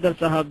خان صفدر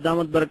صاحب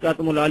دامت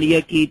برکاتہم العالیہ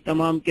کی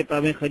تمام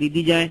کتابیں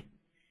خریدی جائیں۔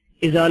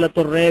 ازالت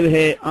الریب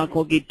ہے،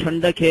 آنکھوں کی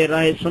ٹھنڈک ہے،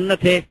 راہ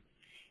سنت ہے۔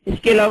 اس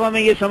کے علاوہ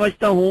میں یہ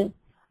سمجھتا ہوں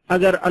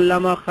اگر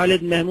علامہ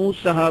خالد محمود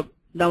صاحب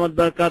دامت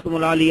برکاتہم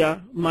العالیہ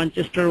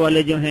مانچسٹر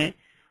والے جو ہیں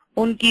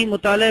ان کی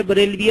مطالعہ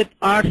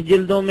بریلویت 8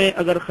 جلدوں میں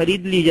اگر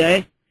خرید لی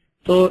جائے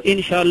تو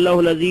انشاءاللہ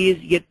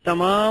العزیز یہ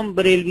تمام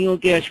بریلویوں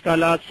کے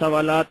اشکالات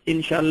سوالات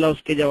انشاءاللہ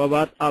اس کے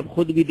جوابات آپ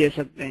خود بھی دے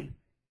سکتے ہیں۔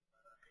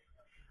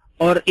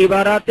 اور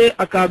عبارات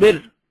اکابر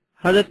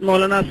حضرت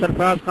مولانا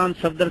سرفراز خان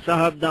صفدر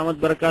صاحب دامت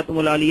برکاتہم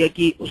العالیہ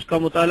کی اس کا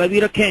مطالعہ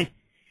بھی رکھیں،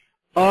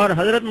 اور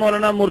حضرت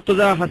مولانا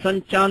مرتضی حسن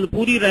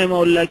چاندپوری رحمہ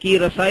اللہ کی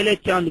رسائل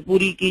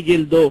چاندپوری کی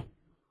جلد 2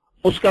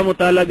 اس کا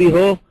مطالعہ بھی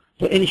ہو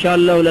تو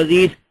انشاءاللہ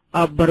العزیز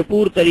آپ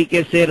بھرپور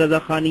طریقے سے رضا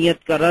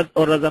خانیت کا رد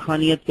اور رضا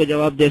خانیت کو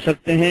جواب دے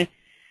سکتے ہیں۔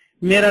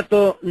 میرا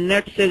تو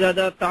نیٹ سے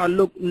زیادہ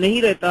تعلق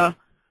نہیں رہتا،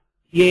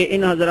 یہ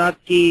ان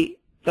حضرات کی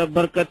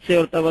برکت سے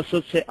اور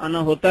توسط سے آنا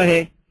ہوتا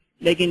ہے،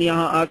 لیکن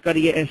یہاں آ کر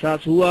یہ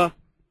احساس ہوا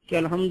کہ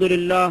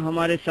الحمدللہ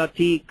ہمارے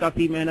ساتھی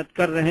کافی محنت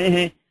کر رہے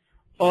ہیں،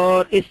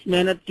 اور اس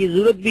محنت کی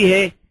ضرورت بھی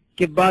ہے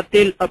کہ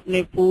باطل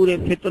اپنے پورے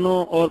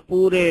فتنوں اور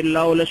پورے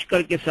لاؤ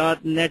لشکر کے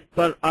ساتھ نیٹ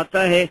پر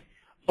آتا ہے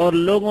اور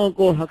لوگوں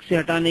کو حق سے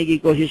ہٹانے کی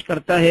کوشش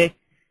کرتا ہے۔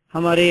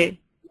 ہمارے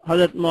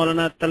حضرت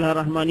مولانا طلحہ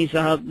رحمانی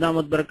صاحب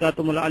دامت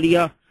برکاتہم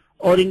العالیہ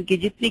اور ان کی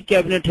جتنی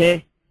کیبنٹ ہے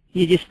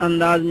یہ جس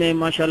انداز میں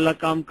ماشاءاللہ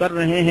کام کر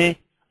رہے ہیں،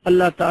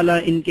 اللہ تعالیٰ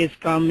ان کے اس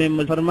کام میں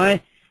مدد فرمائے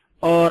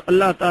اور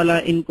اللہ تعالیٰ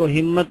ان کو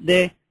ہمت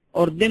دے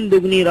اور دن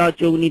دگنی رات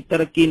چوگنی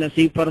ترقی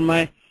نصیب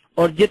فرمائے،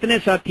 اور جتنے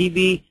ساتھی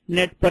بھی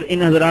نیٹ پر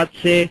ان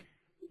حضرات سے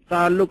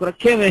تعلق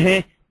رکھے ہوئے ہیں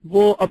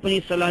وہ اپنی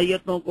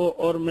صلاحیتوں کو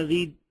اور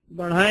مزید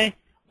بڑھائیں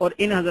اور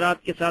ان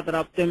حضرات کے ساتھ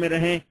رابطے میں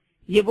رہیں۔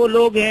 یہ وہ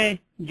لوگ ہیں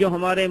جو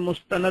ہمارے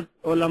مستند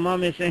علماء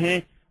میں سے ہیں،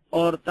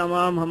 اور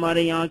تمام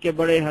ہمارے یہاں کے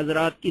بڑے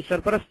حضرات کی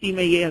سرپرستی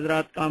میں یہ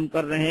حضرات کام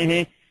کر رہے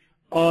ہیں،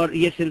 اور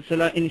یہ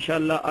سلسلہ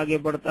انشاءاللہ آگے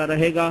بڑھتا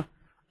رہے گا۔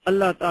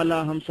 اللہ تعالی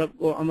ہم سب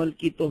کو عمل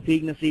کی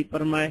توفیق نصیب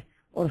فرمائے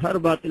اور ہر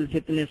باطل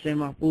فتنے سے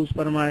محفوظ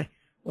فرمائے۔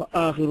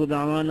 وآخر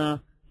دعوانا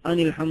ان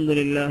الحمد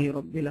للہ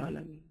رب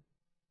العالمین۔